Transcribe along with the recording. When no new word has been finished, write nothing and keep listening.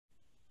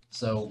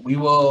So we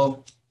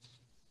will,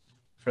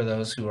 for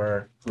those who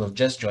have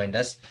just joined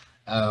us,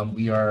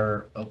 we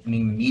are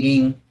opening the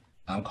meeting.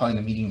 I'm calling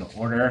the meeting to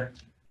order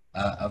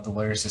of the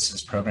Lawyer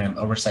Assistance Program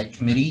Oversight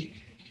Committee.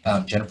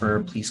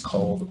 Jennifer, please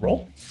call the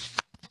roll.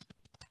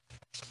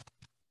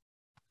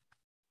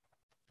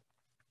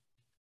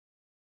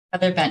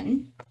 Heather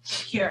Benton.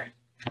 Here.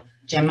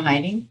 Jim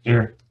Hiding.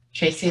 Here.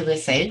 Tracy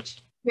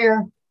Lesage.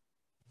 Here.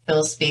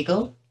 Phil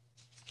Spiegel.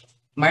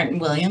 Martin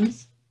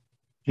Williams.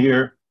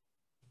 Here.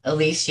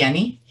 Elise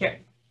Yenny. Here.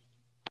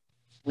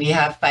 We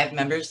have 5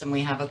 members and we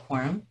have a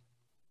quorum.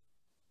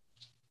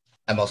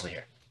 I'm also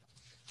here.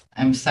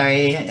 I'm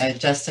sorry,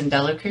 Justin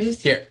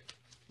Delacruz. Here.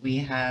 We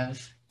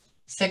have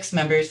 6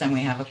 members and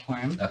we have a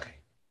quorum. Okay.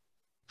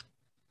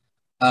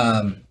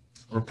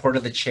 Report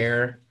of the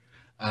chair.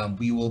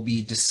 We will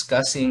be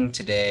discussing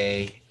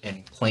today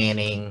and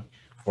planning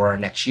for our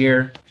next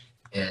year.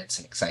 It's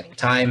an exciting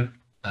time.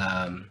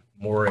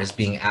 More is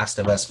being asked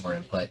of us, more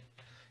input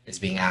is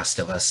being asked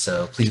of us.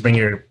 So please bring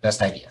your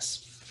best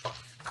ideas.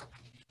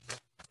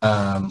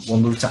 We'll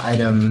move to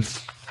item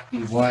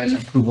 1,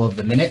 approval of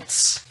the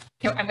minutes.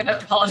 I'm going to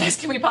apologize.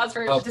 Can we pause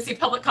to see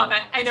public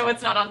comment? I know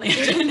it's not on the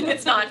agenda.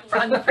 It's not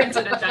on the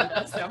printed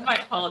agenda, so my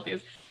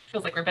apologies.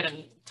 Feels like we're a bit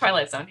in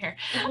Twilight Zone here.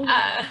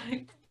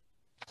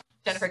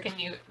 Jennifer, can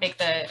you make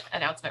the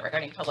announcement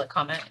regarding public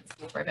comment and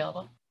see if we're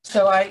available?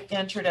 So I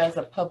entered as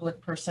a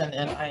public person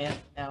and I am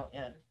now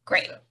in.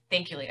 Great.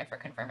 Thank you, Leah, for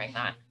confirming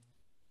that.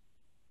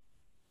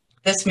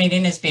 This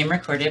meeting is being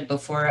recorded.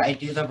 Before I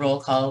do the roll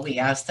call, we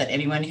ask that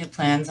anyone who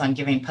plans on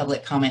giving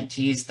public comment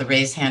to use the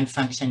raise hand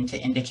function to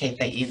indicate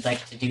that you'd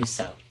like to do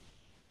so.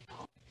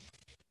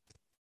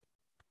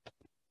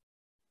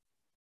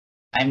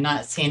 I'm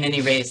not seeing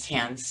any raised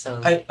hands,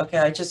 so. Okay,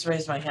 I just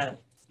raised my hand.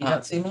 You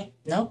don't see me?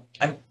 No.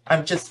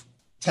 I'm just.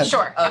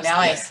 Sure. Oh, now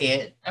I see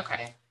it.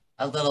 Okay.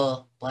 A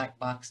little black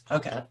box.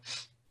 Okay.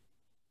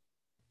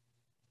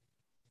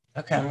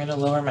 Okay, I'm gonna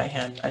lower my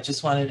hand. I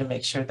just wanted to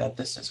make sure that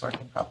this is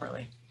working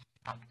properly.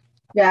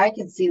 Yeah, I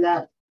can see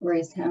that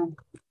raised hand.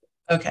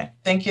 Okay,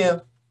 thank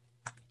you.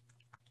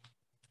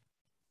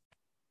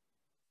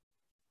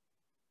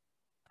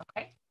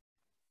 Okay.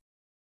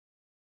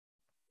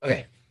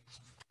 Okay.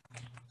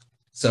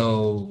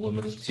 So we'll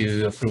move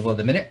to approval of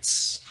the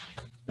minutes.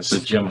 This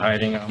is Jim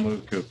Hiding. I'll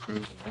move to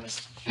approve the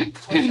minutes.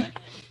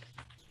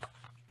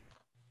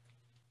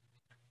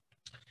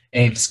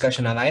 Any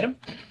discussion on the item?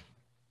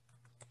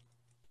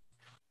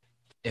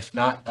 If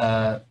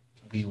not,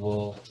 we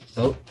will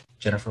vote.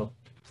 Jennifer,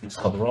 please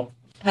call the roll.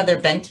 Heather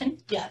Benton.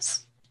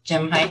 Yes.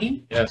 Jim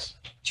Hiding. Yes.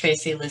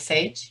 Tracy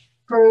Lesage.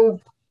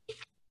 Approve.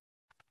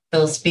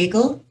 Phil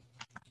Spiegel.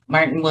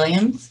 Martin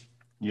Williams.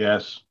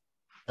 Yes.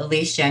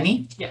 Elise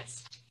Yenny.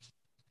 Yes.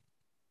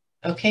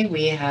 Okay,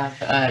 we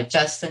have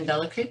Justin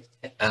Delacruz.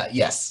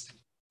 Yes.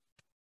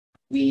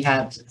 We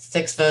have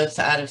 6 votes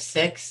out of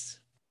 6.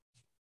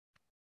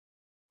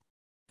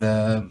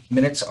 The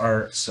minutes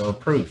are so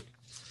approved.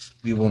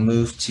 We will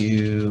move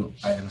to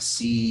item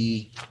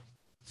C1,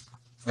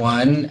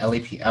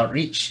 LAP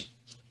outreach.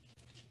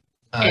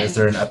 Is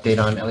there an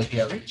update on LAP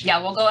outreach?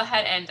 Yeah, we'll go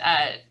ahead and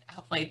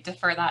hopefully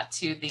defer that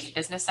to the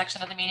business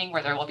section of the meeting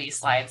where there will be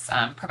slides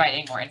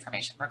providing more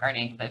information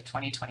regarding the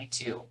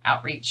 2022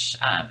 outreach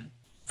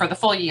for the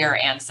full year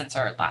and since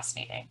our last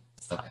meeting.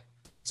 Okay.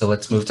 So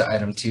let's move to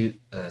item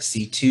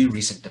C2,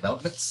 recent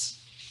developments.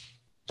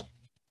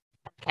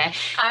 Okay.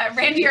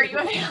 Randy, are you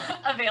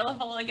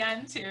available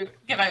again to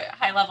give a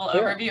high-level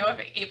overview of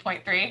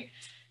 8.3?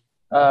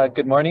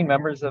 Good morning,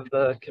 members of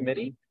the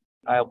committee.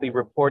 I'll be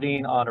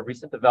reporting on a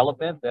recent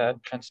development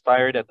that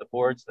transpired at the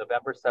board's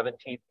November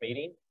 17th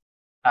meeting.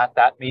 At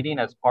that meeting,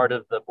 as part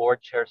of the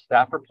board chair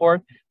staff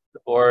report, the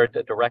board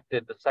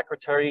directed the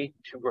secretary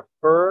to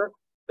refer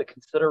the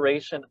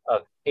consideration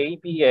of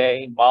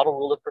ABA Model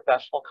Rule of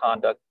Professional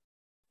Conduct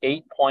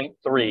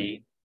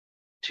 8.3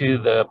 to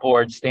the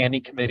board's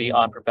Standing Committee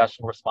on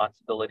Professional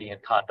Responsibility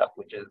and Conduct,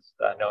 which is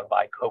known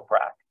by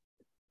COPRAC.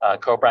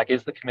 COPRAC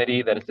is the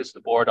committee that assists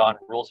the board on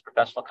rules of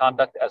professional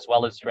conduct, as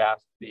well as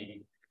drafts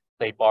the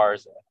State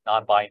Bar's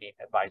non-binding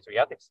advisory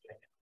ethics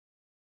opinion.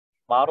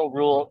 Model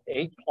Rule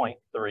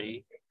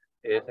 8.3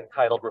 is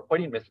entitled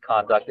Reporting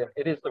Misconduct, and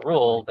it is the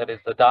rule that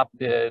is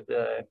adopted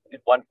in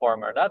one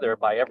form or another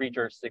by every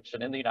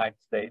jurisdiction in the United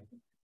States,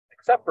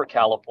 except for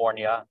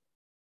California.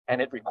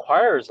 And it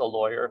requires a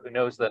lawyer who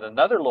knows that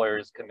another lawyer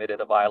has committed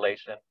a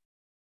violation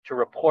to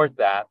report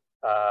that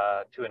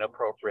to an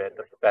appropriate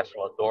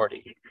professional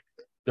authority.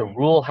 The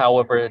rule,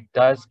 however,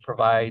 does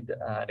provide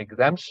an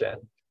exemption,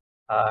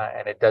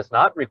 and it does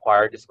not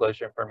require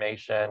disclosure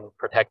information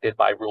protected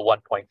by Rule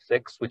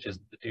 1.6, which is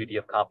the duty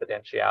of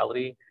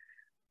confidentiality,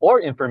 or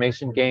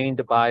information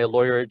gained by a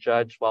lawyer or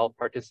judge while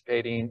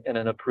participating in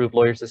an approved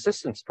lawyer's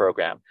assistance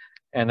program.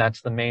 And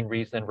that's the main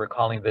reason we're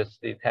calling this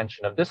the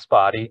attention of this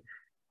body,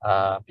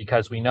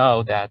 because we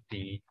know that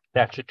the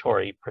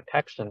statutory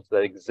protections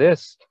that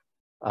exist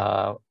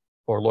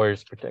for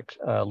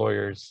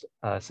lawyers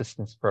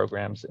assistance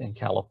programs in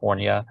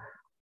California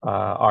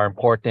are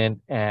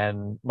important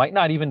and might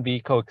not even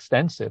be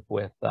coextensive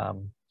with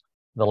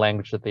the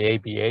language that the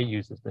ABA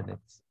uses in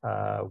its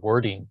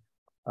wording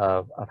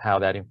of how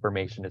that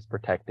information is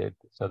protected,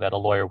 so that a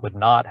lawyer would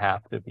not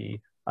have to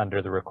be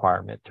under the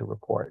requirement to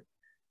report.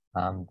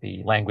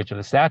 The language of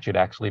the statute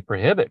actually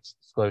prohibits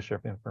disclosure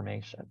of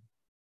information.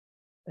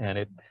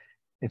 And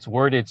it's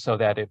worded so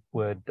that it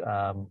would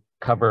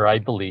cover, I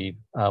believe,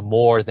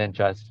 more than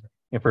just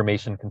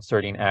information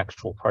concerning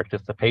actual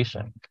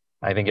participation.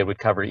 I think it would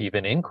cover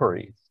even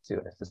inquiries to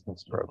an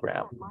assistance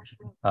program.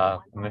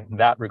 In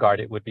that regard,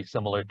 it would be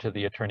similar to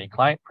the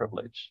attorney-client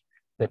privilege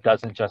that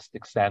doesn't just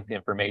extend the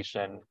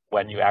information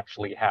when you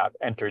actually have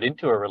entered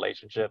into a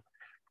relationship,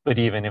 but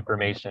even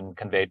information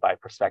conveyed by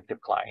prospective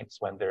clients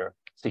when they're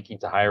seeking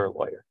to hire a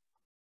lawyer.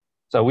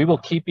 So we will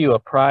keep you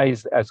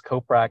apprised as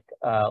COPRAC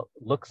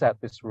looks at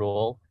this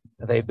rule.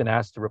 They've been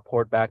asked to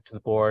report back to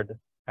the board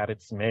at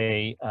its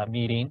May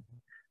meeting.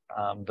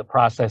 The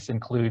process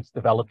includes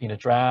developing a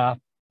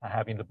draft,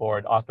 having the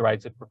board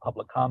authorize it for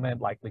public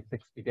comment, likely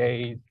 60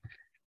 days.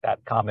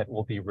 That comment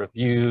will be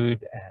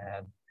reviewed,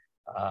 and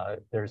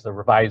there's a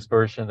revised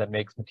version that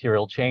makes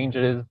material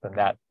changes, and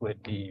that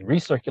would be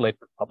recirculated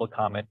for public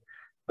comment.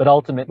 But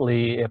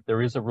ultimately, if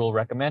there is a rule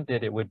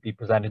recommended, it would be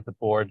presented to the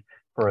board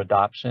for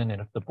adoption.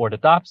 And if the board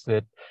adopts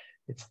it,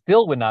 it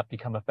still would not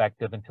become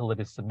effective until it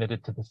is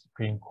submitted to the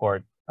Supreme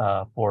Court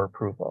for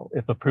approval.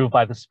 If approved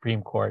by the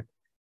Supreme Court,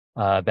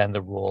 then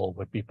the rule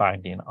would be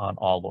binding on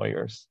all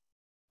lawyers.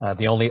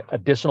 The only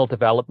additional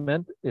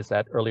development is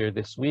that earlier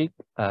this week,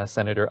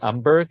 Senator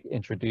Umberg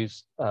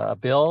introduced a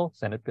bill,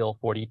 Senate Bill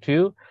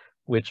 42,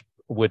 which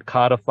would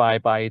codify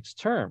by its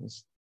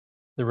terms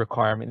the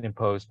requirement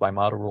imposed by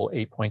Model Rule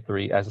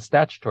 8.3 as a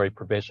statutory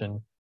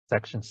provision,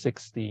 Section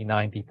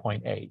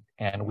 6090.8.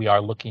 And we are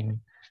looking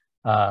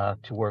to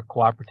work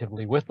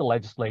cooperatively with the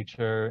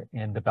legislature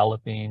in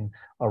developing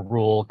a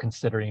rule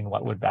considering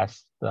what would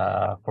best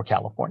for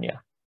California.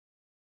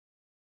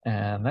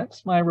 And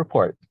that's my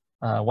report.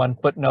 One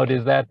footnote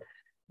is that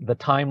the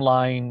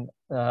timeline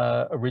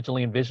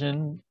originally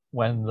envisioned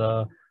when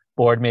the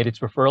board made its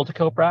referral to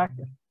COPRAC,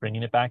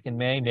 bringing it back in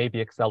May, may be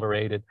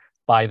accelerated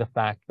by the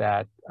fact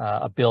that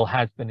a bill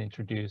has been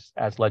introduced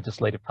as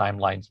legislative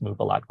timelines move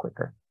a lot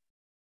quicker.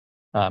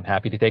 I'm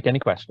happy to take any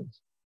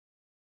questions.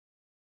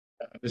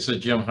 This is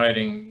Jim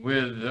Hiding,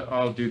 with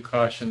all due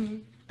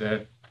caution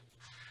that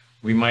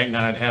we might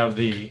not have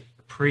the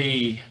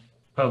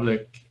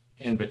pre-public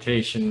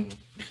invitation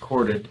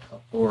recorded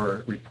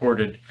or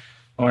reported.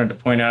 I wanted to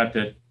point out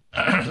that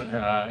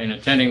in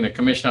attending the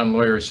Commission on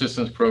Lawyer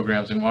Assistance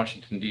Programs in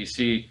Washington,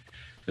 D.C.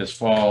 this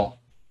fall,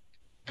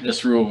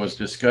 this rule was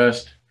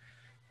discussed.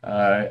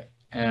 I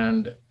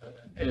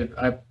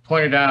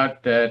pointed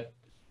out that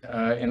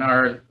in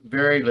our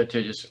very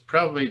litigious,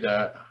 probably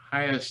the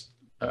highest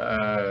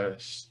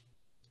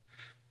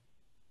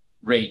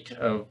rate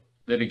of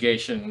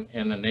litigation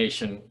in the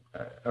nation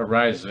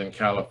arises in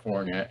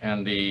California,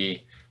 and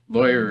the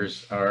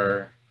lawyers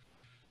are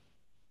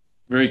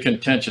very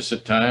contentious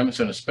at times,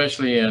 and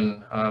especially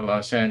in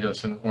Los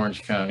Angeles and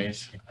Orange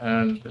counties.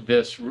 And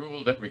this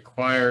rule that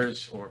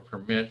requires or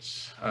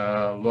permits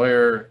a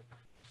lawyer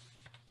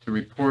to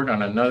report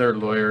on another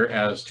lawyer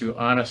as to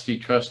honesty,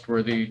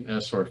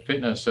 trustworthiness, or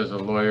fitness as a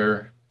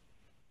lawyer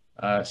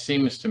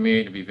seems to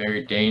me to be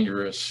very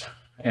dangerous,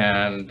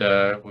 and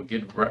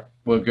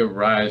will give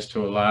rise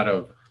to a lot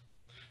of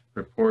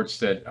reports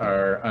that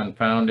are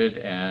unfounded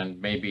and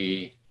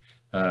maybe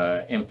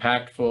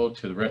impactful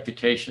to the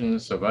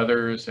reputations of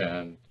others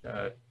and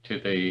to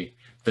the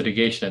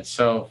litigation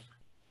itself.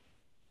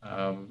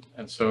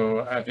 And so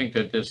I think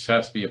that this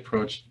has to be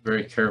approached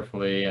very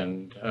carefully,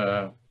 and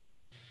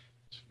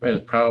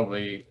it's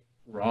probably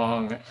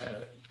wrong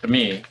to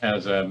me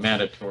as a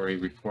mandatory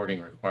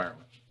reporting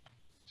requirement.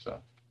 So.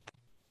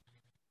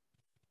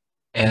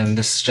 And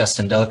this is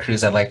Justin Dela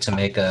Cruz. I'd like to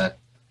make a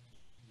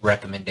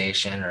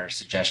recommendation or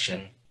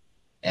suggestion.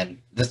 And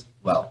this,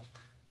 well,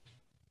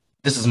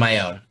 this is my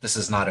own. This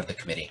is not of the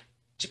committee,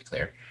 to be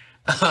clear.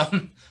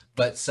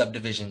 But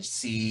subdivision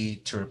C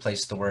to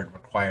replace the word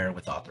require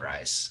with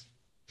authorize.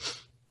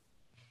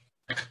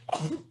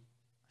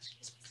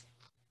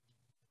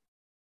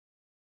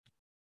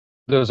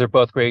 Those are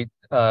both great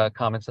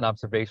comments and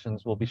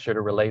observations. We'll be sure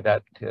to relay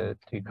that to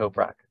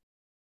COPRAC.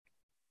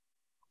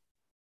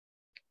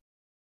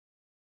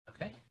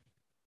 Okay.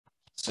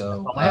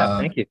 So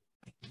Thank you.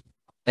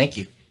 Thank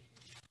you.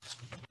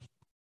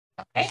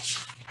 Okay.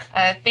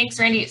 Thanks,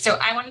 Randy. So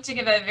I wanted to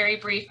give a very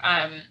brief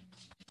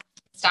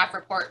staff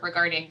report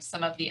regarding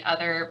some of the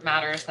other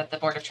matters that the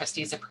Board of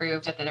Trustees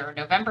approved at their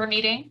November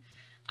meeting.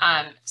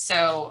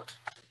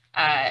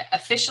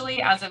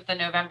 Officially, as of the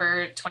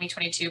November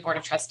 2022 Board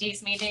of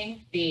Trustees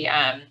meeting, the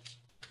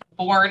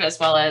board, as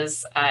well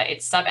as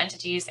its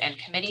sub-entities and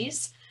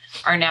committees,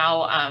 are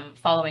now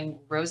following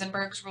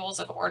Rosenberg's Rules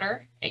of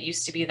Order. It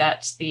used to be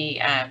that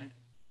the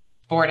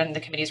board and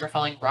the committees were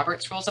following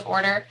Robert's Rules of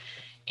Order.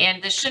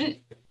 And this shouldn't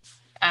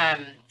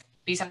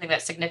be something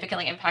that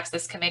significantly impacts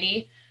this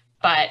committee,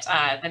 but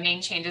the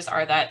main changes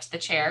are that the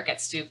chair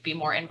gets to be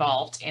more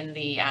involved in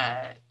the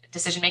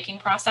decision-making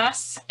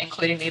process,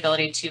 including the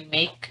ability to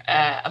make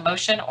a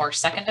motion or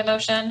second a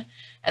motion,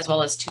 as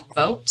well as to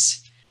vote.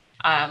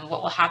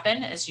 What will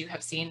happen, as you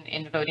have seen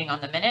in voting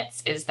on the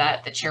minutes, is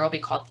that the chair will be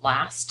called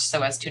last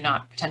so as to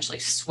not potentially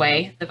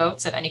sway the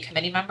votes of any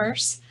committee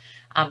members.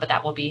 But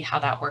that will be how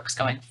that works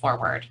going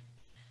forward.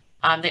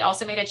 They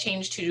also made a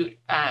change to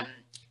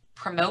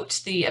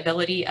promote the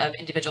ability of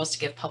individuals to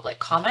give public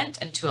comment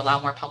and to allow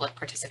more public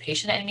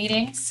participation in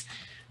meetings.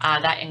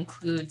 That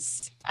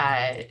includes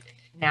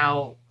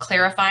now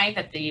clarifying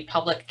that the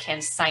public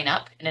can sign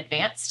up in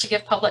advance to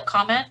give public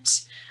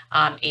comment.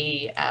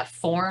 A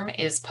form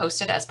is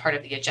posted as part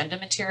of the agenda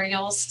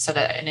materials so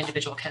that an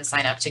individual can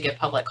sign up to give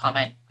public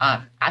comment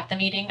at the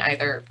meeting,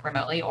 either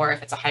remotely or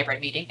if it's a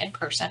hybrid meeting in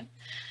person.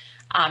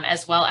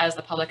 As well as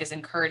the public is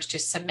encouraged to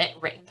submit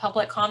written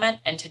public comment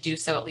and to do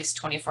so at least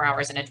 24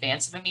 hours in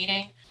advance of a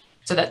meeting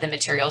so that the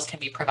materials can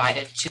be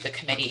provided to the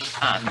committee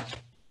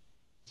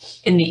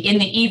in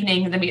the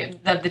evening,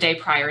 the day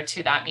prior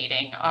to that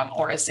meeting,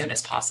 or as soon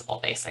as possible,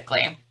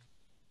 basically.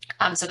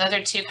 So those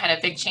are two kind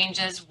of big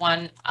changes.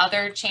 One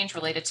other change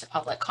related to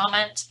public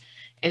comment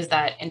is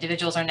that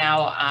individuals are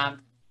now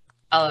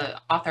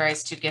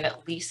authorized to give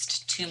at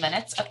least 2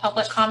 minutes of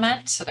public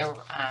comment. So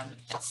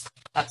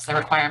that's the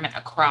requirement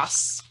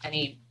across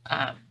any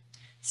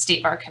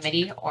state bar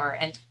committee or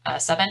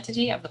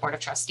sub-entity of the Board of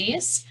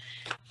Trustees.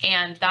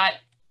 And that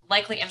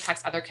likely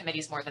impacts other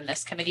committees more than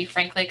this committee,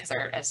 frankly, because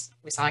as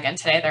we saw again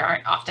today, there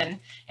aren't often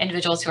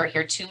individuals who are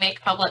here to make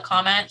public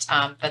comment,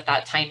 but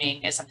that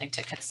timing is something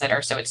to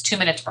consider. So it's 2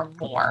 minutes or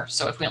more.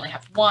 So if we only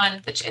have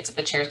one, it's at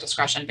the chair's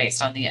discretion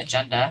based on the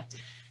agenda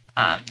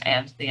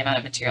and the amount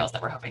of materials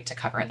that we're hoping to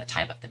cover in the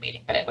time of the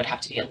meeting, but it would have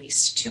to be at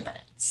least 2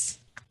 minutes.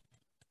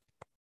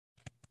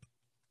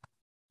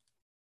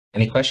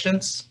 Any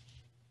questions?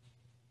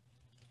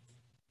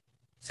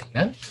 Seeing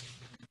none.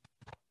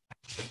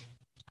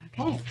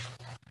 Okay.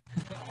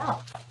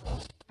 All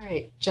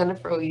right,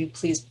 Jennifer, will you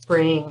please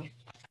bring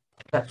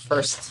that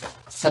first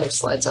set of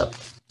slides up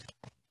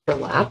for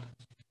lab?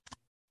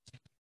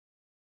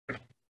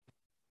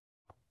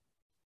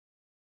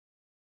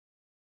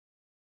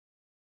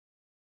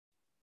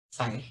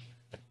 Sorry.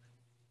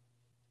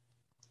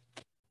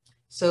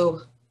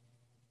 So,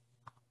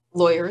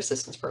 lawyer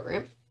assistance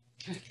program.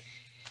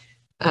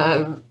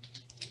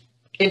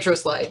 Intro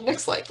slide.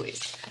 Next slide,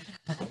 please.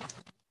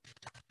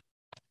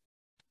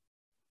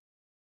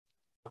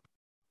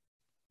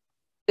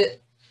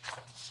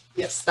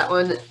 Yes, that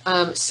one.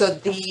 So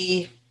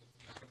this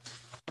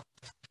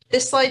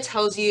slide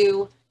tells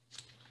you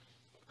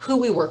who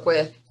we work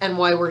with and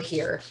why we're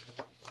here.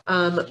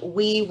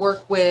 We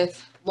work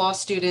with law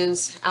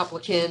students,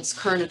 applicants,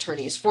 current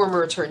attorneys,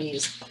 former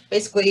attorneys,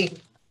 basically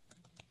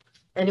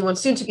anyone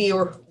soon to be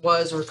or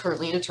was or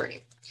currently an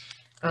attorney.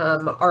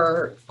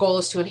 Our goal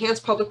is to enhance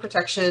public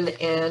protection,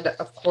 and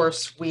of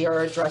course, we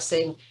are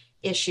addressing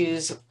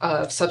issues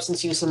of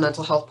substance use and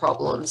mental health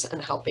problems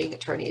and helping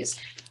attorneys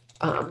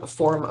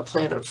form a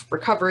plan of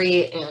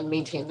recovery and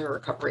maintain their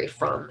recovery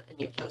from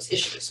any of those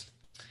issues.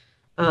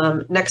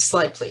 Next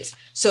slide, please.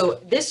 So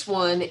this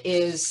one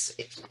is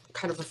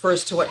kind of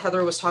refers to what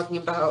Heather was talking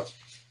about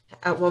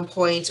at one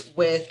point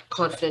with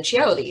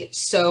confidentiality.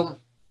 So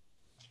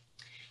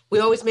we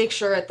always make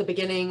sure at the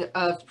beginning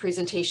of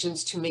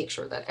presentations to make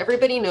sure that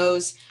everybody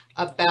knows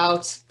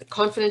about the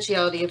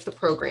confidentiality of the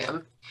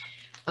program,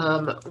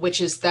 which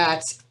is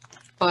that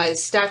by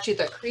statute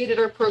that created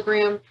our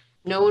program,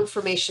 no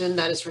information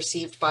that is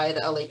received by the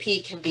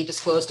LAP can be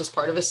disclosed as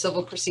part of a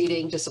civil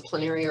proceeding,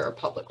 disciplinary, or a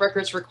public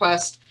records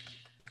request.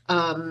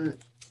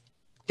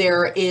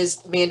 There is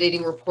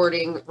mandating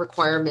reporting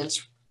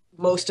requirements.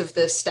 Most of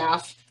the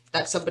staff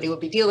that somebody would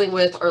be dealing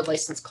with are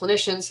licensed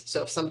clinicians.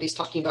 So if somebody's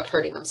talking about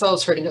hurting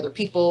themselves, hurting other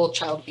people,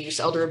 child abuse,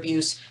 elder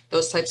abuse,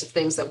 those types of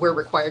things that we're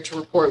required to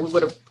report, we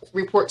would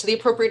report to the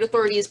appropriate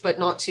authorities, but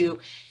not to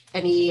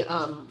any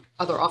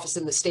other office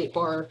in the state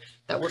bar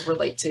that would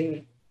relate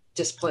to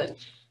discipline.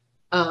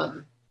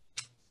 And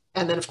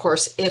then, of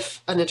course,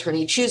 if an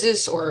attorney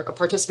chooses or a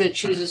participant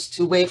chooses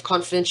to waive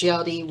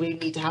confidentiality, we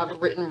need to have a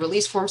written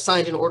release form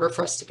signed in order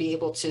for us to be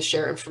able to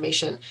share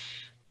information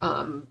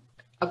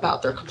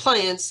about their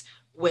compliance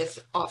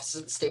with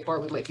offices of the state bar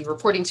we might be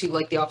reporting to,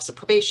 like the Office of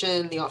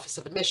Probation, the Office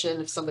of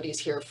Admission, if somebody is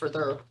here for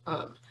their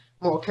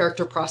moral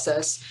character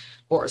process,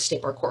 or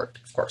state bar court,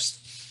 of course.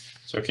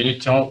 So can you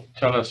tell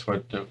us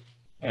what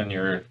in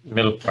your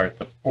middle part,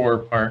 the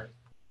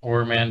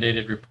or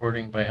mandated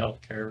reporting by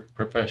healthcare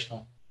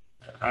professional,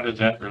 how does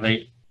that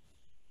relate?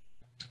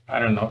 I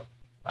don't know.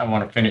 I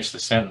want to finish the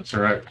sentence,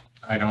 or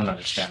I don't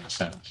understand the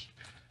sentence.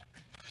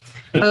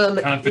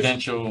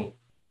 Confidential,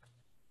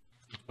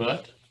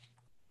 but?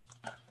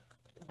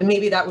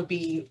 Maybe that would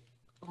be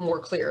more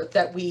clear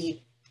that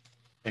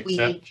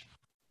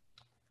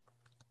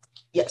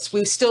yes,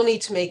 we still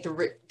need to make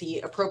the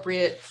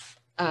appropriate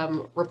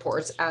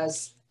reports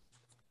as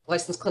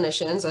licensed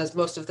clinicians, as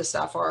most of the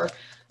staff are.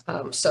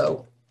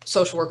 So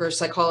social workers,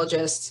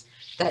 psychologists,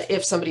 that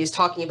if somebody is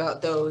talking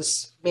about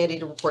those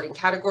mandated reporting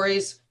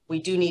categories, we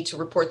do need to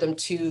report them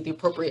to the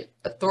appropriate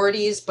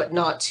authorities, but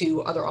not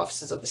to other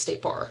offices of the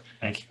state bar.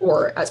 Thank you.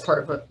 Or as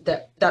part of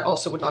that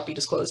also would not be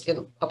disclosed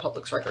in a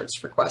public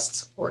records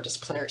requests or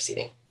disciplinary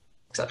seating,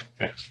 etc.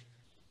 Okay.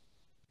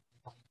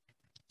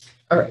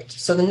 All right,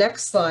 so the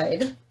next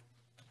slide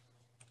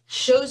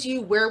shows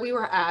you where we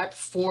were at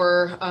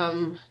for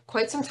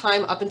quite some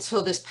time up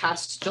until this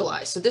past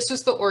July. So this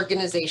was the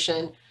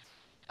organization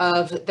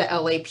of the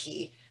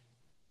LAP.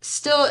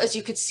 Still, as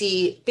you could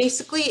see,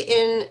 basically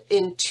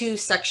in two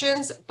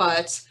sections,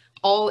 but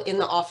all in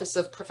the Office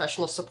of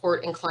Professional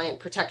Support and Client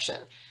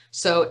Protection.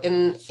 So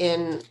in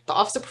the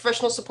Office of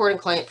Professional Support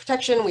and Client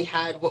Protection, we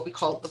had what we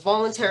called the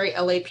voluntary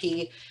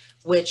LAP,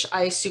 which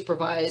I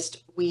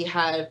supervised. We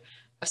had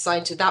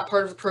assigned to that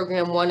part of the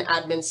program one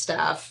admin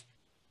staff,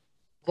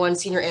 one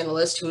senior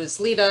analyst who is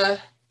Lita,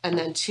 and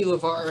then two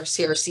of our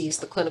CRCs,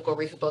 the clinical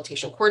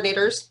rehabilitation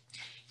coordinators.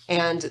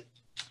 And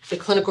the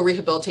clinical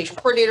rehabilitation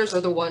coordinators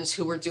are the ones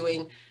who were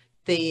doing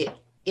the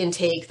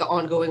intake, the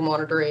ongoing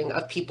monitoring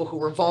of people who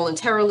were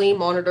voluntarily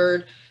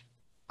monitored,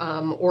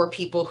 or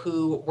people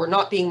who were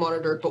not being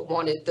monitored but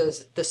wanted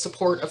the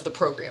support of the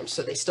program.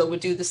 So they still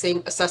would do the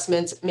same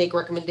assessments, make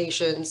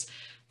recommendations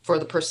for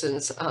the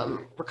person's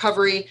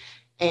recovery,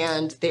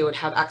 and they would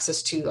have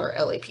access to our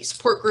LAP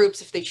support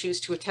groups if they choose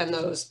to attend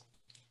those.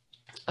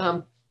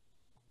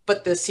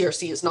 But the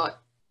CRC is not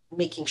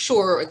making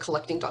sure and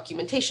collecting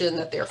documentation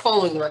that they are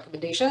following the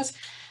recommendations.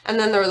 And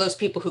then there are those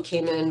people who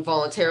came in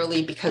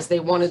voluntarily because they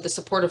wanted the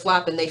support of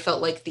LAP and they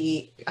felt like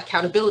the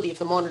accountability of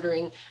the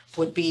monitoring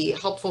would be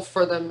helpful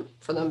for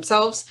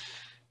themselves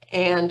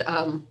and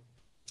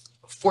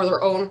for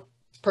their own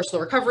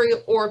personal recovery,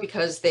 or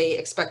because they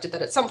expected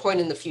that at some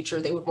point in the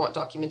future they would want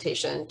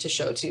documentation to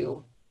show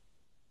to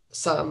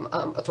some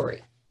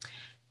authority.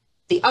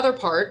 The other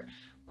part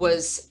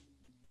was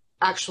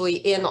actually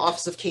in the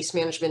Office of Case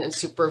Management and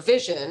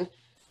Supervision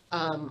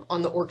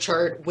on the org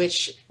chart,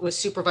 which was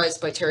supervised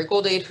by Terry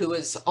Goldade, who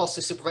is also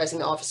supervising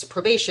the Office of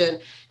Probation.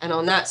 And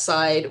on that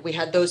side, we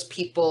had those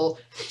people,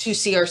 two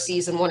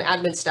CRCs and one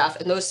admin staff,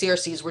 and those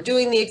CRCs were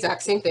doing the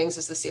exact same things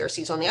as the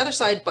CRCs on the other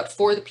side, but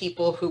for the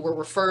people who were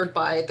referred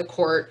by the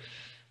court,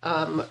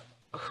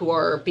 who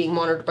are being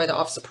monitored by the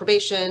Office of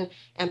Probation,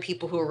 and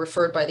people who are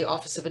referred by the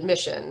Office of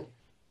Admission.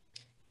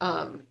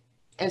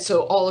 And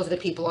so all of the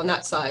people on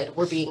that side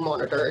were being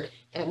monitored,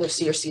 and the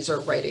CRCs are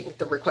writing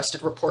the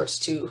requested reports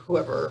to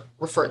whoever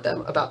referred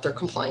them about their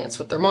compliance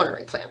with their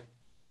monitoring plan.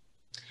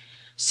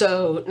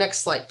 So next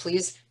slide,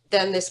 please.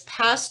 Then this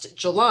past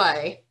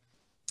July,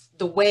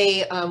 the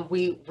way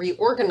we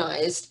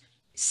reorganized,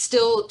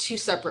 still two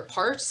separate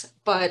parts,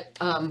 but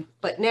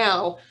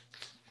now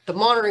the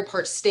monitoring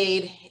part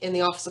stayed in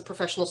the Office of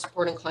Professional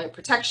Support and Client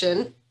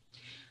Protection,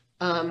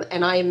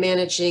 and I am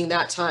managing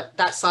that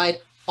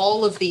side.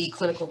 All of the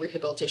clinical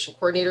rehabilitation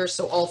coordinators,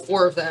 so all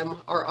four of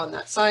them are on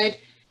that side,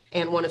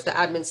 and one of the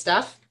admin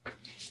staff.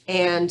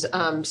 And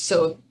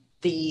so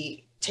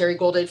the Terry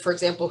Goldade, for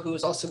example, who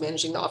is also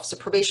managing the Office of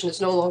Probation, is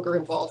no longer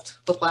involved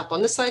with LAP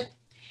on this side.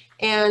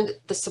 And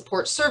the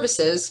support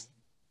services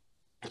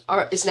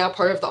is now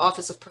part of the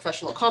Office of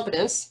Professional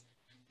Competence.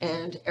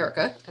 And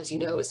Erica, as you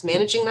know, is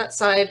managing that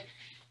side.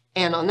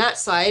 And on that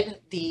side,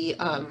 the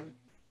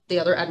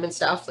other admin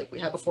staff, like we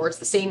had before, it's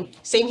the same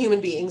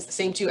human beings, the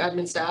same two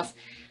admin staff,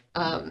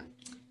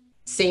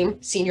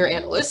 same senior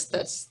analyst,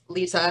 that's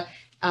Lisa,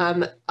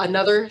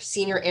 another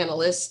senior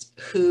analyst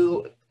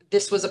who,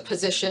 this was a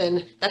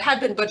position that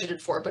had been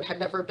budgeted for, but had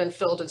never been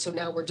filled. And so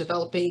now we're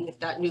developing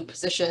that new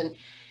position.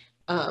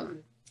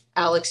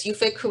 Alex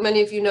Ufik, who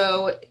many of you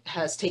know,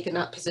 has taken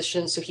that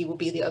position. So he will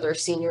be the other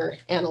senior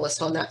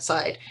analyst on that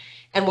side.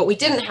 And what we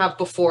didn't have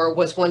before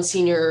was one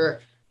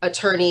senior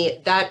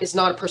attorney. That is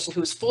not a person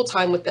who is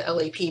full-time with the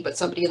LAP, but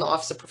somebody in the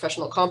Office of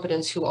Professional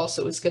Competence who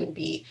also is going to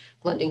be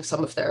lending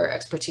some of their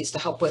expertise to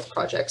help with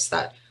projects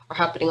that are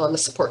happening on the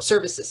support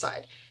services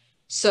side.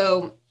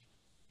 So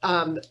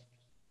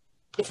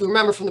if we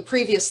remember from the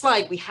previous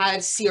slide, we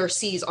had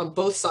CRCs on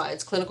both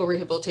sides, clinical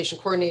rehabilitation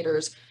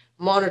coordinators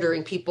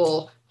monitoring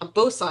people on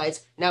both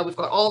sides. Now we've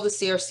got all the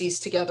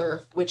CRCs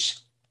together, which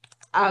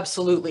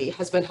absolutely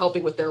has been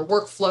helping with their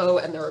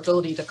workflow and their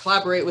ability to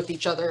collaborate with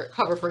each other,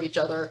 cover for each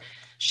other,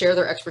 share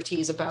their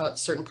expertise about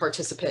certain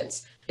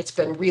participants. It's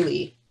been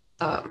really,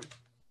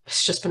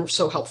 it's just been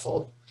so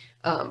helpful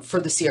for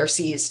the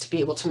CRCs to be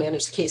able to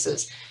manage the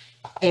cases.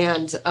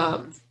 And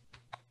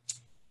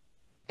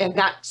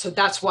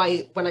that's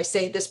why when I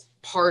say this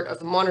part of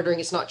the monitoring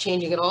is not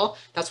changing at all,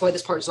 that's why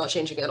this part is not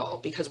changing at all,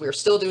 because we're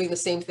still doing the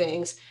same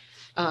things.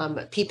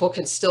 People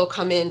can still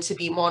come in to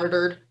be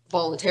monitored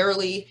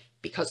voluntarily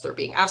because they're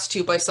being asked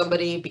to by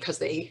somebody, because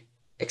they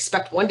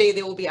expect one day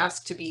they will be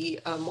asked to be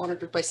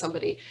monitored by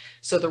somebody.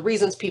 So the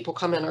reasons people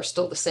come in are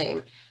still the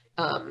same.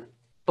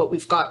 But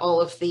we've got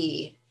all of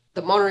the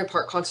monitoring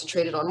part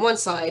concentrated on one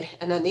side,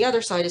 and then the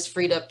other side is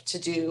freed up to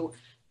do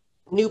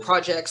new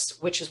projects,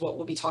 which is what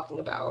we'll be talking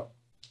about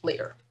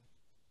later.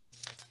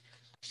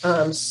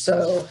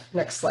 So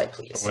next slide,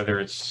 please. Whether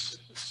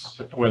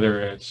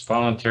it's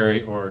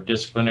voluntary or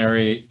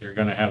disciplinary, you're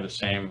going to have the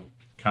same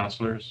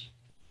counselors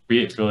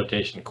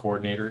rehabilitation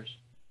coordinators.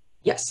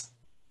 Yes,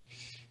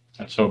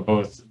 And so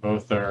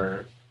both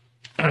are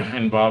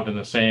involved in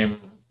the same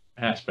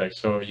aspect.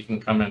 So you can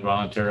come in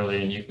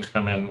voluntarily and you can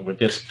come in with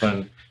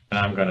discipline, and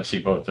I'm going to see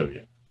both of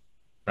you,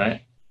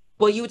 right?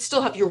 well, you would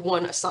still have your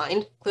one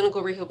assigned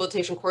clinical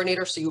rehabilitation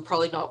coordinator, so you would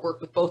probably not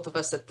work with both of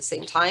us at the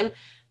same time.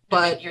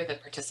 But You're the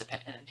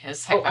participant in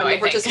his Oh, hypo, I'm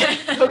the I think.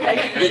 participant.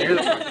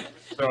 Okay.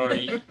 So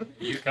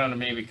you come to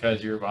me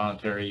because you're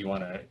voluntary, you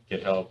want to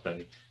get help,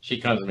 and she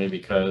comes to me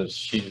because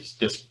she's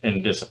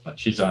in discipline,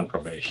 she's on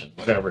probation,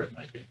 whatever it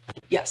might be.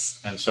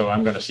 yes, And so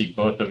I'm going to see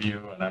both of you,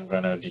 and I'm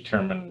going to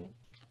determine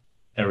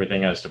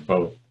everything as to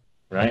both,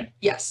 right?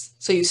 yes.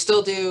 So you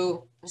still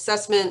do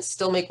assessments,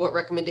 still make what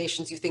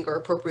recommendations you think are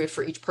appropriate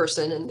for each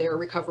person and their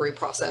recovery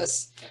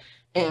process,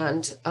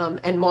 and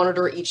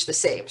monitor each the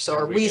same. So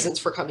our We- reasons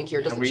for coming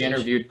here doesn't And we change.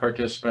 interviewed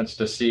participants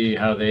to see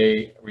how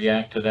they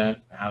react to that,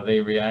 how they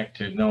react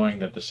to knowing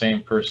that the same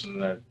person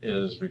that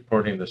is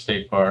reporting the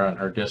state bar on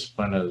her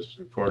discipline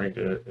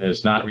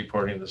is not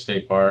reporting the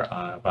state bar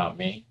about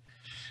me,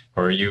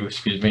 or you,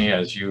 excuse me,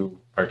 as you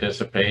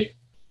participate.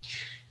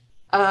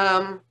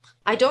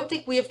 I don't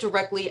think we have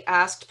directly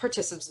asked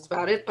participants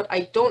about it, but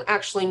I don't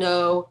actually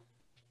know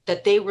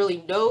that they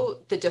really know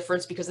the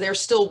difference because they're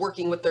still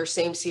working with their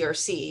same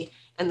CRC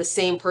and the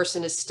same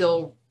person is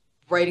still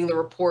writing the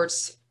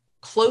reports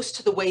close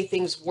to the way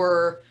things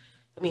were.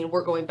 I mean,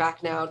 we're going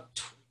back now,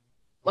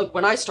 like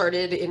when I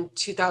started in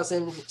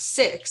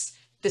 2006,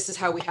 this is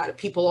how we had it.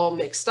 People all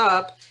mixed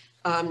up,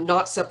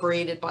 not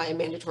separated by a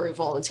mandatory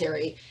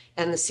voluntary,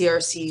 and the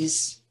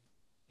CRCs,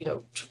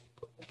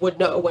 would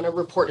know when a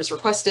report is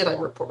requested. I'm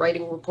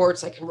writing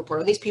reports. I can report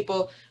on these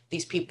people.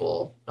 These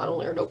people, not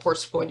only are no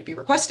reports going to be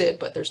requested,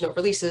 but there's no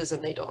releases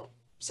and they don't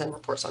send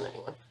reports on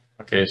anyone.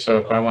 Okay, so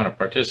if I want to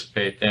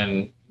participate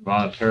then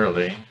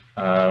voluntarily,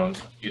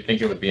 you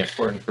think it would be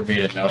important for me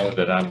to know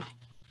that I'm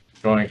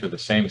going to the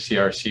same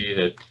CRC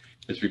that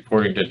is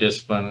reporting to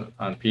discipline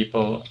on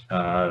people,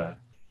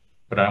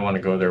 but I want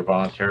to go there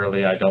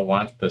voluntarily. I don't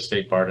want the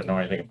state bar to know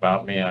anything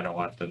about me. I don't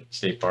want the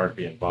state bar to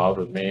be involved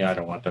with me. I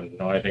don't want them to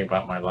know anything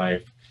about my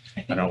life.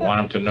 I don't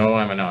want them to know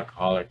I'm an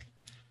alcoholic.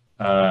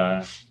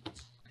 I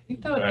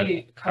think that would be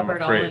I'm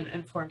covered all afraid. in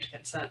informed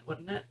consent,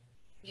 wouldn't it?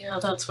 Yeah,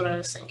 that's what I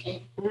was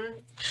thinking.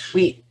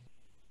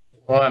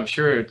 Well, I'm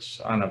sure it's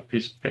on a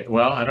piece of paper.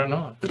 Well, I don't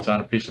know if it's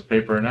on a piece of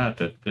paper or not,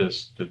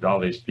 that all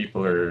these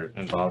people are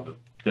involved with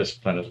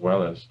discipline as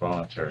well as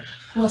voluntary.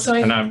 Well, so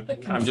And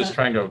think the I'm just consent-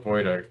 trying to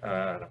avoid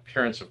an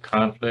appearance of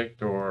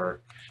conflict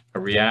or a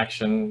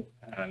reaction,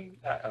 and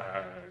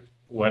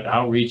what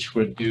outreach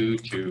would do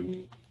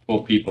to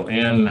pull people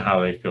in, how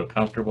they feel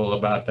comfortable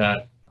about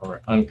that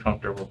or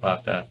uncomfortable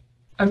about that.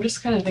 I'm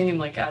just kind of thinking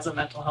like as a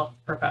mental health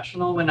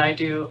professional, when I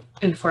do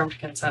informed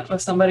consent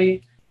with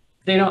somebody,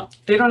 they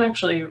don't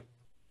actually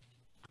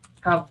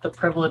have the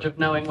privilege of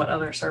knowing what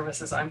other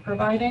services I'm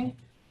providing.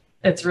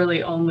 It's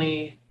really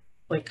only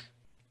like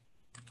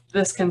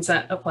this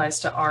consent applies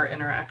to our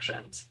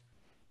interactions,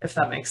 if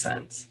that makes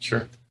sense.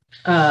 Sure.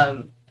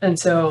 And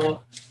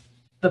so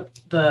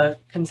the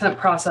consent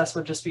process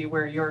would just be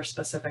where your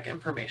specific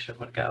information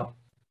would go.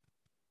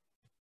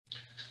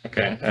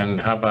 Okay, and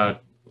how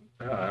about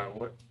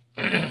what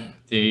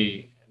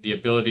the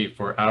ability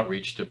for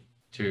outreach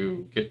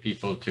to get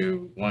people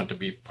to want to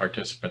be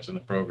participants in the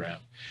program,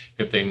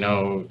 if they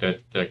know that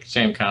the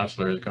same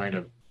counselor is going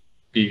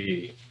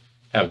to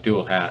have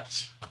dual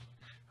hats?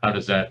 How do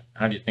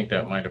you think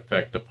that might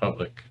affect the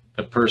public,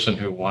 the person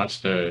who wants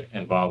to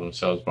involve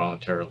themselves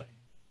voluntarily?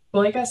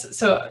 Well, I guess,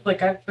 so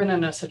like I've been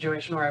in a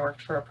situation where I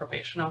worked for a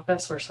probation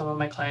office where some of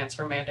my clients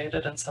were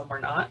mandated and some were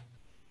not.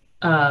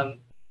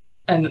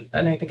 And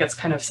I think it's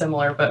kind of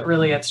similar, but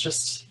really it's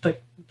just the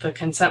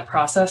consent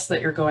process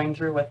that you're going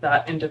through with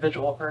that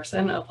individual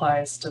person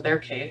applies to their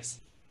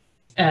case.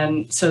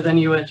 And so then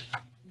you would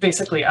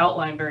basically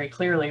outline very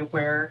clearly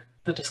where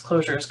the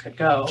disclosures could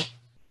go.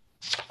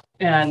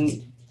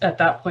 And at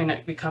that point,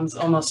 it becomes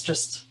almost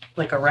just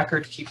like a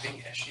record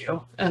keeping issue.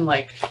 And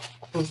like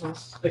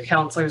the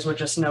counselors would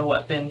just know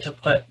what bin to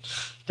put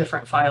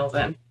different files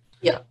in.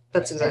 Yeah,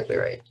 that's exactly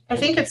right. I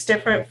think it's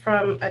different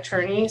from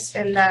attorneys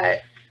in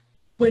that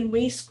when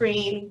we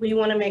screen, we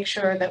want to make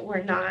sure that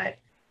we're not,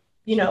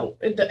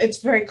 it's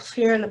very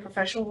clear in the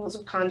professional rules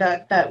of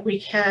conduct that we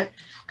can't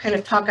kind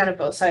of talk out of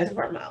both sides of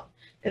our mouth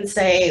and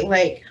say,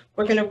 like,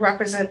 we're going to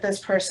represent this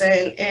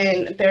person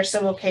in their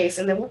civil case,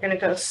 and then we're going to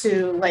go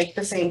sue like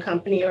the same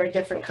company or a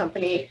different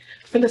company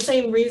for the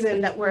same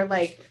reason that we're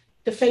like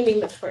defending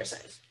this person.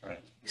 Right.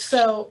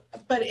 So,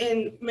 but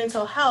in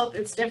mental health,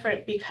 it's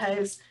different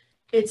because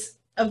it's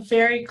a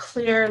very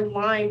clear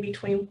line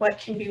between what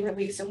can be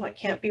released and what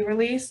can't be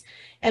released.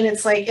 And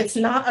it's like, it's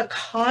not a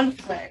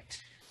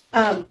conflict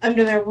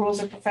under their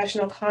rules of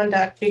professional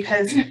conduct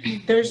because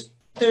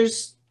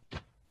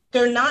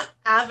they're not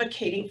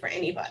advocating for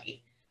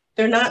anybody.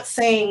 They're not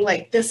saying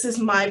like, this is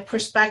my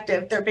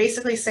perspective. They're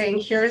basically saying,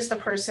 here's the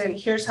person,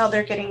 here's how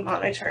they're getting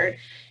monitored.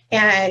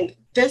 And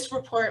this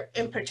report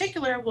in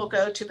particular will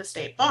go to the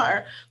state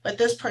bar, but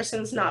this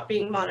person's not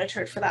being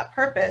monitored for that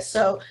purpose.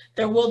 So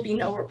there will be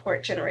no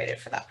report generated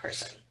for that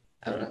person.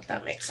 I don't know if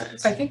that makes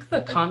sense. I think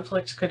the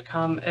conflict could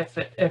come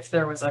if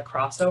there was a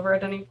crossover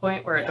at any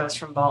point where it goes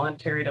from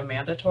voluntary to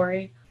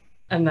mandatory.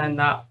 And then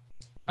that,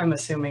 I'm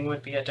assuming,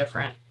 would be a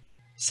different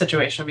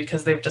situation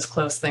because they've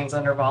disclosed things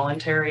under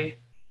voluntary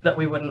that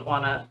we wouldn't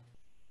want to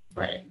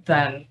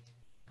then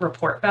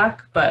report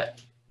back.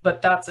 But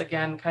that's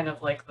again kind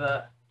of like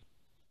the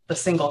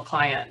single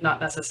client,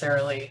 not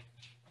necessarily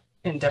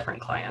in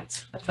different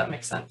clients, if that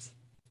makes sense.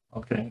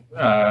 Okay,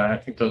 I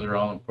think those are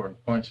all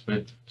important points,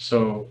 but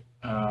so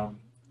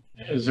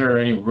is there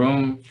any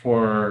room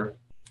for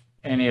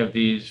any of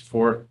these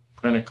 4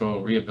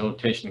 clinical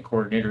rehabilitation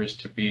coordinators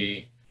to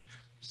be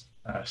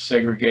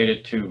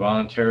segregated to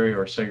voluntary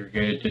or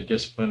segregated to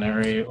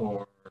disciplinary,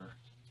 or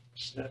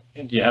do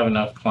you have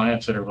enough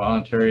clients that are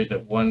voluntary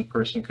that one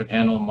person could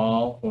handle them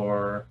all?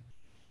 Or,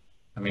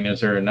 I mean, is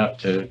there enough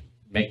to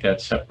make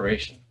that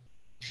separation?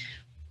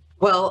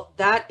 Well,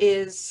 that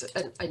is,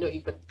 and I know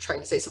you've been trying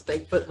to say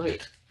something, but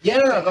like. Yeah,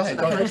 no,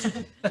 go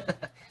ahead.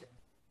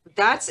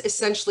 That's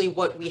essentially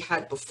what we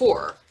had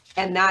before.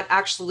 And that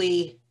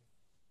actually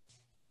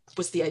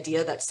was the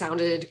idea that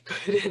sounded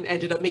good and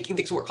ended up making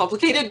things more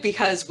complicated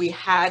because we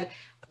had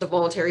the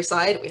voluntary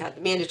side, we had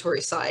the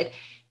mandatory side.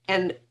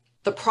 And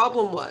the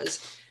problem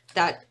was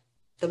that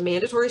the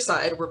mandatory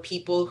side were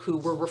people who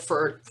were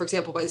referred, for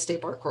example, by the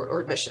state bar court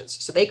or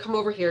admissions. So they come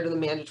over here to the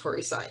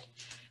mandatory side.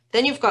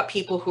 Then you've got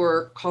people who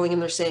are calling in,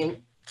 they're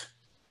saying,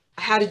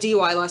 I had a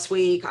DUI last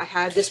week, I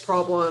had this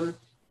problem,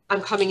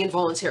 I'm coming in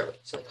voluntarily.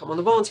 So they come on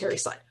the voluntary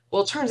side.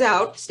 Well, it turns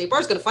out the state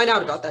bar is going to find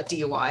out about that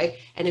DUI,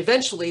 and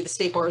eventually the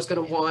state bar is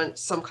going to want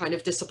some kind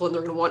of discipline.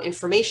 They're going to want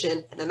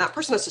information, and then that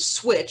person has to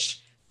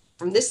switch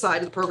from this side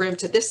of the program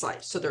to this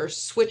side. So they're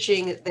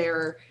switching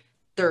their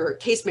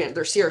case man,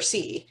 their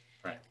CRC,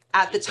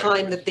 at the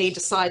time that they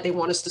decide they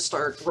want us to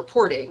start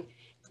reporting,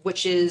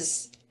 which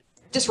is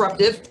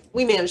disruptive.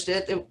 We managed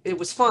it. It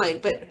was fine,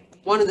 but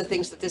one of the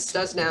things that this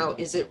does now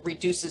is it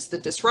reduces the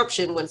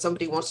disruption when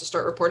somebody wants to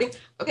start reporting.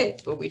 Okay,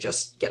 well, we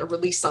just get a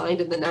release signed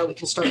and then now we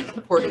can start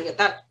reporting at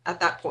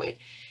that point.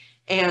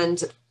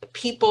 And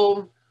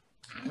people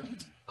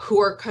who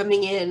are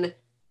coming in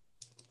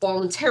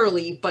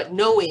voluntarily, but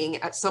knowing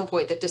at some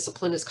point that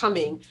discipline is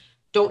coming,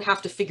 don't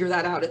have to figure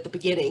that out at the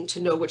beginning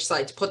to know which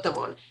side to put them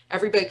on.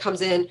 Everybody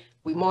comes in,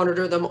 we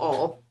monitor them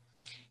all.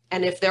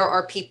 And if there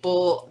are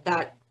people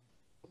that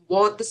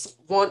want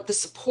the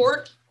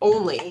support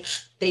only,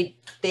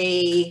 this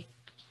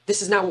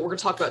is now what we're going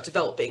to talk about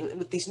developing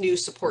with these new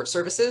support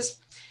services.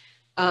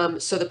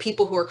 So the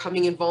people who are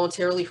coming in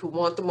voluntarily who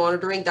want the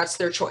monitoring, that's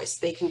their choice.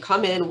 They can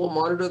come in, we'll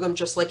monitor them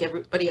just like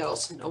everybody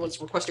else. No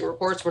one's requesting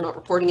reports, we're not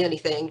reporting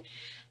anything.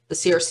 The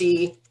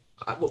CRC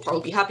will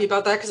probably be happy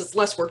about that because it's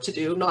less work to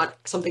do, not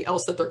something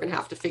else that they're going to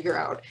have to figure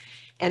out.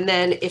 And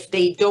then if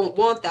they don't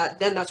want that,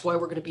 then that's why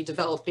we're going to be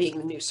developing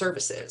the new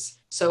services.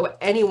 So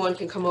anyone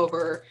can come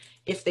over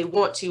if they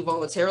want to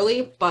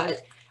voluntarily,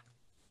 but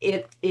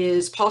it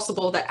is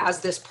possible that as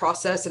this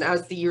process and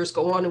as the years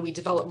go on and we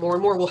develop more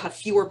and more, we'll have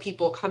fewer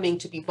people coming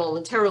to be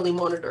voluntarily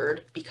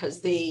monitored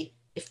because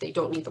if they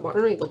don't need the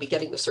monitoring, they'll be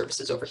getting the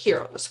services over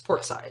here on the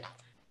support side.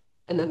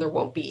 And then there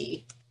won't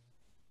be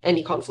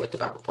any conflict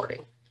about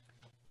reporting.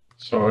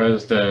 So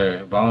as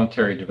the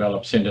voluntary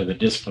develops into the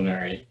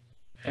disciplinary,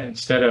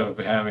 instead of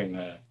having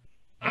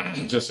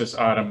just this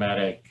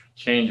automatic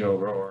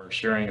changeover or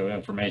sharing of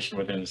information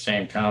within the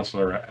same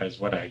counselor as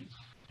what I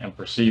am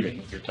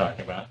perceiving you're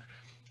talking about,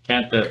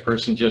 can't the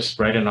person just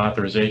write an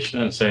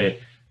authorization and say,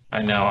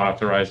 I now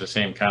authorize the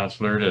same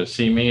counselor to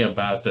see me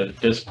about the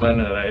discipline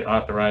that I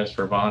authorized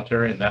for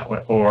voluntary, and that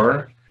way,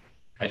 or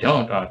I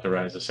don't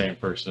authorize the same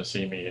person to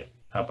see me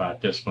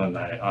about discipline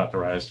that I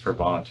authorized for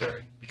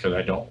voluntary because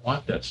I don't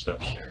want that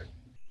stuff shared.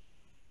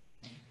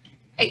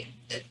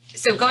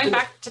 So going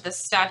back to the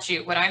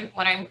statute, what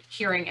I'm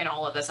hearing in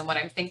all of this and what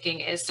I'm thinking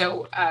is,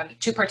 so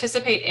to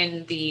participate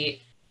in the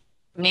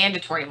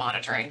mandatory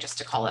monitoring, just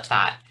to call it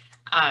that,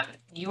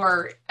 you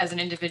are, as an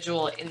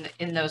individual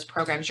in those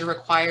programs, you're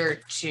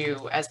required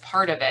to, as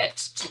part of it,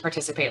 to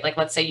participate. Like,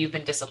 let's say you've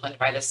been disciplined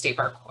by the state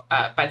bar,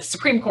 by the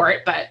Supreme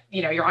Court, but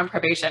you're on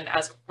probation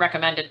as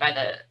recommended by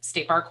the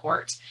state bar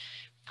court.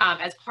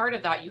 As part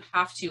of that, you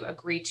have to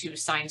agree to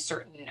sign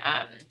certain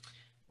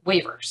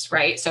waivers,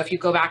 right? So if you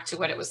go back to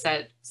what it was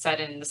said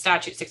in the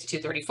statute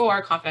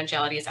 6234,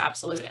 confidentiality is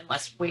absolute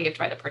unless waived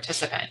by the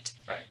participant.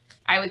 Right.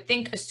 I would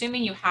think,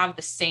 assuming you have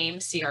the same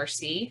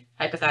CRC,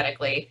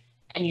 hypothetically,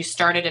 and you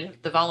started in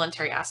the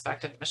voluntary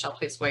aspect, and Michelle,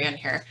 please weigh in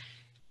here,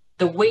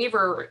 the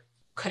waiver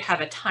could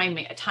have a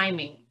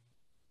timing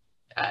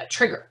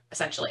trigger,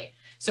 essentially.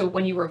 So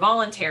when you were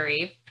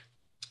voluntary,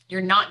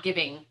 you're not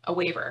giving a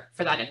waiver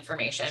for that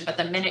information, but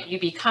the minute you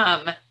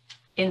become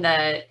in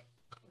the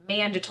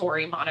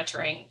mandatory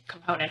monitoring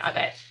component of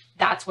it,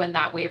 that's when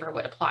that waiver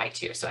would apply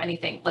to. So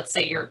anything, let's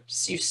say you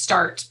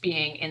start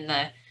being in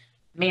the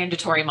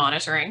mandatory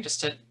monitoring,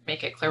 just to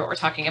make it clear what we're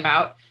talking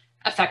about,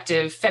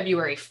 effective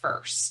February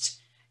 1st.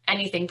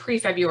 anything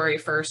pre-February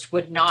 1st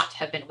would not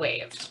have been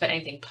waived, but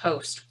anything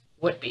post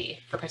would be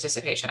for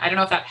participation. I don't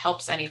know if that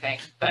helps anything,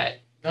 but.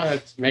 No,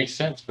 it makes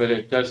sense, but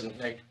it doesn't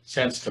make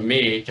sense to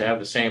me to have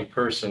the same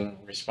person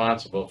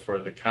responsible for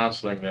the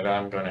counseling that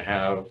I'm going to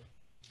have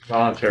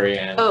voluntary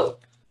and Oh,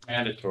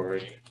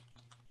 mandatory.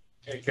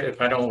 If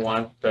I don't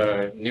want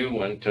the new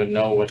one to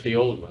know what the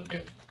old one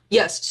did.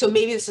 yes. So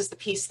maybe this is the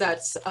piece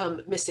that's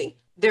missing.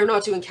 They're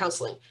not doing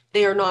counseling.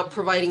 They are not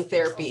providing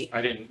therapy.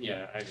 I didn't.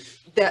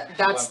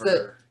 That's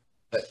the.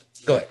 But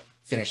go ahead,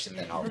 finish and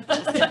then I'll.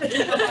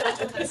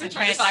 I've been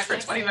trying to talk for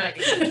 20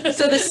 minutes.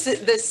 So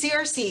the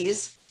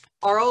CRCs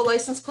are all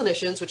licensed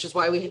clinicians, which is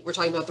why we're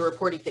talking about the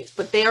reporting things,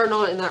 but they are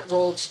not in that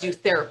role to do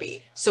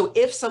therapy. So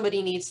if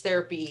somebody needs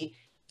therapy,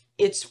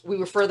 we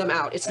refer them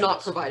out. It's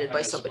not provided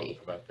by somebody.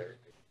 About therapy.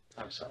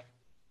 I'm sorry.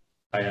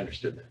 I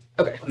understood that.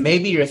 Okay,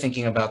 maybe you're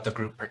thinking about the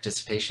group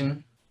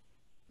participation,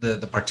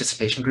 the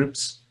participation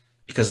groups,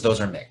 because those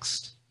are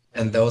mixed.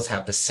 And those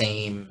have the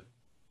same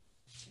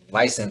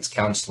licensed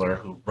counselor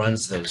who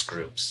runs those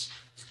groups.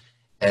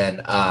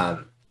 And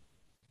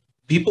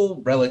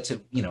people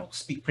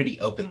speak pretty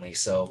openly.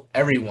 So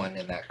everyone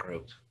in that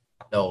group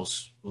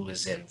knows who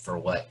is in for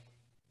what.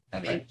 I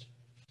mean,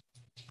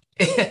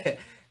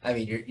 I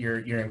mean,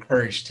 you're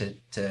encouraged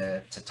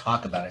to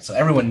talk about it. So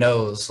everyone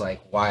knows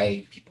like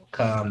why people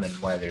come and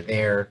why they're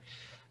there.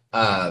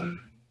 And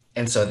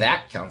so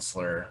that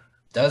counselor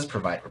does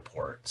provide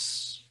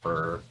reports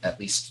at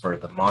least for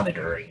the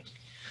monitoring.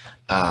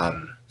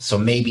 So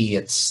maybe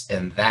it's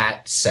in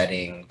that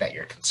setting that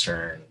your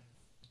concern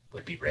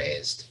would be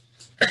raised.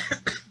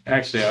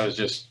 Actually, I was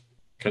just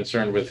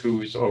concerned with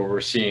who's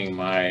overseeing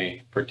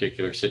my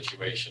particular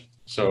situation.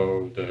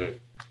 So the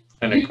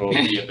clinical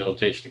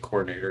rehabilitation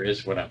coordinator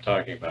is what I'm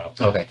talking about.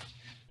 Okay.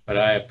 But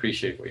I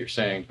appreciate what you're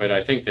saying. But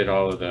I think that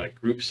all of the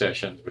group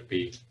sessions would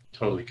be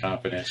totally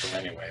confidential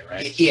anyway,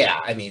 right? Yeah,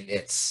 I mean,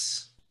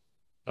 it's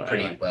So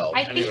pretty anyway, well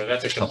I think- anyway,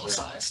 that's a concern.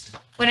 publicized.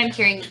 What I'm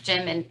hearing,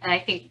 Jim, and I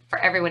think for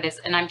everyone is,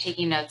 and I'm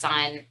taking notes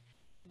on,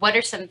 what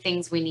are some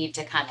things we need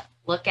to kind of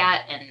look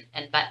at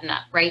and button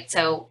up, right?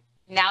 So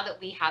now that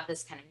we have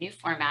this kind of new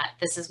format,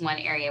 this is one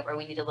area where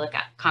we need to look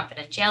at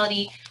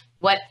confidentiality.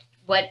 What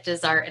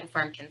does our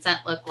informed consent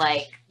look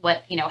like?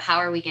 How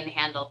are we going to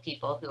handle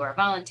people who are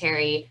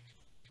voluntary?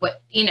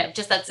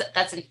 Just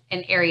that's an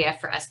area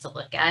for us to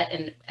look at.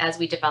 And as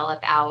we develop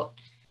out,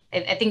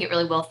 I think it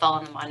really will fall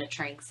on the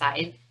monitoring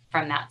side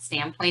from that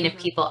standpoint. If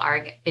people are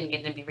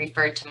going to be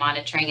referred to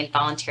monitoring and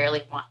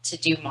voluntarily want to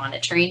do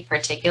monitoring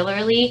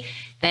particularly,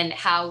 then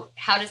how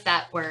does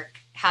that work?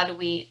 How do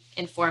we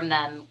inform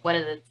them? What do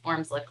the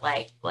forms look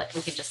like?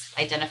 We can just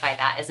identify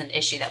that as an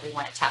issue that we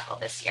want to tackle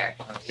this year.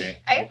 Okay.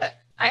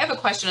 I have a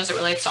question as it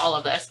relates to all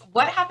of this.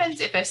 What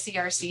happens if a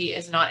CRC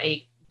is not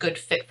a good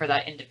fit for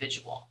that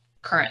individual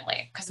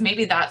currently? Because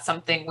maybe that's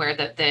something where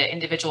the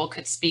individual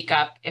could speak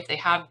up if they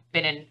have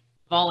been in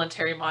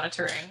voluntary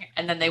monitoring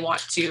and then they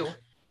want to,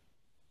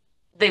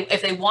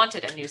 if they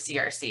wanted a new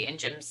CRC in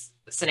Jim's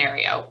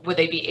scenario, would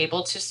they be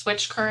able to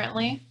switch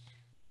currently?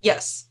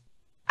 Yes.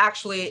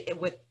 Actually,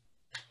 with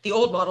the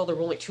old model, there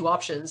were only 2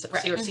 options,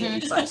 Right. CRC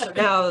and side. So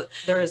now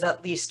there is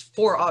at least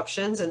 4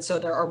 options. And so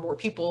there are more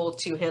people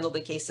to handle the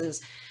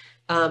cases.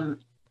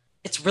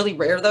 It's really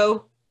rare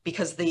though,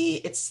 because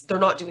they're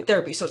not doing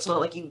therapy. So it's not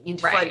like you need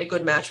to find a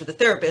good match with a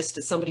therapist.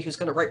 It's somebody who's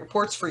going to write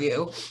reports for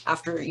you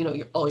after,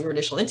 all your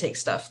initial intake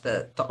stuff,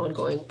 the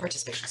ongoing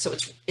participation. So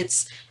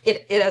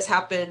it has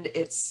happened.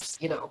 It's,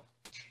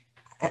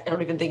 I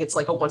don't even think it's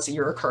like a once a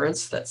year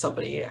occurrence that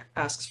somebody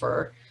asks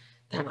for,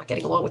 they're not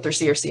getting along with their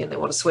CRC and they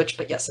want to switch,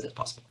 but yes, it is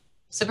possible.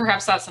 So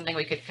perhaps that's something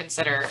we could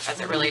consider as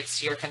it relates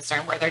to your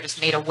concern, where they're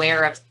just made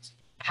aware of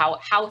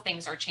how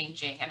things are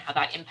changing and how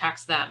that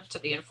impacts them to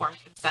the informed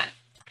consent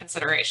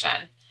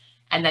consideration,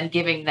 and then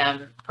giving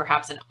them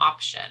perhaps an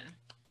option,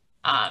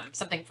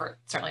 something for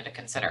certainly to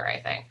consider,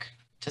 I think,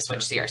 to switch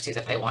CRCs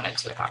if they wanted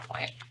to at that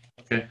point.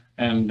 Okay.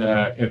 And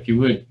if you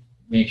would,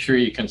 make sure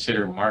you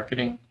consider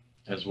marketing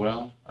as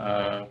well,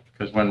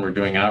 because when we're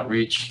doing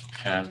outreach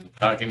and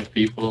talking to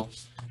people,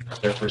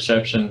 their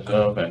perceptions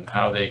of and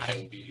how they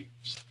can be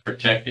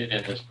protected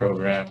in this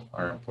program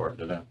are important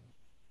to them.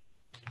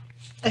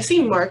 I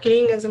see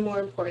marketing as a more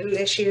important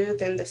issue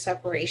than the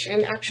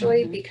separation,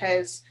 actually,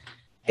 because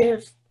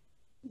if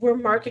we're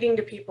marketing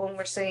to people and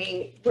we're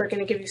saying we're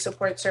going to give you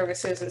support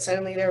services and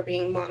suddenly they're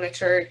being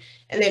monitored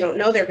and they don't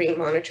know they're being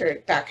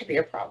monitored, that could be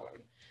a problem.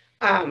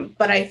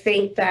 But I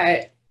think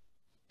that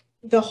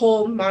the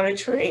whole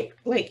monitoring,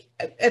 like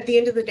at the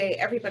end of the day,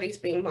 everybody's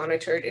being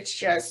monitored. It's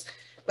just,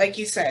 like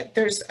you said,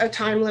 there's a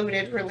time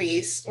limited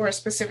release or a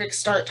specific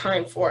start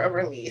time for a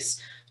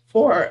release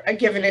for a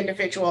given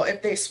individual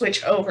if they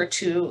switch over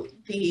to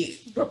the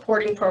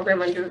reporting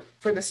program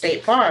for the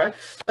state bar.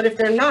 But if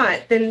they're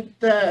not, then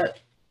the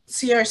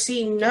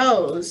CRC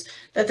knows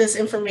that this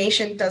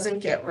information doesn't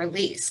get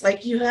released.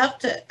 Like you have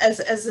to, as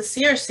the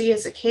CRC,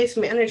 as a case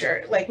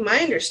manager, like my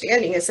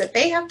understanding is that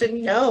they have to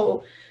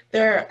know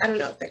their, I don't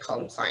know if they call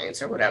them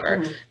clients or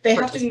whatever, they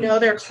have to know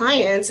their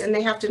clients and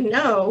they have to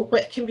know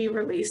what can be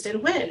released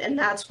and when. And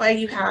that's why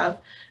you have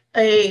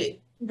a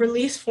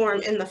release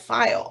form in the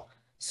file.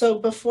 So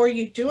before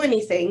you do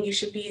anything, you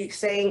should be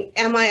saying,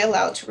 am I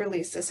allowed to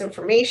release this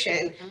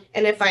information?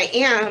 And if I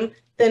am,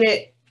 then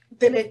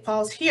it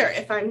falls here.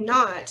 If I'm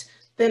not,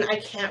 then I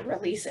can't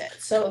release it.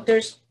 So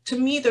to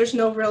me, there's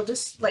no real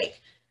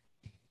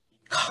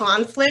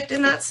conflict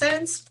in that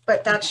sense,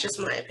 but that's just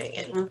my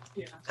opinion.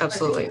 Yeah.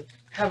 Absolutely.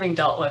 Having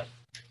dealt with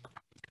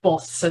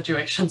both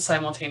situations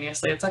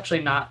simultaneously, it's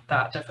actually not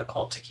that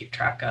difficult to keep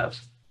track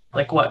of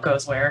like what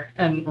goes where.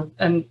 And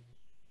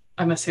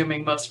I'm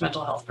assuming most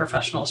mental health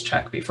professionals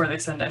check before they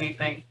send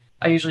anything.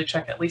 I usually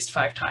check at least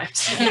 5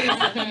 times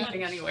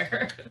anything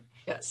anywhere.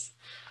 Yes.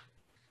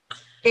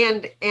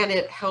 And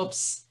it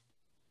helps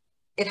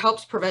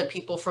prevent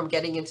people from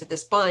getting into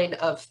this bind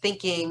of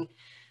thinking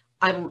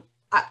I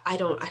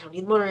don't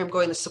need monitoring, I'm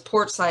going the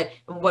support side.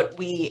 And what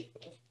we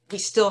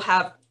still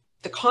have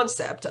the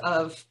concept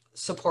of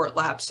support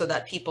labs so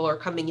that people are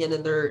coming in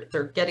and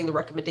they're getting the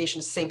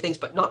recommendations, same things,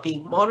 but not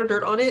being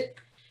monitored on it.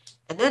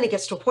 And then it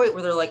gets to a point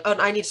where they're like, oh,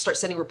 I need to start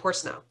sending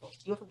reports now. Well,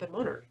 you haven't been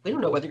monitored. We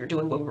don't know whether you're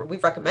doing what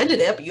we've recommended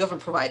it, but you haven't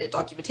provided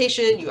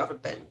documentation. You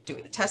haven't been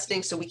doing the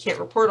testing, so we can't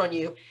report on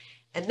you.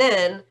 And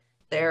then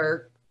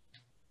they're,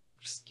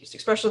 excuse the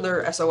expression,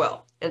 they're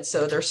SOL. And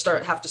so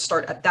have to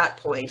start at that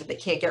point. They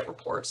can't get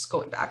reports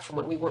going back from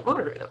when we weren't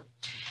monitoring them.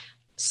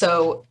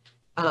 So,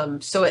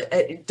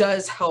 it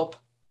does help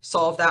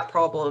solve that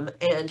problem.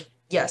 And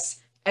yes,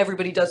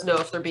 everybody does know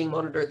if they're being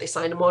monitored. They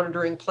signed a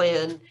monitoring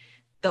plan.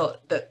 The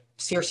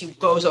CRC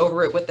goes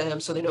over it with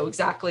them, so they know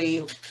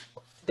exactly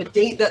the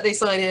date that they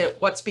sign it,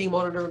 what's being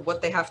monitored,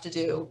 what they have to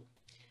do.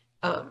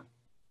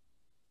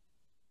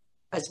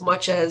 As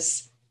much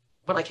as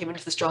when I came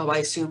into this job, I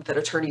assumed that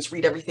attorneys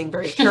read everything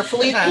very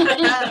carefully.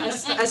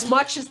 as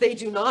much as they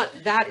do not,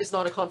 that is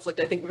not a conflict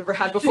I think we've ever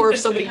had before of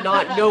somebody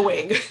not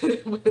knowing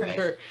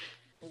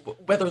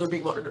whether they're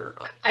being monitored or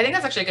not. I think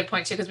that's actually a good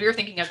point too, because we were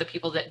thinking of the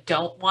people that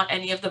don't want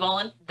any of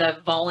the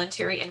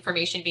voluntary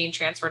information being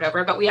transferred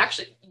over, but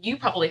you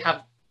probably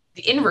have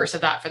the inverse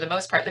of that for the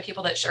most part, the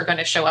people that are going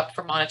to show up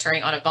for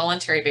monitoring on a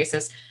voluntary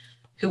basis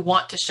who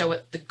want to show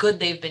it the good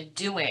they've been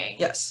doing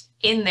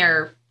in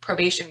their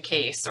probation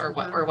case or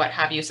what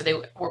have you. So they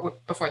were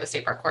before the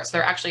state park court.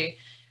 So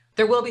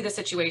there will be the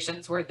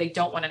situations where they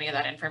don't want any of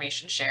that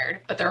information shared,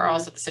 but there are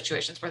also the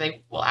situations where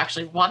they will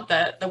actually want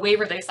the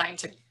waiver they signed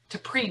to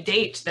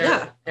predate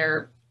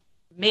their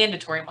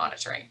mandatory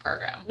monitoring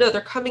program. No, they're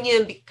coming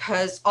in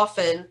because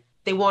often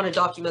they want to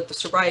document the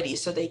sobriety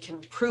so they can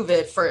prove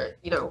it for,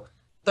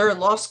 they're in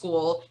law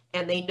school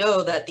and they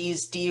know that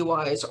these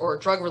DUIs or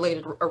drug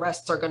related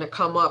arrests are going to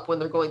come up when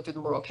they're going through the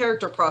moral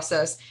character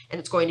process and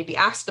it's going to be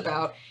asked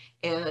about.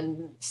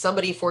 And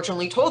somebody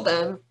fortunately told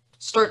them,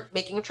 start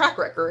making a track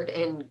record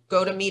and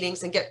go to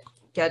meetings and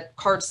get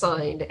cards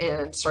signed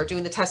and start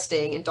doing the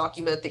testing and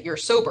document that you're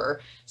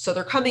sober. So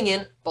they're coming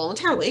in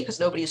voluntarily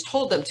because nobody has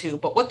told them to,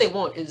 but what they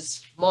want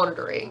is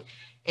monitoring.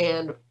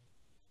 And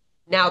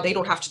now they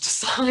don't have to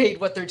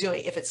decide what they're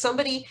doing. If it's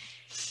somebody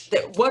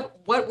that what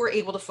we're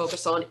able to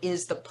focus on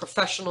is the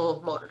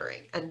professional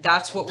monitoring, and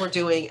that's what we're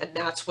doing, and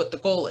that's what the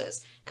goal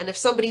is. And if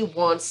somebody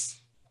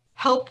wants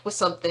help with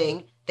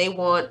something, they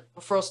want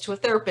referrals to a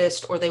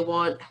therapist, or they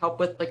want help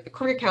with like the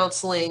career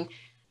counseling,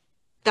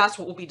 that's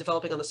what we'll be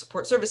developing on the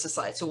support services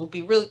side. So we'll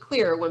be really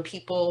clear when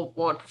people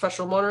want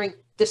professional monitoring,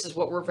 this is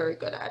what we're very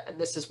good at, and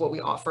this is what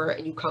we offer,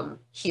 and you come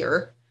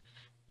here.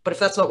 But if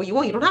that's not what you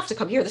want, you don't have to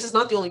come here. This is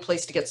not the only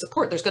place to get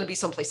support. There's going to be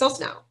someplace else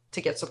now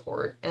to get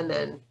support, and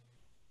then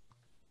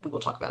we will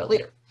talk about it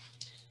later.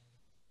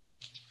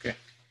 Okay.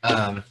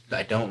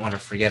 I don't want to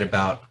forget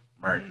about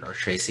Martin or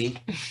Tracy.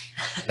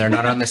 They're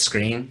not on the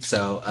screen,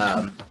 so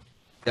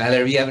do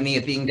either of you have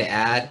anything to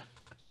add?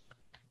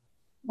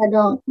 I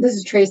don't. This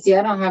is Tracy.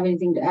 I don't have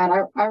anything to add.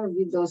 I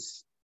reviewed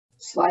those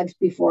slides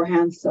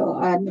beforehand, so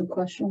I had no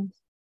questions.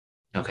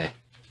 Okay.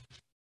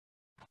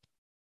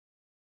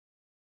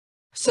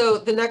 So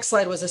the next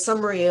slide was a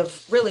summary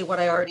of really what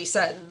I already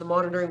said in the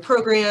monitoring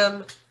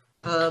program.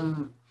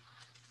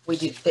 We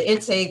do the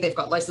intake. They've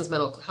got licensed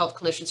mental health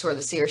clinicians who are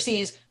the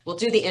CRCs. We'll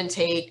do the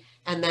intake,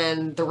 and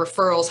then the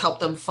referrals help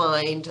them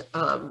find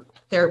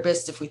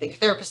therapists. If we think a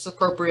therapist is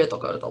appropriate, they'll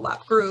go to the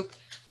lab group,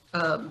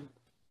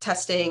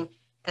 testing,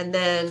 and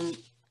then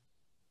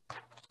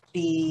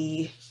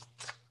is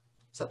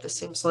that the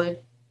same slide?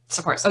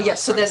 Support. Oh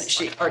yes. So then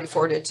she already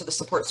forwarded to the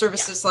support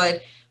services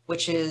slide,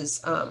 which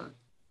is.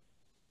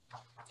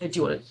 Do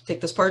you want to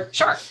take this part?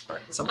 Sure.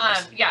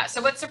 Yeah.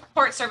 So what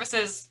support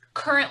services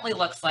currently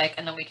looks like,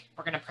 and then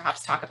we're going to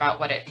perhaps talk about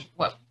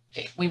what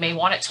we may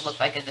want it to look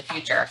like in the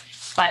future.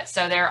 But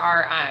so there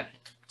are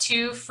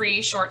 2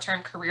 free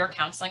short-term career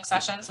counseling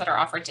sessions that are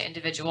offered to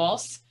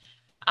individuals,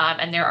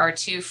 and there are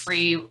 2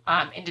 free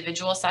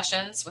individual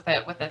sessions with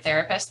a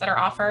therapist that are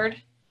offered.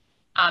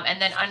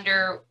 And then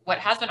under what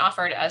has been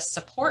offered as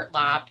support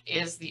lab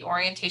is the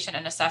orientation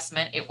and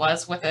assessment. It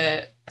was with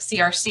a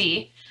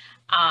CRC,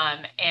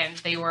 and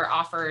they were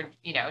offered,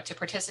 to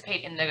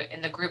participate in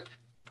the group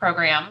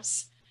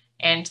programs.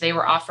 And they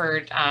were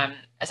offered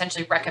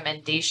essentially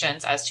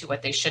recommendations as to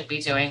what they should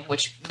be doing,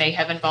 which may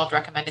have involved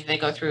recommending they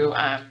go through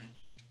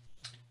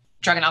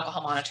drug and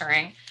alcohol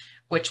monitoring,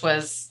 which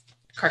was,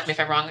 correct me if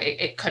I'm wrong,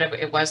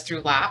 it was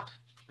through LAP.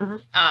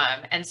 Mhm.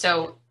 And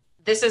so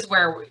this is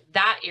where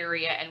that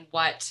area and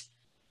what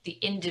the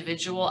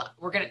individual,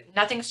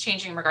 nothing's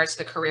changing in regards to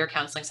the career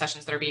counseling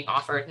sessions that are being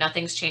offered.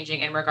 Nothing's changing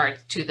in regard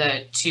to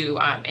the two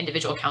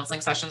individual counseling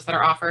sessions that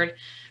are offered.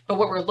 But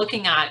what we're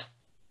looking at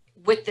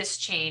with this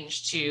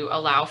change to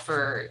allow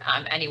for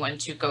anyone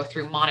to go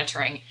through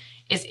monitoring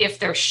is if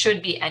there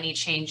should be any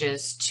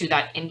changes to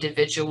that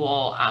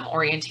individual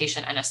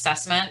orientation and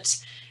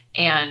assessment,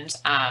 and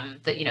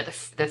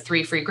the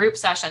 3 free group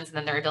sessions, and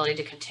then their ability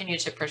to continue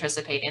to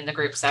participate in the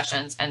group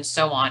sessions and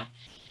so on,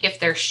 if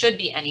there should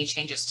be any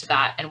changes to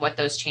that and what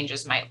those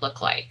changes might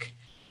look like.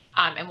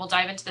 And we'll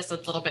dive into this a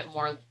little bit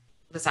more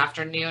this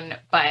afternoon,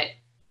 but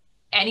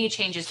any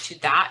changes to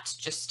that,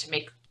 just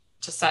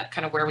to set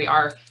kind of where we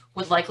are,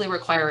 would likely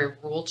require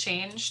a rule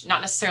change,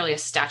 not necessarily a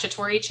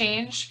statutory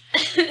change,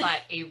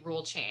 but a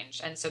rule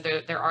change. And so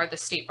there are the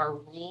state bar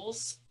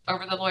rules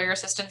over the lawyer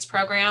assistance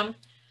program.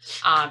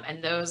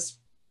 And those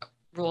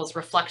rules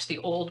reflect the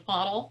old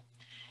model.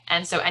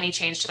 And so any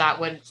change to that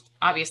would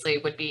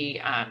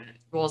be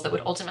rules that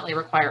would ultimately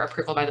require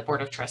approval by the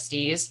Board of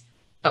Trustees,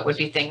 but would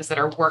be things that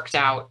are worked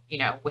out,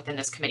 within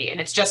this committee.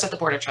 And it's just at the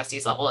Board of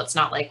Trustees level. It's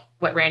not like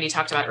what Randy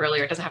talked about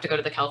earlier. It doesn't have to go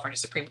to the California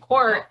Supreme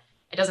Court.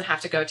 It doesn't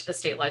have to go to the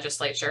state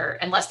legislature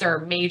unless there are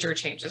major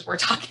changes we're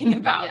talking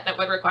about that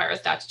would require a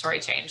statutory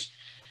change.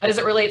 But as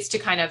it relates to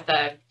kind of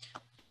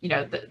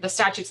the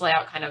statutes lay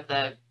out kind of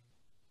the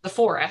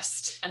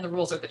forest, and the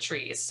rules are the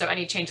trees. So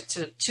any changes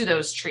to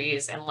those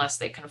trees, unless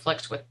they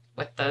conflict with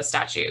the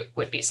statute,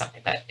 would be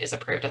something that is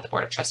approved at the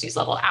Board of Trustees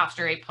level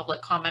after a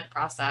public comment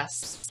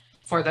process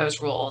for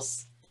those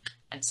rules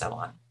and so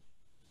on.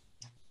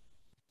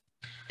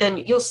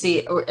 And you'll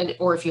see,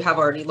 or if you have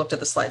already looked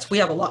at the slides, we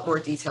have a lot more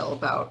detail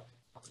about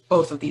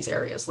both of these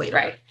areas later.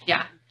 Right,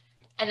 yeah.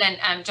 And then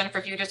Jennifer,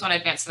 if you just want to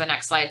advance to the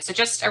next slide. So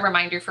just a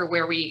reminder for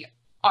where we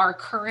are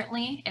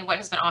currently and what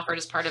has been offered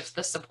as part of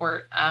the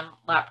support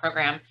lab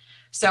program.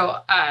 So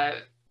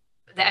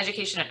the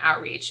education and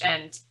outreach,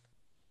 and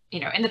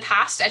in the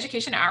past,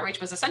 education and outreach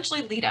was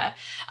essentially Lita.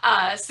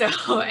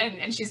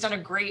 And she's done a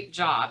great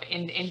job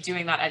in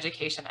doing that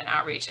education and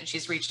outreach, and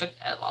she's reached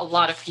a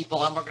lot of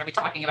people, and we're going to be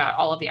talking about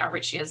all of the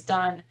outreach she has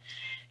done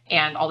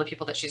and all the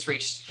people that she's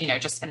reached,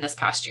 just in this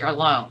past year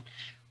alone.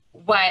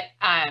 Why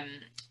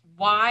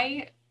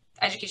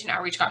education and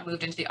outreach got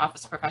moved into the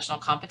Office of Professional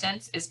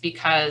Competence is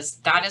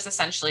because that is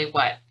essentially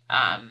what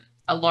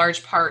a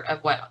large part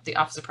of what the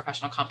Office of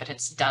Professional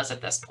Competence does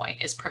at this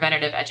point is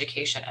preventative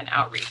education and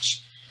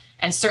outreach.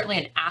 And certainly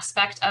an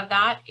aspect of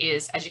that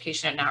is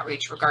education and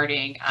outreach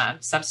regarding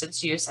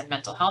substance use and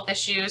mental health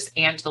issues,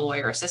 and the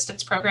lawyer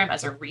assistance program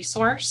as a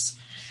resource.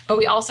 But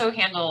we also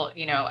handle,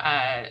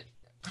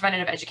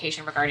 preventative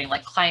education regarding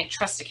like client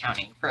trust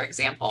accounting, for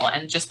example,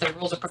 and just the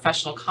rules of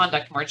professional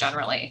conduct more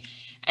generally.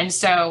 And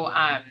so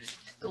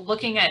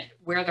looking at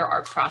where there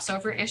are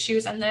crossover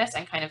issues in this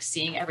and kind of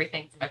seeing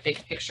everything from a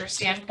big picture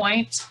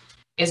standpoint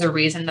is a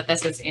reason that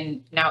this is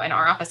now in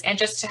our office, and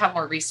just to have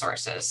more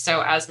resources.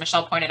 So as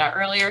Michelle pointed out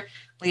earlier,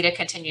 Lita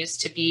continues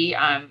to be,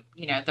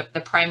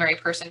 the primary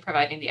person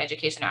providing the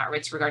education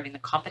outreach regarding the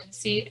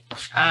competency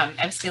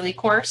MCLE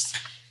course.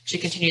 She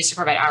continues to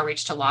provide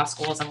outreach to law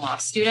schools and law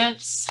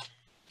students.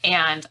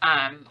 And,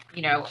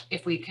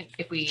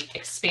 if we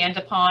expand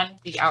upon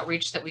the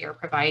outreach that we are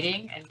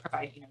providing and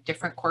provide,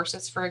 different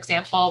courses, for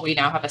example, we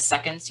now have a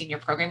second senior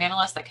program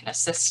analyst that can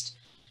assist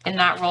in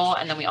that role.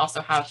 And then we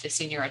also have the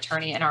senior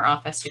attorney in our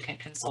office who can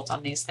consult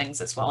on these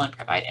things as well and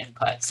provide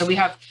input. So we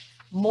have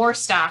more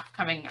staff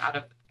coming out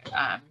of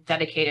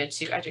dedicated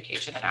to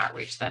education and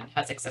outreach than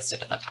has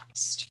existed in the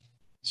past.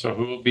 So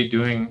who will be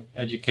doing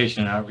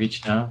education and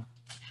outreach now?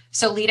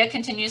 So Lita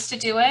continues to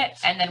do it.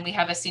 And then we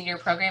have a senior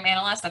program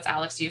analyst, that's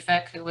Alex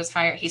Ufik, who was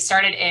hired. He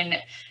started in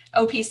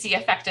OPC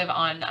effective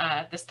on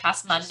this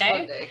past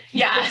Monday.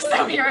 Yeah,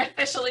 so we are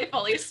officially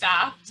fully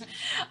staffed.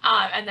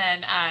 And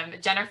then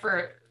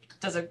Jennifer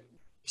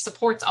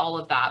supports all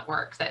of that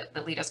work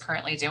that Lita's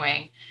currently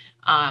doing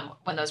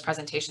when those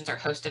presentations are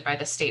hosted by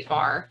the state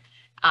bar.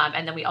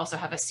 And then we also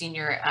have a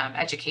senior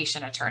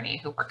education attorney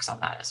who works on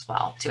that as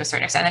well to a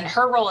certain extent. And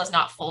her role is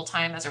not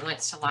full-time as it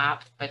relates to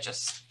LAP, but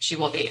just she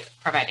will be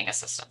providing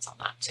assistance on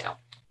that too.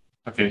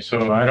 Okay,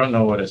 so I don't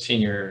know what a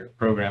senior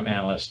program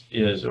analyst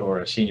is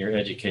or a senior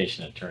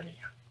education attorney.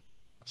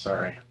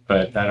 Sorry,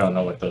 but I don't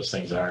know what those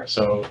things are.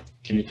 So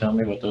can you tell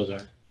me what those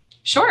are?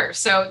 Sure.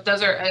 So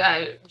those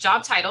are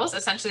job titles.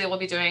 Essentially, we'll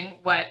be doing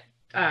what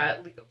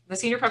the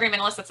senior program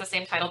analyst, that's the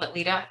same title that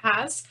Lita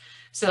has.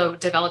 So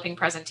developing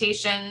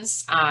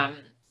presentations,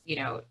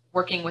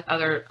 working with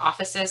other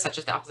offices such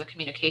as the Office of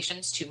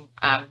Communications to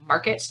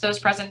market those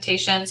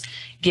presentations,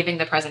 giving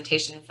the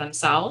presentations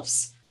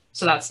themselves.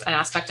 So that's an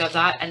aspect of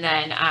that. And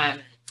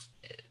then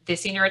the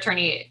senior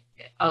attorney,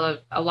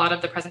 a lot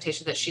of the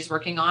presentations that she's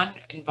working on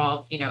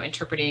involve,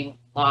 interpreting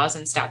laws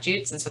and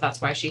statutes. And so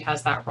that's why she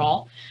has that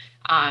role.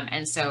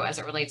 And so as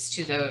it relates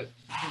to the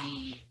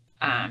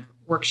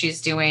work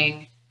she's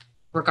doing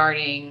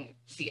regarding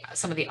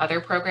some of the other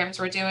programs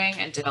we're doing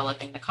and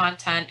developing the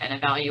content and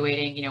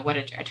evaluating, what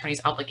an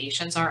attorney's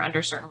obligations are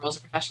under certain rules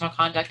of professional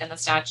conduct in the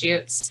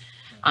statutes.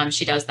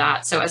 She does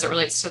that. So as it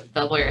relates to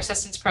the lawyer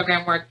assistance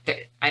program work,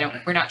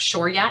 we're not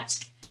sure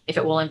yet if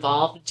it will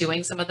involve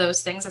doing some of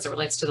those things as it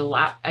relates to the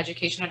lab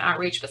education and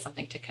outreach, but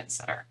something to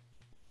consider.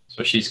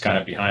 So she's kind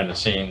of behind the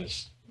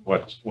scenes,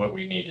 what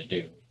we need to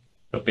do,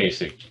 the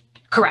basic.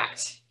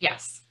 Correct.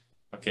 Yes.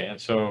 Okay, and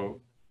so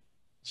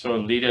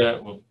Lita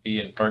will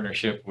be in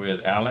partnership with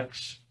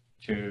Alex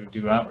to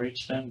do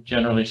outreach then,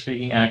 generally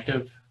speaking,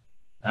 active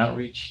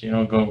outreach,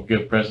 go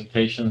give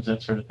presentations,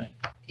 that sort of thing.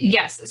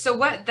 Yes. So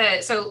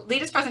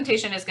Lita's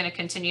presentation is going to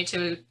continue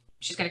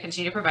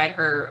to provide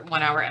her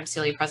 1 hour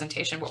MCLE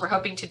presentation. What we're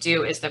hoping to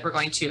do is that we're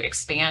going to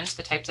expand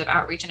the types of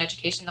outreach and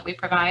education that we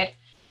provide.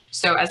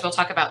 So as we'll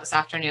talk about this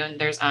afternoon,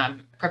 there's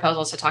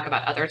proposals to talk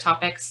about other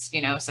topics,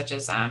 such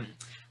as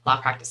law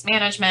practice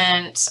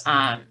management,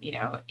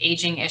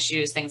 aging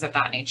issues, things of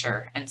that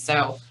nature. And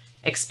so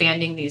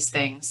expanding these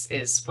things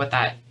is what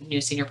that new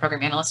senior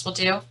program analyst will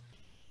do.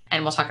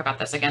 And we'll talk about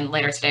this again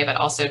later today, but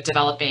also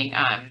developing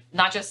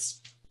not just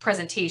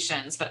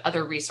presentations, but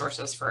other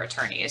resources for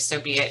attorneys.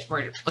 So be it,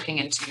 we're looking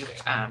into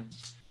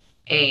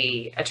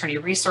a attorney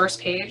resource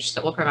page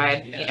that will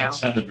provide, That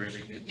sounded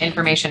really good.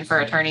 information for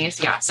attorneys.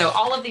 Yeah. So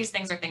all of these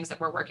things are things that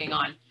we're working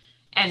on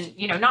and,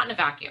 not in a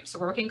vacuum. So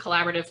we're working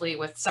collaboratively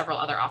with several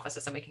other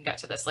offices, and we can get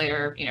to this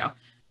later.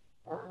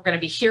 We're going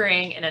to be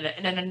hearing in an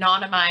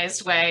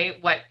anonymized way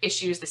what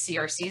issues the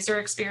CRCs are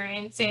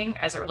experiencing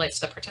as it relates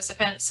to the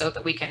participants, so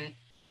that we can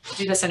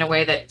do this in a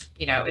way that,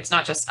 it's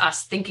not just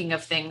us thinking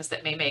of things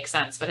that may make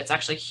sense, but it's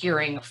actually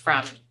hearing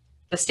from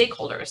the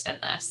stakeholders in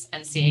this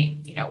and seeing,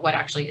 what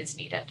actually is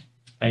needed.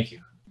 Thank you.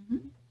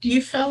 Do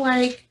you feel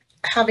like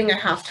having a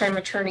half-time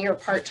attorney or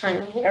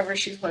part-time or whatever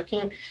she's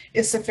working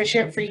is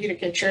sufficient for you to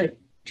get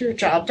your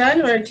job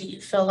done? Or do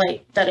you feel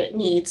like that it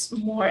needs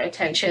more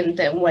attention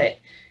than what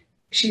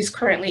she's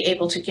currently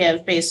able to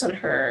give based on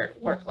her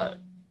workload?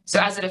 So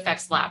as it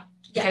affects lab,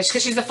 because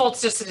she's a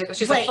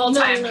Right.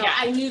 full-time. No, Yeah.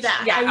 I knew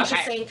that. Yeah, I was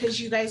just okay. saying, because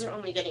you guys are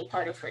only getting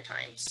part of her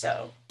time,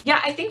 so.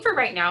 Yeah, I think for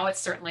right now, it's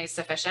certainly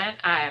sufficient.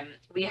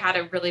 We had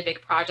a really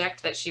big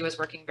project that she was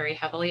working very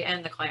heavily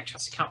in, the Client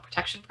Trust Account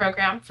Protection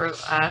Program, for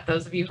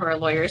those of you who are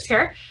lawyers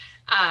here,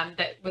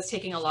 that was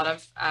taking a lot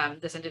of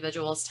this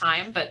individual's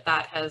time, but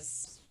that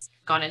has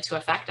gone into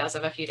effect as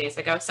of a few days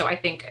ago. So I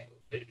think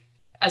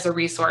as a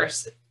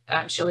resource,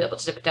 she'll be able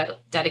to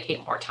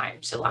dedicate more time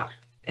to lab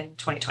in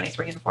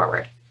 2023 and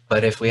forward.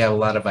 But if we have a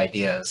lot of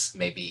ideas,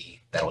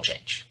 maybe that'll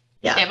change.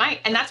 Yeah. It might.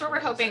 And that's where we're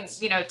hoping, to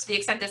the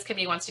extent this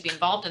committee wants to be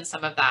involved in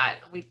some of that,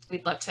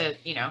 we'd love to,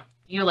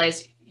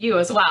 utilize you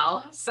as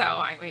well. So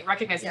I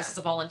recognize this is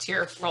a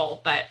volunteer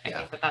role, but I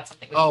think that's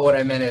something. What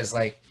I meant is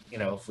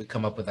if we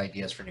come up with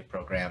ideas for new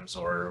programs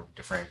or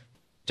different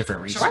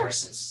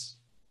resources.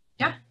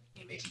 Yeah.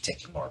 You may be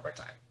taking more of our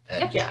time.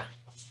 And Yeah.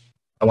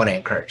 I want to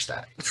encourage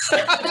that.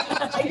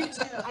 I do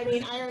too. I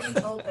mean, I already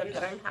told them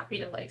that I'm happy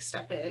to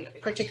step in,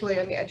 particularly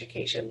on the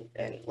education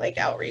and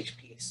outreach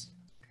piece.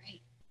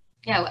 Great.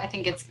 Yeah, I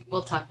think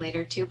we'll talk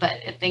later too,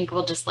 but I think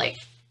we'll just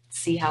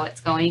see how it's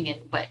going and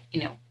what,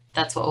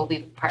 that's what we'll be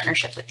in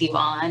partnership with you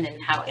on,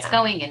 and how it's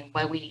going and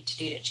what we need to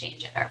do to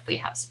change it, or if we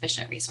have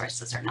sufficient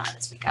resources or not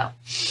as we go.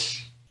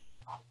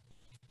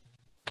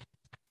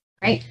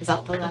 Great. Is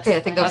that the last? Okay, I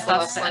think That's that's the the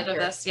last slide of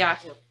this. Yeah.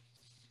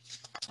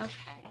 Okay.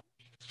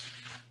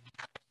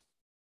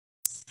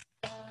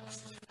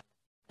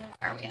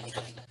 Are we at?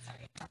 Sorry.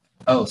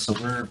 Oh, so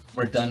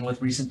we're done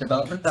with recent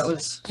developments? That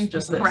was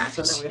just this. Correct.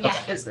 So then we have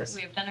Yeah, business.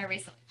 we've done our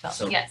recent,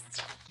 So- yes.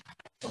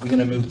 We're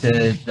gonna move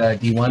to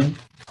D1,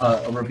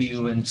 a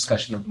review and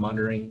discussion of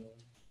monitoring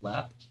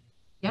lab.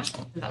 Yeah. Does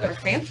that work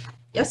for you?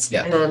 Yes.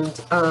 Yeah. And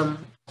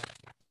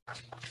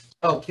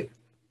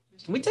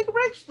can we take a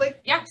break?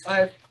 Yeah.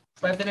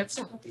 5 minutes?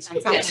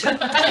 Sounds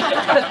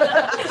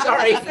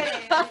Sorry.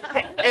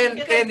 And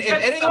if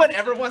anyone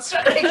ever wants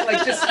to break,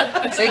 just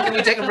say, can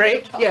we take a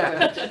break?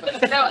 Yeah. So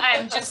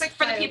just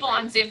for the people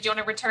on Zoom, do you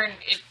want to return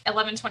at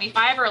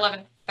 11:25 or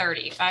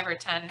 11:30, 5 or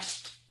 10?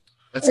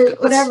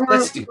 Whatever.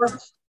 Let's do.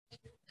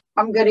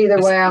 I'm good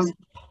either way.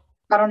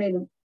 I don't need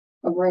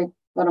a break,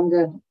 but I'm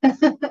good.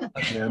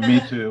 Yeah, me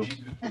too.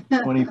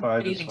 25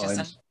 What do you is think, fine.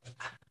 Justin?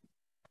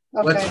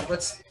 Okay.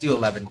 Let's do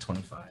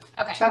 11:25.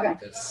 Okay. Okay.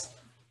 Because,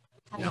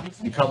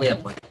 you probably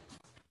have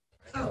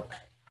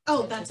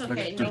Oh, that's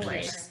okay. No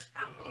worries.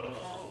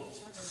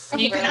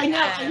 You can,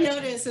 I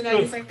noticed, and I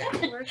was like,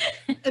 that worked.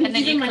 And then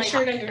even you my can,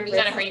 shirt under.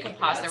 Jennifer, you can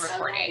pause the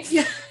recording.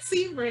 Yeah,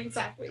 see,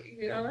 exactly.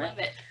 You know, Love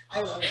it. I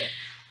love it.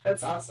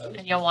 That's awesome.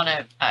 And you'll want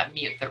to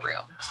mute the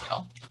room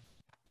too.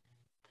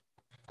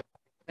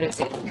 What is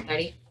it,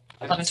 30?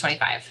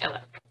 11:25.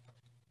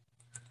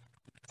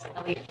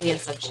 We had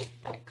such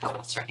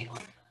comments running on.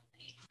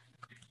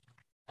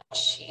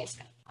 She's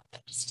gonna pop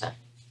it just to.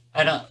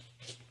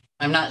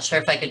 I'm not sure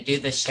if I could do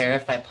the share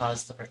if I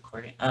pause the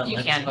recording. Oh,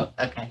 You can.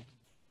 Okay.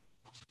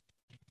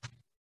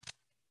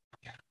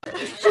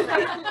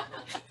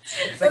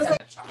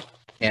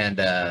 And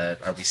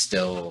are we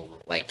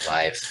still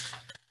live?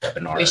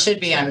 webinar. We should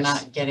be, I'm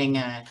status. not getting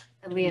a,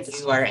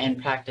 you are in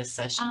practice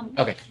session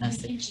Okay.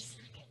 message.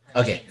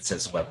 Okay, it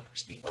says webinar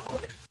speed.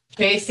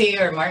 Tracy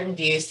or Martin,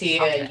 do you see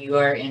a you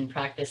are in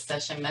practice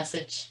session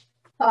message?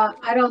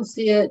 I don't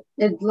see it.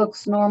 It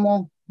looks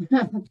normal.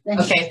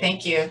 Okay,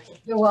 thank you.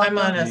 You're welcome.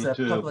 I'm on as Me a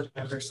too. public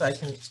member, so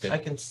I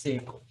can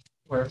see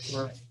we're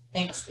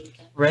Thanks, Lisa.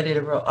 ready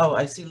to roll. Oh,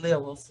 I see Leah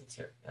Wilson's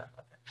here. Yeah.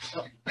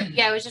 Okay.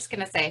 Yeah, I was just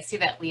gonna say, I see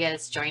that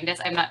Leah's joined us.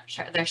 I'm not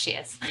sure. There she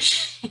is.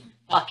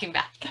 Walking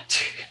back.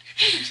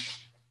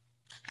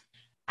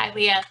 Hi,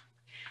 Leah.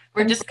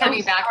 We're just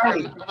coming back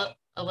from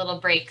a little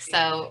break,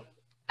 so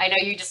I know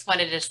you just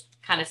wanted to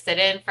kind of sit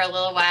in for a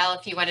little while.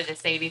 If you wanted to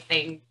say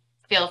anything,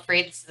 feel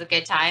free. This is a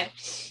good time.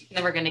 And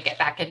then we're going to get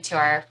back into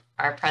our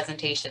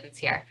presentations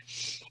here.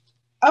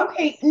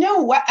 Okay,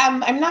 no,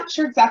 I'm not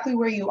sure exactly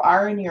where you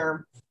are in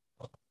your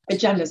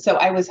agenda. So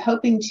I was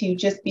hoping to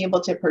just be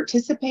able to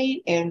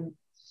participate in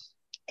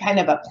kind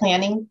of a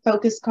planning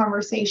focused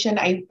conversation.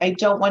 I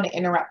don't want to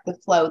interrupt the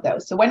flow though.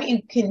 So why don't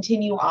you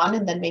continue on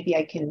and then maybe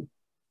I can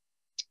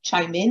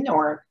chime in,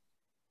 or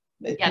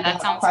if Yeah, you that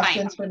have sounds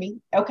questions fine. for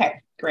me.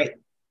 Okay, great.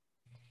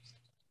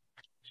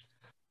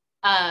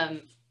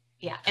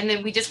 Yeah, and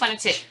then we just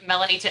wanted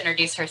Melanie to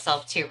introduce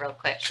herself too, real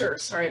quick. Sure,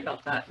 sorry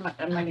about that.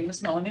 My name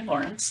is Melanie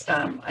Lawrence.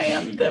 I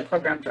am the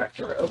program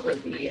director over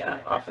the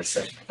Office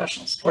of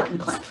Professional Support and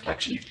Client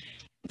Protection.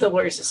 The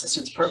Lawyers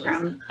Assistance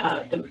Program,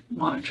 the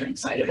monitoring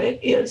side of it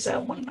is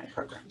one of my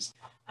programs.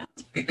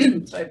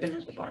 So I've been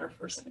at the bar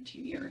for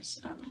 17 years,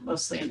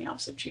 mostly in the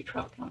Office of Chief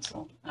Trial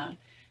Counsel.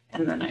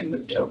 And then I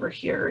moved over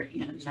here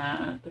in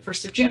the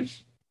 1st of June.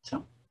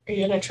 So. Are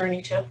you an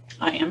attorney too?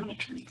 I am an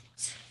attorney.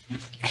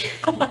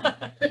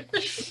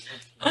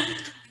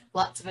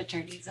 Lots of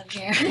attorneys in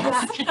here.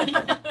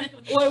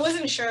 Well, I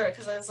wasn't sure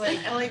because I was like,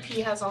 LAP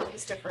has all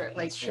these different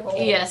like roles.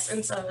 Yes.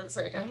 And so I was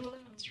like, I don't know.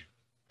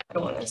 I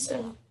don't want to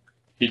assume.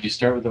 Did you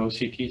start with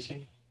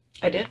OCTC?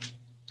 I did,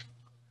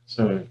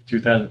 So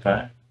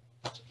 2005,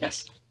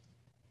 yes.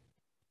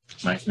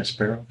 Mike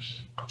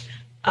Nisperos?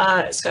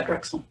 Scott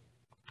Drexel.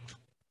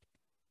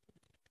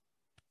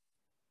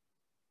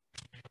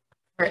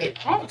 Right.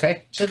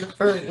 Okay.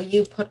 Jennifer, will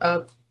you put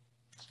up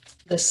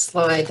the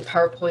slide, the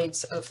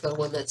PowerPoints of the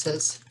one that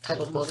says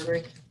titled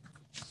monitoring?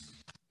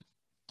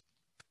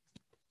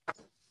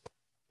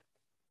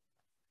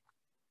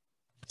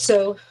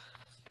 So,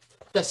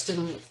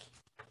 Justin,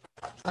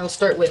 I'll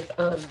start with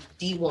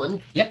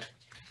D1. Yep.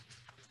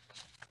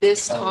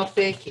 This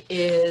topic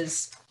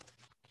is.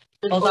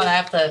 Hold on,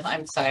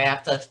 I'm sorry, I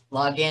have to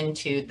log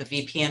into the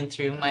VPN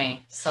through my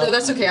cell No,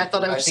 that's phone. okay. I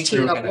thought I was think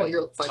teeing we were up while gonna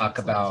you're fine. talk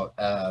about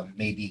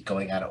maybe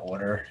going out of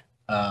order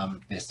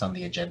based on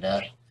the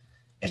agenda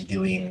and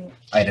doing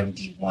item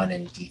D1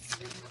 and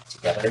D3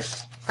 together,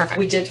 Perfect.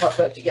 We did talk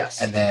about,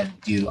 yes. and then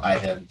do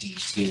item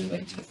D2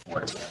 and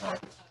D4 together,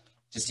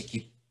 just to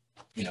keep,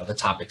 the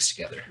topics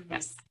together.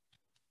 Yes.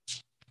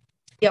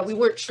 Yeah, we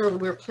weren't sure when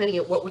we were planning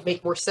it, what would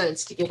make more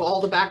sense to give all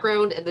the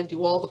background and then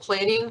do all the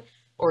planning,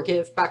 or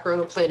give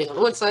background and planning on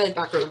one side,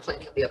 background and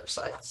planning on the other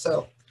side.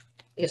 So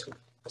I guess we'll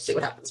see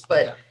what happens.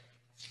 But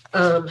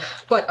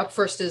up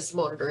first is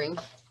monitoring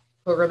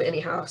program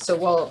anyhow. So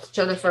while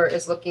Jennifer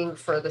is looking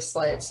for the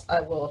slides,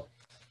 I will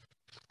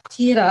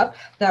tee it up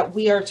that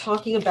we are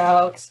talking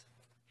about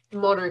the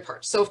monitoring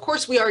part. So of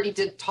course we already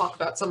did talk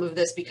about some of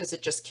this because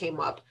it just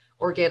came up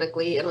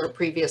organically in our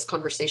previous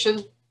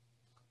conversation.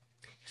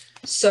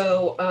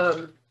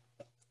 So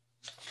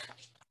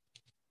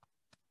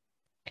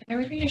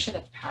Maybe you should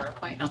have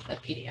PowerPoint, not the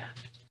PDF.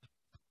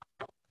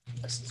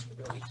 This is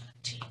really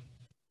tea.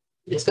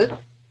 it's good.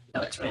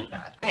 No, it's really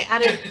bad. I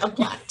added a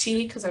black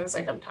tea because I was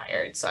like, I'm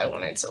tired, so I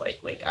wanted to like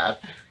wake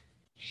up.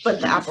 But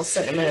the apple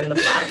cinnamon and the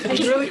black was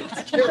really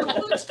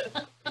terrible.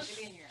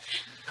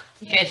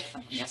 Good.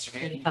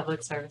 Yesterday. Good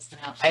public service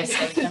now. I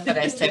saved them, but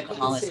I saved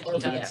them all as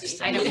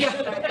PDFs. I know.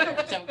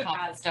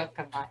 Don't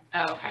come by.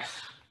 Oh, okay.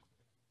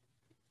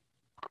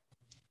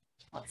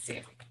 Let's see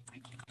if we can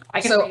find it.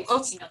 I can So email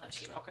that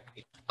to you real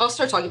quick. I'll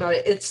start talking about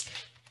it.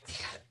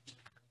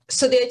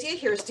 So the idea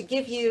here is to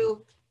give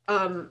you,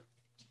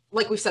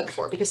 like we've said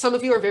before, because some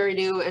of you are very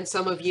new and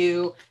some of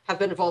you have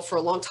been involved for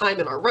a long time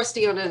and are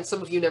rusty on it, and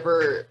some of you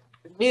never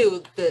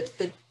knew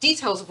the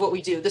details of what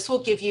we do. This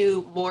will give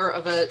you more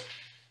of a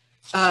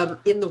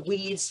in the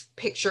weeds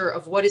picture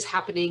of what is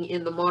happening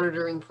in the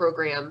monitoring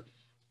program,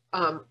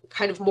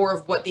 kind of more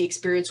of what the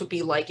experience would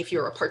be like if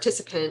you're a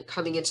participant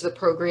coming into the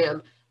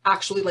program,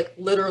 actually like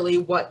literally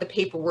what the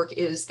paperwork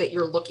is that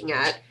you're looking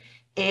at.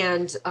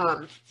 And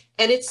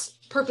it's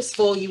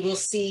purposeful. You will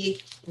see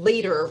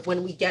later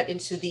when we get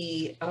into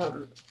the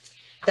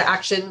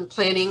action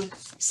planning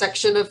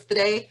section of the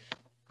day,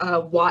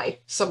 why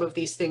some of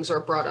these things are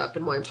brought up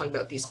and why I'm talking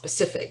about these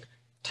specific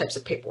types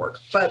of paperwork.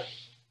 But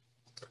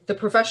the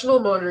professional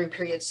monitoring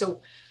period.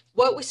 So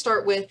what we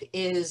start with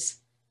is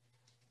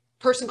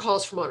person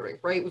calls for monitoring,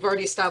 right? We've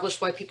already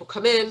established why people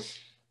come in.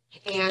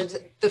 And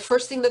the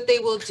first thing that they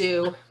will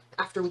do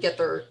after we get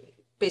their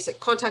basic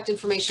contact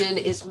information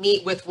is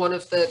meet with one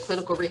of the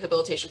clinical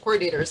rehabilitation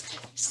coordinators.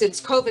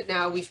 Since COVID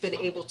now, we've been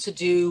able to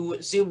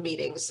do Zoom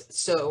meetings.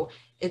 So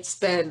it's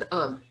been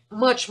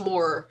much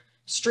more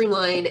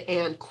streamlined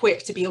and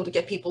quick to be able to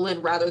get people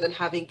in rather than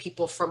having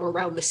people from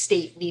around the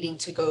state needing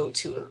to go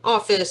to an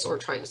office or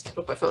trying to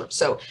schedule by phone.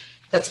 So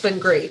that's been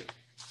great.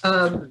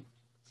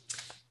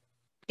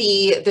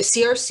 The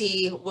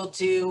CRC will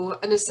do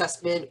an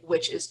assessment,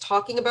 which is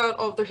talking about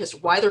all of their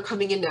history, why they're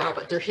coming in now,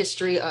 but their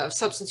history of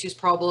substance use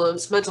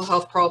problems, mental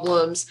health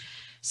problems,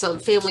 some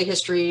family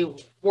history,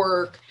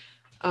 work.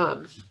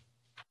 And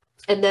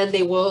then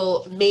they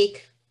will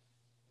make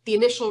the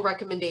initial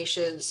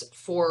recommendations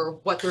for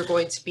what they're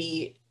going to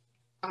be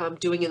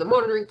doing in the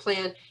monitoring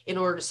plan in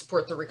order to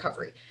support the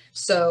recovery.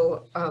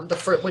 So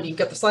when you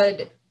get the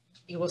slide,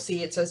 you will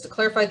see it says to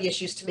clarify the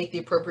issues to make the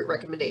appropriate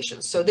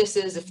recommendations. So this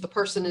is if the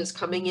person is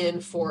coming in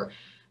for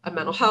a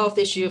mental health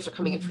issue, if they're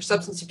coming in for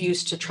substance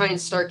abuse, to try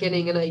and start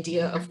getting an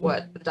idea of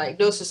what the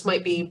diagnosis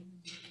might be.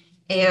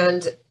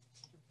 And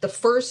the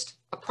first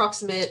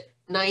approximate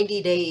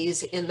 90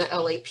 days in the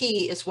LAP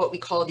is what we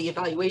call the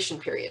evaluation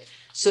period.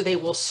 So they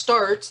will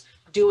start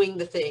doing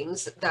the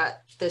things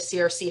that the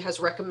CRC has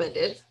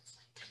recommended.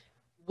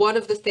 One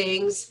of the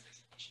things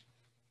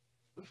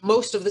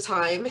most of the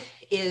time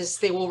is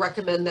they will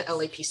recommend the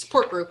LAP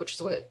support group, which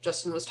is what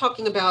Justin was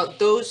talking about.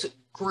 Those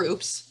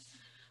groups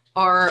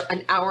are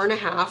an hour and a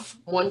half,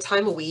 one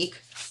time a week,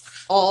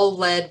 all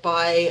led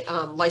by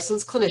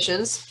licensed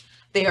clinicians.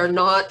 They are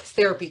not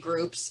therapy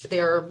groups. They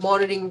are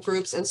monitoring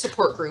groups and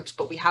support groups,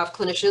 but we have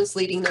clinicians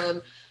leading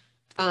them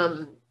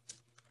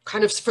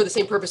kind of for the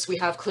same purpose we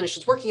have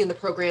clinicians working in the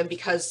program,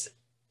 because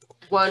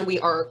one, we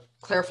are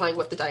clarifying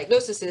what the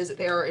diagnosis is.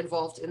 They are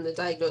involved in the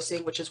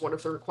diagnosing, which is one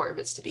of the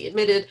requirements to be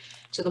admitted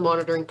to the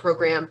monitoring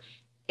program,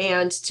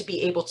 and to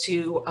be able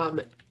to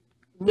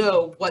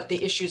know what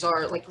the issues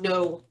are, like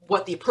know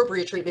what the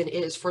appropriate treatment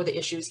is for the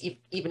issues,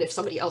 even if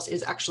somebody else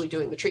is actually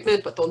doing the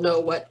treatment, but they'll know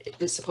what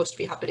is supposed to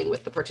be happening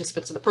with the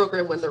participants in the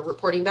program when they're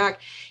reporting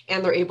back,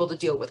 and they're able to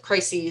deal with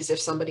crises if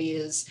somebody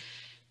is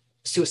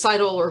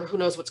suicidal or who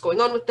knows what's going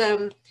on with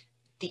them.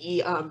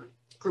 The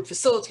group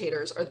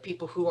facilitators are the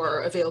people who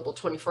are available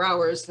 24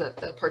 hours, that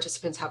the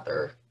participants have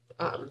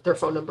their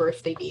phone number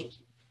if they need.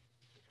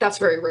 That's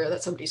very rare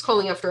that somebody's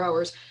calling after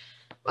hours.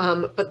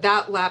 But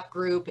that LAP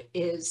group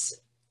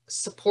is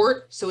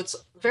support. So it's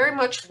very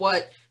much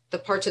what the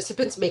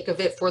participants make of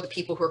it for the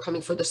people who are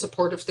coming for the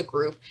support of the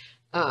group.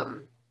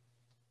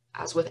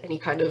 As with any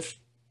kind of,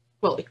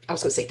 well, I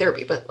was going to say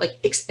therapy, but like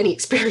any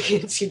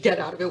experience you get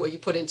out of it, what you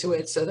put into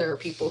it. So there are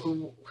people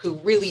who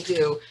really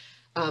do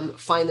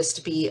find this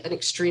to be an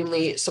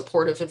extremely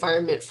supportive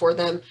environment for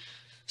them.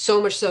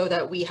 So much so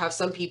that we have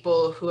some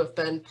people who have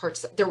been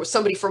there was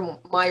somebody from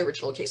my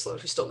original caseload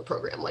who's still in the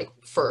program, like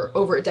for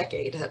over a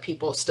decade, that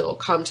people still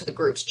come to the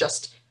groups,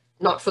 just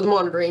not for the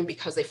monitoring,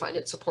 because they find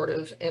it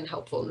supportive and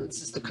helpful. And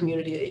this is the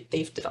community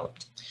they've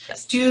developed.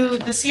 Yes. Do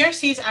the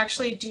CRCs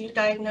actually do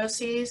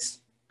diagnoses?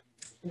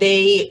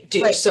 They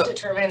do. Like so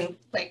determine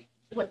like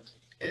what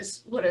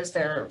is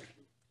their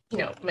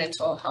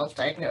mental health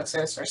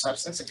diagnosis or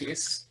substance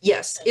abuse?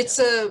 Yes, it's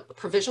a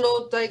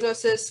provisional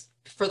diagnosis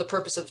for the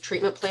purpose of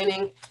treatment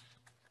planning,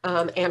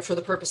 and for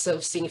the purpose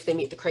of seeing if they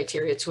meet the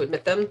criteria to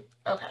admit them.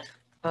 Okay.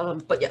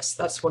 But yes,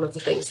 that's one of the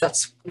things.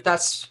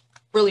 That's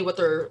really what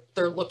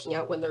they're looking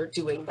at when they're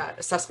doing that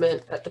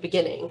assessment at the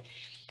beginning,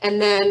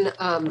 and then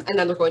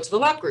they're going to the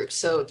lab group.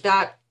 So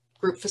that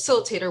group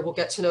facilitator will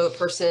get to know the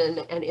person,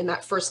 and in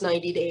that first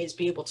 90 days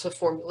be able to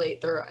formulate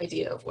their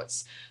idea of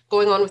what's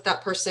going on with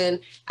that person.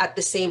 At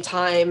the same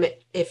time,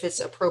 if it's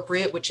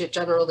appropriate, which it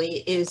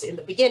generally is in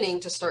the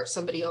beginning, to start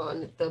somebody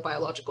on the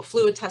biological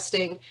fluid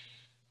testing.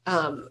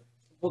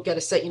 We'll get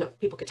a set,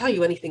 people can tell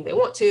you anything they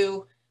want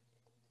to.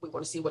 We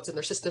want to see what's in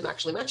their system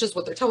actually matches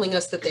what they're telling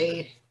us that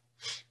they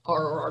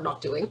are or are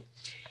not doing.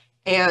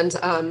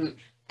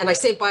 And I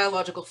say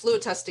biological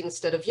fluid testing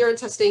instead of urine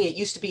testing. It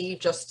used to be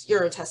just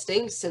urine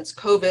testing. Since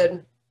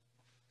COVID,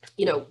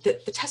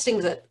 the testing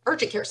is at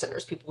urgent care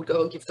centers. People would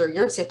go and give their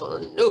urine sample,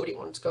 and nobody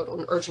wanted to go to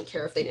an urgent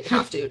care if they didn't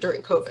have to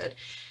during COVID.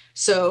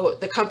 So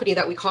the company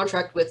that we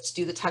contract with to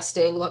do the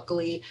testing,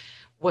 luckily,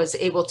 was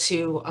able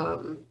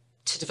to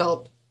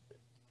develop,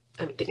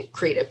 I mean, they didn't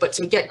create it, but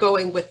to get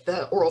going with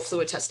the oral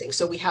fluid testing.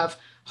 So we have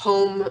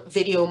home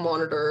video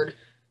monitored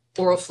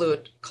oral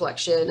fluid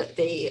collection.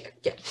 They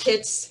get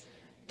kits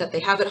that they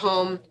have at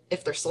home.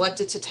 If they're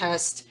selected to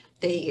test,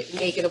 they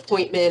make an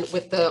appointment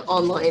with the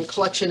online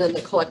collection, and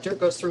the collector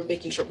goes through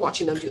making sure,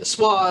 watching them do the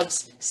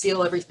swabs,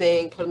 seal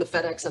everything, put in the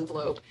FedEx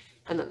envelope,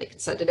 and then they can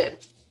send it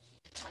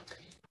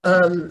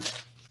in.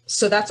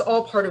 So that's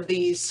all part of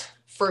these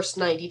first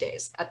 90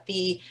 days. At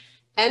the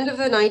end of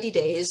the 90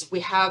 days, we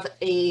have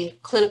a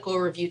clinical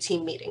review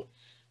team meeting.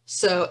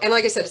 So, and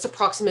like I said, it's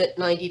approximate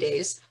 90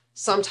 days.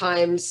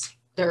 Sometimes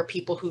there are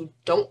people who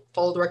don't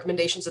follow the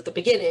recommendations at the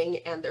beginning,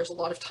 and there's a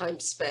lot of time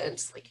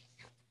spent like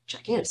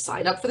checking in,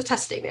 sign up for the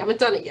testing. They haven't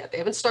done it yet. They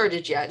haven't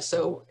started yet.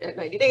 So at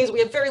 90 days, we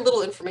have very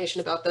little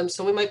information about them.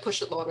 So we might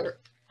push it longer.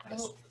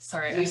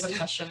 Sorry, I have a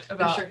question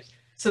about,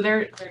 So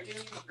they're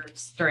doing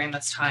groups during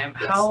this time.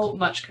 How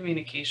much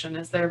communication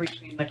is there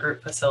between the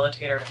group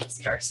facilitator and the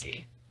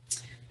CRC?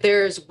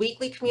 There's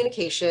weekly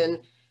communication.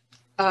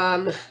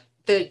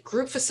 The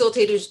group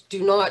facilitators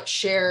do not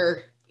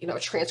share, a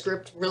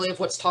transcript really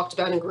of what's talked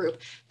about in group.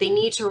 They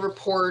need to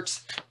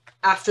report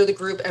after the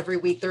group every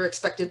week. They're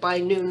expected by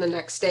noon the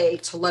next day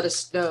to let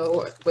us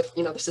know with,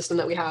 the system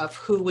that we have,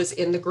 who was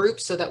in the group,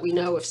 so that we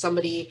know if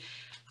somebody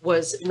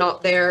was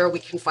not there, we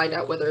can find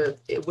out whether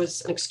it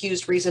was an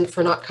excused reason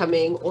for not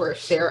coming or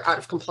if they're out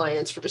of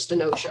compliance for just a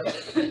no-show,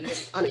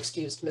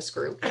 unexcused missed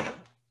group.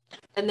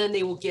 And then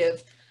they will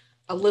give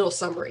a little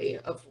summary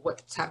of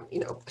what's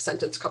happening, a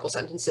sentence, couple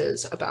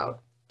sentences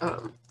about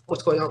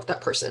what's going on with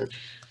that person.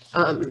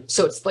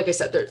 So it's like I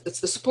said,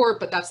 it's the support,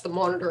 but that's the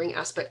monitoring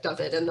aspect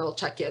of it. And they'll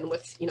check in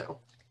with,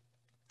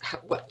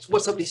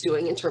 what somebody's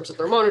doing in terms of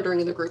their monitoring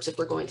in the groups, if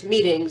they're going to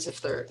meetings, if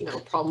their,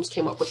 problems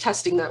came up with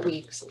testing that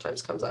week,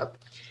 sometimes comes up.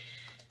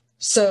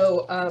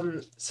 So,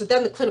 so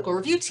then the clinical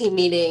review team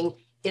meeting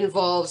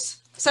involves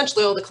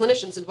essentially all the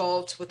clinicians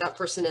involved with that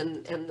person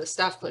and the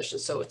staff clinicians.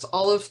 So it's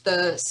all of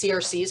the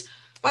CRCs.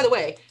 By the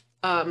way,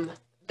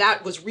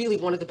 that was really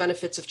one of the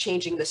benefits of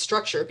changing this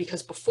structure,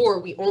 because before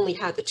we only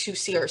had the 2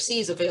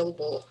 CRCs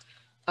available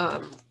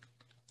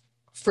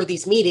for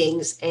these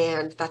meetings,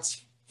 and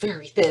that's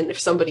very thin if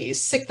somebody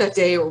is sick that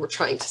day or we're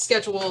trying to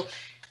schedule.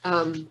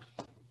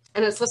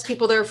 And it's less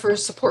people there for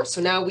support.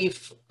 So now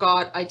we've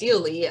got,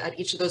 ideally, at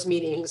each of those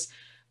meetings,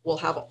 we'll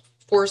have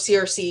 4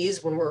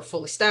 CRCs when we're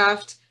fully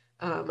staffed,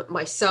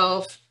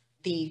 myself,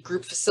 the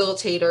group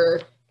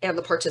facilitator, and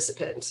the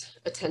participant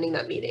attending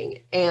that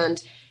meeting.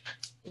 And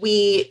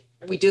we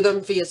do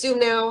them via Zoom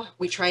now.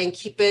 We try and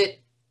keep it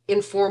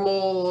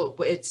informal.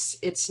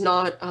 It's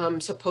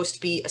not supposed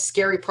to be a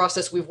scary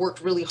process. We've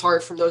worked really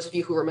hard, from those of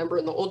you who remember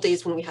in the old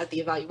days when we had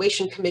the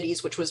evaluation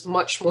committees, which was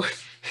much more,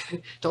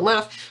 don't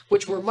laugh,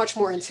 which were much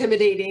more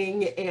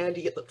intimidating. And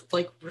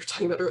like we're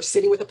talking about, or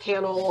sitting with a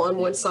panel on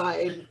one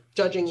side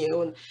judging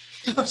you.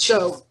 And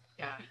so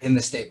Yeah. In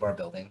the State Bar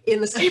building.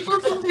 in the State Bar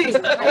building,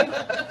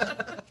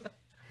 right?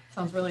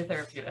 Sounds really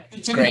therapeutic.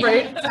 It's great.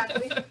 Right,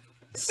 exactly.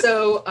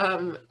 So,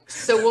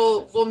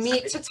 so we'll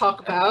meet to talk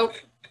about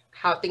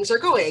how things are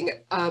going.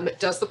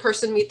 Does the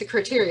person meet the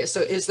criteria?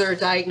 So is there a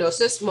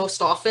diagnosis?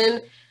 Most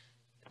often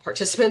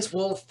participants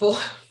will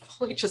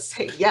fully just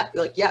say, yeah,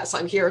 like, yes,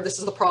 I'm here. This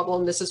is the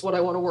problem. This is what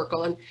I want to work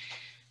on.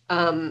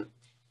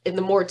 In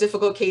the more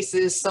difficult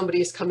cases, somebody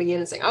is coming in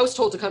and saying, I was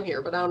told to come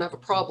here, but I don't have a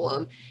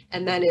problem.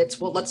 And then it's,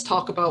 well, let's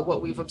talk about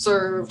what we've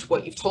observed,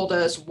 what you've told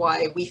us,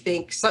 why we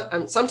think,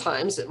 and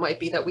sometimes it might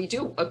be that we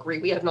do agree.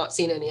 We have not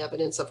seen any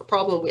evidence of a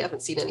problem. We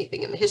haven't seen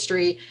anything in the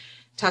history.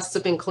 Tests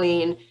have been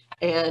clean,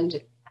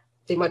 and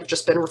they might have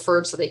just been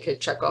referred so they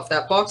could check off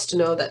that box to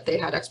know that they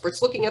had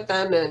experts looking at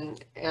them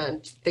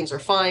and things are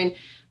fine,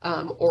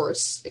 or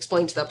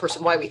explain to that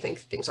person why we think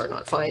things are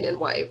not fine and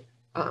why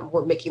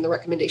we're making the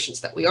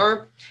recommendations that we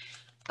are.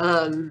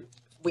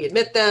 We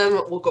admit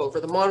them, we'll go over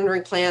the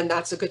monitoring plan.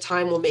 That's a good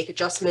time. We'll make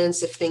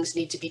adjustments if things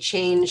need to be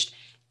changed.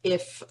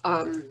 If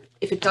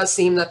it does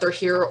seem that they're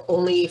here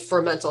only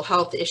for mental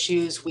health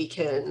issues, we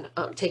can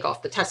take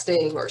off the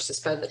testing or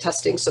suspend the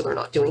testing so they're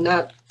not doing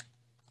that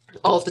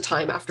all of the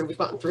time after we've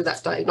gotten through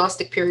that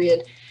diagnostic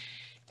period.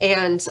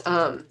 And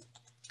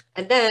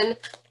then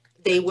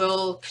they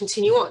will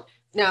continue on.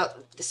 Now,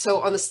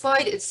 so on the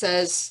slide, it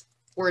says,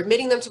 we're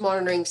admitting them to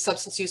monitoring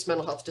substance use,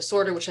 mental health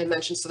disorder, which I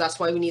mentioned. So that's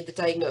why we need the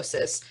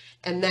diagnosis.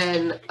 And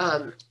then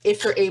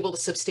if they're able to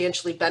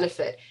substantially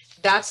benefit,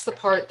 that's the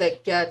part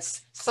that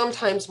gets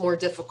sometimes more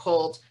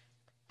difficult,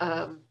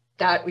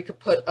 that we could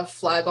put a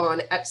flag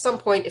on at some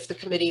point if the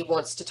committee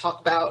wants to talk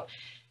about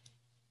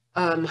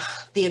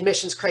the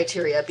admissions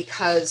criteria,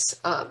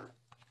 because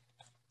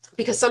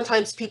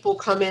sometimes people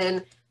come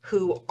in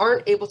who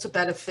aren't able to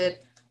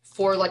benefit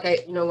for, like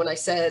when I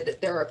said,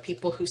 there are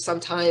people who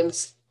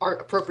sometimes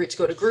aren't appropriate to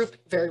go to group,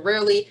 very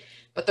rarely,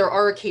 but there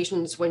are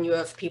occasions when you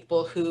have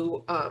people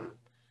who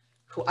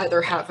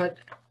either have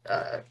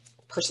a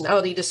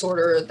personality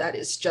disorder that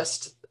is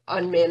just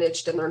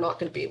unmanaged and they're not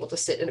going to be able to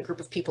sit in a group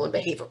of people and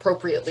behave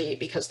appropriately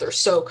because they're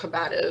so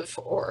combative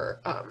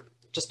or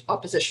just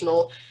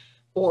oppositional,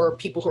 or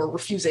people who are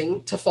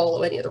refusing to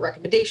follow any of the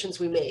recommendations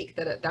we make,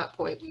 that at that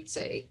point we'd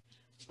say,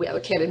 we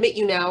either can't admit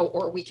you now,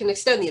 or we can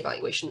extend the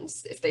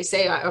evaluations. If they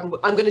say, I'm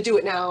going to do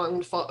it now, I'm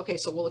going to follow, okay,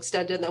 so we'll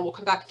extend it and then we'll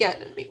come back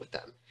again and meet with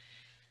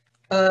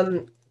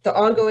them. The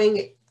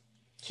ongoing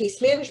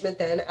case management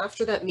then,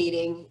 after that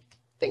meeting,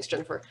 thanks,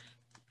 Jennifer,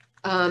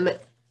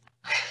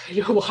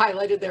 we'll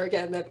highlight it there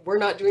again that we're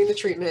not doing the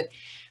treatment,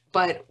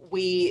 but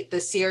the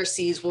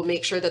CRCs will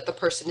make sure that the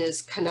person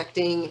is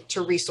connecting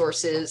to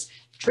resources,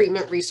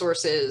 treatment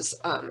resources,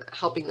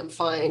 helping them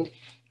find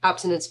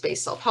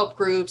abstinence-based self-help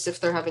groups if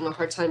they're having a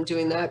hard time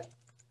doing that,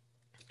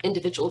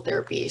 individual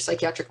therapy,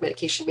 psychiatric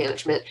medication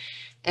management,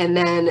 and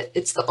then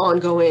it's the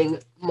ongoing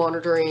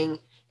monitoring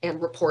and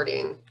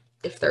reporting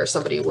if there's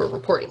somebody we're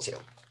reporting to.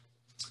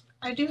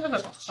 I do have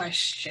a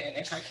question,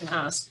 if I can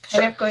ask,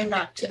 kind of going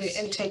back to the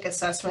intake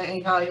assessment and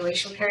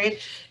evaluation period.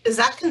 Is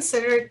that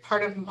considered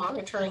part of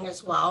monitoring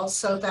as well,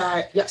 so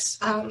that Yes.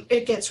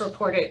 It gets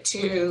reported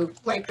to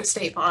like the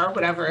state bar,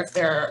 whatever, if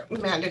they're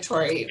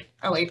mandatory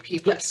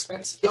LAP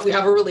participants? If we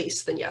have a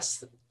release, then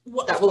yes,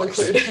 Well, that of will course.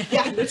 include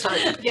Yeah, the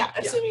time. yeah,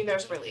 assuming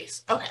there's a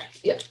release.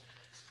 Okay.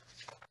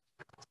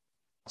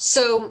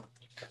 So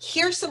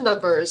here's some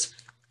numbers.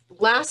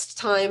 Last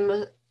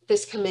time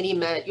this committee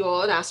met, you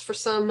all had asked for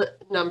some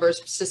numbers,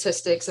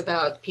 statistics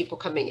about people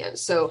coming in.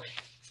 So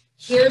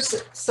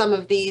here's some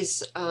of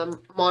these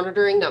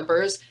monitoring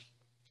numbers.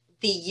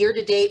 The year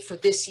to date for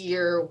this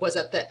year was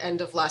at the end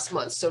of last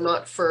month, so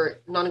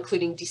not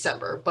including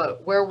December,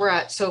 but where we're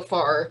at so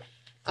far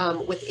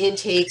with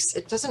intakes,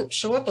 it doesn't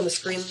show up on the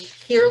screen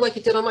here like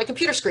it did on my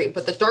computer screen,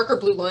 but the darker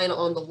blue line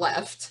on the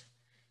left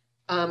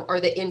are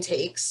the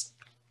intakes.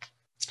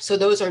 So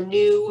those are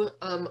new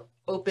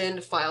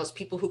opened files,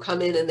 people who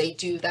come in and they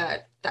do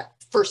that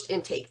first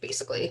intake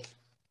basically.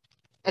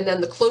 And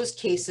then the closed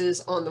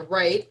cases on the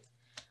right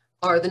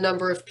are the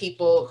number of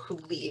people who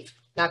leave.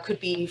 That could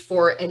be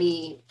for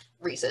any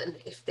reason.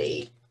 If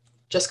they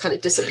just kind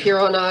of disappear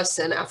on us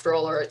and after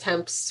all our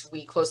attempts,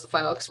 we close the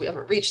file because we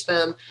haven't reached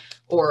them,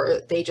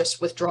 or they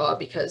just withdraw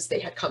because they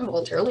had come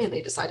voluntarily and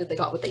they decided they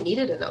got what they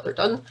needed and now they're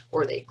done,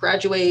 or they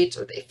graduate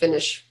or they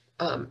finish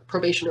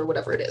probation or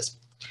whatever it is.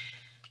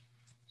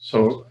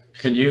 So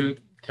can you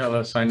tell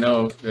us, I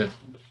know that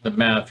the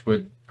math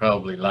would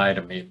probably lie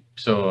to me,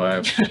 so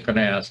I'm going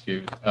to ask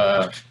you,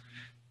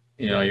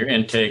 your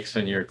intakes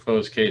and your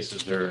closed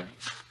cases are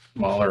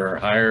smaller or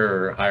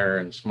higher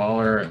and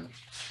smaller. And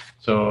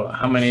so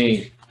how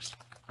many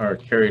are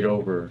carried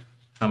over?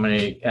 How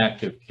many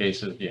active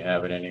cases do you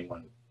have at any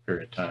one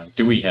period of time?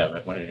 Do we have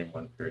at any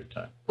one period of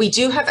time? We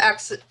do have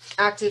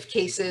active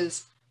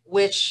cases,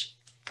 which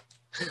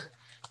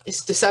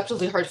is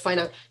deceptively hard to find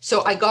out.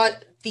 So I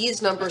got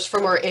these numbers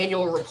from our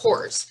annual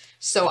reports.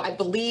 So I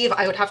believe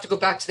I would have to go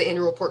back to the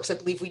annual report because I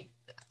believe we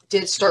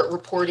did start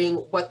reporting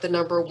what the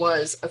number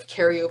was of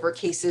carryover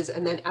cases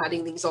and then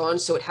adding these on.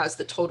 So it has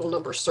the total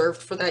number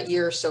served for that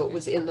year. So it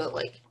was in the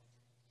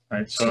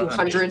Right, so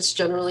 200s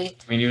generally.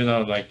 I mean, even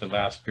though like the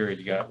last period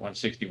you got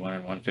 161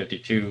 and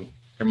 152,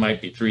 there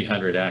might be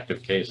 300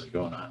 active cases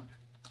going on.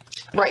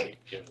 Right.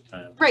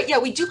 Right. Yeah,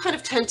 we do kind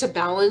of tend to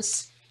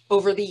balance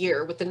over the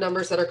year with the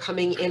numbers that are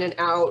coming in and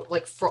out.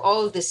 Like for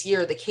all of this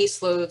year, the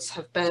caseloads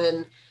have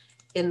been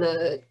in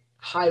the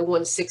high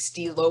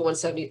 160, low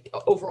 170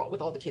 overall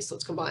with all the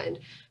caseloads combined.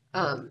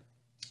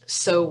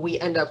 So we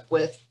end up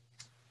with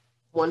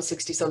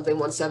 160 something,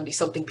 170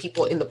 something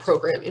people in the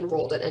program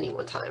enrolled at any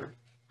one time.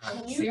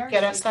 Can you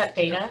get us that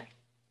data?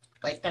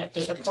 Like that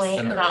data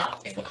point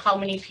about how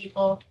many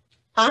people?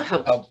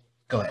 Huh? Oh,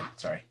 go ahead.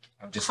 Sorry.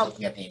 I'm just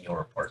looking at the annual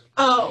report.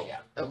 Oh, Yeah.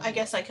 I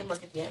guess I could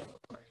look at the annual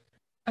report.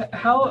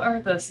 How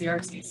are the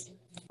CRCs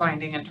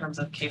finding in terms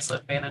of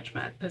caseload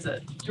management? Is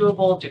it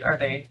doable? Are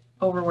they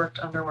overworked,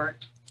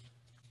 underworked?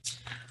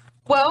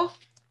 Well,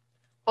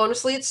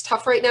 honestly, it's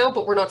tough right now,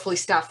 but we're not fully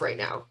staffed right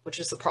now, which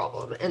is the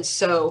problem. And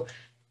so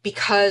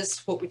because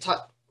what we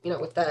talked,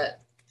 with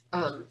that,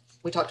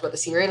 we talked about the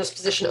senior analyst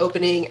position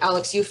opening,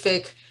 Alex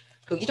Ufik,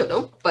 who you don't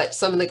know, but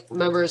some of the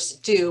members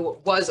do,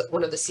 was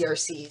one of the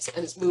CRCs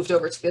and has moved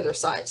over to the other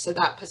side. So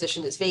that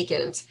position is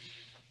vacant.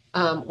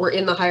 We're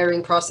in the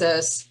hiring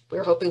process.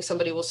 We're hoping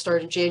somebody will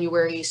start in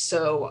January.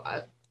 So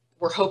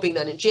we're hoping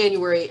that in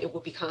January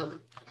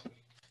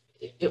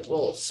it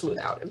will smooth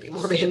out and be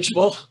more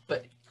manageable,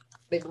 but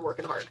they've been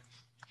working hard.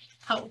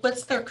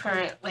 What's their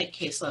current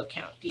caseload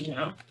count? Do you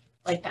know,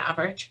 like the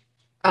average?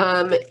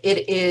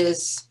 It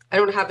is, I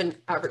don't have an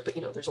average, but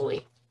there's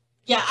only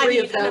three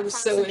of them,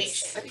 so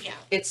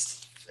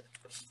it's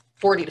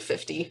 40 to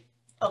 50.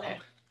 Okay.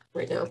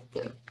 Right now,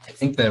 yeah. I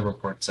think the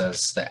report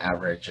says the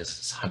average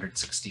is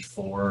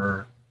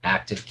 164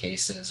 active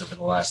cases over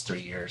the last 3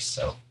 years,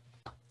 so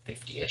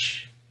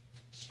 50-ish.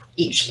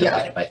 Each,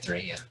 divided by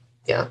 3,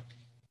 yeah.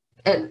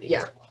 And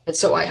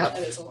so I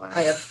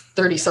have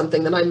 30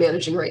 something that I'm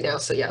managing right now.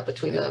 So yeah,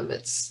 between them,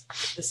 it's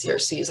the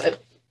CRCs.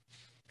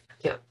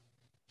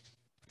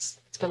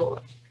 It's been a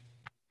lot.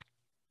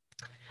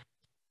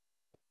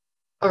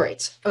 All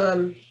right.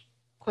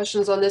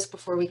 Questions on this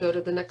before we go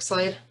to the next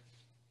slide?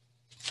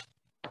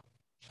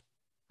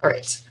 All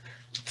right.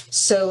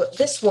 So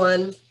this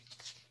one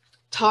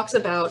talks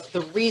about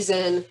the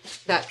reason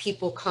that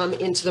people come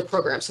into the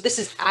program. So this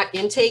is at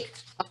intake.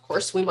 Of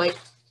course, we might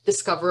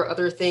discover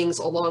other things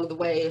along the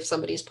way of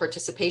somebody's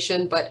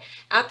participation, but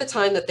at the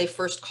time that they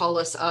first call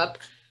us up,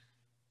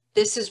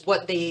 this is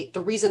what the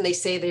reason they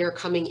say they are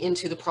coming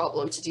into the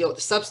problem to deal with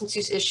a substance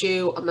use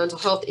issue, a mental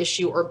health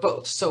issue, or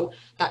both. So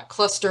that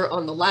cluster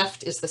on the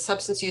left is the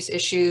substance use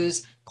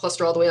issues,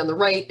 cluster all the way on the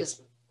right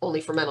is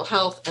only for mental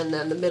health, and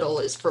then the middle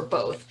is for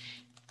both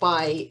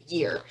by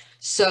year.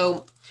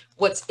 So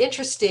what's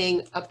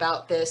interesting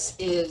about this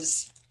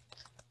is,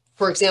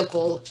 for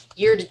example,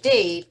 year to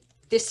date,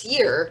 this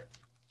year,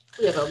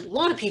 we have a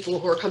lot of people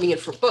who are coming in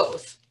for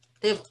both.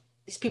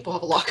 These people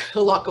have a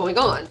lot going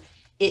on.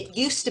 It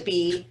used to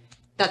be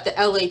that the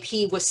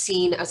LAP was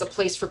seen as a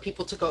place for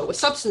people to go with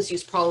substance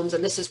use problems,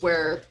 and this is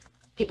where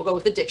people go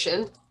with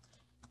addiction.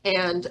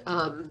 And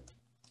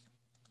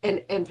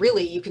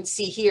really, you can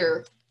see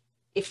here,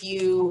 if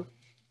you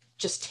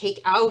just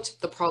take out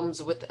the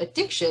problems with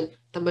addiction,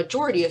 the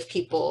majority of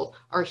people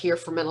are here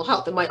for mental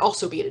health. It might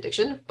also be an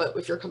addiction, but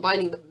if you're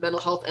combining the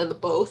mental health and the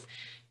both,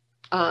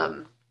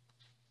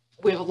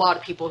 we have a lot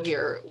of people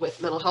here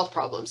with mental health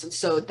problems. And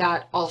so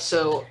that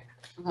also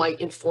might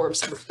inform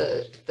some of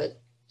the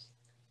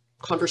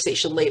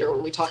conversation later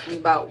when we're talking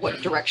about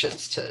what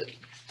directions to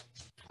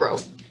grow.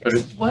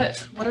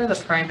 What are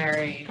the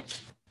primary,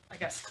 I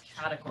guess,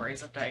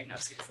 categories of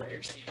diagnoses that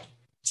you're seeing?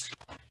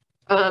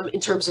 In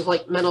terms of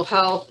like mental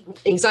health,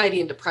 anxiety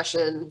and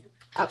depression,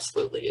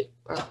 absolutely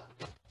the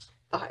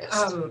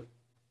highest.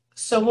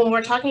 So when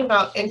we're talking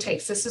about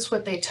intakes, this is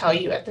what they tell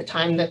you at the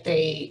time that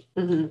they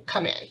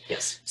come in.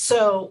 Yes.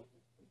 So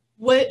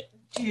what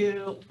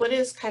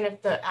is kind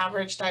of the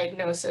average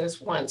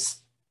diagnosis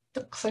once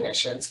the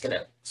clinician's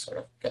gonna sort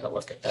of get a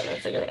look at them and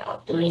figure it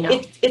out? Do we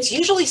know? It's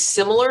usually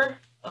similar.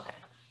 Okay.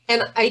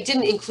 And I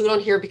didn't include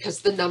on here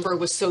because the number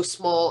was so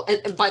small.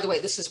 And by the way,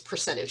 this is a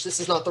percentage. This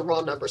is not the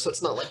raw number. So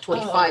it's not like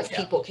 25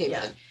 people came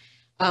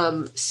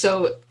in.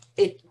 So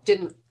it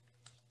didn't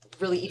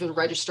really even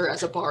register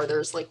as a bar.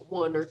 There's like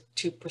 1 or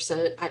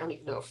 2%. I don't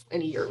even know if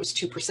any year it was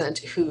 2%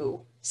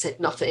 who said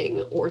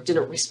nothing or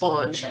didn't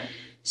respond. Sure.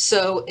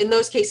 So in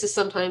those cases,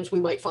 sometimes we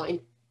might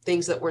find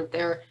things that weren't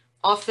there.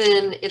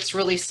 Often it's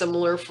really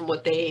similar from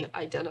what they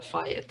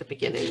identify at the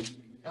beginning.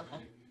 Okay.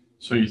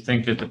 So you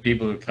think that the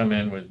people who come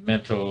in with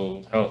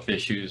mental health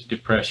issues,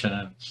 depression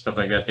and stuff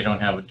like that, they don't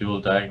have a dual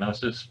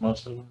diagnosis,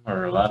 most of them,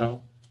 or a lot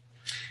of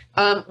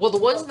them? Well, the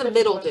ones in the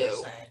middle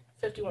do.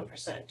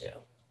 51% do.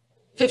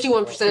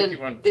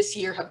 51% this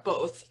year have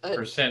both.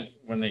 Percent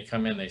when they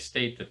come in, they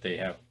state that they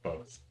have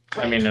both.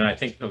 I mean, and I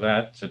think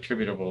that's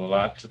attributable a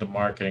lot to the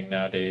marketing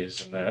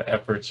nowadays and the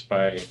efforts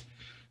by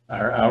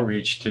our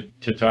outreach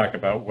to talk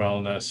about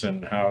wellness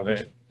and how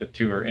the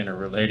two are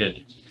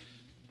interrelated.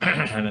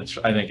 And it's,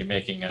 I think,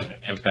 making an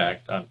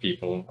impact on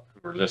people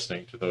who are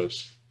listening to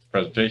those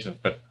presentations.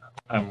 But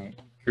I'm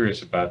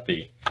curious about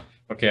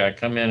okay, I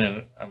come in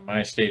and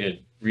my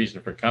stated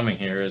reason for coming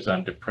here is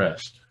I'm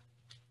depressed.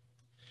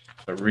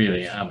 But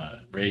really, I'm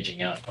a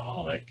raging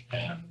alcoholic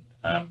and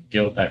I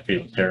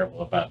feel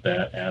terrible about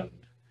that. And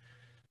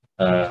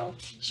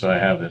so I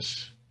have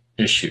this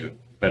issue,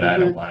 but I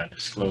don't want to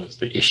disclose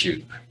the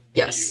issue.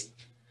 Yes.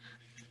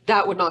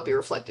 That would not be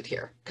reflected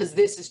here because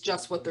this is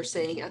just what they're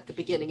saying at the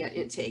beginning at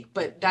intake.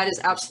 But that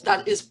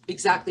is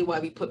exactly why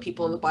we put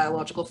people in the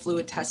biological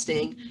fluid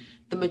testing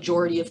the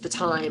majority of the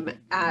time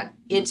at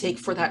intake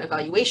for that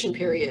evaluation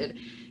period,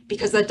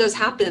 because that does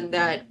happen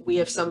that we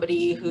have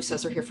somebody who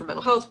says they're here for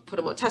mental health, put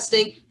them on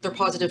testing, they're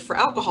positive for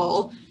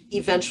alcohol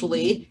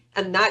eventually,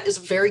 and that is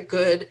a very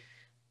good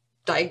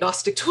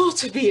diagnostic tool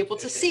to be able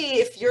to see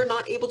if you're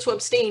not able to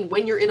abstain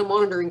when you're in a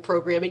monitoring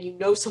program and you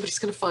know somebody's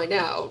going to find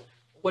out.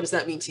 What does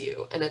that mean to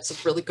you? And it's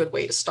a really good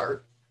way to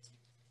start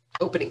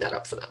opening that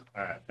up for them.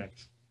 All right,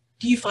 thanks.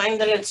 Do you find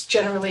that it's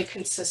generally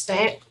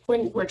consistent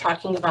when we're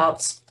talking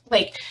about,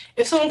 like,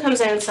 if someone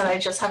comes in and said, I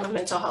just have a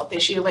mental health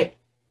issue, like,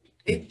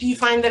 do you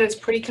find that it's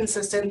pretty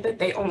consistent that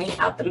they only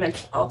have the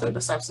mental health or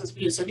the substance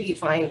abuse, or do you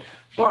find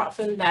more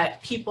often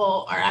that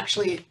people are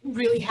actually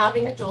really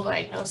having a dual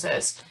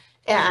diagnosis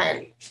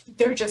and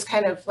they're just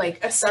kind of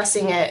like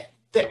assessing it,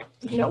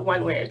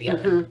 one way or the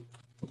other?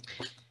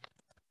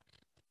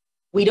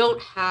 We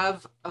don't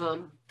have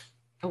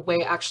a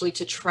way actually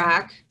to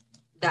track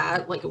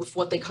that, like if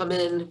what they come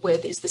in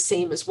with is the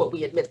same as what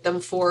we admit them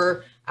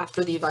for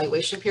after the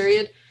evaluation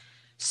period.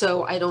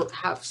 So I don't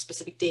have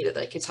specific data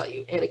that I can tell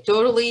you.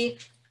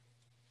 Anecdotally,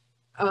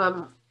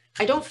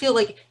 I don't feel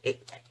like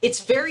it's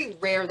very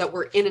rare that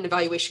we're in an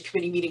evaluation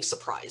committee meeting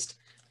surprised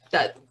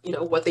that,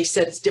 what they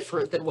said is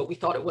different than what we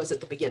thought it was at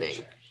the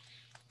beginning.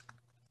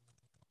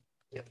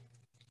 Yep.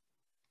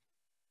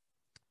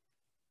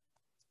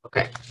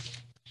 Okay.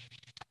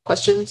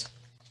 Questions?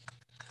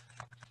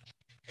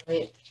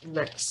 Right,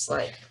 next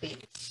slide, please.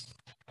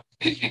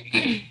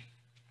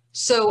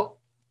 So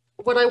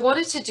what I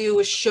wanted to do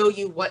is show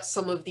you what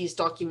some of these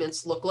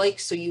documents look like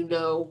so you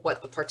know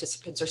what the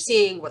participants are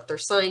seeing, what they're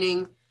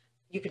signing.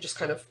 You could just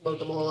kind of load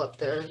them all up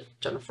there,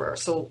 Jennifer.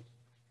 So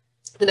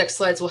the next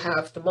slides will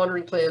have the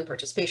monitoring plan,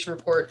 participation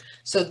report.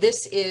 So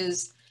this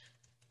is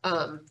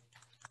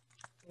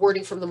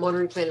wording from the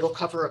monitoring plan. It'll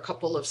cover a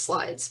couple of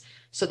slides.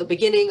 So the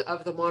beginning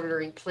of the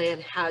monitoring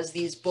plan has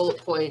these bullet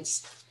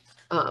points,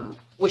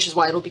 which is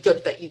why it'll be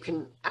good that you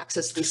can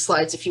access these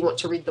slides if you want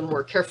to read them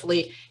more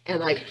carefully.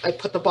 And I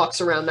put the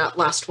box around that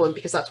last one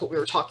because that's what we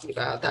were talking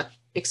about. That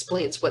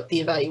explains what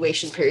the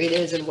evaluation period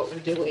is and what we're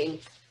doing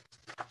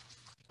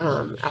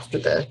after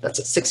that's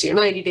at 60 or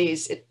 90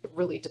 days. It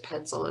really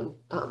depends on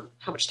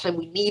how much time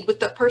we need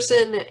with that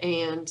person.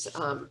 And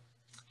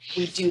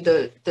we do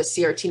the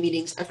CRT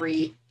meetings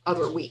every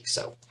other week.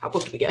 So how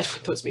booked we get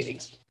with those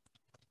meetings?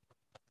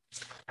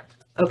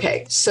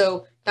 Okay,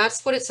 so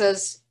that's what it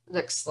says.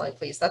 Next slide,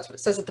 please. That's what it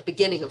says at the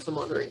beginning of the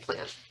monitoring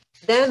plan.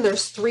 Then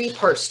there's 3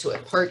 parts to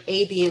it, part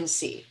A, B, and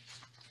C.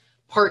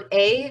 Part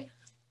A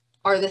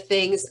are the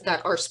things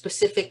that are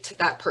specific to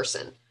that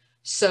person.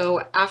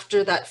 So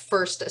after that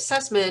first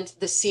assessment,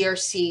 the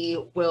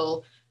CRC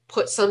will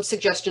put some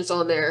suggestions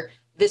on there.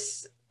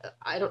 This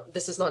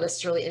is not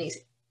necessarily any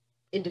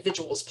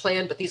individual's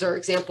plan, but these are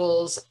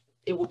examples.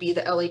 It will be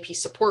the LAP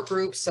support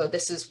group. So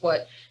this is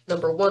what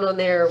number 1 on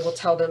there will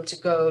tell them to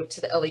go to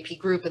the LAP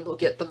group, and they'll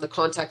get them the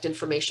contact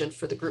information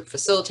for the group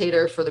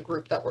facilitator for the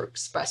group that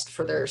works best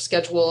for their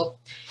schedule.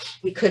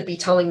 We could be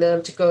telling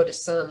them to go to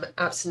some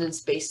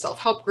abstinence-based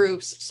self-help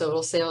groups. So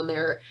it'll say on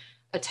there,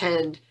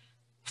 attend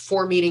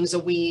 4 meetings a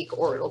week,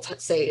 or it'll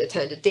say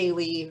attend a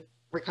daily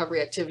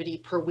recovery activity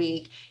per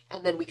week.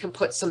 And then we can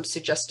put some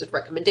suggested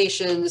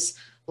recommendations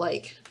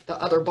like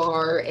the other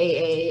bar,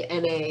 AA,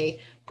 NA,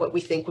 what we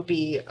think would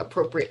be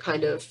appropriate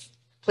kind of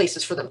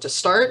places for them to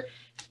start.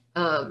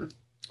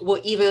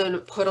 We'll even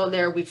put on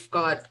there, we've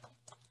got,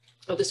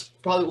 this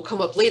probably will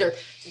come up later,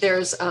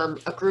 there's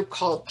a group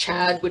called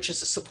CHAD, which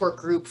is a support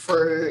group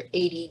for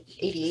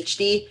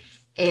ADHD.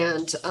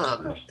 And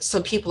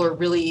some people are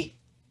really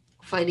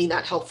finding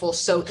that helpful.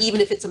 So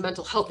even if it's a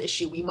mental health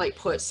issue, we might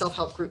put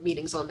self-help group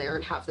meetings on there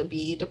and have them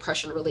be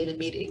depression-related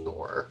meeting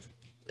or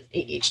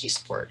ADHD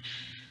support.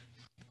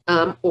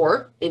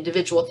 Or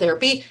individual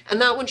therapy. And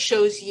that one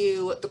shows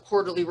you the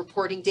quarterly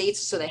reporting dates.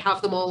 So they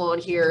have them all on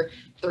here.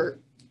 They're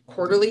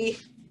quarterly,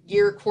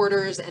 year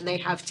quarters, and they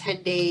have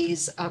 10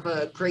 days of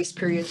a grace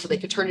period. So they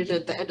could turn it in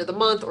at the end of the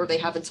month, or they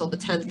have until the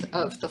 10th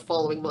of the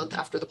following month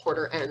after the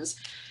quarter ends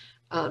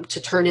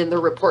to turn in the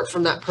report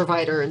from that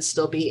provider and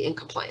still be in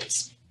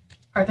compliance.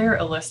 Are there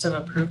a list of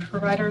approved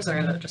providers, or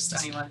is it just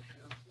anyone?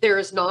 There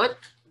is not.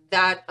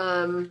 That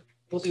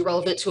will be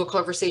relevant to a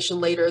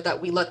conversation later, that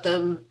we let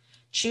them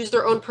choose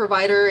their own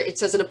provider. It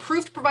says an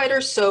approved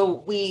provider,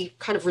 so we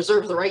kind of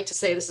reserve the right to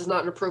say this is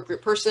not an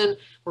appropriate person.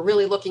 We're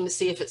really looking to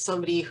see if it's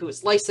somebody who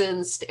is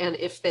licensed and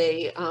if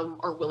they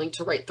are willing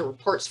to write the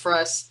reports for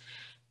us.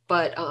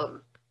 But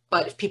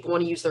if people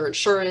want to use their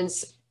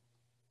insurance,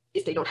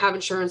 if they don't have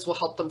insurance, we'll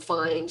help them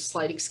find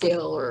sliding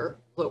scale or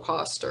low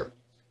cost, or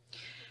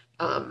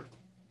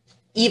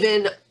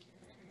even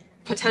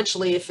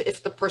potentially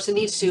if the person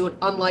needs to, an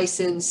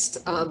unlicensed,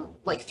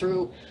 like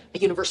through a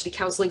university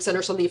counseling center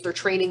or something, if they're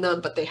training them,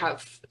 but they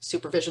have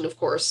supervision, of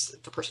course,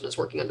 if the person is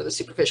working under the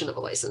supervision of a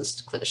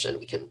licensed clinician,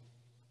 we can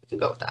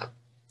go with that.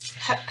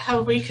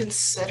 Have we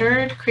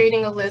considered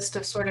creating a list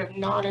of sort of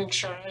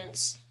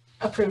non-insurance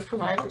approved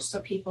providers, so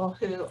people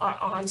who are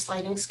on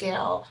sliding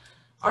scale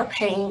are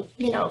paying,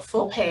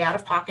 full pay out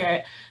of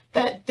pocket,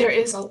 that there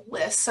is a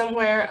list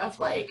somewhere of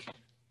like,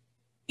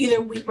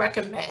 either we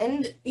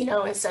recommend,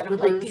 instead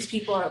of like these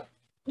people are,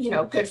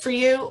 good for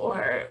you,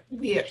 or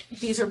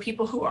these are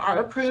people who are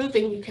approved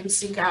and you can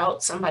seek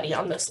out somebody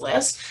on this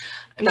list.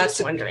 I'm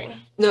just wondering.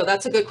 No,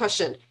 that's a good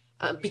question,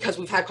 because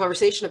we've had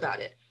conversation about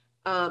it.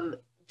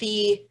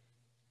 The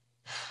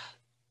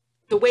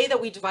way that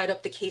we divide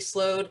up the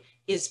caseload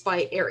is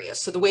by area.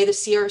 So the way the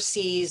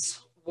CRCs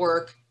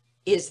work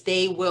is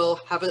they will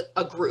have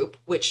a group,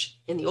 which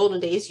in the olden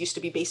days used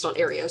to be based on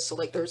areas. So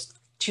like there's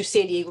 2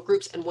 San Diego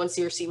groups and 1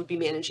 CRC would be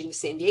managing the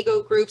San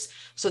Diego groups.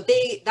 So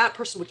that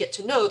person would get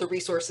to know the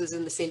resources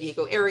in the San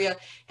Diego area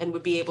and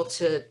would be able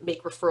to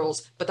make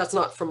referrals, but that's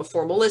not from a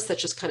formal list.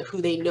 That's just kind of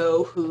who they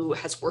know, who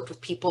has worked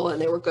with people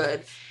and they were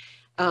good.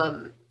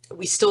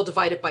 We still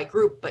divide it by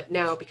group, but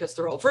now because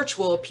they're all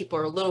virtual, people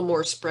are a little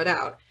more spread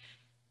out.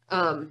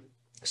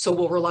 So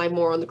we'll rely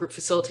more on the group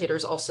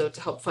facilitators also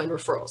to help find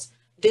referrals.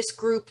 This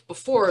group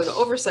before, the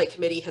Oversight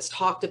Committee, has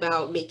talked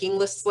about making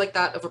lists like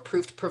that of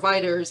approved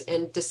providers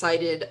and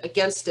decided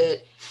against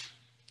it.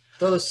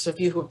 Those of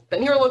you who have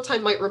been here a long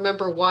time might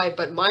remember why,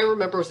 but my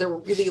remember was there were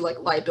really like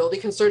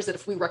liability concerns that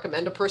if we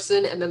recommend a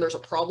person and then there's a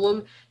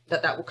problem,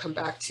 that will come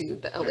back to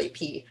the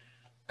LAP.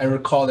 I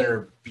recall there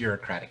are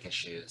bureaucratic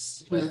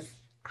issues with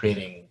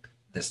creating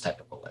this type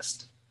of a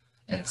list.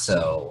 And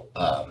so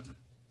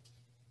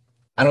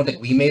I don't think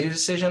we made a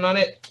decision on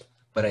it,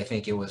 but I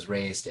think it was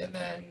raised, and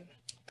then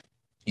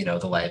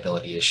the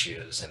liability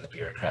issues and the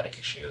bureaucratic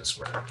issues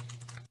were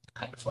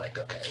kind of like,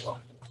 okay,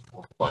 well,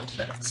 we'll go on to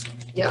the next.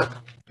 Yeah.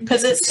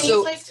 Because it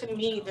seems like to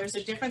me, there's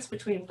a difference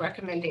between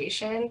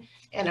recommendation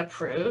and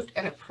approved.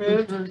 And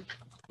approved,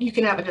 you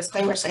can have a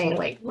disclaimer saying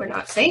like, we're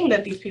not saying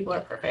that these people are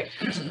perfect,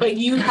 but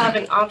you have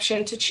an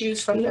option to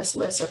choose from this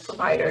list of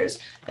providers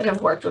that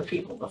have worked with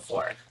people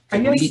before. I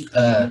guess you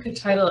could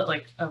title it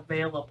like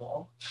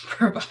available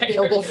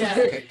provider.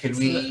 Could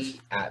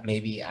we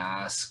maybe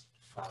ask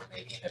for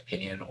maybe an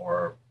opinion,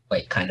 or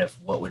like kind of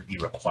what would be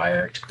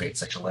required to create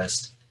such a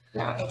list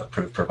of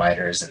approved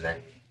providers, and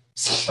then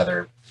see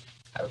whether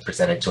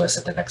present it to us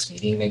at the next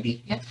meeting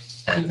maybe? Yeah.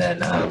 And then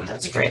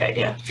that's a great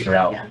idea. Figure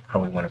out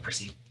how we want to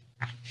proceed.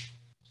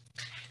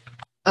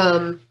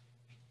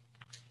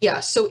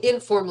 So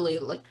informally,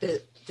 like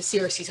the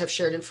CRCs have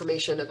shared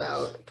information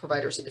about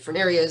providers in different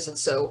areas. And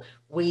so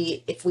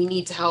if we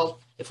need to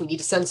help, if we need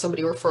to send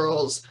somebody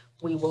referrals,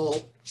 we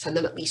will send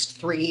them at least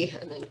 3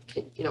 and then,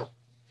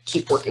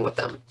 keep working with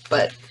them.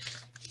 But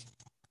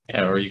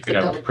Yeah, or you could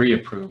have a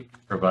pre-approved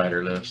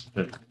provider list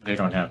that they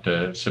don't have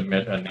to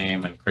submit a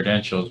name and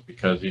credentials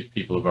because these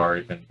people have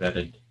already been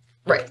vetted.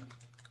 Right.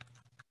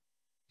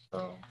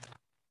 So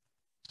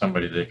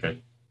somebody they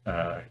could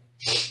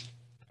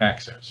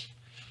access.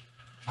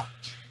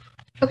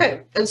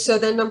 Okay, and so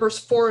then numbers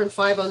 4 and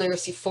 5 on there,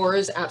 see 4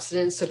 is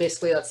abstinence. So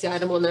basically that's the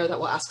item on there that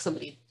will ask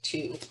somebody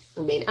to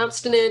remain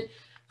abstinent.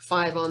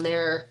 5 on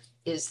there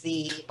is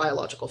the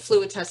biological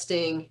fluid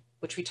testing,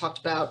 which we talked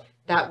about.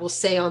 That will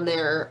say on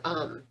there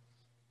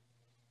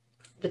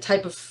the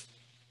type of,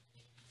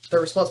 they're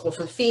responsible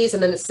for the fees,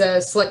 and then it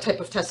says select type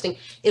of testing.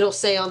 It'll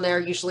say on there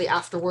usually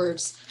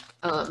afterwards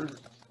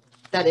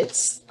that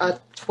it's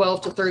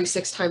 12 to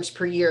 36 times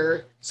per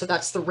year. So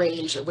that's the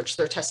range at which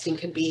their testing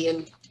can be.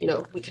 And, you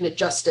know, we can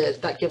adjust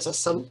it. That gives us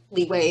some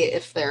leeway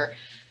if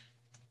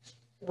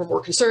we're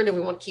more concerned and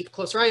we want to keep a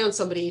closer eye on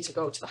somebody to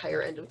go to the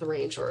higher end of the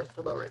range or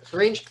the lower end of the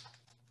range.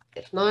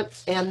 If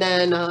not, and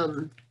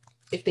then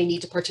if they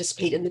need to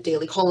participate in the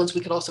daily call-ins,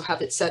 we could also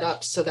have it set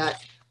up so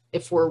that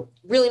if we're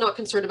really not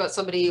concerned about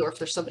somebody, or if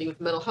there's somebody with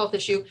a mental health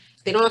issue,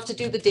 they don't have to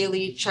do the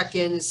daily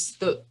check-ins.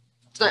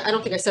 I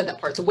don't think I said that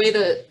part. The way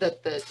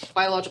the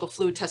biological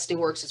fluid testing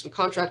works is we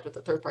contract with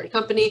a third-party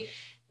company.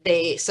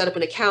 They set up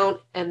an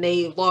account and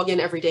they log in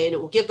every day, and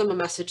it will give them a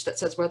message that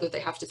says whether they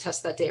have to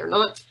test that day or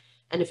not.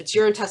 And if it's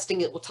urine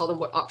testing, it will tell them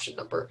what option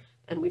number.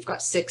 And we've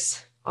got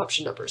 6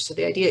 option numbers. So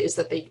the idea is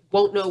that they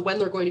won't know when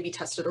they're going to be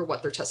tested or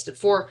what they're tested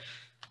for.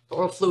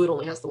 Oral fluid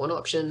only has the one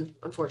option,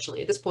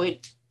 unfortunately, at this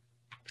point.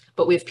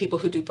 But we have people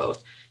who do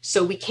both.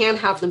 So we can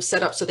have them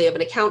set up so they have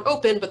an account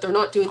open, but they're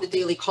not doing the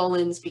daily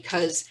call-ins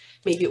because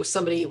maybe it was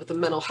somebody with a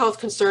mental health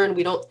concern.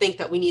 We don't think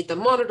that we need them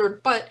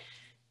monitored, but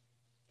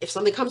if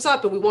something comes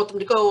up and we want them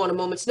to go on a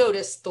moment's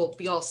notice, they'll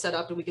be all set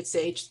up and we could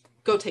say, just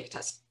go take a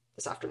test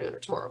this afternoon or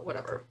tomorrow,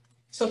 whatever.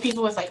 So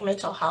people with like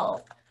mental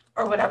health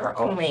or whatever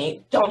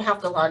only don't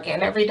have to log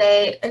in every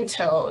day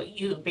until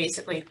you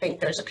basically think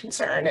there's a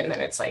concern and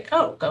then it's like,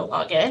 oh, go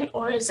log in?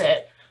 Or is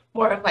it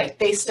more of like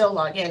they still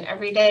log in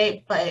every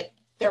day, but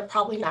they're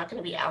probably not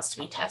going to be asked to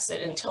be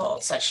tested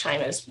until such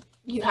time as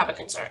you have a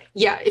concern?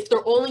 Yeah, if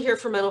they're only here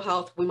for mental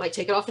health, we might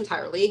take it off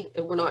entirely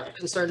and we're not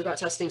concerned about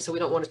testing, so we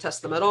don't want to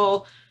test them at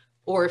all.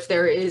 Or if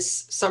there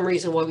is some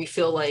reason why we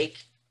feel like,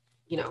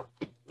 you know,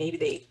 maybe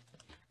they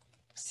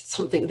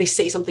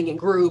say something in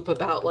group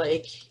about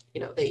like,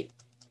 you know, it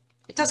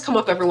does come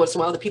up every once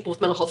in a while that people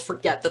with mental health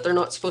forget that they're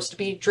not supposed to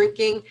be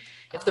drinking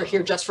if they're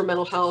here just for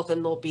mental health,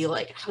 and they'll be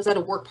like, I was at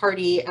a work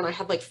party and I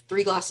had like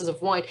 3 glasses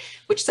of wine,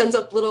 which sends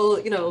up little,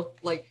 you know,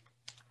 like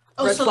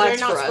red so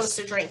flags they're not for supposed us.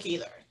 to drink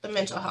either, the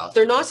mental health.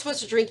 They're not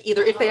supposed to drink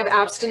either if they have Okay.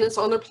 abstinence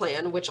on their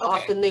plan, which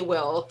often they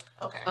will.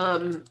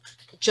 Okay.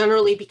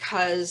 Generally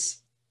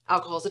because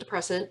alcohol is a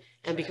depressant,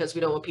 and because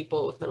we don't want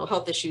people with mental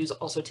health issues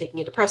also taking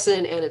a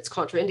depressant, and it's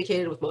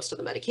contraindicated with most of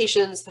the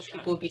medications that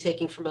people would be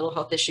taking for mental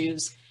health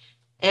issues.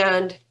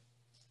 And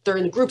they're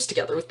in groups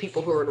together with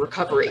people who are in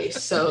recovery.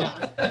 So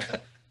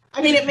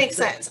I mean, it makes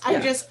sense.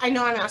 I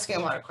know I'm asking a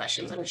lot of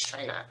questions. I'm just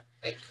trying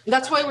to.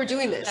 That's why we're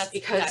doing this, That's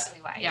because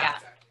exactly why, yeah.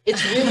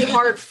 it's really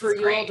hard for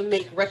you all to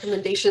make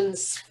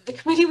recommendations to the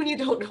committee when you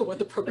don't know what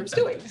the program's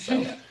doing.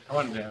 So I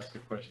wanted to ask a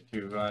question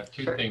too.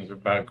 Two things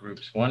about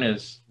groups. One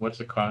is, what's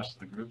the cost of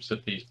the groups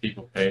that these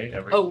people pay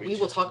every week? we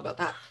will talk about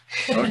that.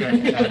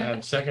 Okay,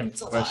 and second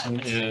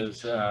question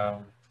is,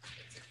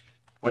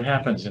 what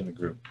happens in the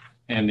group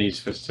and these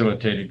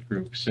facilitated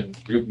groups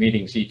and group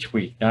meetings each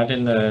week? Not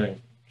in the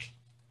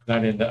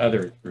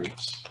other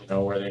groups, you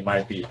know, where they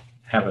might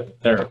have a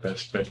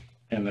therapist, but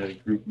in the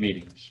group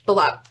meetings. The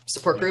lab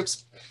support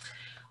groups.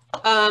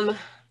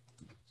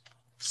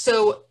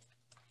 So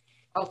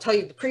I'll tell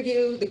you the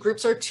preview. The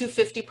groups are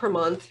 $250 per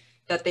month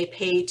that they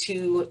pay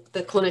to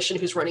the clinician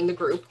who's running the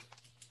group.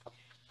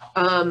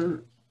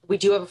 We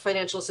do have a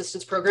financial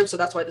assistance program, so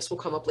that's why this will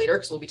come up later,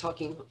 because we'll be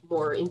talking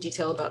more in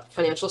detail about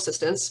financial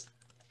assistance.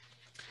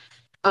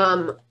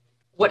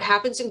 What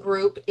happens in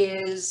group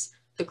is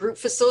the group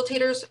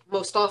facilitators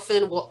most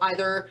often will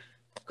either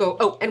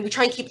go, and we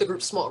try and keep the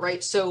group small,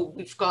 right? So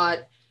we've got,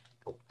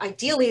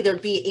 ideally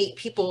there'd be 8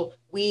 people.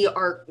 We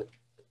are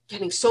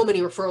getting so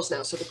many referrals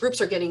now. So the groups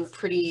are getting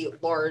pretty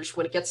large.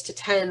 When it gets to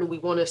 10, we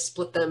want to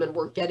split them, and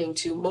we're getting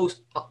to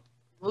most,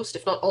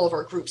 if not all of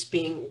our groups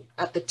being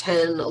at the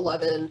 10,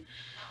 11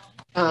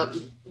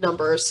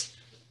 numbers.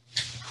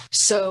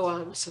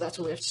 So that's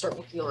when we have to start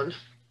working on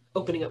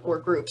opening up more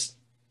groups.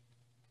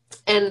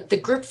 And the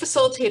group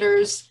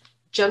facilitators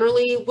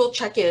generally will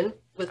check in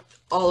with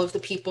all of the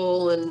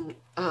people and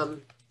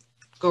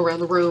go around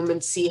the room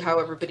and see how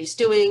everybody's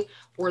doing,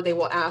 or they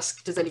will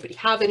ask, does anybody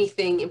have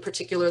anything in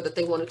particular that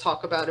they want to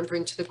talk about and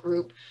bring to the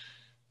group?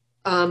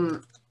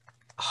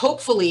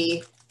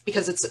 Hopefully,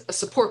 because it's a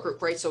support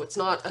group, right? So it's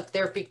not a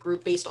therapy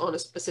group based on a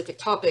specific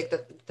topic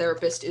that the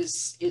therapist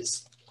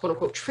is quote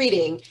unquote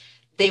treating.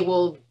 They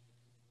will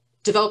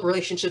develop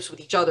relationships with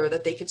each other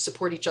that they can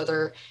support each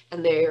other,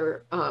 and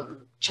they're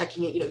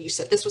checking it. You know, you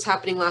said this was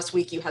happening last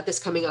week, you had this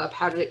coming up,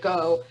 how did it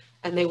go?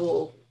 And they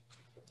will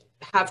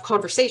have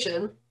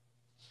conversation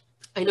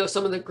I know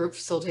some of the group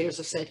facilitators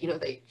have said,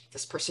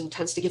 this person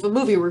tends to give a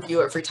movie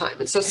review every time.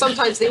 And so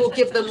sometimes they will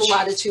give them the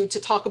latitude to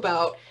talk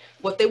about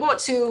what they want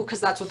to, because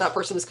that's what that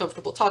person is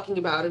comfortable talking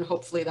about. And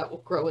hopefully that will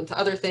grow into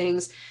other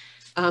things.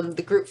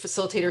 The group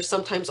facilitators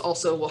sometimes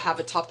also will have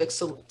a topic.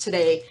 So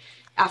today,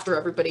 after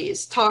everybody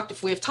is talked,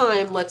 if we have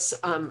time, let's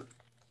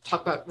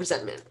talk about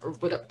resentment or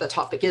what the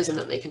topic is. And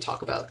then they can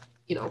talk about,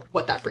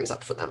 what that brings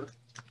up for them.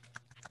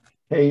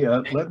 Hey,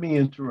 let me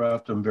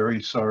interrupt. I'm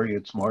very sorry.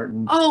 It's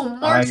Martin. Oh,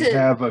 Martin.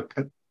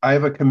 I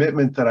have a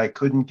commitment that I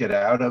couldn't get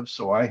out of,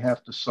 so I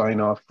have to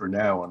sign off for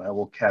now, and I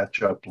will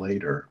catch up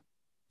later.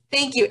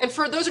 Thank you. And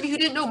for those of you who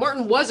didn't know,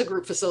 Martin was a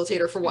group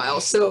facilitator for a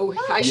while, so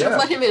I should have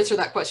let him answer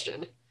that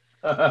question.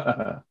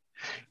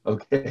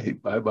 Okay,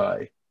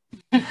 bye-bye.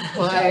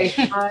 Bye.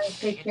 Bye,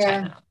 take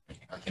care.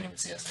 I can't even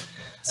see us.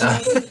 So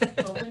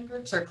open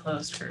groups or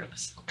closed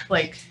groups?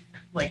 Like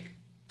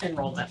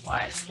enrollment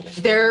wise?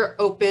 They're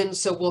open,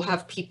 so we'll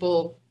have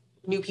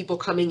new people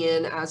coming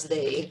in as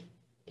they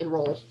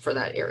enroll for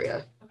that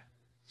area.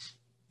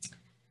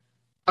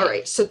 All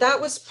right, so that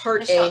was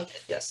part Michelle, A.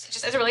 Yes.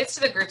 Just as it relates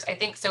to the groups, I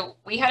think, so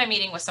we had a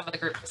meeting with some of the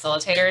group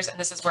facilitators, and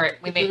this is where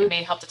we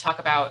may help to talk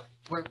about,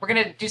 we're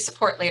going to do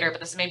support later,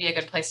 but this may be a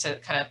good place to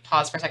kind of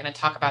pause for a second and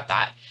talk about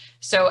that.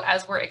 So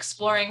as we're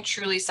exploring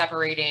truly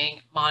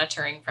separating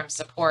monitoring from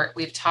support,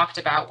 we've talked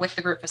about with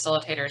the group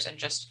facilitators and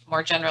just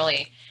more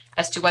generally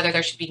as to whether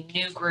there should be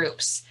new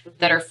groups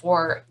that are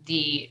for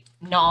the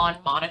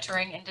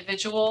non-monitoring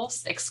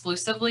individuals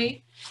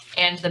exclusively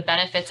and the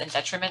benefits and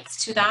detriments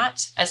to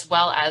that, as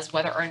well as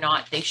whether or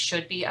not they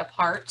should be a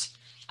part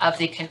of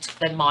the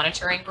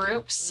monitoring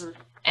groups.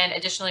 And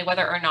additionally,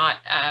 whether or not,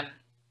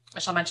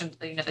 Michelle mentioned,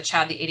 the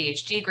CHAD, the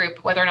ADHD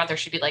group, whether or not there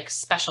should be like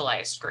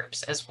specialized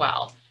groups as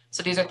well.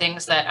 So these are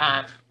things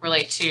that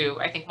relate to,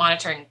 I think,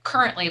 monitoring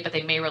currently, but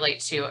they may relate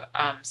to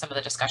some of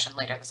the discussion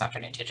later this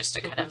afternoon too, just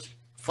to kind of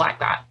flag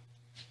that.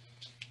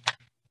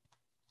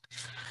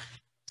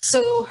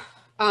 So,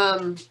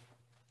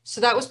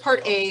 so that was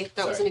part A.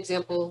 That was an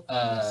example.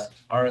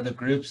 Are the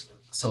groups,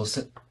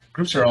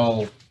 groups are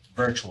all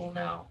virtual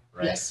now,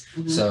 right? Yes.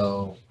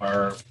 So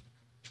are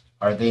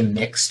they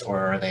mixed, or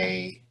are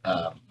they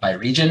by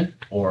region,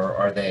 or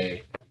are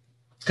they,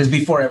 because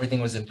before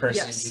everything was in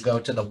person, you go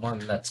to the one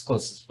that's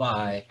closest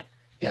by.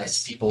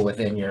 Yes. People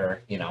within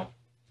your,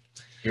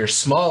 your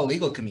small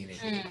legal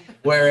community.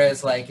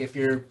 Whereas like if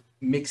you're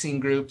mixing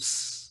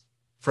groups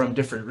from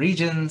different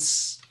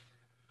regions,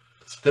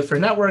 it's good for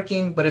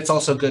networking, but it's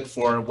also good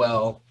for,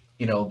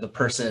 the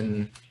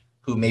person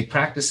who may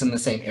practice in the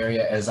same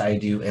area as I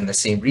do, in the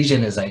same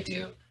region as I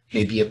do,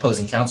 maybe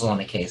opposing counsel on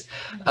a case,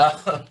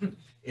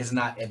 is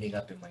not ending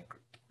up in my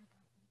group.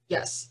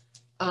 Yes,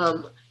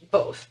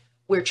 both.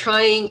 We're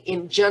trying,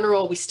 in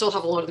general, we still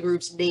have a lot of the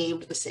groups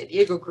named the San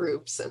Diego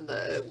groups and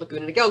the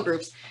Laguna Niguel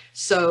groups.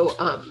 So,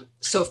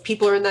 so if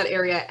people are in that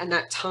area and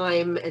that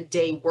time and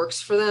day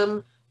works for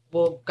them,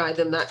 we'll guide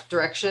them that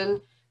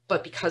direction.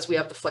 But because we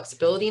have the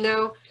flexibility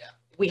now,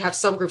 we have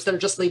some groups that are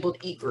just labeled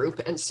E-group.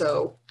 And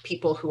so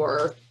people who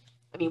are,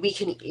 we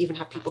can even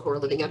have people who are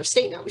living out of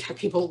state now. We have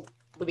people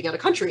living out of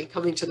country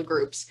coming to the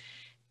groups,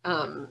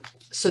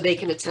 so they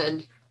can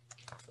attend.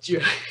 You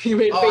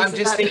made a face I'm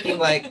just thinking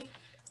like,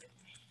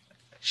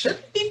 should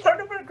it be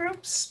part of our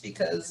groups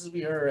because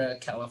we are a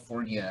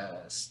California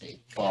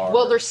state bar?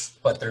 Well,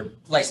 they're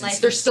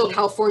licensed. They're still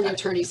California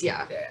attorneys,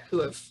 who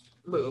have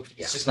moved.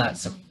 Yeah. It's just not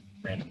some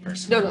random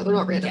person. No, they're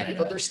not random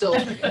people. They're still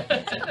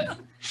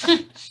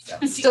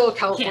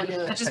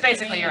California. Which is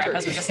basically your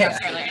as we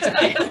discussed earlier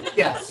tonight.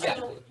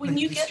 So when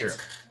you get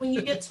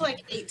to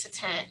like 8 to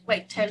 10,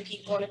 like 10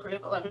 people in a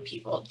group, 11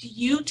 people, do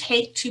you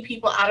take 2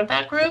 people out of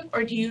that group,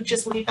 or do you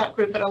just leave that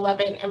group at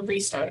 11 and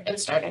restart and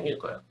start a new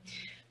group?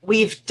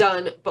 We've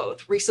done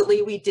both.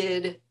 Recently, we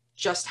did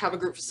just have a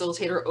group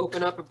facilitator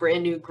open up a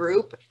brand new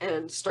group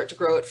and start to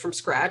grow it from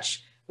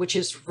scratch, which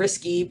is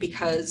risky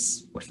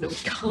because what if nobody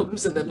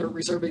comes and then they're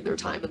reserving their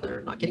time and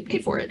they're not getting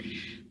paid for it?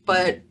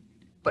 But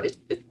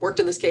it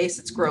worked in this case.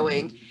 It's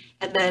growing.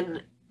 And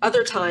then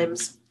other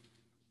times,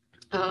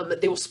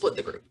 they will split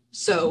the group.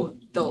 So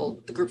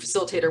the group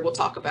facilitator will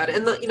talk about it.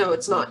 And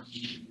it's not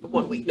a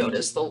 1 week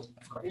notice. They'll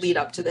lead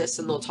up to this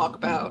and they'll talk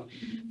about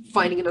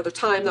finding another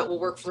time that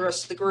will work for the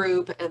rest of the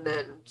group and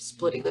then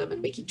splitting them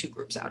and making 2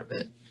 groups out of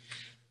it.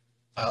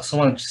 I also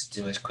want to just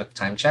do a quick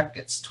time check.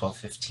 It's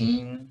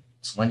 12:15.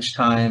 It's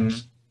lunchtime.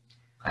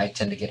 I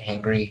tend to get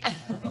hangry.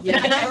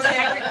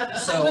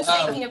 So I was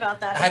thinking about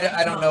that.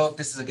 I don't know if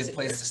this is a good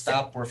place to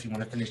stop or if you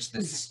want to finish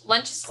this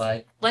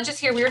slide. Lunch is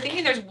here. We were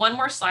thinking there's one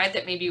more slide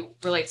that maybe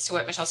relates to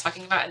what Michelle's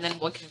talking about, and then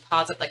we can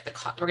pause it like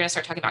we're going to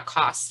start talking about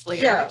costs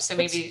later. Yeah, so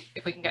maybe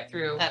if we can get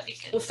through. That'd be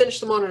good. We'll finish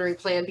the monitoring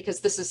plan because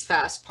this is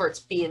fast, parts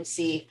B and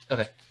C.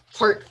 Okay.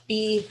 Part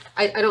B,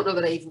 I don't know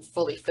that I even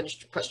fully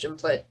finished your question,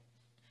 but.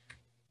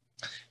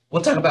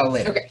 We'll talk about it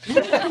later. Okay.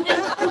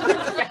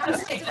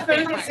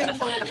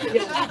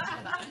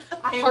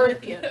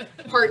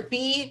 Part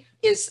B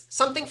is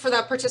something for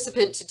that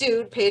participant to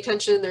do, pay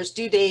attention, there's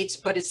due dates,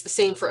 but it's the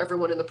same for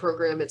everyone in the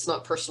program. It's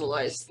not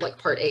personalized like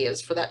part A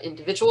is for that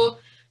individual.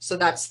 So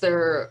that's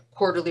their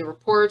quarterly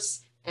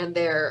reports and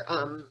their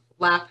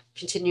LAP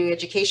continuing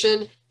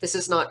education. This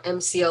is not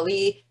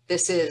MCLE.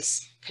 This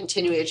is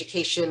continuing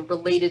education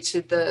related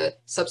to the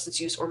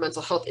substance use or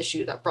mental health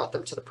issue that brought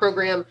them to the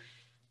program.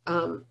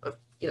 You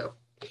know,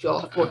 if you all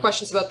have more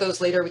questions about those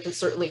later, we can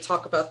certainly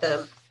talk about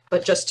them.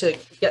 But just to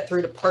get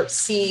through to Part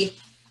C,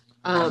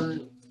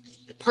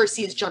 Part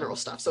C is general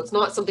stuff. So it's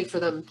not something for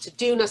them to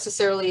do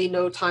necessarily,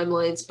 no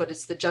timelines, but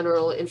it's the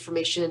general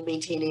information,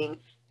 maintaining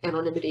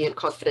anonymity and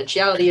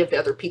confidentiality of the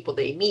other people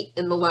they meet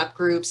in the LAP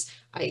groups.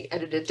 I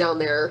edited down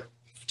there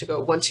to go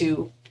 1,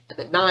 2, and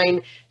then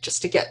 9,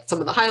 just to get some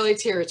of the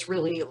highlights here. It's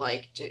really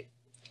like to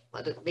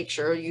let it make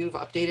sure you've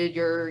updated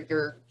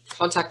your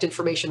contact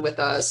information with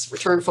us,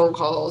 return phone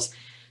calls.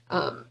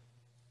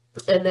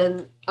 And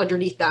then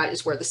underneath that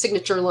is where the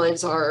signature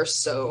lines are.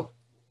 So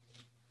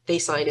they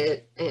sign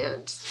it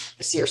and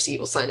the CRC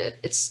will sign it.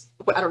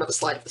 I don't have a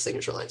slide of the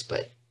signature lines,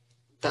 but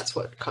that's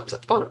what comes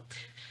at the bottom.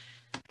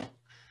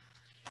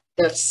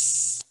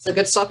 That's a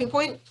good stopping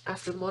point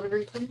after the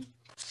monitoring plan.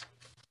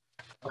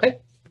 Okay,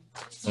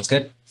 sounds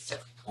good.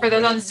 For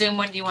those on Zoom,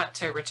 when do you want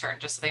to return,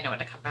 just so they know when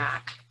to come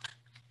back?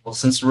 Well,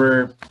 since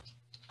we're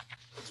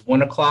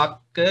 1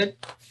 o'clock, good?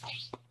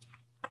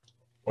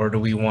 Or do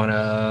we want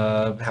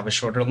to have a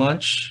shorter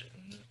lunch?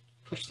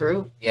 Push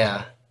through.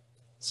 Yeah.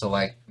 So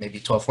like maybe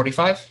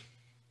 12:45?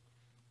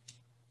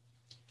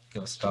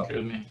 Give us a call.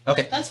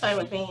 Okay, That's fine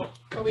with me,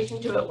 or we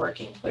can do it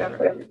working,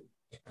 whatever.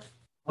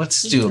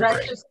 let's do Should a I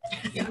break. just,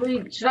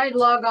 should I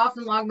log off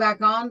and log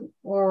back on,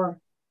 or?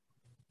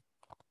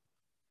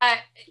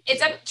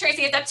 It's up,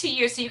 Tracy, it's up to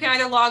you. So you can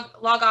either log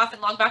off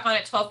and log back on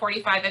at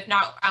 12:45. If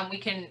not, we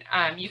can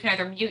you can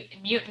either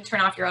mute and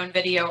turn off your own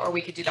video, or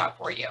we could do that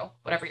for you,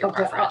 whatever your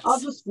Okay, preference. I'll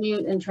just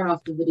mute and turn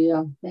off the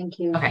video. Thank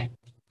you. Okay.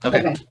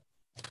 Okay.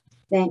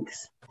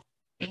 Thanks.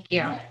 Thank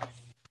you.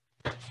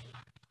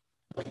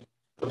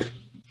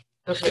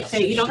 Okay,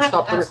 Hey, you don't have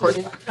stop to the ask me.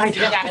 recording. I do.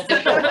 Yeah,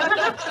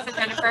 so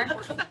Jennifer,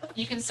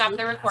 you can stop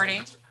the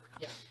recording.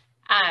 Yeah.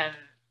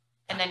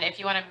 And then if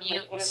you want to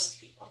mute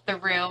the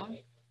room.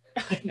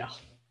 I know.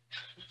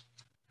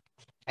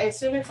 I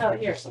assume it's out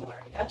here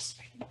somewhere, yes?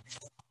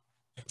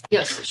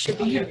 Yes, it should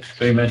be here.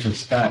 So you mentioned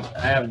Scott.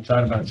 I haven't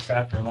thought about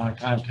Scott for a long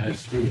time, to tell you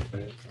the truth, but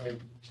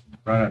it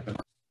brought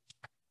up.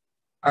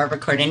 Our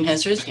recording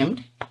has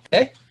resumed.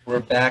 Okay,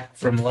 we're back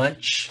from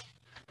lunch.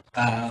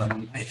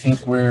 I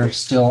think we're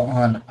still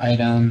on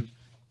item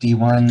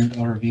D1,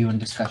 overview and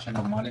discussion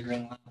of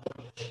monitoring.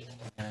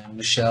 And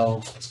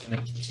Michelle is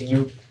going to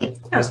continue the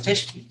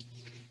presentation.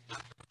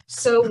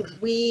 So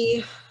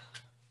we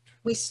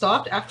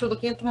stopped after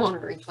looking at the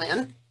monitoring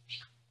plan.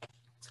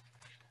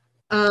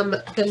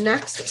 The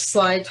next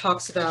slide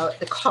talks about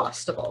the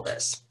cost of all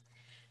this.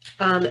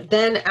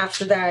 Then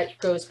after that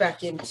goes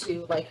back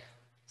into like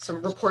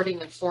some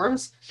reporting and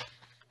forms.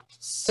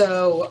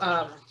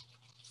 So,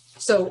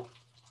 so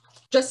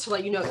just to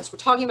let you know this, we're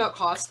talking about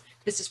cost.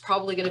 This is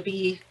probably going to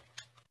be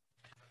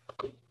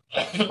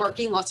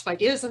marking lots of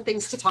ideas and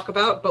things to talk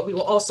about, but we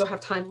will also have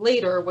time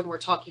later when we're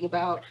talking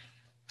about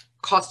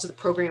cost of the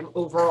program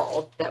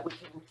overall that we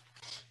can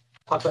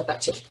talk about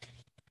that too.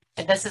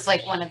 And this is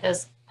like one of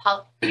those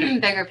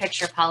bigger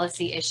picture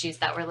policy issues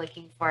that we're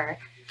looking for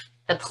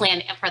the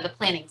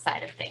planning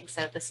side of things.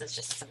 So this is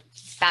just some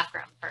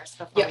background first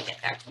before we get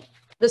there.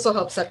 This will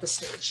help set the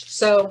stage.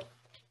 So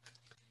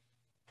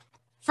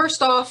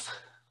first off,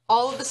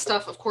 all of the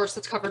stuff, of course,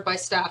 that's covered by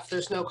staff,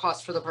 there's no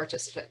cost for the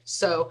participant.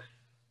 So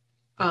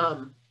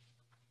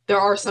there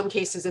are some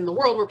cases in the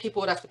world where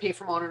people would have to pay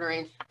for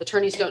monitoring. The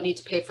attorneys don't need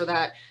to pay for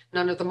that.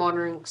 None of the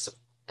monitoring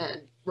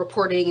and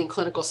reporting and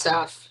clinical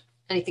staff,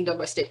 anything done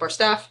by state bar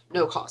staff,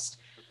 no cost.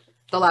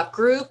 The LAP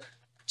group,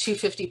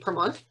 $250 per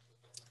month.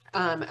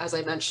 As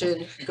I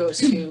mentioned, goes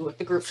to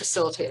the group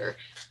facilitator.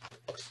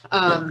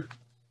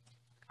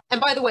 And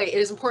by the way, it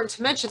is important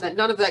to mention that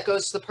none of that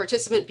goes to the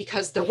participant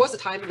because there was a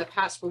time in the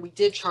past where we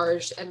did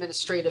charge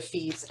administrative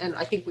fees, and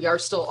I think we are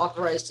still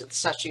authorized in the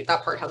statute.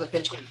 That part hasn't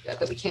been changed yet,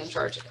 that we can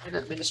charge an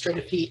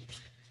administrative fee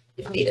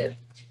if needed,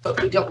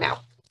 but we don't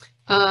now.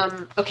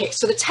 Okay,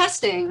 so the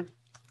testing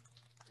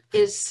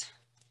is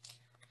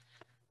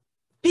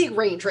big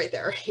range right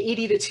there,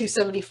 80 to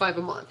 275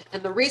 a month.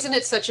 And the reason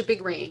it's such a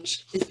big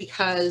range is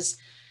because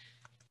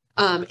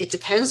it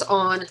depends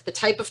on the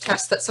type of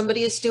test that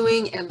somebody is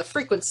doing and the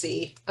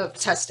frequency of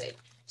testing.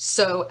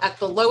 So at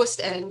the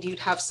lowest end, you'd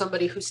have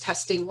somebody who's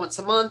testing once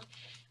a month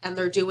and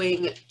they're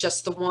doing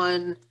just the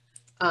one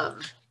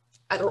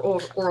either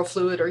oral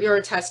fluid or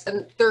urine test.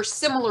 And they're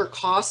similar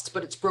costs,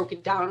 but it's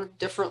broken down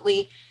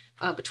differently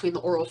between the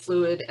oral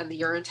fluid and the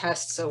urine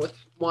test. So with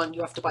one,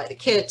 you have to buy the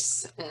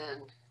kits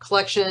and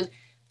collection.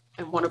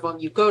 And one of them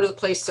you go to the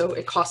place, so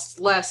it costs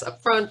less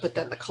upfront, but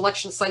then the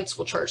collection sites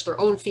will charge their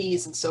own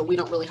fees. And so we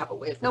don't really have a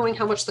way of knowing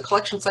how much the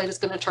collection site is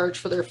going to charge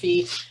for their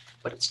fee,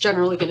 but it's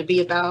generally going to be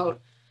about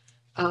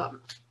 $40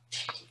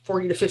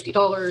 to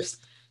 $50.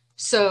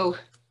 So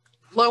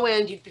low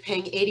end, you'd be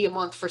paying $80 a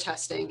month for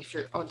testing if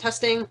you're on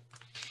testing.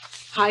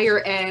 Higher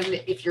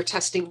end, if you're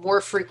testing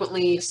more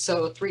frequently,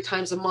 so 3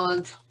 times a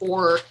month,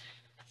 or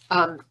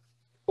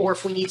or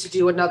if we need to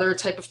do another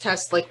type of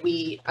test, like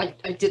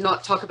I did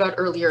not talk about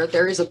earlier,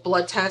 there is a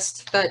blood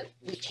test that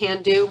we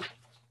can do.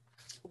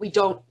 We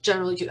don't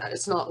generally do that.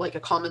 It's not like a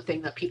common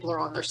thing that people are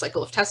on their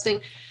cycle of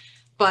testing,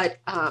 but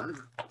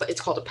it's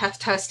called a PEth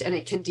test, and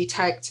it can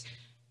detect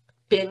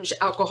binge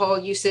alcohol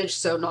usage.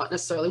 So not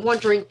necessarily one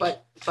drink,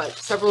 but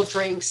several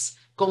drinks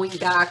going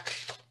back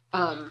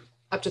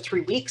up to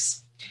 3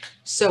 weeks.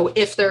 So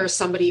if there's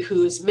somebody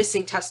who's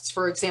missing tests,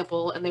 for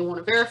example, and they want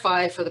to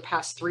verify for the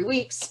past 3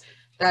 weeks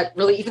that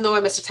really, even though I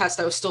missed a test,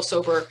 I was still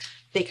sober,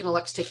 they can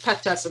elect to take a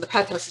PEth test, and the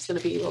PEth test is going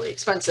to be really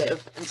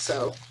expensive. And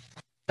so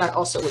that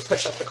also would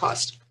push up the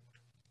cost.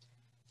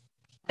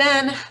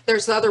 Then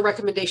there's the other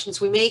recommendations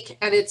we make,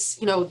 and it's,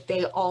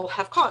 they all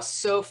have costs.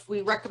 So if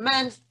we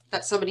recommend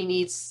that somebody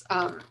needs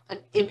an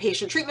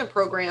inpatient treatment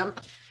program,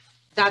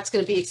 that's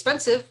going to be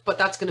expensive, but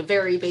that's going to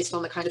vary based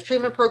on the kind of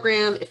treatment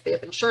program, if they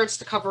have insurance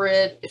to cover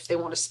it, if they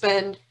want to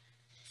spend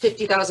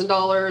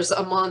 $50,000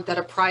 a month at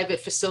a private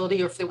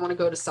facility, or if they want to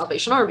go to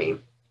Salvation Army.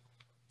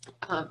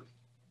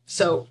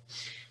 So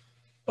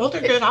Both are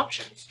good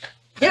options.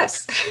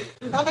 Yes.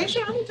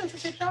 Salvation Army does a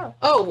good job.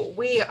 Oh,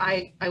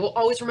 I will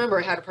always remember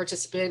I had a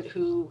participant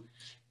who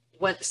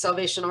went to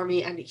Salvation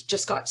Army, and he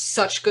just got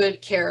such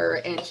good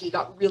care, and he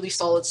got really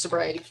solid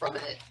sobriety from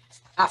it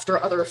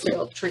after other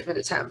failed treatment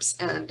attempts.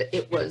 And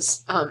it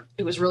was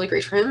really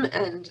great for him,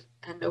 and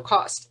no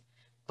cost,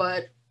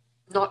 but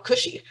not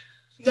cushy.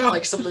 No.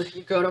 Like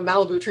you go to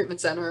Malibu Treatment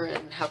Center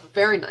and have a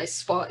very nice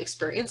spa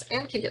experience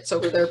and can get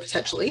sober there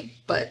potentially,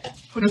 but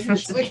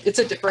it's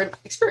a different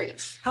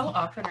experience. How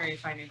often are you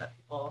finding that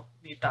people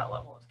need that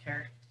level of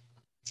care?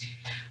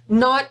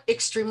 Not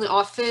extremely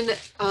often.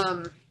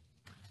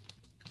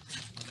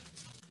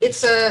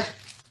 It's a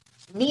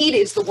need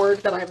is the word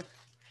that I'm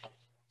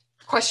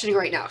questioning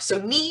right now. So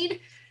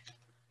need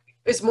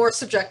is more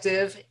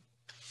subjective.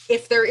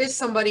 If there is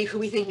somebody who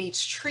we think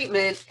needs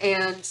treatment,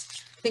 and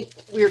I think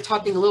we were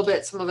talking a little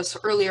bit, some of us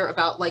earlier,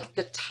 about like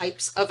the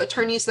types of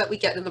attorneys that we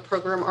get in the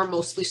program are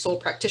mostly sole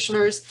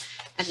practitioners,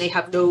 and they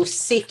have no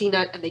safety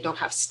net, and they don't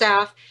have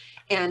staff.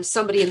 And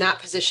somebody in that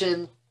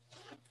position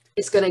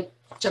is going to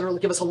generally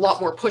give us a lot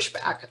more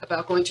pushback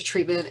about going to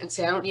treatment and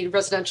say, I don't need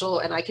residential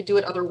and I can do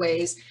it other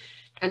ways.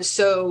 And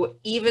so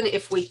even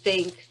if we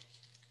think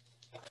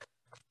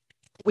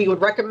we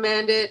would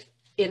recommend it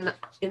in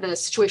a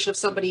situation of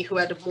somebody who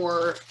had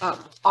more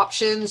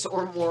options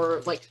or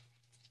more like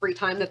free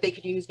time that they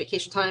could use,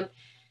 vacation time,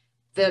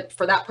 that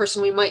for that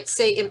person, we might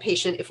say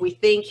inpatient if we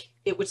think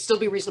it would still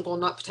be reasonable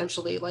and not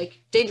potentially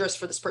like dangerous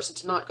for this person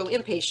to not go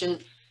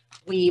inpatient.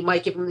 We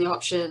might give them the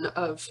option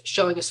of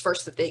showing us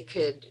first that they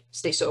could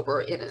stay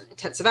sober in an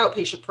intensive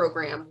outpatient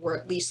program where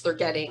at least they're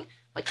getting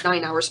like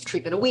 9 hours of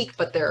treatment a week,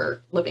 but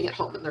they're living at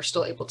home and they're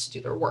still able to do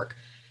their work.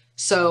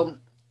 So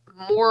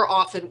more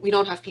often, we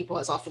don't have people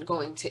as often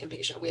going to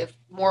inpatient. We have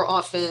more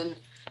often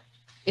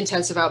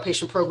intensive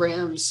outpatient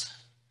programs,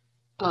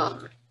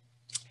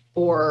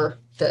 or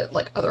the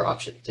like other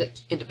option,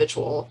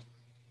 individual.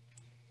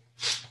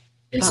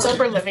 Is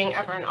sober living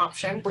ever an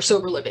option? Or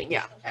sober living,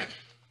 yeah. Okay.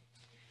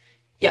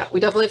 Yeah,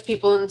 we definitely have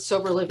people in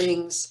sober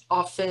livings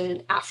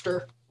often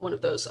after one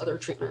of those other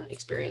treatment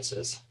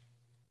experiences.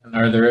 And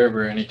are there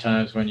ever any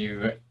times when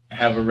you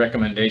have a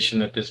recommendation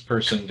that this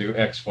person do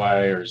X, Y,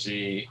 or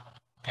Z,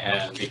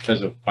 and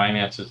because of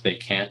finances, they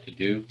can't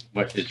do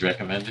what is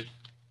recommended?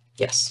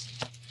 Yes.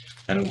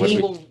 And what we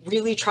will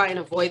really try and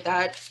avoid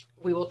that.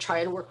 We will try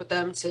and work with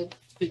them to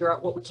figure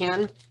out what we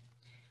can.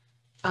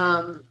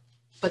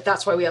 But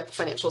that's why we have the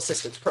financial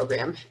assistance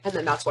program. And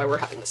then that's why we're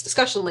having this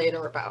discussion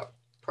later about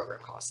program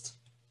costs,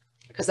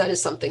 because that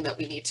is something that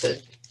we need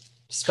to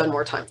spend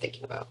more time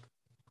thinking about.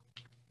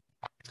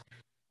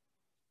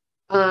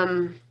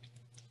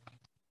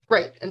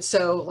 Right. And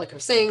so, like I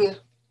was saying,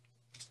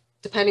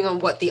 depending on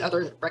what the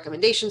other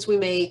recommendations we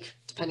make,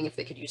 depending if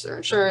they could use their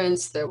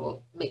insurance, they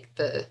will make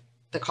the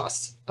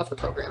costs of the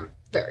program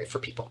vary for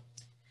people.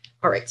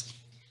 All right.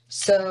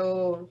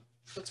 So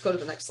let's go to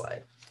the next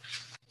slide.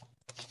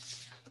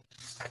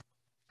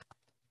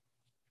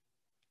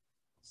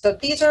 So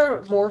these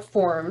are more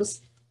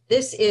forms.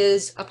 This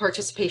is a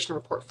participation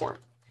report form.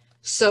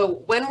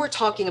 So when we're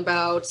talking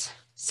about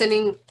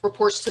sending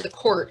reports to the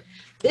court,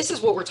 this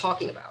is what we're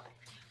talking about.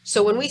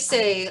 So when we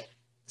say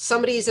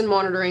somebody's in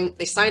monitoring,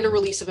 they signed a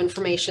release of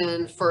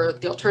information for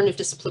the alternative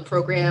discipline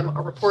program,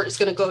 a report is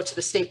going to go to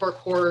the state bar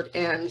court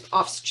and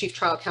Office of Chief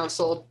Trial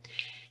Counsel.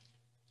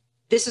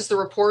 This is the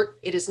report.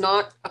 It is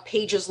not a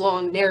pages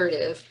long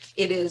narrative.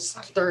 It is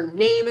their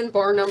name and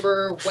bar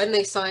number, when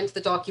they signed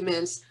the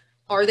documents.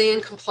 Are they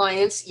in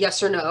compliance?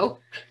 Yes or no?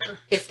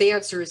 If the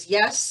answer is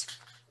yes,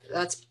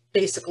 that's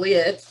basically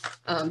it.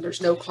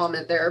 There's no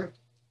comment there.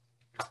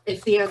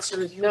 If the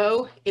answer is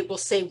no, it will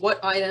say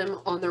what item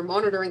on their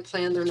monitoring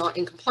plan they're not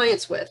in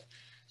compliance with.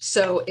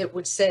 So it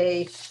would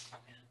say,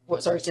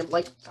 what's our example,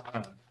 like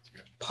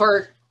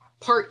part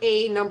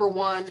A, number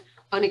 1,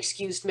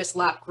 unexcused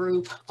mislap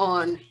group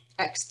on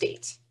X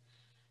date.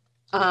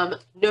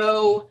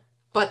 No,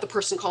 but the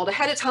person called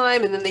ahead of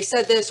time and then they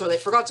said this, or they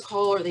forgot to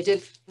call, or they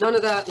did none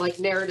of that like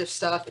narrative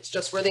stuff. It's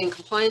just, were they in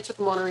compliance with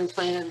the monitoring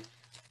plan?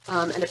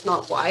 And if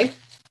not, why?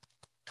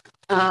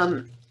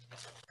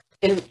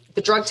 In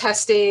the drug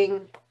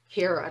testing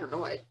here, I don't know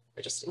why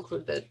I just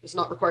included that it's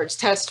not required to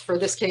test for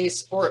this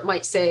case, or it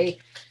might say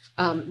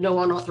no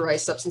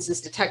unauthorized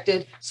substances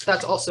detected. So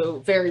that's also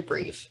very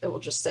brief. It will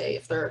just say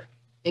if they're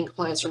in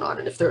compliance or not,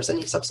 and if there's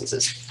any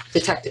substances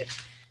detected.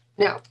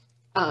 Now,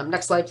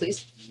 next slide,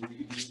 please.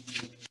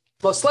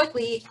 Most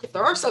likely, if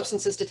there are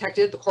substances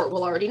detected, the court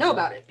will already know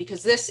about it,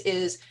 because this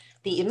is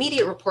the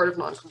immediate report of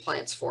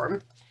noncompliance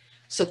form.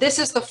 So this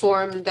is the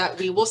form that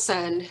we will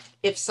send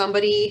if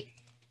somebody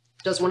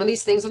does one of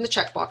these things on the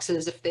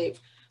checkboxes, if they've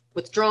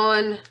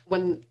withdrawn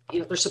when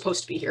they're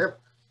supposed to be here,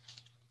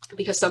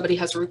 because somebody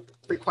has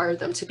required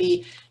them to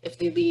be, if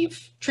they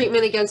leave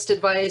treatment against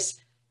advice.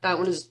 That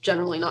one is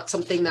generally not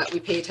something that we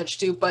pay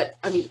attention to, but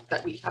I mean,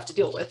 that we have to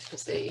deal with,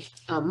 because they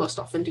most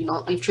often do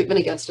not leave treatment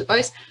against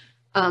advice.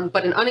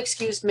 But an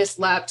unexcused missed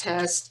lab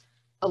test,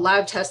 a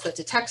lab test that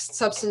detects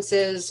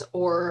substances,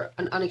 or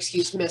an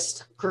unexcused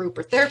missed group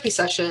or therapy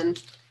session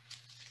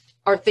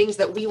are things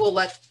that we will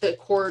let the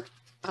court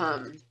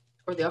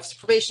or the Office of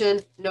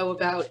Probation know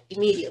about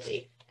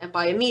immediately. And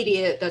by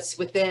immediate, that's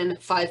within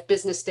 5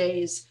 business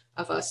days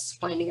of us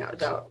finding out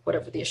about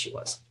whatever the issue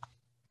was.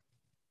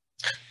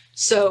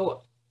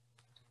 So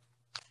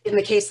in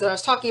the case that I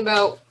was talking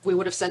about, we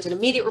would have sent an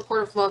immediate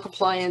report of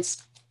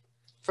noncompliance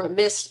for a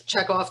missed,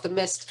 check off the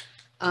missed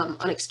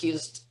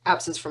unexcused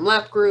absence from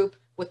lab group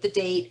with the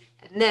date.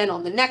 And then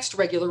on the next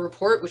regular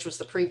report, which was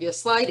the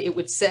previous slide, it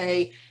would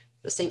say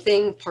the same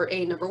thing, part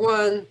A, number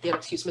 1, the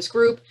unexcused missed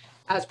group,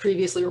 as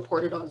previously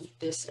reported on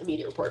this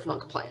immediate report of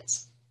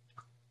noncompliance.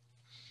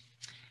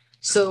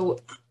 So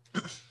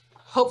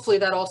hopefully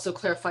that also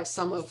clarifies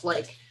some of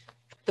like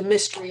the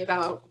mystery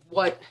about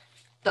what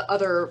the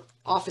other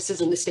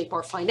offices in the state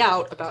bar find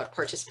out about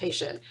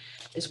participation.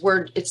 Is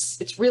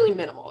it's really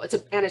minimal.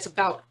 And it's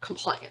about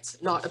compliance,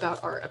 not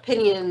about our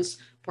opinions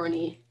or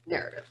any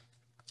narrative.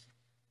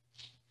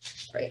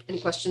 Right. Any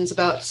questions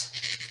about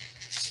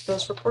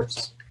those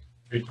reports?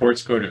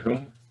 Reports go to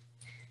whom?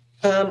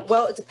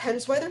 Well, it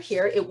depends why they're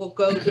here. It will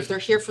go, if they're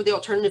here for the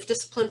alternative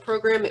discipline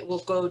program, it will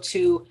go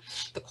to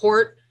the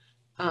court.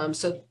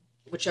 So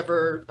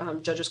whichever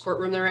judge's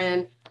courtroom they're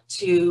in,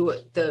 to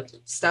the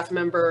staff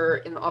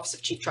member in the Office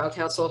of Chief Trial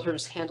Counsel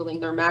who's handling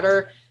their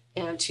matter,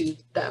 and to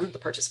them, the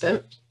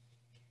participant.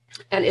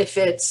 And if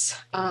it's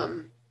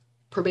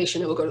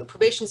probation, it will go to the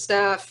probation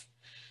staff.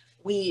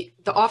 The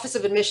Office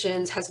of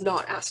Admissions has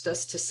not asked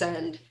us to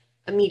send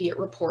immediate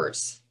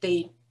reports.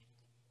 They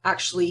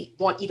actually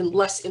want even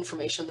less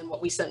information than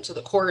what we send to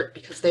the court,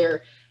 because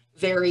they're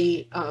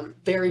very,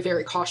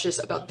 very cautious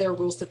about their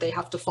rules that they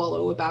have to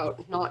follow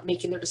about not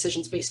making their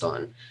decisions based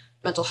on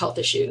mental health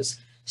issues.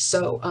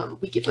 So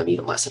we give them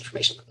even less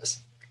information than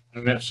this.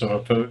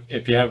 So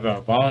if you have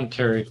a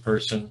voluntary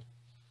person,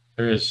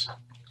 is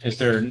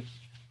there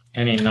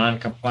any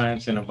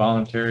non-compliance in a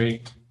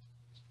voluntary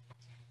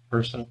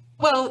person?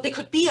 Well, they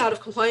could be out of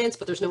compliance,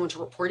 but there's no one to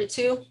report it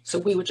to. So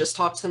we would just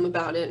talk to them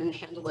about it and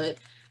handle it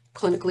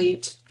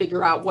clinically to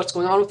figure out what's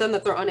going on with them,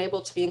 that they're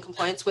unable to be in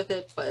compliance with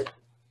it. But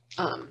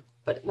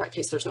in that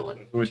case, there's no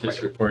one. Who would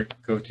this report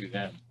go to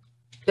then?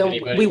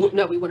 We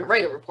wouldn't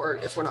write a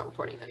report if we're not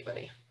reporting to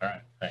anybody. All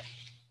right, thanks.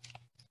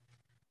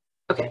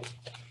 Okay.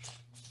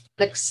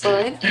 Next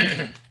slide.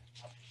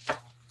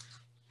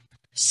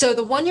 So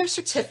the 1-year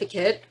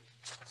certificate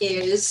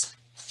is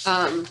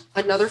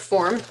another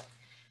form.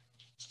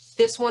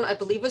 This one, I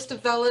believe, was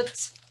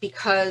developed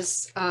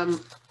because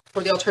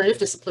for the alternative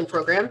discipline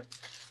program,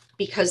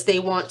 because they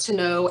want to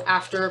know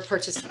after a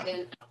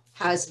participant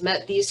has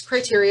met these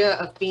criteria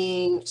of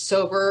being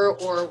sober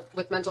or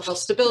with mental health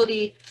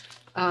stability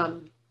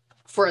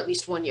for at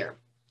least 1 year.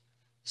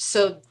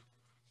 So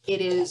it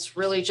is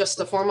really just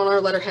a form on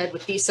our letterhead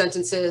with these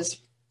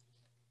sentences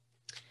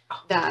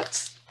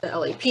that the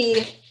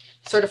LAP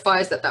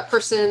certifies that that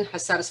person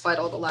has satisfied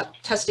all the lab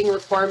testing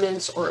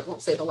requirements, or it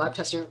won't say the lab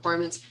testing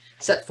requirements,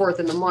 set forth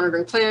in the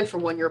monitoring plan for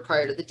 1 year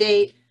prior to the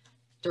date.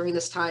 During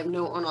this time,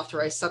 no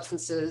unauthorized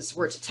substances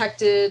were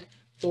detected,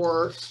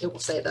 or it will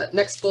say that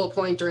next bullet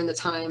point, during the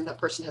time that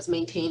person has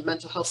maintained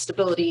mental health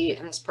stability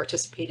and has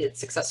participated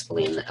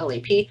successfully in the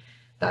LAP.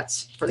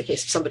 That's for the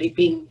case of somebody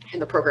being in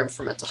the program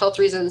for mental health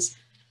reasons.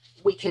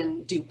 We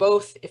can do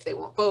both if they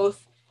want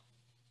both.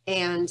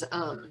 And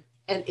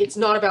it's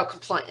not about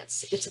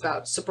compliance. It's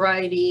about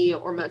sobriety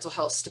or mental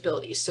health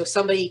stability. So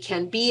somebody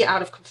can be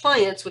out of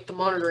compliance with the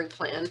monitoring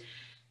plan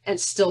and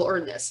still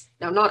earn this.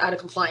 Now, not out of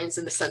compliance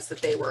in the sense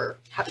that they were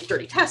having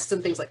dirty tests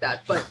and things like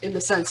that, but in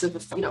the sense of,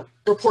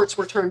 reports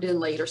were turned in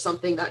late or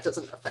something, that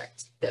doesn't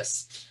affect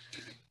this.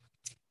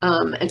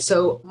 And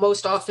so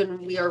most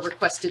often we are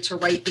requested to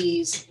write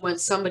these when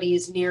somebody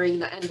is nearing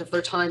the end of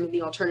their time in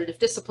the alternative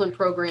discipline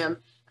program,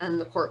 and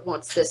the court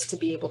wants this to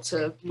be able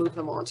to move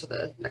them on to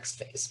the next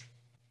phase.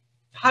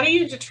 How do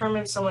you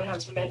determine someone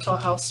has mental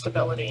health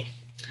stability?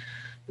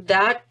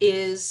 That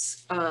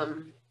is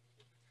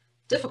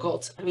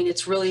difficult. I mean,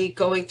 it's really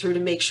going through to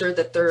make sure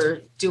that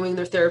they're doing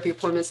their therapy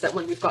appointments, that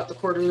when we've got the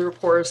quarterly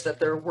reports, that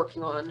they're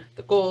working on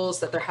the goals,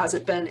 that there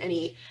hasn't been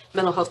any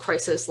mental health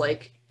crisis,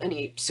 like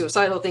any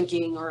suicidal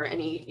thinking or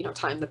any,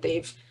 time that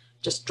they've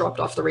just dropped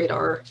off the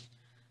radar.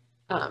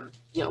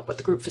 What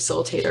the group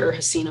facilitator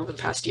has seen over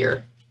the past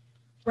year.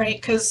 Right,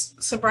 because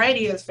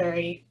sobriety is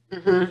very,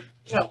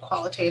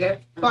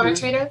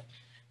 quantitative,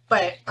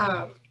 but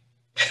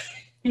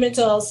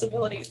mental health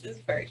stability is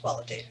very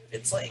qualitative.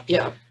 It's like,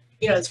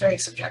 it's very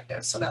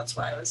subjective. So that's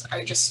why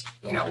I just,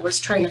 was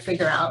trying to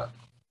figure out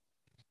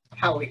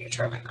how we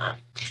determine that.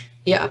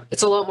 Yeah,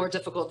 it's a lot more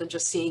difficult than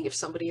just seeing if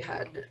somebody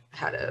had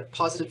a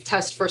positive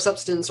test for a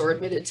substance or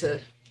admitted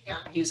to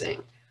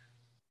using.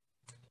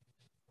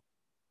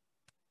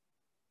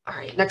 All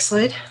right, next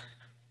slide.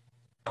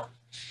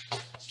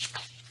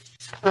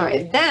 All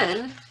right,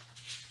 then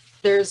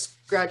there's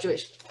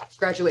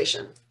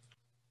graduation.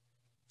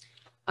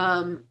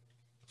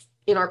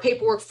 In our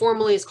paperwork,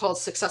 formally it's called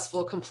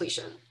successful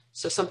completion.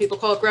 So some people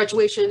call it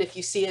graduation. If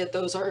you see it,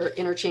 those are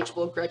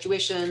interchangeable,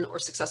 graduation or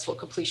successful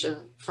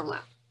completion from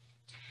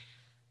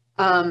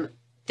lab.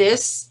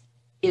 This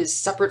is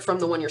separate from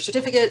the one-year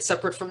certificate,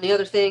 separate from the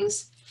other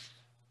things.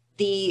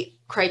 The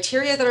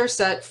criteria that are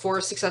set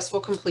for successful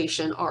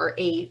completion are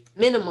a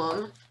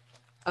minimum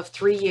of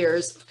 3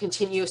 years of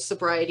continuous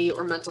sobriety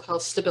or mental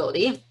health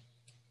stability,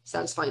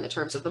 satisfying the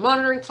terms of the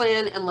monitoring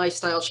plan, and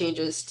lifestyle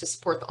changes to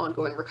support the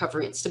ongoing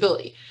recovery and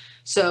stability.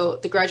 So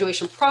the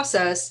graduation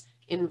process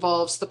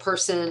involves the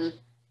person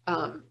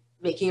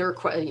making a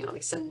request, they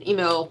send an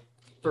email,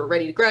 we're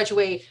ready to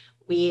graduate.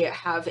 We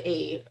have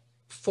a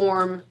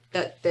form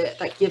that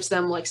gives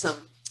them like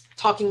some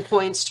talking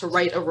points to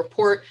write a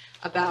report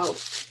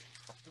about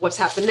what's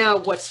happened now,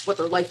 what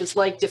their life is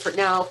like different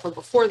now from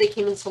before they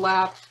came into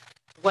lab,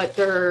 what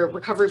their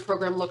recovery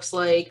program looks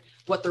like,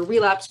 what their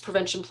relapse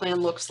prevention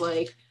plan looks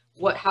like,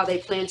 how they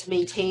plan to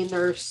maintain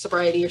their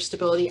sobriety or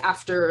stability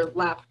after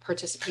lab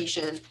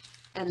participation.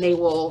 And they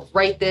will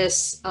write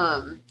this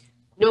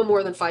no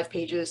more than 5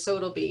 pages. So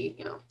it'll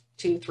be,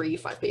 2, 3,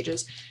 5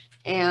 pages,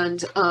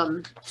 and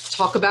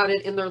talk about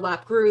it in their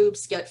lab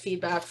groups, get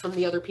feedback from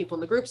the other people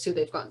in the groups who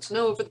they've gotten to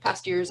know over the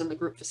past years and the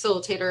group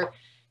facilitator.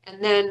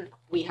 And then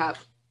we'll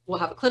have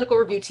a clinical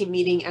review team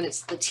meeting, and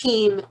it's the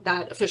team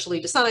that officially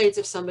decides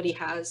if somebody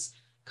has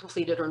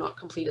completed or not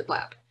completed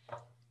lab.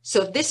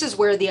 So this is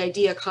where the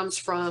idea comes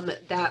from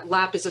that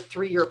lab is a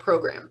 3-year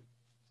program.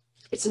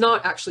 It's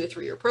not actually a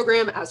 3-year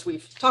program. As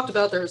we've talked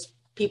about, there's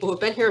people who've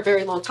been here a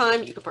very long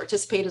time. You can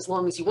participate as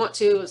long as you want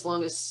to, as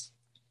long as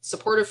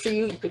supportive for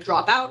you. You could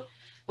drop out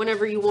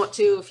whenever you want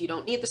to if you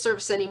don't need the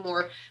service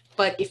anymore.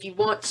 But if you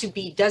want to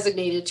be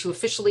designated to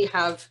officially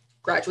have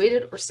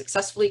graduated or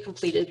successfully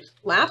completed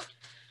lab,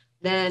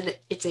 then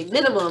it's a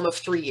minimum of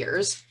 3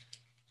 years.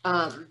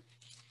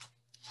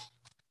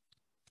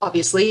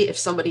 Obviously, if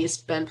somebody has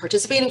been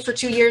participating for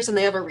 2 years and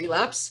they have a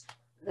relapse,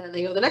 then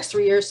they go the next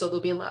 3 years, so they'll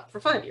be in lab for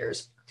 5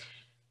 years.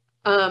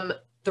 The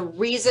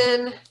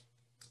reason,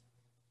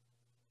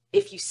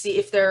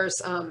 if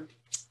there's,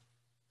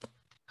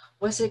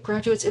 was it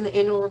graduates in the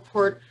annual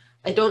report?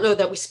 I don't know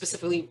that we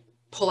specifically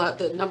pull out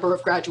the number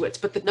of graduates,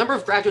 but the number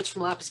of graduates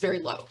from lab is very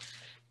low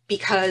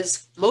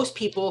because most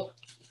people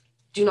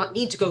do not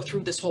need to go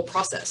through this whole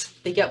process.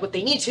 They get what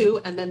they need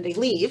to, and then they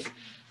leave.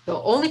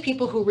 The only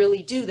people who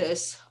really do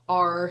this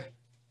are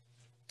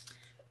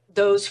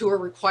those who are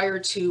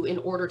required to in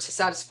order to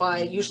satisfy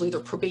usually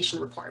their probation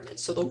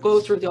requirements. So they'll go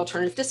through the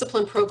alternative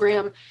discipline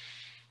program.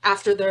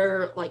 After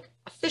they're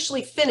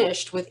officially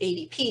finished with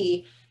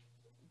ADP,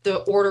 the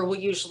order will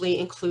usually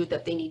include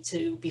that they need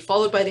to be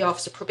followed by the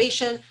Office of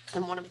Probation.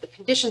 And one of the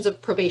conditions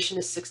of probation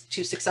is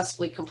to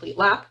successfully complete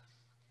lab.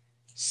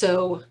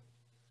 So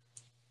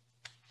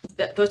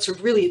that's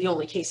really the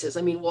only cases.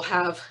 I mean, we'll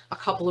have a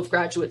couple of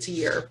graduates a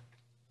year.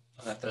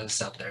 I'll throw this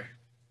out there.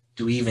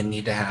 Do we even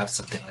need to have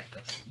something like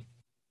this?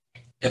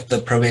 If the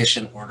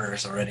probation order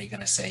is already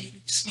going to say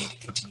you just need to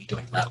continue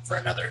doing lab for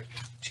another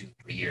 2-3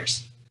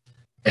 years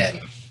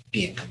and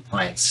be in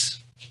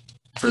compliance.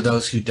 For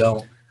those who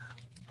don't,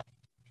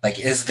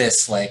 is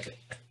this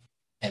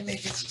and maybe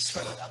it's just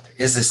throw it out there,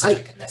 is this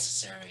a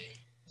necessary?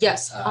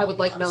 Yes, I would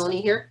like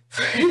Melanie here.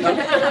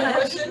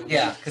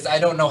 Yeah, because I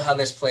don't know how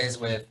this plays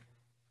with,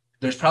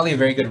 there's probably a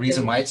very good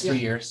reason why it's 3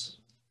 years.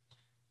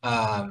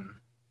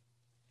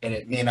 And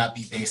it may not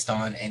be based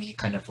on any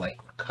kind of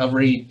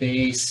recovery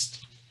based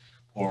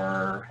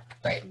or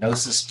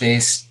diagnosis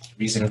based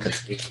reason, because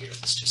 3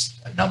 years is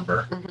just a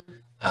number.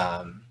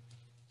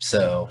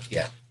 So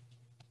yeah,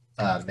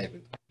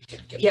 maybe we can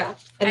get. Yeah,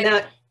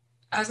 and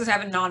I was gonna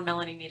have a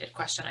non-Melanie needed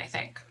question, I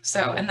think.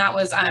 So, and that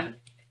was,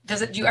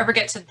 do you ever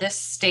get to this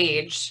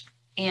stage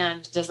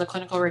and does the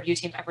clinical review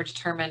team ever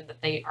determine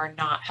that they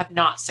have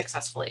not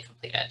successfully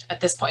completed at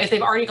this point? If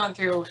they've already gone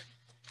through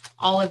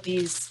all of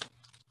these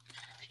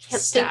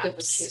can't think of a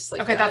case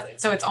like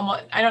that. So it's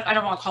almost, I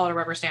don't want to call it a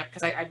rubber stamp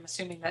because I'm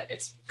assuming that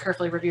it's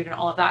carefully reviewed and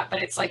all of that,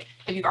 but it's if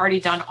you've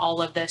already done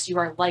all of this, you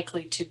are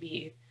likely to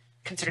be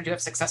considered to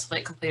have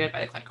successfully completed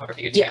by the clinical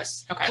review team?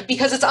 Yes. Okay.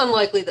 Because it's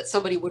unlikely that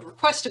somebody would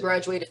request to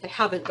graduate if they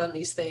haven't done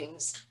these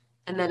things.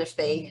 And then if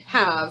they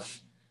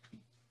have,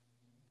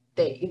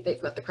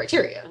 they've met the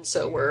criteria. And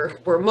so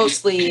we're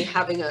mostly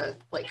having a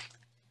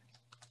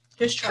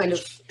kind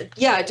of,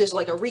 just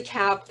like a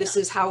recap. This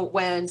is how it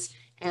went,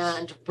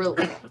 and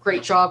really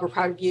great job. We're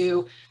proud of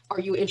you. Are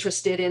you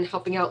interested in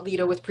helping out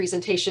Lita with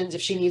presentations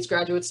if she needs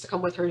graduates to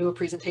come with her to a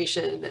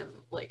presentation, and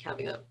like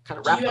having a kind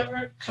of wrap Do you up?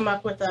 ever come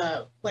up with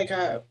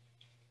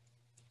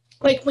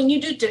like when you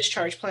do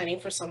discharge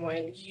planning for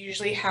someone, you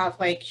usually have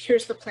like,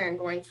 here's the plan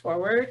going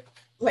forward,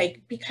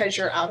 like because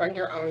you're out on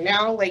your own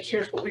now, like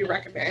here's what we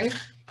recommend.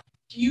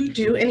 Do you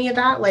do any of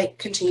that? Like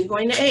continue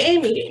going to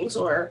AA meetings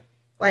or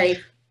like?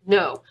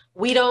 No,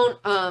 we don't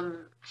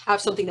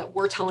have something that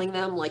we're telling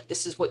them like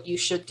this is what you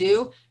should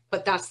do,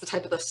 but that's the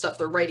type of the stuff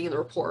they're writing in the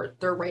report.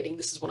 They're writing,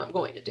 this is what I'm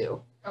going to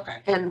do. Okay.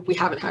 And we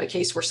haven't had a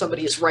case where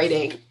somebody is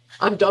writing,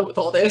 I'm done with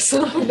all this.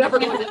 I'm never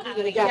going to do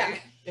it again.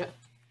 Yeah.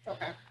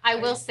 Okay. I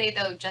will say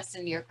though,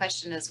 Justin, your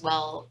question is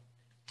well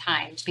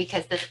timed,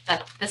 because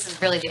this is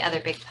really the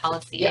other big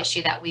policy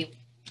issue that we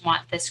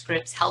want this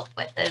group's help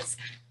with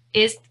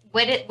is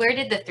where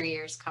did the 3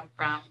 years come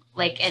from?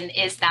 Like, and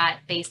is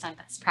that based on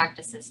best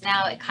practices?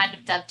 Now it kind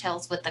of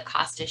dovetails with the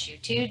cost issue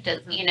too,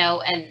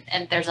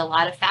 and there's a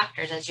lot of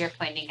factors as you're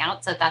pointing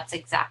out. So that's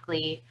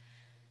exactly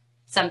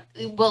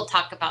we'll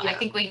talk about. I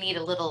think we need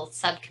a little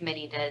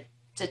subcommittee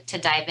to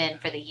dive in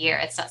for the year.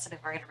 It's not something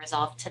we're going to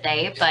resolve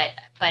today, but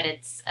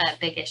it's a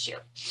big issue.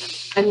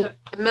 And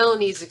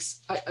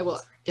Melanie's, I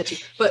will get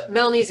to, but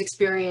Melanie's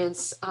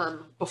experience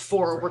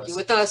before working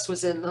with us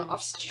was in the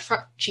Office of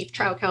Chief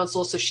Trial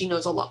Counsel, so she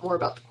knows a lot more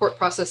about the court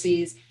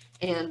processes,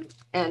 and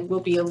will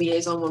be a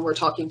liaison when we're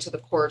talking to the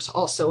courts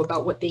also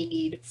about what they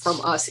need from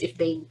us if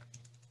they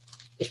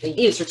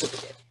need a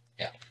certificate.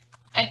 Yeah.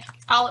 And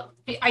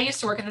I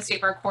used to work in the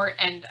state bar court,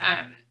 and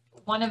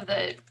one of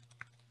the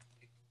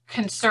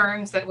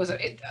concerns that was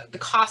the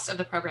cost of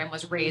the program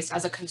was raised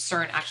as a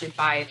concern actually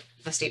by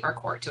the state bar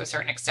court to a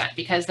certain extent,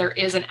 because there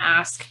is an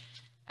ask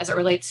as it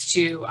relates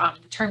to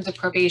the terms of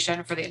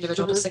probation for the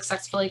individual to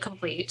successful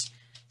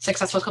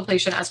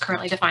completion as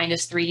currently defined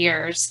as 3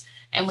 years.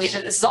 And this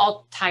is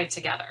all tied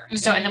together.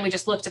 So, and then we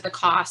just looked at the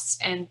costs,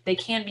 and they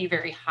can be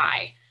very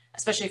high,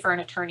 especially for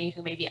an attorney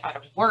who may be out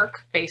of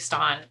work based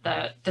on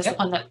the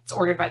discipline that's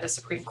ordered by the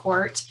Supreme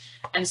Court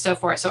and so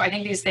forth. So I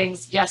think these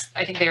things, yes,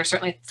 I think they are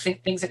certainly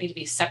things that need to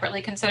be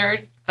separately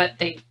considered, but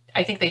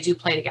I think they do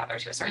play together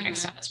to a certain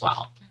extent as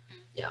well.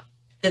 Yeah.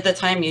 Did the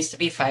time used to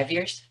be 5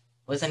 years?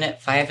 Wasn't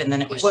it 5 and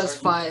then it was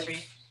 5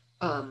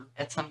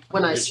 at some point?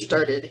 When I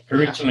started.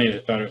 Originally, they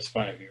thought it was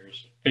 5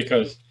 years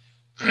because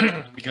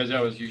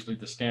that was usually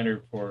the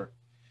standard for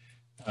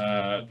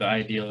the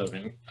ideal of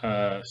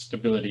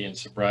stability and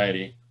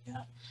sobriety.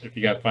 Yeah. If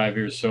you got 5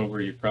 years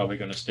sober, you're probably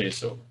going to stay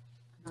sober.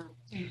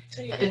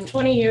 So you did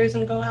 20 years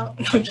and go out?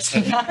 No, I'm just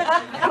kidding.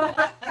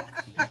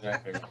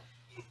 Exactly.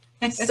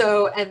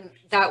 So, and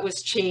that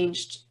was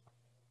changed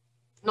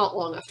not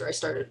long after I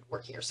started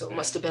working here. So it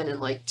must have been in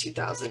like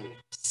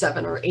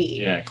 2007 or 8.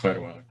 Yeah, quite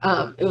a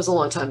while. It was a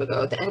long time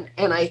ago.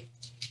 And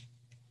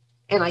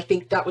I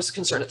think that was a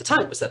concern at the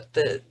time, was that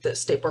the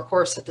state bar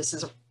court said this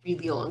is a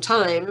really long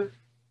time.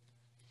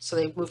 So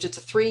they moved it to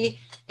 3.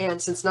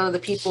 And since none of the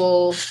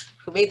people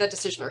who made that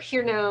decision are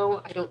here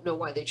now, I don't know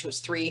why they chose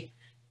 3.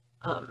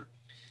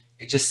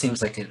 It just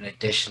seems like an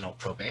additional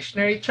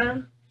probationary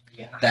term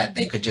that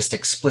they could just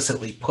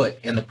explicitly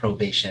put in the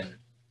probation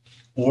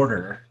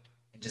order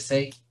and just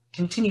say,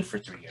 continue for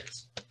 3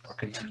 years or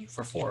continue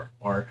for 4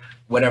 or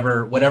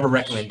whatever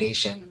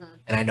recommendation.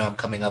 And I know I'm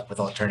coming up with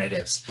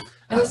alternatives.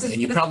 And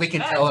you probably can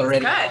tell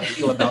already how I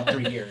feel about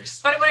 3 years.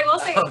 But what I will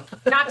say,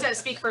 not to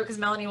speak for, because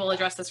Melanie will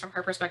address this from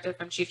her perspective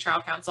from Chief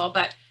Trial Counsel,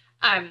 but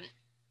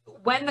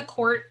when the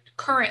court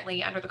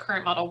currently, under the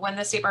current model, when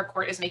the state bar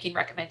court is making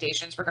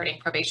recommendations regarding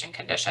probation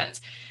conditions,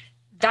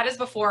 that is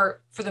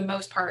before, for the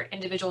most part,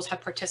 individuals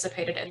have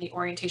participated in the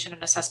orientation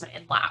and assessment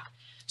in lab.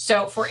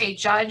 So for a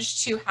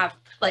judge to have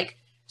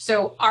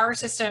so our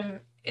system,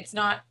 it's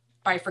not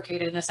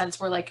bifurcated in the sense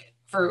where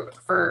for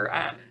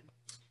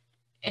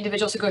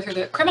individuals who go through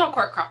the criminal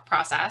court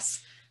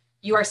process,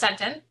 you are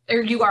sentenced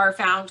or you are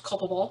found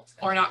culpable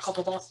or not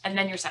culpable, and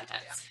then you're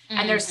sentenced.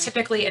 And there's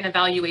typically an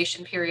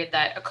evaluation period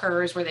that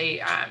occurs where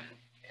they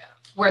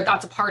where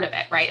that's a part of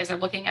it, right? As they're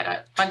looking at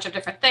a bunch of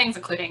different things,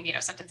 including,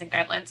 sentencing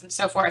guidelines and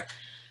so forth.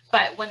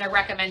 But when they're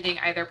recommending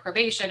either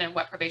probation and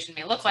what probation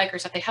may look like or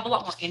stuff, they have a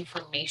lot more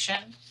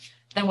information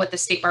than what the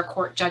state bar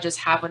court judges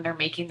have when they're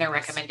making their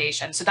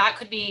recommendation. So that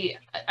could be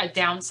a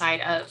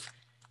downside of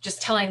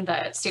just telling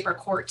the state bar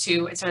court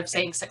to, instead of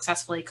saying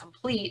successfully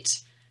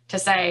complete, to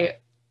say,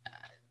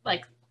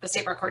 the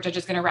state bar court judge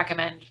is going to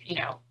recommend,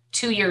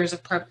 2 years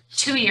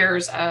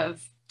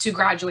to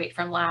graduate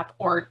from LAP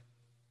or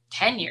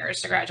 10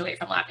 years to graduate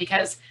from LAP,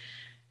 because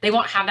they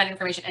won't have that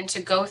information, and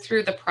to go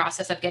through the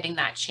process of getting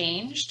that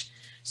changed.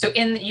 So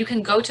you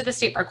can go to the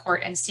state bar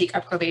court and seek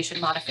a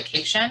probation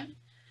modification,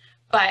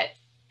 but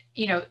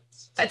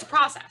it's a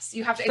process.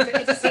 You have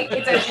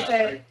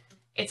to,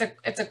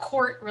 it's a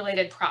court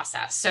related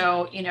process.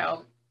 So,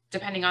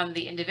 depending on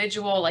the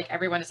individual, like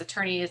everyone is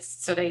attorneys,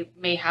 so they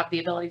may have the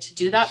ability to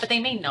do that, but they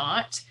may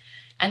not.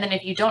 And then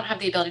if you don't have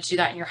the ability to do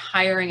that and you're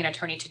hiring an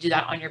attorney to do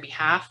that on your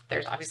behalf,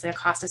 there's obviously a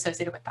cost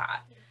associated with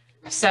that.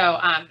 So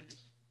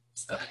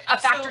a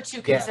factor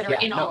to consider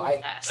in all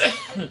of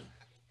this.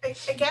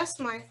 I guess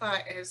my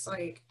thought is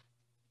like,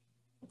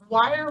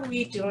 why are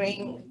we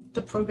doing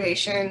the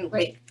probation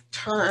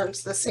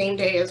terms the same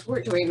day as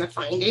we're doing the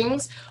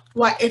findings?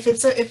 What if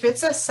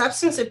it's a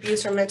substance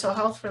abuse or mental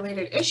health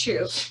related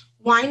issue?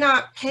 Why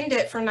not pend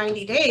it for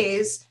 90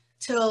 days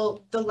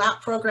till the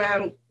lab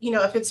program,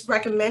 if it's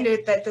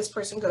recommended that this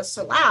person goes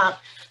to lab,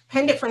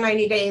 pend it for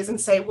 90 days and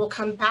say, we'll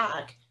come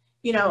back,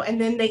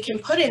 and then they can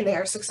put in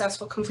their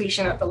successful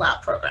completion of the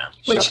lab program,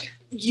 which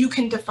you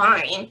can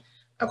define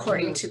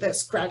according to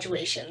this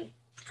graduation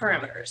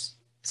parameters.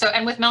 So,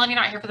 and with Melanie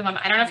not here for the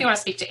moment, I don't know if you want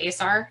to speak to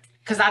ASAR,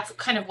 because that's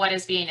kind of what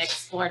is being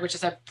explored, which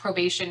is a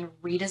probation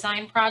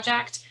redesign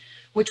project,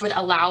 which would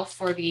allow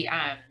for the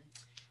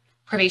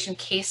probation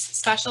case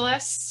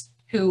specialists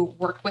who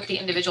work with the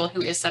individual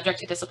who is subject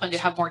to discipline to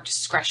have more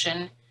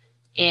discretion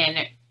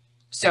in.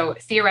 So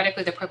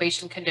theoretically, the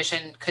probation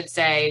condition could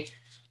say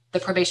the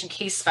probation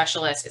case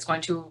specialist is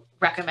going to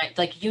recommend,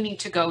 like, you need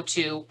to go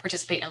to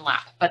participate in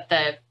LAP, but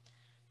the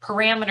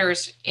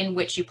parameters in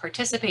which you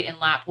participate in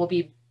LAP will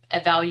be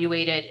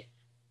evaluated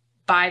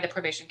by the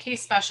probation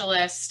case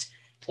specialist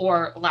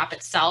or LAP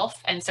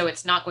itself. And so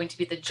it's not going to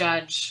be the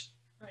judge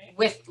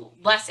with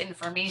less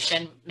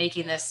information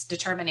making this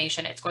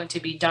determination. It's going to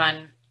be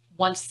done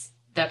once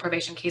the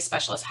probation case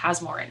specialist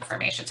has more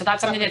information. So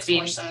that's something that's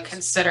being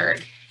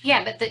considered.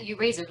 Yeah, but you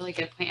raise a really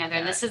good point,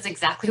 Andrea. And this is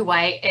exactly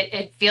why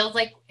it feels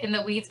like in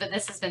the weeds, but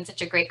this has been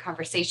such a great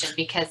conversation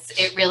because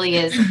it really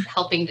is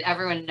helping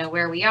everyone know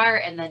where we are.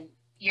 And then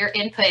your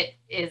input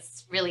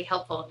is really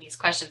helpful in these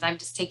questions. I'm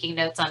just taking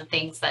notes on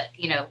things that,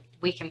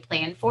 we can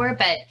plan for,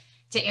 but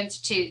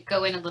to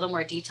go in a little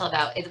more detail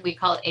about it, we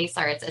call it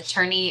ASAR. It's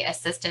Attorney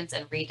Assistance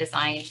and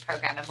Redesign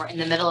Program. And we're in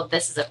the middle of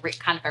this is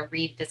kind of a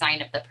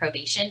redesign of the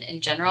probation in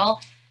general.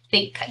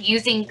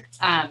 Using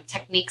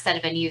techniques that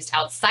have been used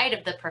outside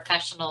of the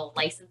professional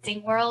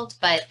licensing world,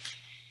 but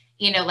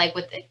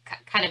with the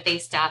kind of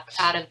based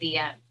out of the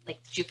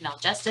juvenile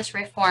justice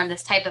reform,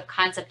 this type of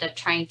concept of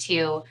trying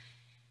to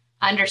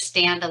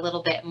understand a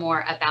little bit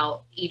more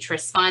about each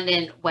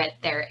respondent, what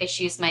their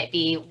issues might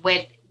be,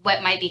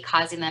 what might be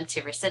causing them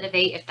to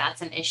recidivate, if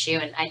that's an issue,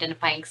 and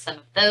identifying some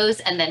of those,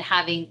 and then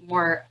having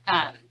more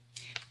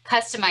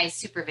customized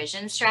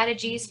supervision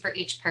strategies for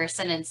each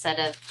person instead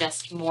of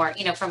just more,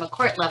 from a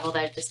court level,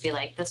 that'd just be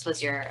like, this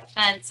was your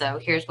offense, so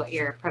here's what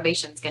your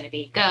probation is going to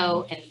be,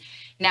 go. And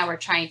now we're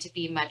trying to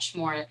be much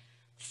more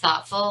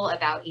thoughtful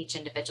about each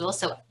individual.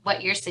 So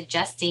what you're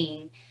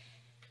suggesting,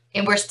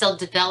 and we're still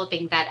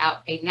developing that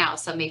out right now,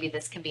 so maybe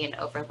this can be an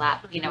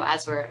overlap,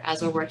 as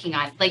we're working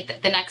on the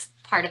next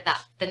part of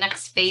that, the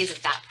next phase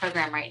of that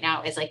program right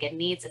now is like a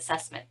needs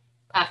assessment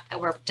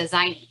we're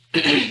designing.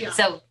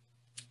 So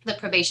the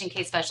probation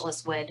case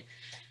specialist would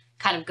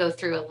kind of go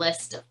through a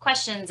list of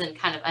questions and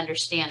kind of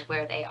understand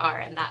where they are,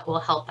 and that will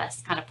help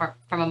us kind of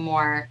from a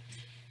more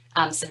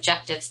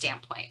subjective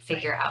standpoint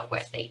figure out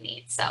what they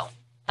need. So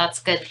that's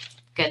good.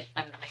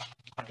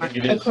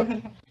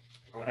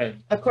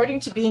 According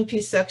to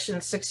BNP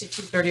section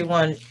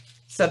 6231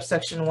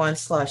 subsection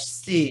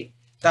 1/C,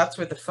 that's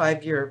where the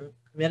 5-year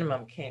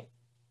minimum came.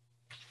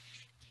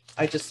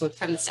 I just looked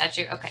from the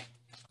statute. Okay.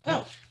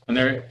 Oh. And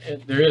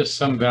there is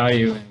some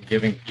value in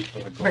giving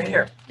people a goal. Right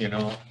here.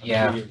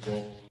 Yeah. A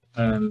goal.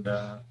 And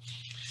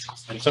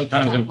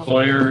sometimes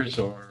employers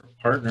or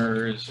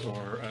partners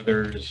or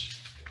others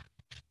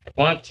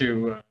want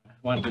to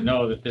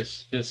know that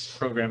this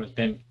program has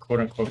been quote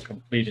unquote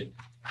completed.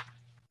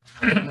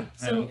 And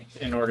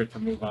in order to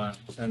move on.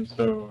 And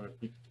so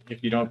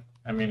if you don't,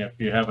 if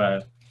you have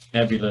a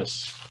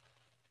nebulous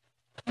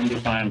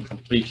undefined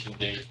completion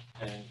date,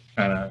 it's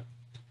kind of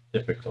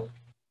difficult.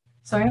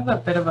 So I have a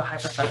bit of a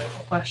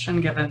hypothetical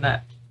question, given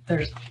that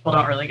people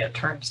don't really get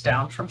turned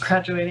down from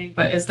graduating,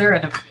 but is there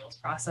an appeals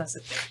process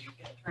if they do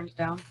get turned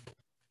down?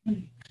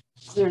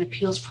 Is there an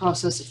appeals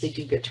process if they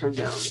do get turned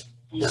down?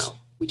 No,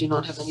 we do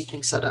not have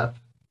anything set up.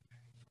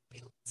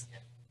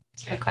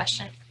 Good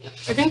question.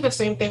 I think the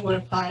same thing would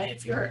apply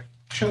if you're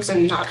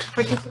chosen not to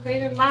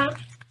participate in lab,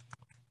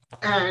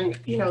 and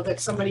that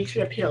somebody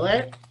should appeal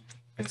it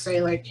and say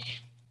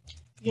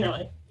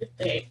if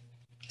they.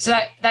 So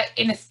that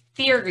in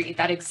theory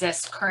that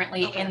exists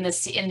currently in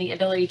the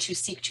ability to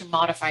seek to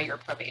modify your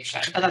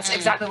probation, but that's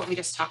exactly what we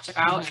just talked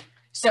about.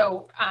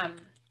 So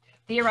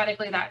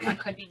theoretically that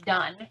could be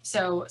done.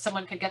 So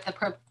someone could get the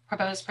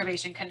proposed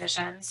probation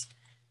conditions.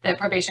 The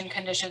probation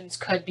conditions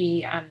could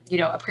be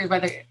approved by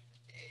the.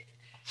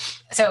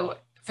 So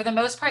for the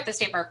most part, the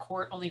state bar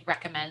court only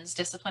recommends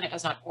discipline. It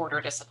does not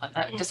order discipline.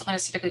 That discipline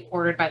is typically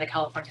ordered by the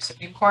California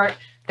Supreme Court.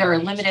 There are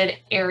limited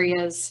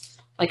areas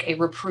like a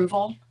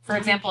reproval, for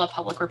example, a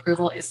public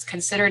reproval is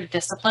considered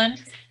discipline,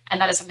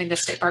 and that is something the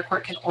state bar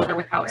court can order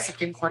without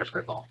Supreme Court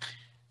approval.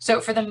 So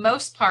for the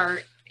most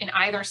part, in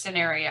either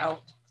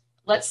scenario,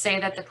 let's say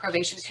that the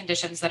probation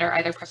conditions that are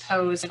either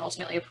proposed and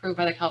ultimately approved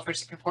by the California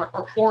Supreme Court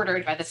or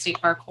ordered by the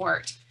State Bar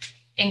Court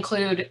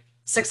include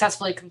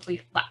successfully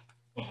complete lab.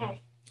 Mm-hmm.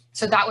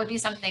 So that would be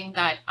something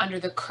that under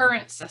the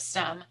current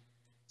system,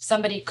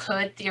 somebody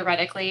could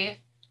theoretically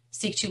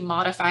seek to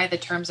modify the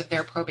terms of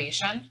their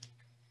probation.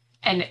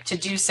 And to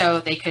do so,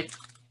 they could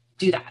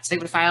do that. So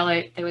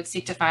they would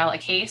seek to file a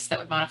case that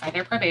would modify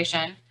their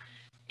probation.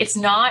 It's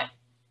not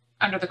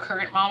under the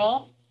current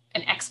model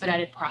an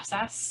expedited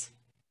process.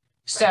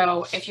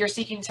 So if you're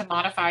seeking to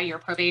modify your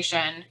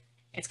probation,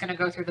 it's going to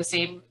go through the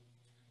same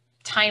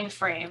time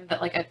frame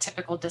that like a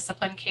typical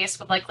discipline case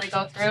would likely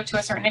go through to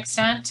a certain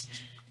extent.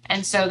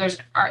 And so there's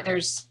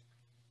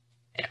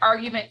an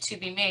argument to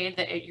be made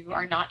that you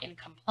are not in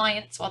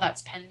compliance while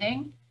that's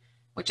pending,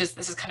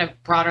 this is kind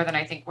of broader than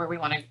I think where we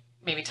want to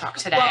maybe talk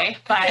today.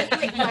 Well,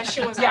 but the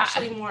question was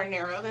actually more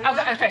narrow than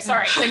that. Okay,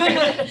 sorry.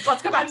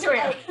 Let's go back to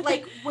it.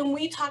 Like when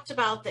we talked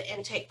about the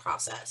intake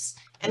process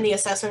and the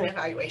assessment and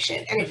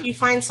evaluation, and if you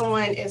find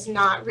someone is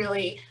not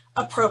really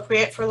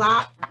appropriate for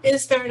that,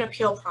 is there an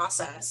appeal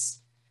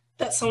process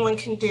that someone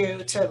can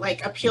do to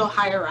like appeal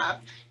higher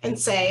up and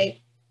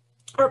say,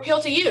 or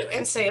appeal to you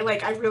and say,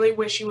 like, I really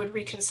wish you would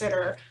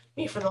reconsider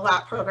me for the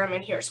lab program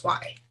and here's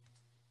why?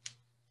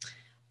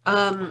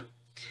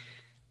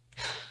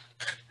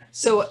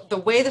 So the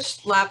way the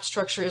lab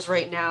structure is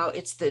right now,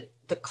 it's the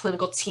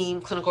clinical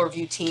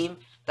review team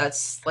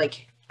that's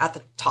like at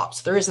the top.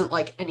 So there isn't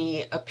like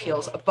any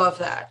appeals above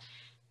that.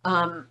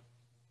 So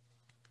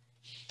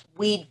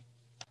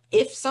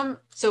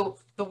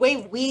the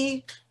way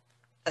we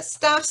as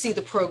staff see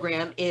the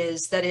program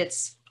is that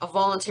it's a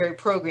voluntary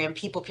program.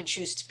 People can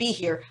choose to be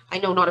here. I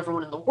know not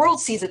everyone in the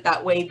world sees it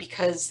that way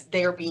because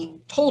they are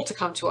being told to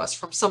come to us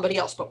from somebody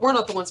else, but we're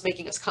not the ones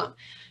making us come.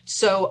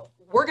 So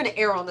we're going to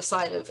err on the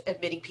side of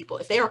admitting people.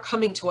 If they are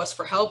coming to us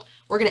for help,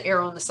 we're going to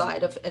err on the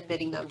side of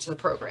admitting them to the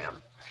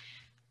program.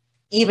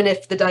 Even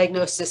if the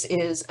diagnosis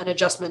is an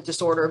adjustment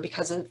disorder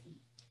because of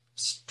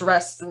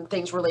stress and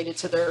things related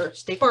to their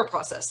state bar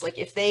process. Like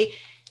if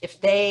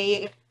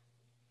they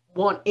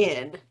want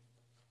in,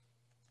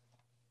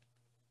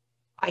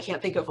 I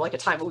can't think of like a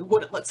time when we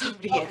wouldn't let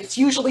somebody in. It's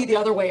usually the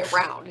other way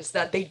around, is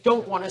that they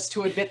don't want us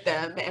to admit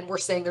them and we're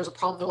saying there's a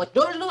problem. They're like,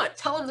 no, there's not.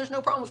 Tell them there's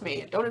no problem with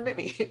me. Don't admit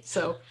me.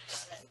 So,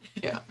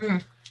 yeah.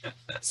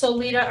 So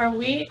Lita, are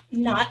we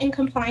not in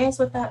compliance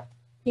with that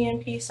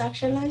BNP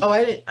section then? Oh,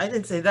 I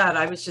didn't say that.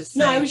 I was just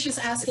saying. No, I was just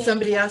asking.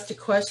 Somebody asked a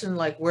question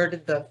like, where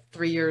did the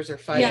 3 years or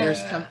 5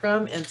 years come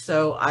from? And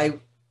so I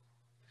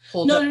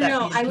pulled up that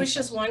No. BNP. I was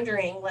just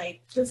wondering,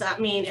 like, does that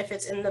mean if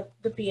it's in the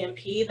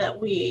BNP that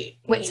we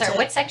Wait, sorry,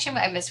 what section?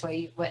 I missed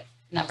what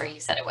number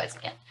you said it was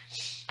again.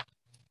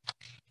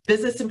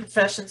 Business and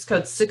Professions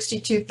Code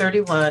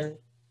 6231,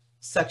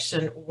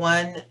 Section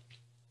 1,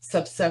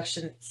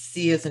 subsection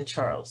C as in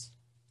Charles.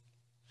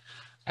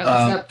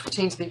 That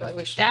pertains to the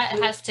evaluation. That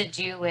has to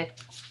do with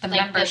the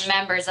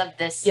members of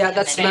this. Yeah,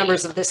 that's committee.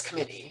 members of this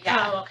committee.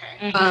 Yeah. Oh,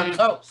 okay.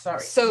 Oh,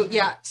 sorry. So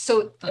yeah,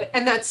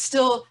 and that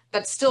still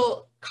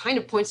kind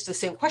of points to the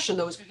same question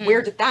though, is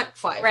where did that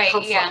 5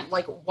 come from?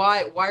 Like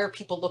why are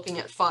people looking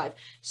at 5?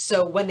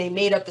 So when they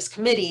made up this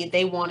committee,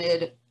 they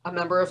wanted a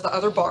member of the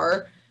other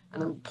bar,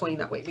 and I'm pointing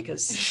that way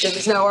because Jim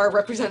is now our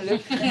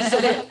representative. So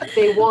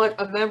they want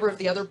a member of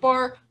the other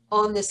bar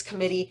on this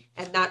committee,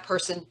 and that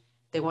person,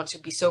 they want to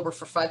be sober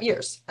for 5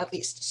 years at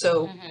least.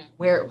 So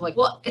where like,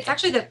 well, it's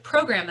actually the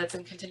program that's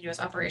in continuous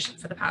operation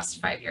for the past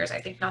 5 years.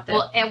 I think not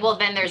that. Well,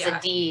 then there's a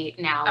D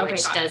now,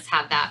 which does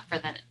have that for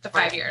the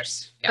 5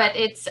 years. Yeah. But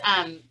it's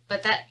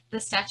but that the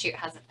statute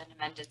hasn't been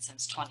amended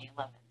since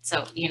 2011.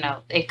 So,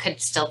 it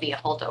could still be a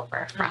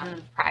holdover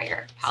from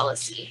prior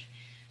policy.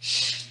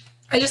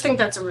 I just think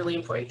that's a really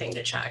important thing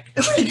to check.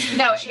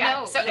 No,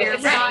 yeah. So you're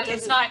right.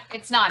 it's not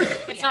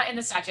in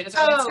the statute. It's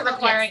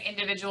requiring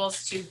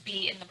individuals to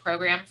be in the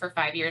program for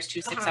 5 years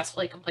to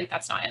successfully complete.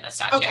 That's not in the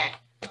statute. Okay.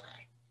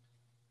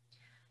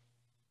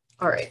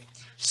 all right.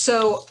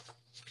 So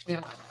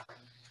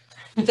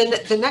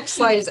the next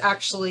slide is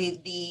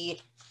actually the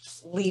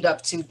lead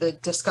up to the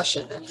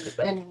discussion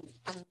and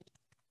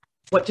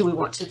what do we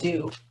want to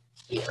do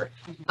here.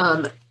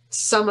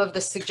 Some of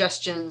the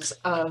suggestions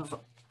of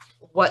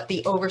what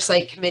the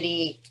Oversight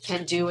Committee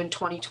can do in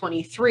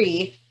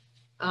 2023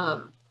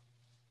 are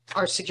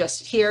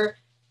suggested here.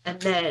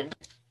 And then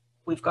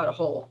we've got a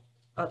whole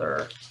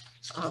other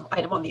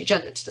item on the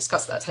agenda to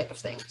discuss that type of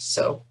thing.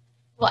 So,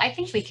 well, I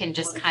think we can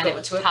just kind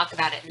of talk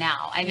about it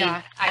now. I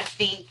mean, I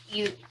think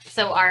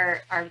so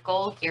our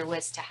goal here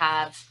was to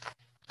have,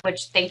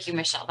 which thank you,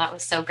 Michelle, that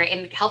was so great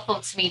and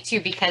helpful to me too,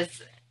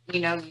 because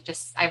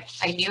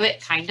I knew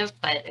it kind of,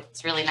 but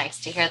it's really nice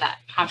to hear that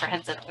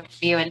comprehensive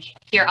view and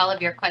hear all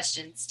of your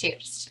questions too,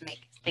 just to make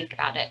us think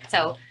about it.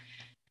 So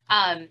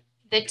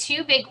the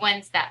two big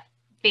ones that,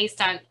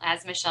 based on,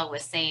 as Michelle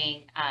was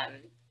saying,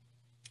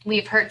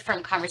 we've heard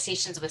from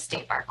conversations with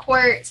State Bar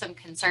Court, some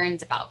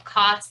concerns about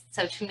costs.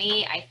 So to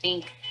me, I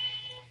think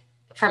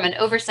from an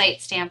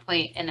oversight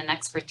standpoint and an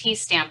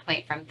expertise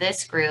standpoint from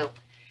this group,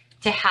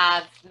 to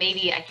have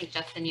maybe, I think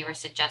Justin, you were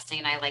suggesting,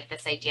 and I like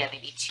this idea,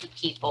 maybe 2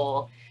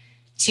 people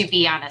to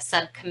be on a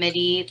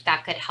subcommittee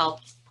that could help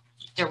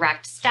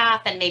direct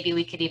staff, and maybe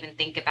we could even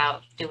think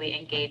about, do we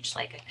engage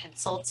like a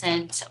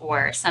consultant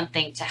or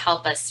something to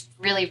help us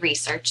really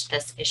research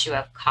this issue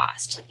of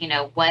cost? You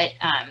know, what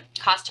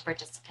cost to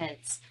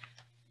participants,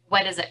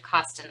 what does it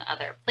cost in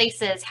other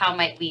places? How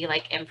might we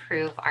like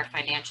improve our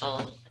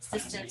financial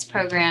assistance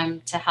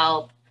program to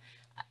help?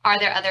 Are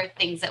there other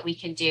things that we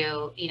can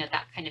do, you know,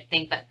 that kind of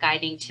thing, but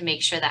guiding to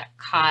make sure that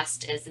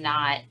cost is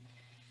not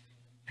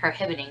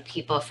prohibiting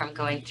people from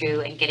going through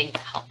and getting the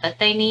help that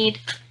they need.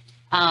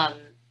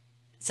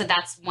 So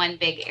that's one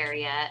big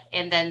area.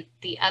 And then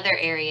the other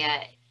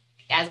area,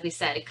 as we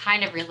said, it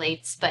kind of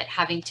relates, but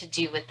having to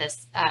do with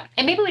this,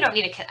 and maybe we don't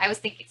need I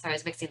was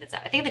mixing this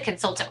up. I think the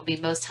consultant would be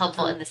most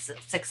helpful in the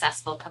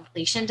successful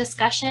completion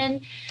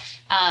discussion.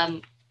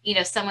 You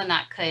know, someone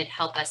that could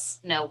help us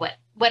know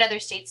what other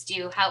states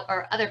do, how,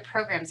 or other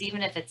programs,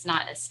 even if it's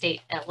not a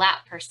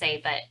lap per se,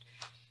 but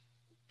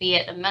be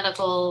it a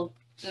medical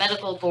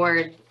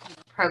board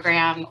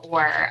program,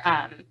 or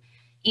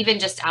even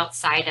just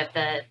outside of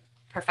the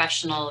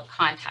professional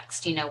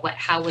context, you know,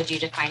 how would you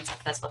define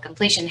successful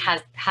completion?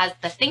 Has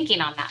the thinking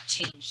on that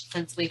changed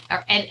since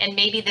and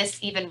maybe this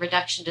even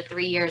reduction to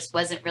 3 years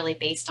wasn't really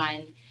based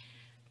on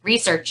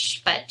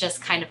research, but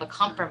just kind of a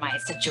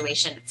compromise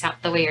situation. It's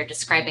not the way you're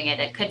describing it.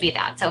 It could be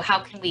that. So how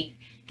can we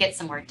get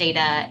some more data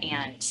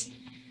and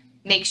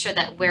make sure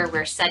that where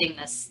we're setting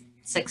this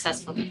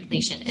successful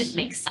completion, it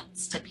makes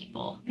sense to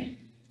people?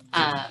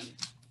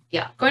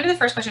 Yeah. Going to the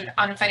first question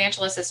on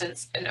financial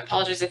assistance, and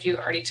apologies if you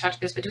already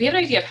talked this, but do we have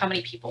an idea of how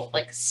many people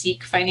like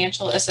seek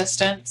financial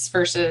assistance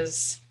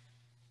versus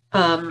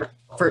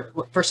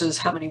versus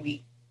how many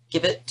we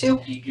give it to?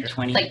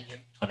 20. Like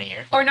 20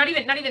 years. Or not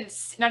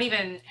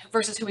even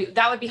versus who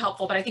that would be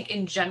helpful, but I think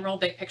in general,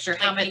 big picture,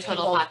 how Like the many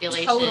total people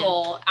population.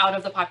 total out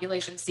of the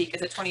population seek?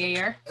 Is it 20 a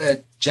year?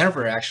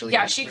 Jennifer actually.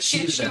 Yeah, she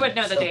would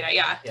know the data.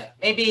 Yeah.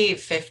 Maybe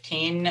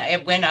 15.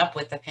 It went up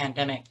with the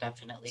pandemic,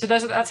 definitely. So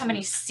that's how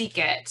many seek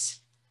it,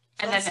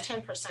 and then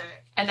 10%.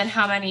 and then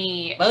how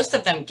many Most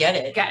of them get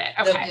it. get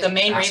it? Okay. The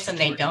main reason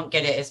they don't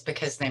get it is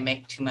because they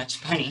make too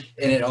much money.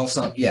 And it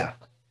also,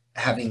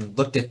 having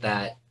looked at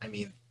that, I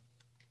mean,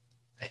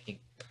 I think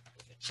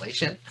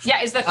inflation.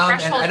 Yeah, is the And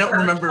threshold I don't for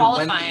remember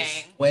qualifying?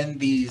 when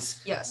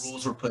these Yes.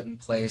 rules were put in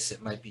place.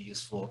 It might be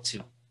useful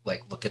to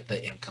like look at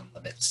the income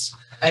limits.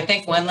 I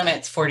think one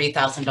limit's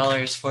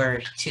 $40,000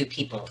 for 2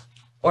 people.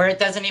 Or it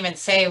doesn't even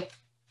say,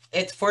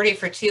 it's 40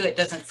 for 2. It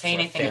doesn't say For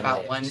a anything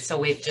about family. one. So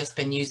we've just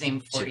been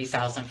using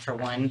 40,000 for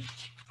one.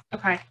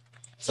 Okay.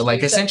 So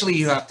like essentially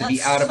you have to be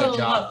That's out of so a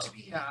job low. to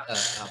be Yeah.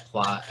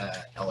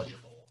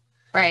 eligible.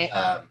 Right.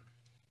 And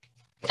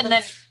then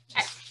That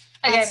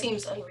again,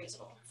 seems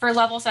unreasonable. for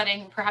level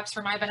setting, perhaps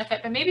for my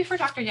benefit, but maybe for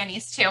Dr.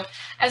 Yenny's too.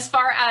 As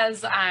far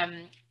as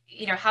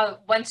you know, how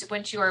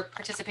once you are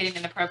participating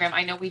in the program,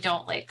 I know we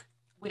don't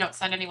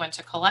send anyone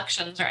to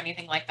collections or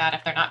anything like that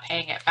if they're not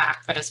paying it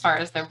back. But as far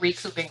as the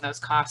recouping those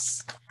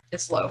costs,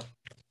 It's low.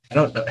 I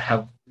don't know,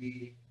 have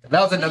we, that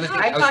was another thing.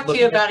 I was talked to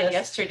looking you at about it this.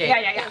 yesterday.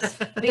 yeah.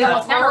 They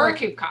almost never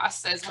recoup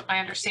costs, is what my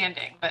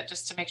understanding. But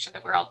just to make sure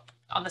that we're all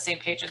on the same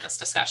page in this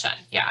discussion,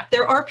 yeah.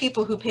 There are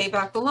people who pay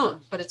back the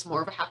loan, but it's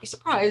more of a happy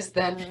surprise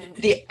than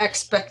the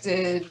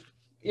expected,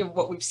 you know,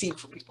 what we've seen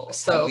from people. Have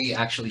So we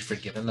actually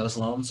forgiven those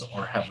loans,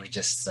 or have we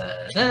just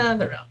said,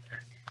 they're out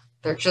there?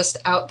 they're just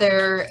out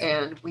there,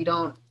 and we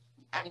don't,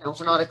 you know,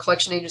 we're not a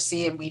collection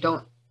agency, and we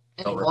don't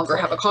any Don't longer report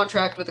have a it.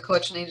 contract with a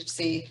collection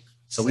agency.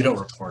 So we don't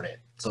report it.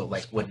 So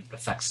like wouldn't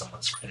affect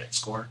someone's credit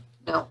score.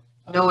 No,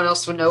 no one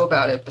else would know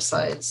about it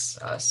besides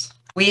us.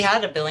 We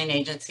had a billing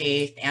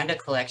agency and a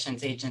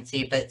collections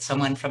agency, but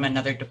someone from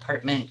another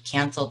department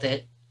canceled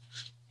it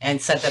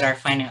and said that our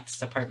finance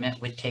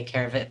department would take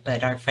care of it,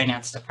 but our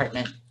finance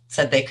department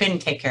said they couldn't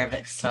take care of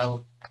it,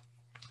 so.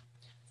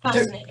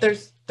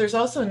 There's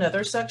also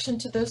another section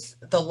to this.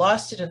 The law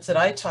students that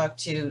I talk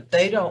to,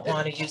 they don't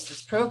want to use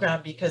this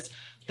program because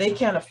they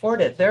can't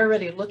afford it. They're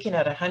already looking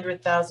at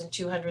 100,000,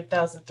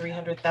 200,000,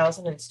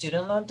 300,000 in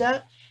student loan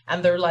debt.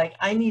 And they're like,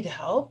 I need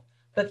help,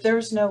 but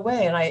there's no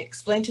way. And I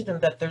explained to them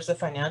that there's a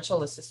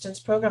financial assistance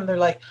program. They're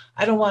like,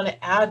 I don't want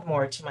to add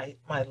more to my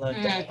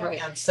loan debt.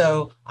 Right. And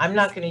so I'm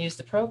not going to use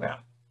the program.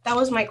 That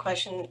was my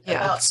question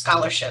Yeah. about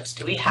scholarships.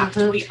 Do we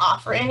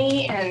offer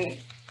any? And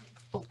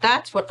Well,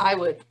 that's what I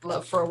would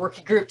love for a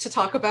working group to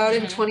talk about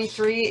in Mhm.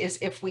 23 is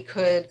if we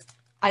could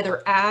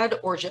either add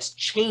or just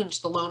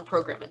change the loan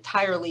program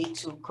entirely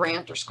to a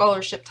grant or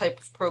scholarship type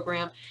of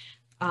program.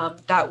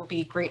 That would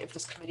be great if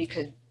this committee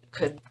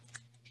could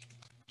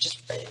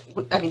just,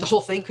 I mean, the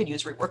whole thing could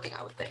use reworking,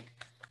 I would think.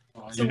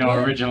 Well, you know,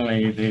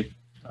 originally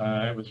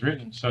it was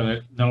written so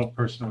that no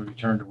person would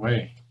be turned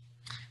away.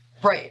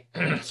 Right.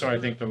 So I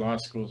think the law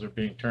schools are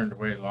being turned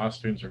away, law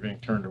students are being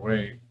turned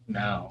away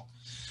now.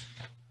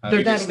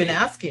 They're not even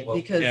asking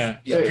because. Yeah.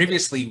 Yeah,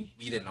 previously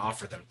we didn't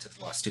offer them to the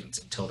law students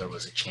until there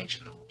was a change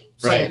in the rules.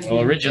 Right,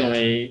 well,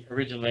 originally,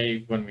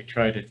 when we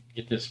tried to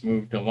get this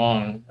moved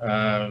along,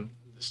 the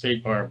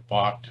state bar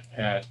balked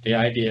at the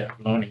idea of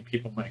loaning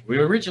people money. We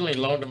originally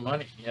loaned them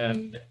money,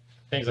 and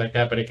things like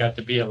that, but it got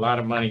to be a lot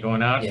of money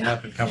going out and Yeah.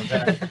 nothing coming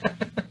back.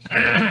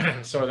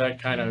 So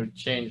that kind of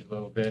changed a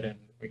little bit, and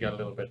we got a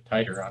little bit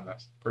tighter on the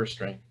purse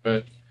string.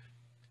 But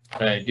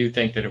I do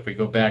think that if we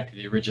go back to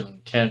the original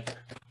intent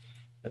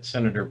that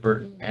Senator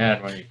Burton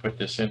had when he put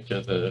this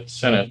into the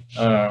Senate,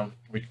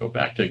 we'd go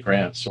back to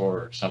grants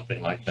or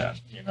something like that,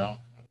 you know,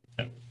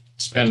 and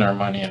spend our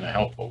money in a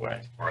helpful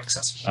way More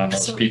accessible. on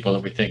those So- people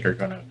that we think are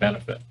going to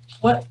benefit.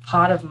 What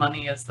pot of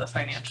money is the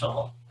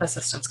financial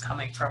assistance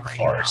coming from right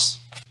now? Ours.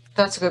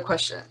 That's a good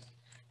question.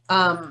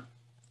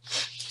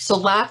 So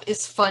LAP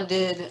is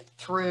funded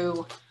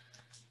through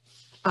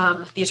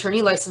the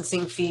attorney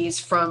licensing fees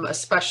from a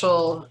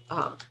special,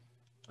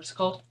 what's it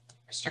called?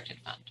 Restricted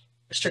fund.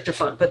 Restricted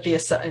fund, but I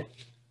forget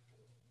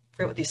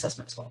what the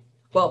assessment's called.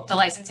 Well, The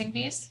licensing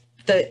fees?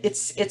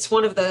 it's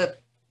one of the,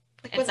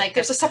 It's like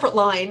there's a separate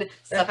line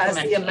that has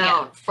the Supplement,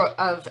 yeah.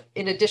 amount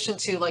in addition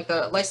to like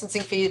the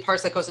licensing fee,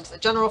 parts that goes into the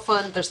general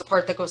fund, there's the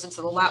part that goes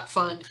into the LAP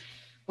fund,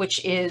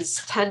 which is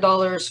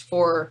 $10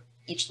 for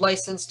each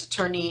licensed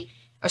attorney,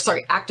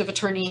 active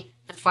attorney,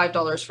 and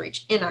 $5 for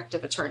each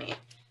inactive attorney.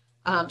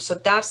 So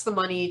that's the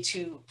money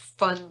to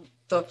fund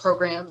the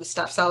program, the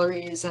staff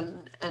salaries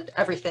and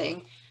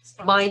everything,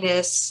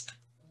 minus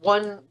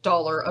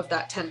 $1 of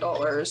that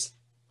 $10,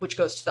 which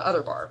goes to the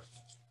other bar.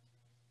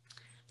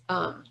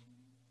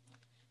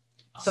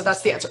 So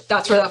that's the answer.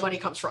 That's where that money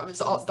comes from, is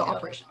all the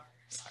operation.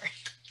 Sorry.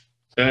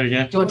 Say that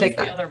again? Do you want to take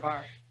What's that? the other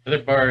bar? The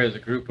other bar is a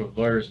group of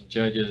lawyers and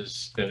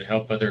judges that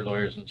help other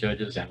lawyers and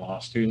judges and law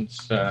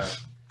students and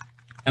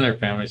their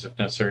families, if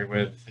necessary,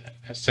 with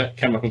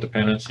chemical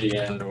dependency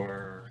and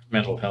or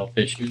mental health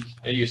issues.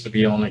 It used to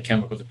be only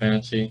chemical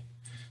dependency.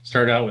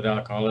 Started out with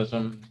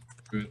alcoholism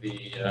through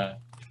the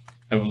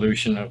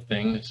evolution of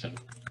things. And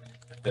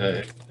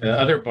the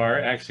other bar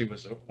actually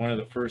was one of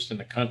the first in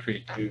the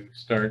country to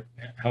start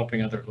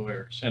helping other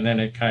lawyers. And then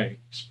it kind of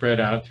spread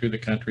out through the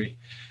country.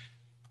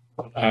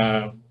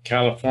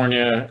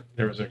 California,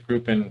 there was a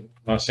group in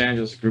Los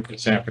Angeles, a group in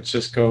San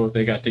Francisco.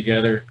 They got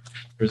together.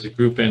 There was a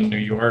group in New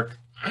York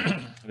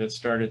that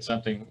started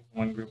something,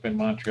 one group in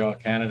Montreal,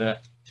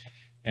 Canada.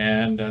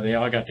 And they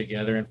all got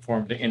together and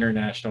formed the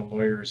International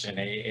Lawyers in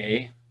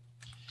AA,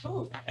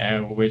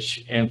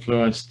 which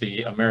influenced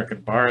the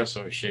American Bar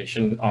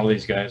Association. All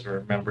these guys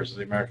were members of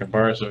the American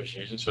Bar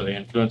Association, so they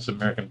influenced the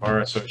American Bar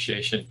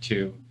Association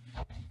to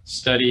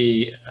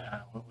study,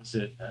 what was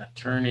it,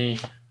 attorney,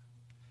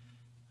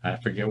 I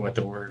forget what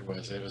the word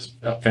was. It was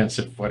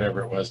offensive,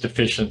 whatever it was,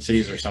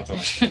 deficiencies or something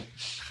like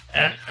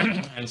that.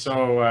 And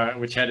so,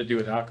 which had to do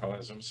with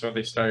alcoholism. So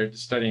they started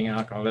studying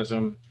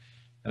alcoholism,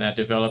 and that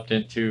developed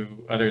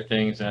into other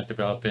things, and that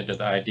developed into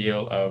the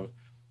ideal of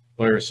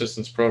lawyer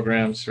assistance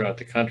programs throughout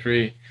the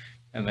country.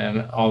 And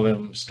then all of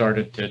them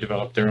started to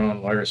develop their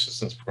own lawyer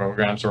assistance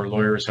programs, or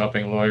lawyers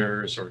helping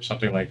lawyers or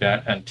something like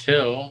that,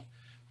 until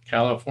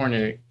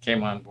California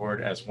came on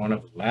board as one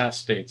of the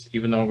last states.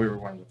 Even though we were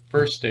one of the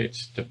first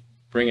states to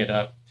bring it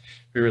up,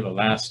 we were the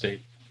last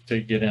state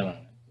to get in on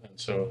it. And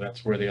so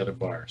that's where the other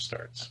bar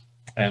starts.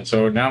 And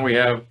so now we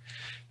have,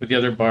 with the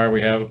other bar,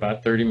 we have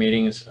about 30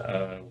 meetings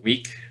a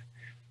week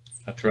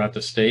throughout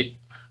the state.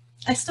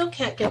 I still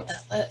can't get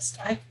that list.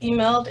 I've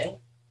emailed and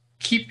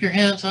Keep your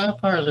hands off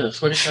our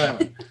list. What are you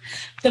talking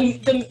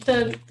about?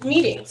 the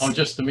meetings. Oh,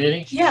 just the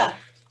meetings? Yeah,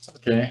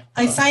 Okay.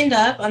 I signed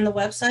up on the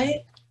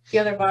website, the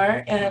other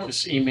bar, and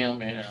Just email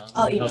me.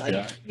 I'll email help you you.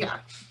 out. Yeah.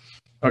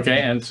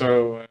 Okay, and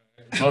so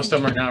most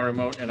of them are now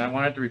remote, and I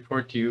wanted to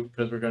report to you,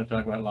 because we're going to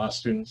talk about law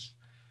students,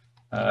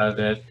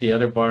 that the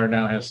other bar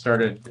now has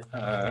started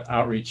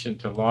outreach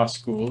into law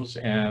schools,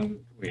 and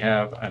we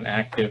have an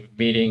active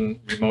meeting,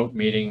 remote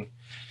meeting,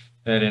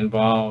 that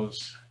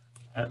involves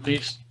at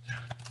least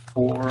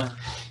 4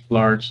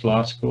 large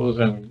law schools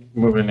and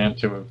moving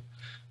into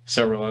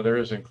several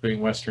others,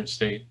 including Western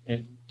State.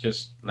 It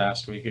just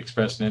last week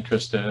expressed an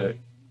interest to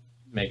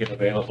make it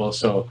available.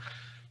 So,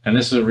 and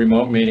this is a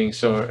remote meeting,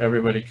 so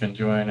everybody can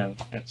join,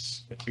 and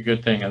it's a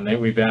good thing. And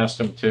we've asked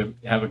them to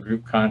have a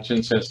group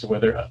conscience as to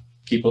whether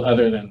people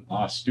other than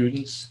law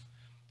students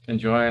can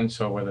join.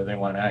 So whether they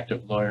want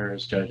active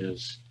lawyers,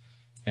 judges,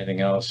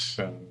 anything else.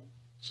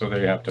 So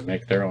they have to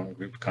make their own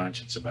group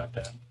conscience about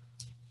that.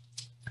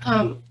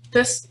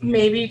 This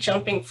may be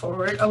jumping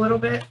forward a little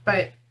bit,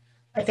 but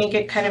I think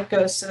it kind of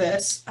goes to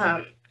this,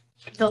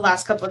 the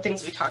last couple of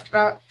things we talked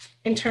about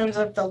in terms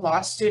of the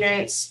law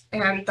students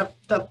and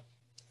the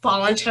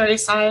voluntary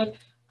side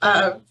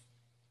of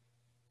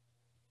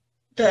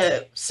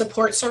the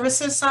support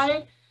services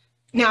side.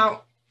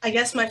 Now, I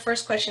guess my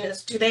first question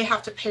is, do they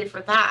have to pay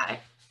for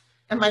that?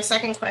 And my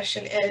second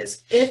question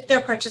is, if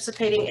they're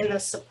participating in the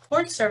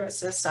support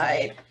services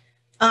side,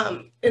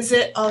 is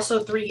it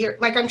also 3 years?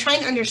 Like, I'm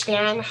trying to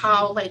understand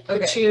how, like,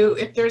 the two,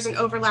 if there's an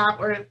overlap,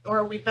 or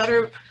are we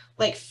better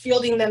like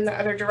fielding them the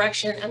other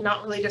direction and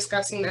not really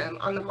discussing them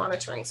on the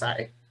monitoring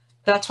side?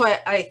 That's why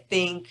I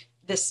think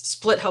this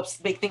split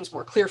helps make things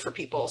more clear for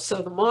people.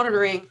 So the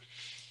monitoring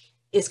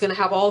is going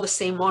to have all the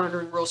same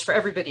monitoring rules for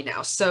everybody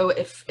now. So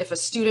if a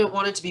student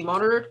wanted to be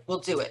monitored, we'll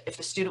do it. If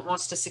a student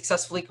wants to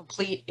successfully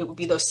complete, it would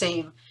be those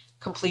same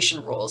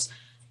completion rules.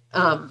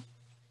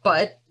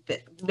 But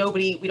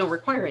we don't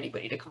require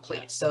anybody to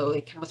complete, so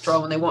they can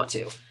withdraw when they want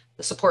to.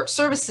 The support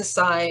services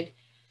side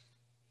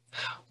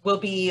will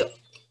be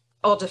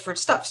all different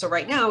stuff. So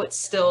right now it's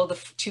still the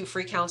 2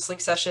 free counseling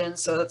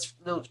sessions, so that's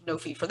no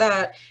fee for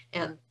that,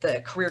 and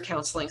the career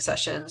counseling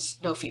sessions,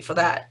 no fee for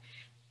that,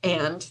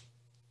 and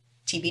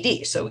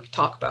TBD. So we can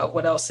talk about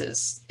what else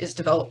is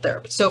developed there.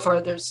 But so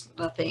far there's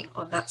nothing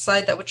on that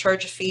side that would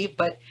charge a fee,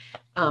 but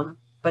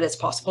it's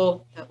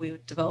possible that we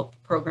would develop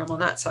a program on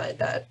that side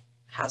that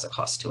has a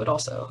cost to it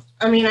also.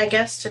 I mean, I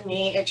guess to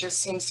me, it just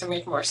seems to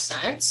make more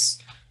sense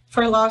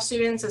for law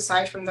students,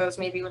 aside from those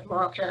maybe with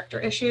moral character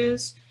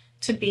issues,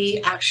 to be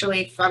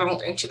actually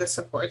funneled into the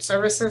support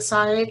services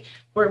side,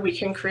 where we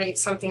can create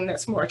something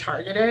that's more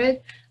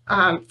targeted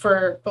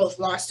for both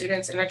law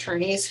students and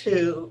attorneys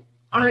who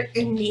aren't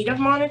in need of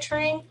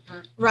monitoring,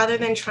 rather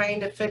than trying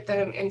to fit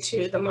them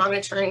into the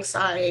monitoring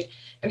side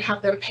and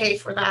have them pay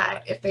for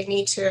that if they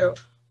need to,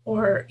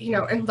 or, you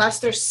know, unless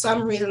there's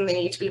some reason they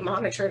need to be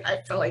monitored,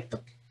 I feel like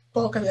the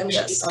bulk of them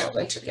should be funneled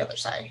into the other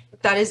side.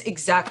 That is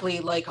exactly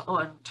like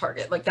on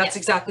target. Like that's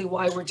exactly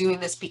why we're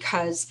doing this,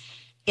 because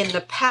in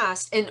the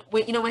past, and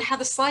when, you know, when I had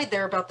the slide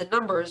there about the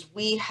numbers,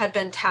 we had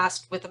been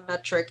tasked with a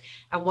metric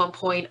at one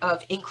point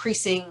of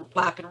increasing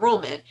LAP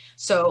enrollment.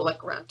 So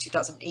like around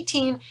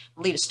 2018,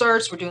 LEADA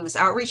starts, we're doing this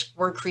outreach,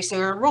 we're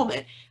increasing our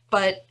enrollment.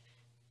 But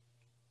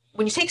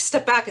when you take a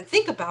step back and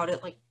think about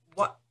it, like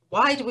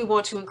why do we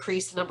want to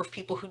increase the number of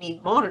people who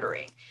need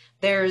monitoring?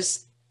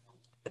 This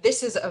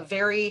is a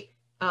very,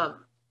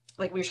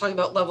 like we were talking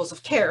about levels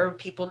of care,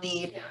 people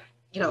need,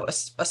 you know,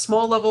 a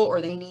small level, or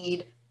they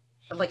need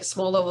like a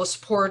small level of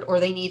support,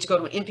 or they need to go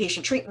to an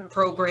inpatient treatment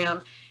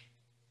program.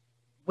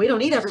 We don't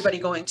need everybody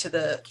going to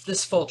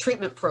this full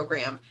treatment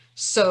program.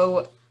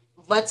 So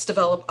let's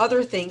develop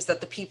other things that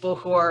the people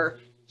who are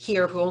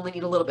here who only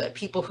need a little bit,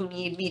 people who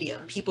need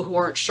medium, people who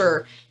aren't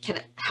sure, can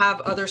have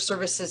other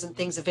services and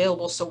things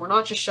available. So we're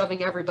not just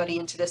shoving everybody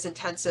into this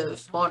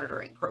intensive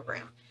monitoring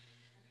program.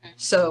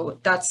 So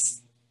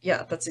that's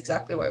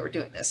exactly why we're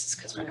doing this, is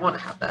because we want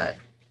to have that.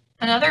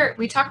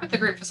 We talked with the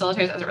group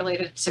facilitators as it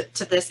related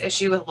to this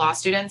issue with law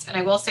students. And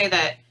I will say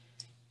that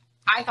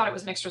I thought it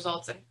was mixed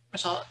results, and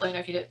Michelle, let me know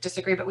if you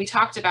disagree, but we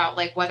talked about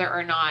like whether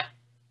or not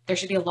there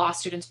should be a law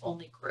students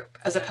only group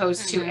as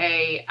opposed to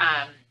a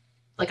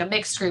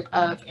mixed group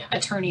of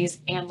attorneys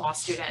and law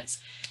students.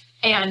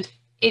 And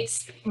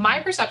it's my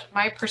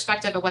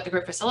perspective of what the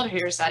group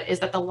facilitator said is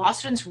that the law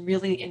students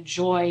really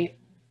enjoy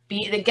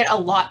they get a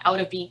lot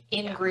out of being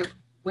in group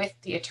with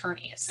the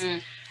attorneys.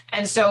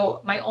 And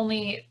so my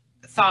only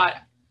thought,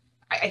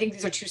 I think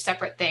these are two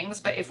separate things,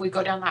 but if we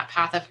go down that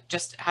path of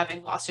just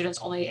having law students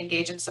only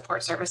engage in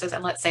support services,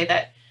 and let's say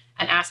that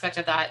an aspect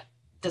of that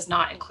does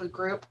not include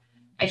group,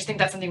 I just think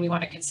that's something we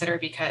want to consider,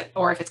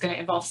 or if it's going to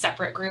involve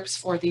separate groups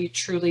for the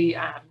truly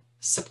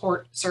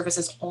support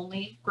services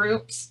only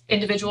groups,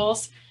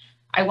 individuals,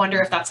 I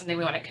wonder if that's something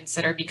we want to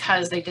consider,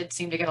 because they did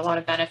seem to get a lot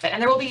of benefit. And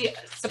there will be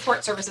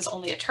support services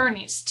only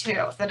attorneys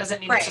too. That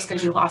doesn't mean it's just going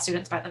to be law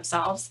students by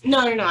themselves.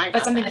 No.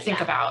 That's something to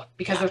think about,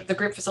 because the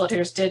group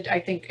facilitators did, I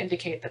think,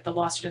 indicate that the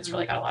law students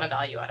really got a lot of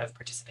value out of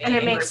participating. And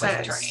it makes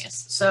sense.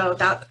 Attorneys. So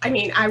that, I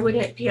mean, I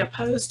wouldn't be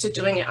opposed to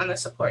doing it on the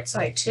support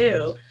side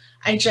too.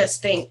 I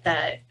just think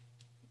that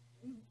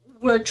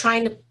we're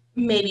trying to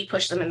maybe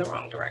push them in the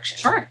wrong direction.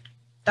 Sure.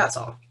 That's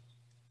all.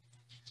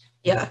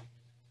 Yeah.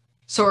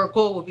 So our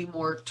goal will be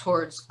more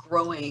towards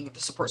growing the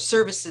support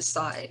services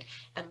side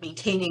and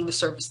maintaining the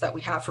service that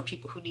we have for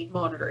people who need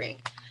monitoring,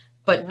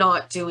 but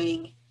not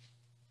doing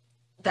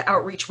the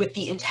outreach with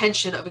the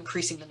intention of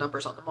increasing the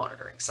numbers on the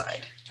monitoring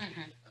side.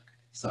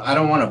 So I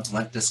don't want to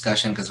blunt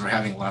discussion because we're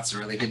having lots of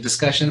really good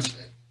discussions,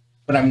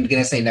 but I'm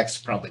going to say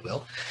next probably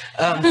will.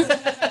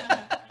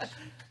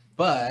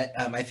 But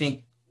I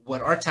think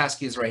what our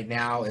task is right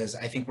now is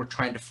I think we're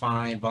trying to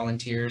find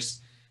volunteers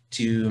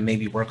to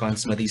maybe work on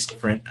some of these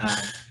different,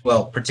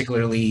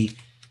 particularly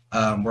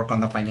work on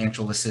the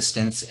financial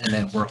assistance, and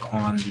then work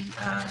on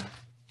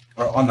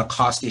the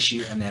cost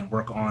issue, and then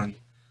work on,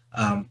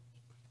 I'm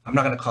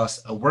not going to call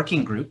us a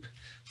working group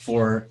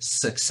for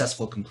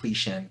successful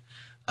completion.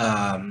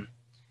 And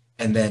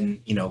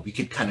then, you know, we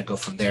could kind of go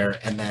from there.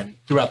 And then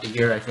throughout the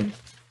year, I think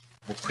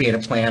we'll create a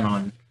plan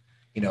on,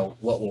 you know,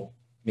 what we'll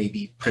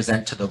maybe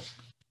present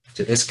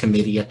to this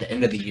committee at the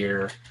end of the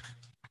year,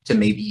 to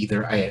maybe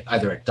either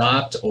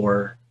adopt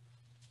or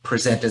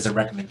present as a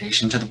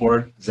recommendation to the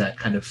board. Is that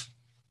kind of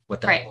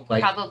what that right? look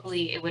like?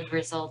 Probably it would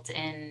result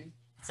in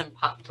some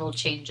little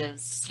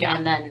changes, Yeah.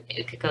 and then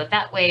it could go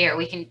that way, or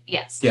we can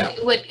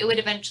it would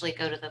eventually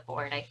go to the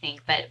board, I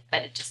think, but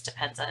it just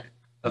depends on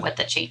what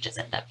the changes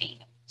end up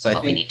being. So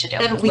what we need to do.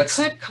 And we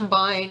could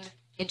combine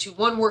into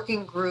one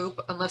working group,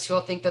 unless you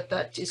all think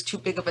that is too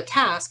big of a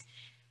task.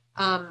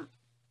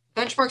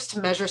 Benchmarks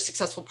to measure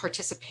successful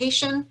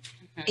participation,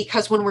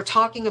 because when we're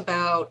talking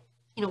about,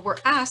 you know, we're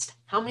asked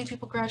how many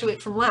people graduate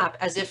from LAP,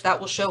 as if that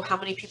will show how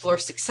many people are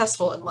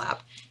successful in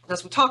LAP. And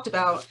as we talked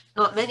about,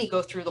 not many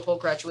go through the whole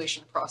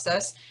graduation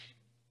process.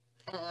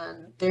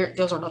 And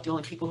those are not the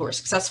only people who are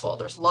successful.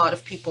 There's a lot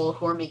of people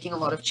who are making a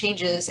lot of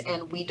changes,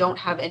 and we don't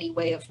have any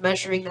way of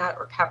measuring that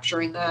or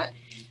capturing that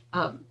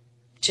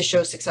to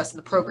show success in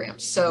the program.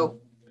 So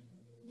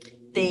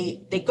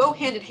they go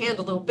hand in hand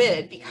a little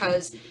bit,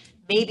 because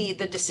maybe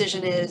the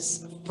decision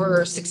is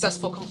for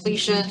successful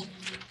completion,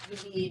 you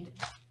need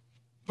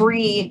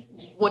 3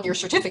 one-year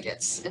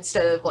certificates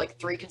instead of like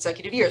 3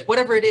 consecutive years.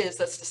 Whatever it is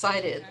that's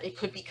decided, it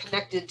could be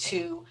connected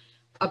to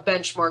a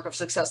benchmark of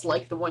success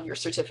like the 1-year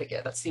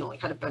certificate. That's the only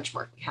kind of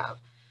benchmark we have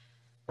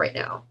right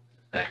now.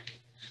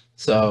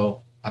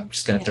 So I'm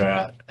just going to throw it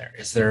out there.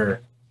 Is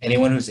there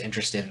anyone who's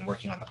interested in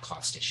working on the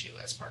cost issue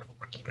as part of a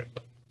working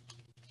group?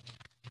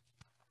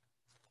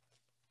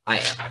 I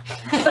am.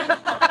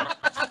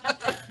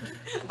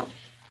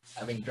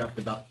 Having dropped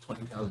about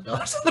 $20,000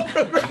 on the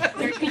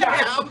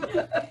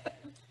program.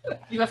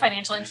 You have a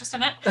financial interest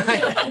in it?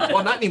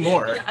 Well, not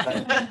anymore.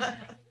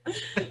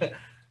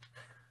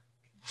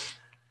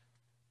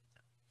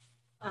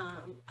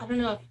 I don't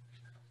know if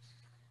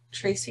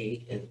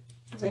Tracy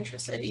is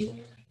interested either.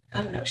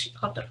 I don't know, she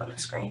popped up on the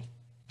screen.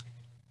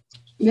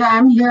 Yeah,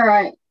 I'm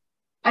here.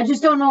 I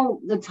just don't know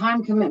the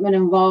time commitment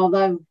involved.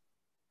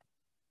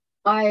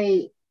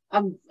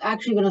 I'm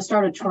actually going to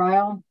start a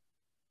trial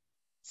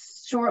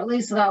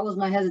shortly, so that was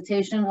my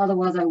hesitation.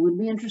 Otherwise, I would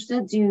be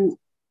interested. Do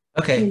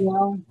Okay. you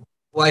know?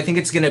 Well, I think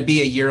it's going to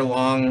be a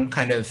year-long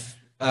kind of,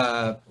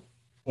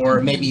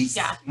 or maybe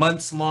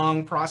months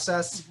long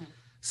process. Mhm.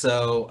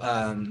 So,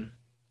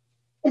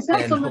 It's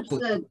not and so much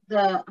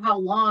the how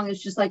long.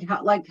 It's just like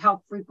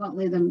how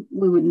frequently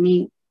we would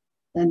meet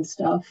and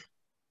stuff.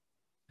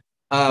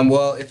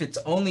 well, if it's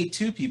only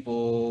 2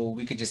 people,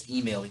 we could just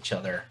email each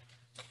other.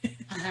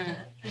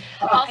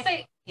 I'll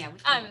say, Yeah.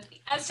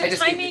 as I to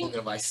just gave timing. legal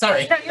advice.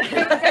 Sorry. No,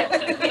 you're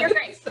great. You're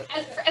great.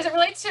 As it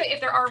relates to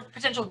if there are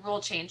potential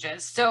rule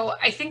changes, so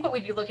I think what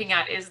we'd be looking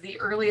at is the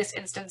earliest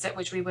instance at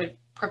which we would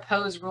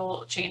propose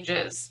rule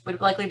changes would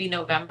likely be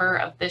November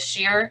of this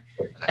year,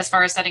 as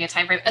far as setting a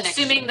time frame,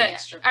 assuming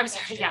that, I'm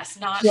sorry, yes,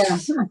 not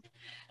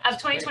of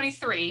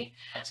 2023.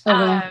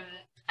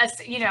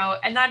 As you know,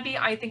 and that'd be,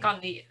 I think, on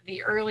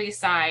the early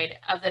side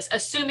of this,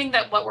 assuming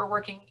that what we're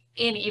working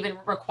in even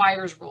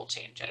requires rule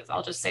changes.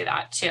 I'll just say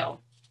that too.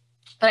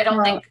 But I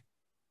don't think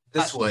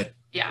this would,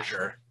 yeah, for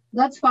sure.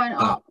 That's fine.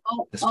 I'll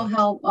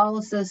help. I'll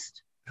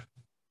assist.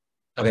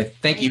 Okay,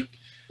 thank you.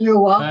 You're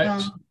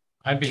welcome.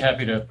 I'd be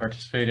happy to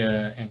participate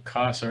in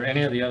costs or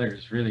any of the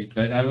others, really.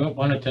 But I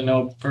wanted to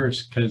know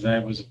first, because I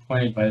was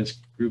appointed by this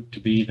group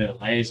to be the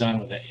liaison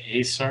with the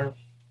ASAR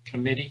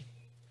committee.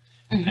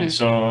 And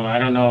so I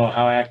don't know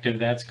how active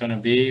that's going to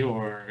be,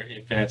 or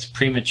if that's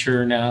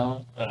premature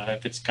now,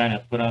 if it's kind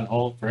of put on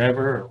hold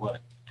forever or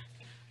what.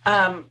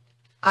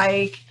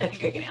 I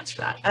think I can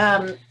answer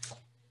that.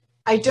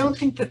 I don't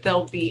think that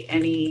there'll be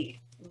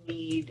any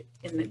need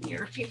in the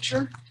near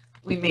future.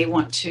 We may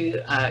want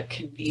to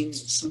convene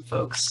some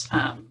folks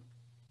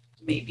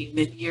maybe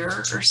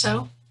mid-year or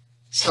so.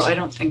 So I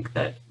don't think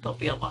that there'll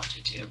be a lot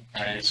to do.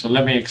 All right, so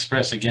let me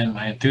express again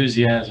my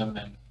enthusiasm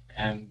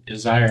and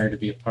desire to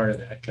be a part of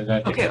that, because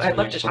I think I'd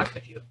love to talk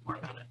with you more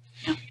about it.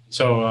 Yeah.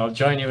 So I'll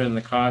join you in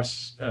the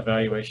cost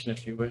evaluation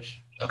if you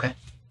wish. Okay.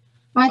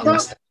 I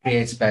thought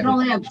we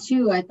only have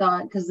 2. I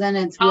thought, because then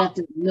we have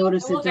to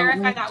notice it. We'll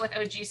verify that with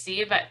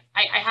OGC, but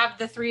I have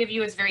the 3 of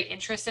you as very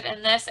interested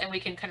in this, and we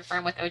can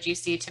confirm with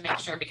OGC to make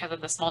sure, because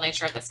of the small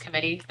nature of this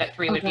committee, that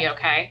 3 would be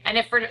okay. And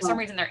if for some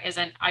reason there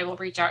isn't, I will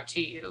reach out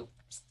to you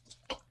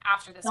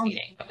after this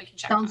meeting, but we can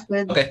check. Sounds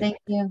good. Okay. Thank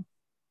you.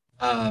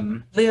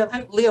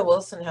 Leah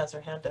Wilson has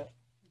her hand up.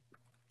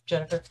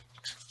 Jennifer.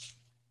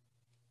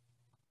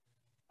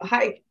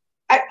 Hi.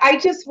 I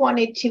just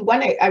wanted to,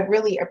 one, I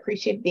really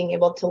appreciate being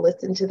able to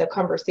listen to the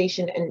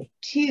conversation, and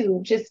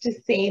 2, just to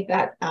say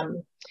that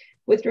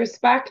with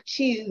respect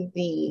to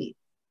the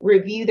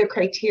review the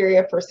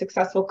criteria for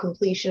successful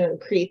completion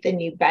and create the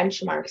new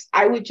benchmarks,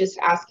 I would just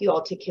ask you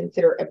all to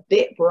consider a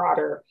bit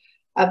broader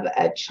of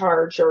a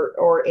charge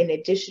or an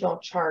additional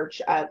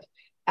charge of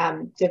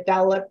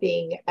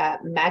developing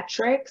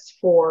metrics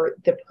for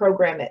the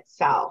program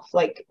itself.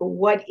 Like,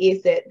 what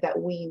is it that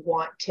we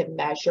want to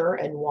measure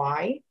and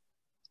why?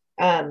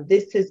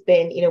 This has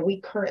been,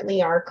 we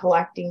currently are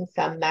collecting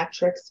some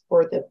metrics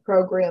for the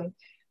program.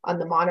 On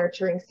the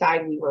monitoring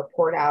side, we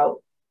report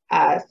out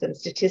some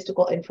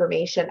statistical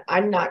information.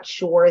 I'm not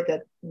sure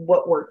that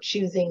what we're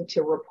choosing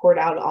to report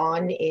out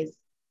on is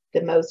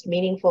the most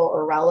meaningful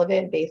or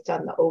relevant based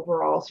on the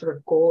overall sort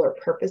of goal or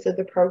purpose of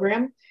the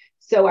program.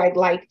 So I'd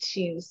like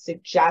to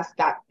suggest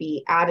that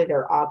be added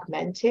or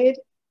augmented.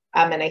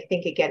 And I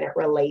think, again, it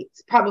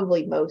relates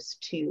probably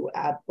most to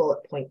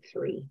bullet point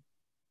 3.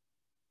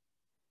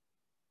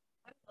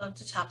 I'd love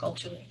to tackle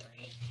 2 and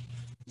 3.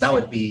 That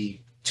would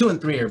be 2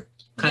 and 3 are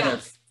kind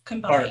of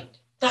combined.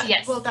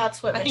 Yes. Well,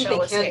 that's what I think Michelle they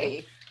was can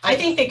saying. be. I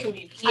think they can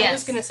be. I was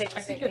Yes. going to say,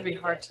 I think it'd be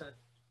hard to.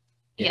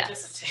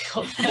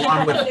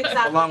 along with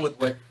Exactly. along with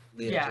what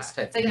Leah Yeah. just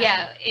said. So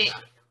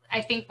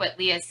I think what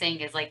Leah's saying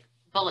is like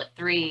bullet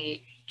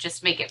 3,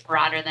 just make it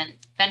broader than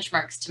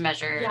benchmarks to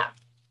measure Yeah.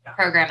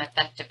 program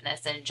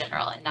effectiveness in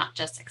general and not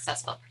just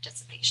successful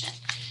participation.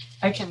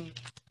 I can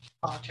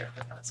volunteer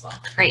for that as well.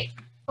 Great.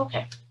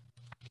 Okay.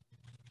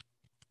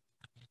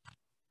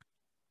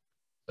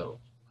 So,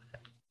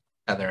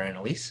 Heather and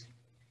Elise.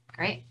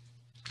 Great.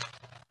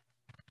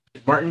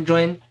 Did Martin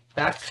join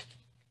back?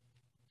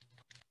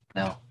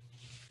 No.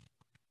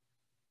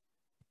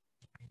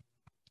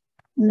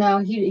 No,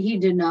 he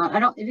did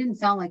not. It didn't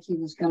sound like he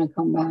was gonna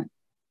come back.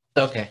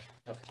 Okay.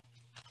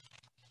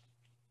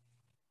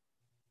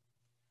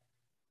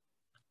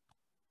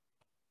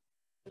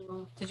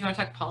 Did you want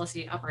to talk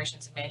policy,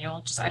 operations, and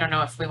manual? Just, I don't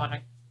know if we want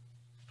to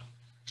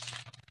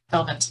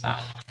delve into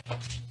that.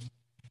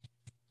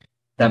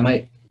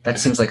 That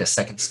seems like a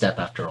second step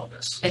after all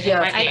this. It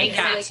Yeah, might be. I think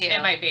Yeah, so too.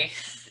 it might be.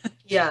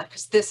 Yeah,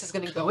 because this is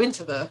gonna go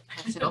into the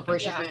policy and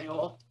operations Yeah.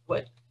 manual,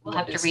 what. We'll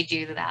have to is-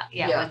 redo that,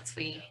 yeah, Yeah. once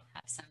we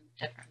have some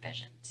different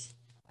visions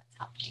of what's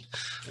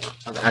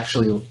happening.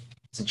 Actually,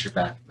 since you're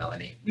back,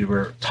 Melanie, we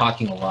were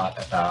talking a lot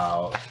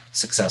about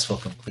successful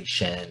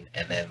completion,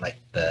 and then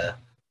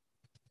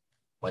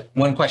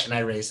one question I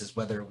raised is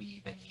whether we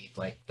even need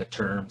the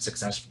term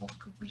successful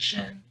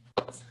completion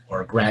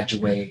or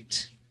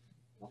graduate,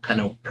 what kind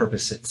of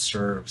purpose it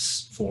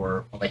serves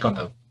for on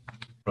the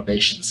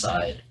probation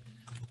side.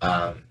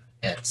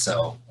 And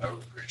so we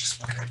were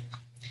just wondering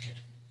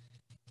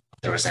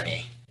if there was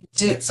any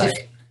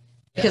insight.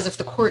 Because if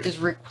the court is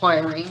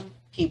requiring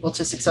people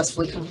to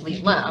successfully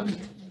complete lab,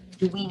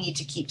 do we need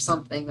to keep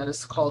something that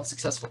is called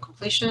successful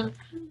completion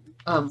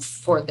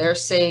for their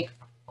sake?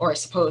 Or I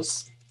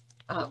suppose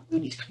we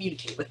need to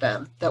communicate with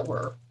them that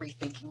we're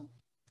rethinking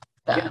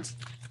that.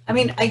 I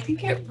mean, I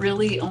think it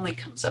really only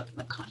comes up in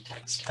the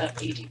context of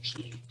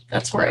ADP.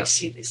 That's where I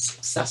see the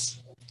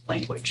success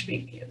language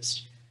being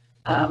used.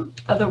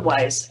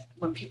 Otherwise,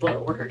 when people are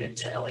ordered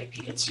into LAP,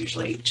 it's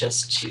usually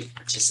just to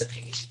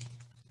participate.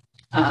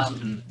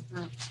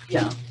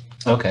 Yeah.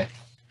 Okay.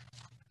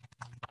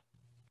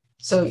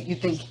 So you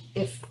think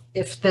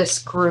if this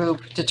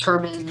group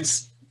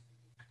determines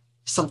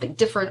something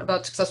different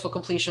about successful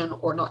completion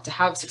or not to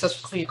have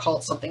successful completion, call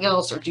it something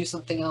else or do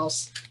something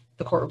else,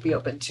 the court would be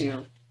open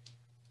to.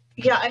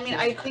 Yeah, I mean,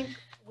 I think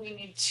we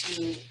need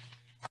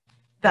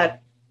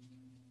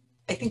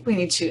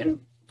to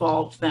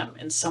involve them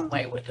in some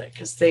way with it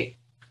because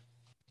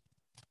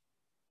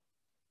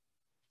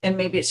and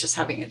maybe it's just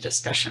having a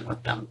discussion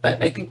with them,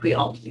 but I think we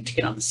all need to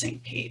get on the same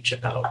page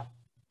about,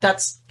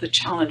 that's the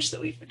challenge that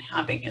we've been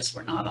having is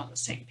we're not on the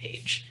same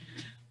page.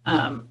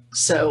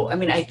 So, I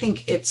mean, I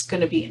think it's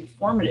going to be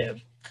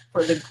informative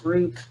for the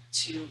group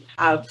to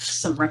have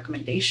some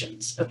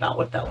recommendations about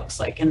what that looks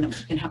like, and then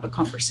we can have a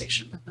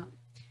conversation with them.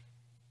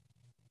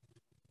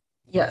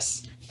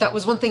 Yes, that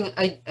was one thing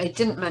I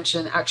didn't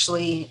mention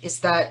actually,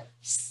 is that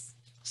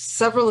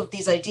several of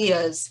these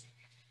ideas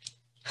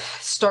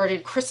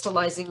started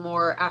crystallizing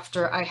more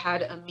after I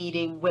had a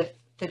meeting with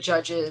the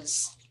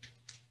judges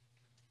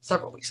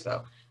several weeks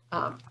ago,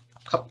 a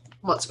couple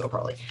months ago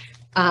probably.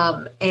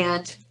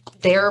 And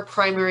their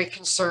primary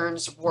concern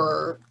was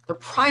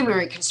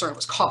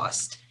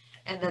cost.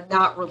 And then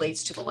that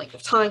relates to the length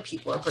of time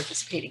people are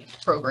participating in the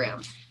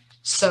program.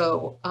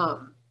 So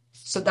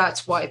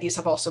that's why these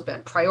have also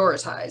been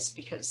prioritized,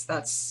 because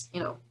that's,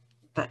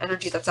 the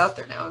energy that's out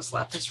there now is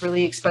LAP is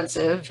really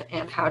expensive,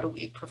 and how do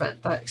we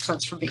prevent that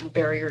expense from being a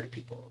barrier to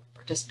people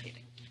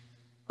participating?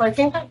 Well, I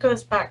think that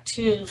goes back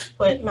to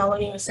what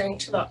Melanie was saying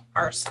to the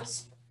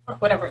ARSs, or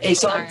whatever.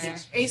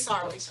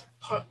 ASAR's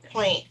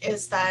point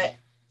is that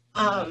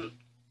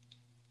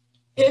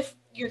if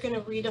you're going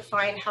to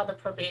redefine how the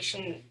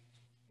probation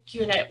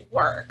unit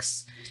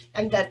works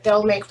and that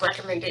they'll make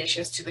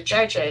recommendations to the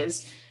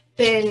judges,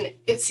 then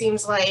it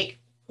seems like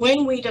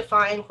when we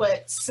define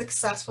what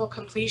successful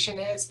completion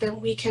is,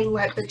 then we can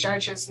let the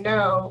judges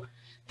know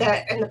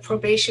that, and the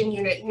probation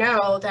unit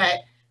know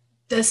that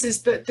this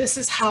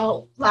is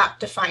how LAP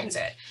defines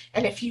it.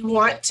 And if you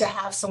want to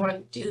have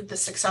someone do the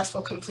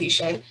successful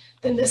completion,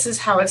 then this is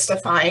how it's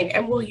defined,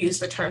 and we'll use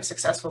the term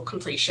successful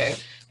completion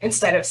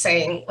instead of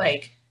saying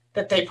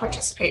that they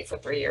participate for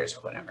 3 years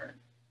or whatever.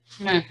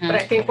 Mm-hmm. But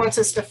I think once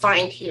it's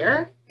defined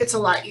here, it's a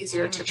lot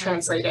easier to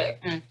translate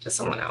it to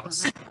someone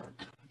else.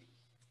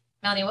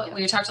 Melanie,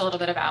 we talked a little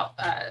bit about,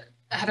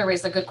 Heather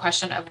raised a good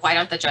question of why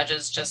don't the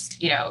judges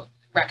just,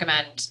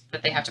 recommend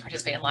that they have to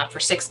participate in LAP for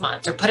 6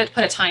 months or put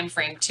a time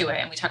frame to it.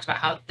 And we talked about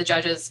how the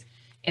judges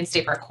in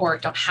state bar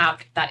court don't have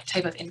that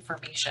type of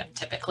information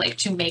typically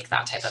to make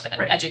that type of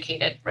an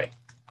educated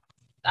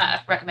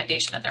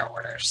recommendation in their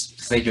orders.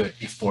 So they do it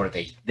before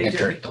they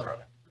enter the program.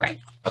 Right.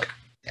 Okay.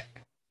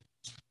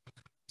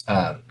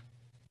 Yeah.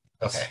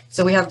 Okay.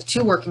 So we have the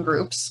two working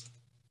groups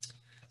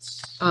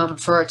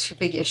for our two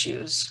big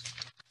issues.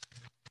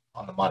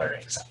 On the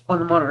monitoring side. On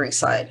the monitoring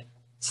side.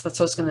 So that's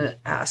what I was gonna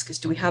ask is,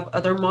 do we have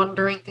other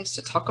monitoring things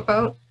to talk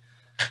about?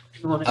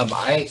 You want to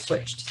I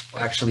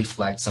actually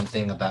flagged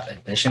something about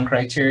admission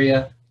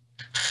criteria.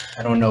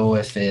 I don't know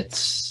if we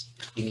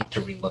need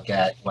to relook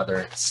at whether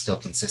it's still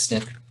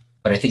consistent,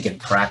 but I think in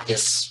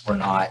practice, we're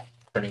not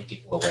turning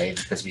people away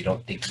because we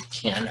don't think we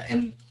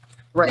can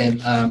Right,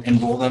 and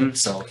enroll them.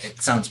 So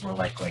it sounds more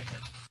like an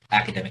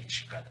academic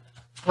issue rather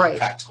than a right.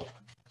 practical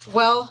one.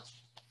 Well,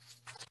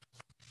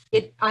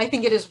 I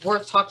think it is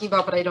worth talking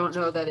about, but I don't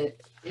know that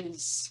it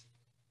is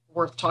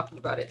worth talking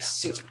about it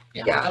soon.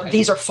 Yeah, Okay.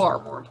 these are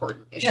far more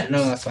important issues. Yeah,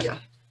 no, that's fine. Yeah.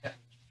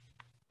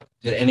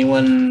 Did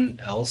anyone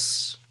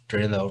else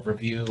during the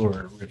overview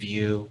or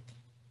review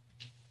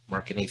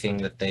mark anything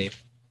that they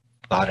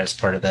thought as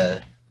part of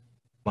the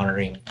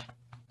monitoring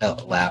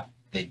lab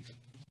they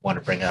want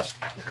to bring up,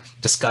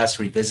 discuss,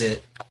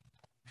 revisit?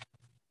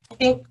 I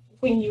think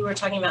when you were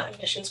talking about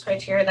admissions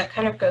criteria, that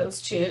kind of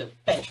goes to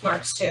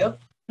benchmarks too.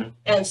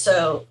 And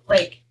so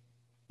like,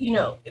 you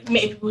know,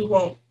 maybe we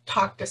won't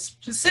talk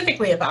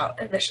specifically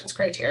about admissions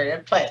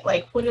criteria, but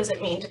like, what does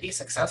it mean to be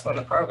successful in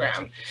the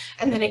program?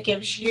 And then it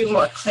gives you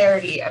more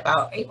clarity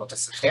about able to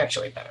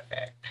substantially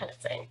benefit kind of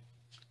thing.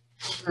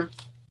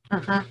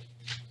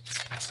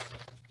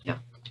 Yeah.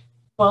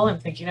 While I'm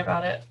thinking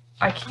about it,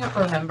 I can't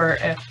remember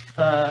if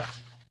the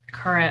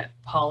current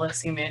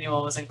policy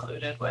manual was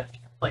included with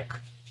like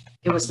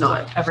It was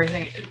not.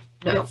 everything.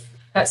 No.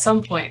 At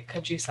some point,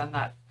 could you send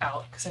that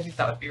out? Because I think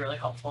that would be really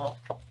helpful,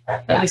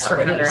 at Yeah, least for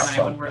that would be Heather and I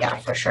helpful. when we're Yeah,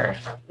 like, for sure.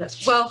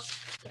 Yes. Well,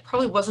 it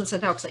probably wasn't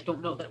sent out because I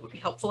don't know that it would be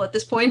helpful at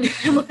this point.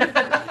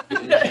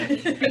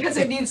 Because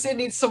it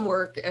needs some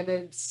work, and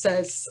it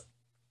says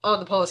on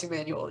the policy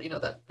manual, you know,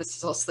 that this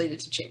is all slated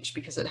to change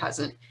because it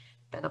hasn't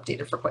been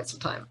updated for quite some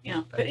time.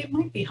 Yeah, but it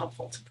might be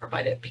helpful to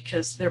provide it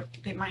because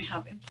they might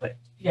have input.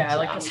 yeah,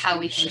 like That's how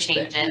we can shape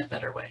change in it. a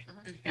better way.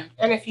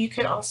 And if you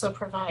could also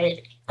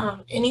provide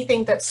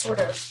anything that's sort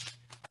of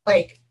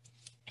like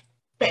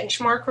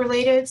benchmark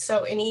related,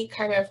 so any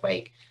kind of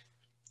like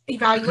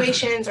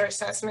evaluations or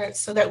assessments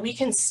so that we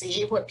can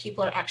see what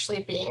people are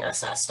actually being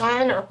assessed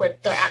on or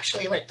what they're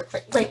actually like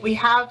we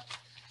have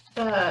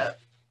the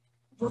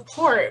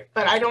report,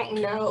 but I don't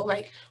know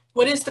like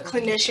what is the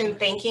clinician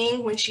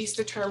thinking when she's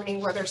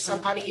determining whether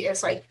somebody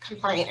is like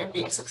compliant and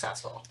being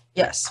successful.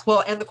 Yes,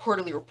 well, and the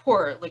quarterly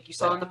report, like you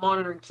saw in the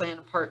monitoring plan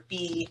in Part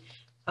B,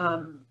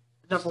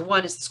 number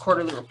one is this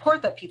quarterly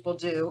report that people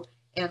do.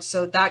 And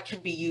so that can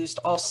be used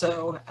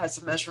also as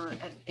a measurement.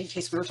 And in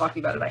case we were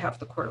talking about it, I have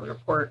the quarterly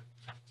report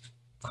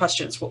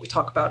questions, what we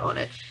talk about on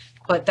it.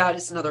 But that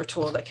is another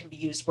tool that can be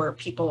used where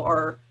people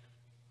are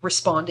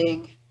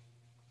responding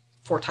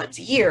 4 times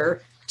a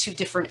year to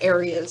different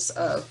areas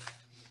of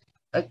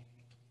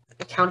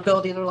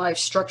accountability in their life,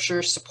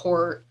 structure,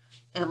 support,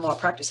 and law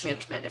practice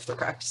management if they're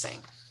practicing.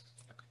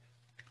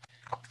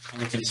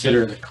 When we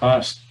consider the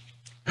cost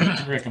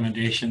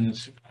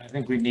recommendations, I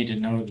think we need to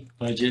know the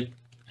budget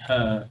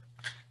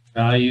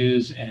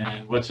values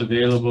and what's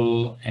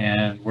available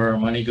and where our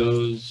money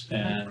goes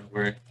and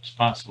where it's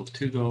possible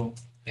to go.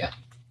 Yeah.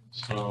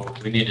 So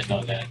we need to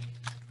know that.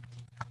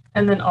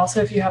 and then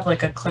also if you have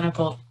like a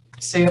clinical,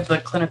 so you have the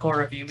clinical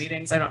review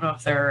meetings, I don't know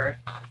if there are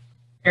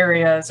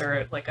areas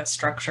or like a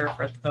structure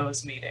for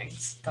those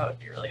meetings. That would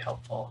be really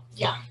helpful.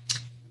 Yeah.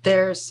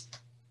 There's,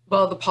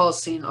 well, the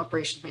policy and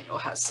operations manual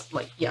has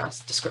like, yeah,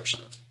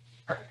 description of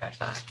Perfect.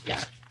 that.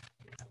 Yeah.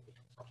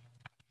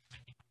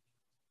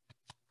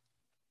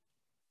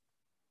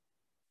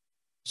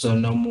 So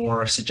no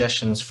more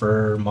suggestions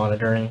for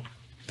monitoring?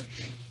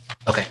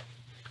 Okay.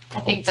 I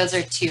think those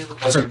are two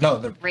Those are, no,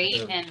 they're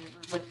great and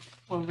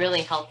will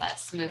really help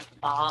us move the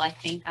ball, I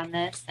think, on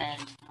this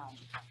and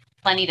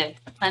plenty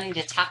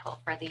to tackle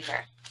for the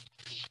year.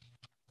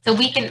 So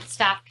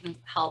staff can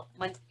help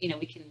once, you know,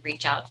 we can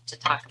reach out to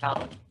talk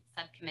about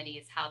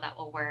subcommittees, how that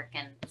will work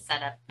and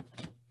set up,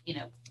 you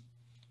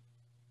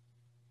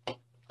know,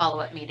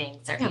 follow-up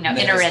meetings or, you know, And then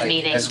interim as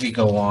meetings. As we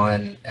go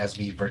on, as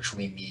we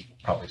virtually meet,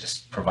 probably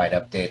just provide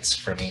updates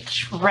from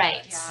each.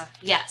 Right. Yeah.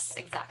 Yes,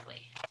 exactly.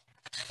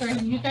 Are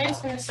you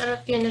guys gonna set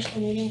up the initial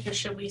meetings or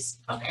should we?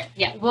 Okay.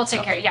 Yeah, we'll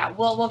take care. Yeah,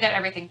 we'll get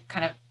everything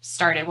kind of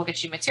started. We'll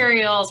get you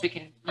materials. We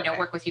can, you know, Okay.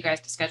 work with you guys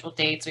to schedule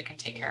dates. We can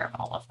take care of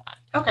all of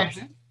that.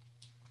 Okay.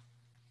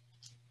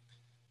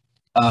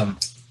 Um,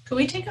 Could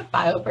we take a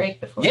bio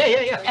break before? yeah.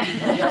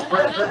 Yeah,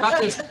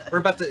 we're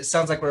about to, it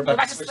sounds like we're about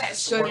to switch. to switch.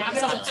 sport.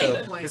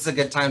 Absolutely. So this is a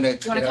good time to.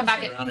 Do you want to get come up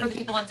back and around for the and-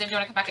 people on Zoom? Do you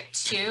want to come back at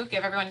 2?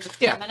 Give everyone just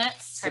Yeah. 10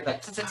 minutes? Get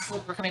back. Perfect. Since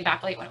we're coming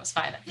back late when it was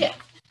 5. Yeah.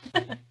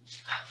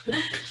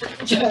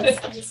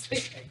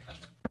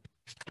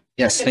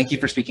 Yes, thank you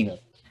for speaking up.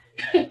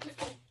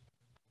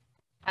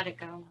 How'd it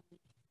go?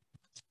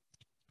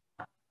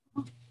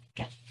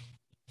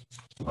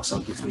 Also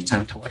gives me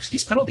time to watch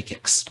these penalty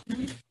kicks.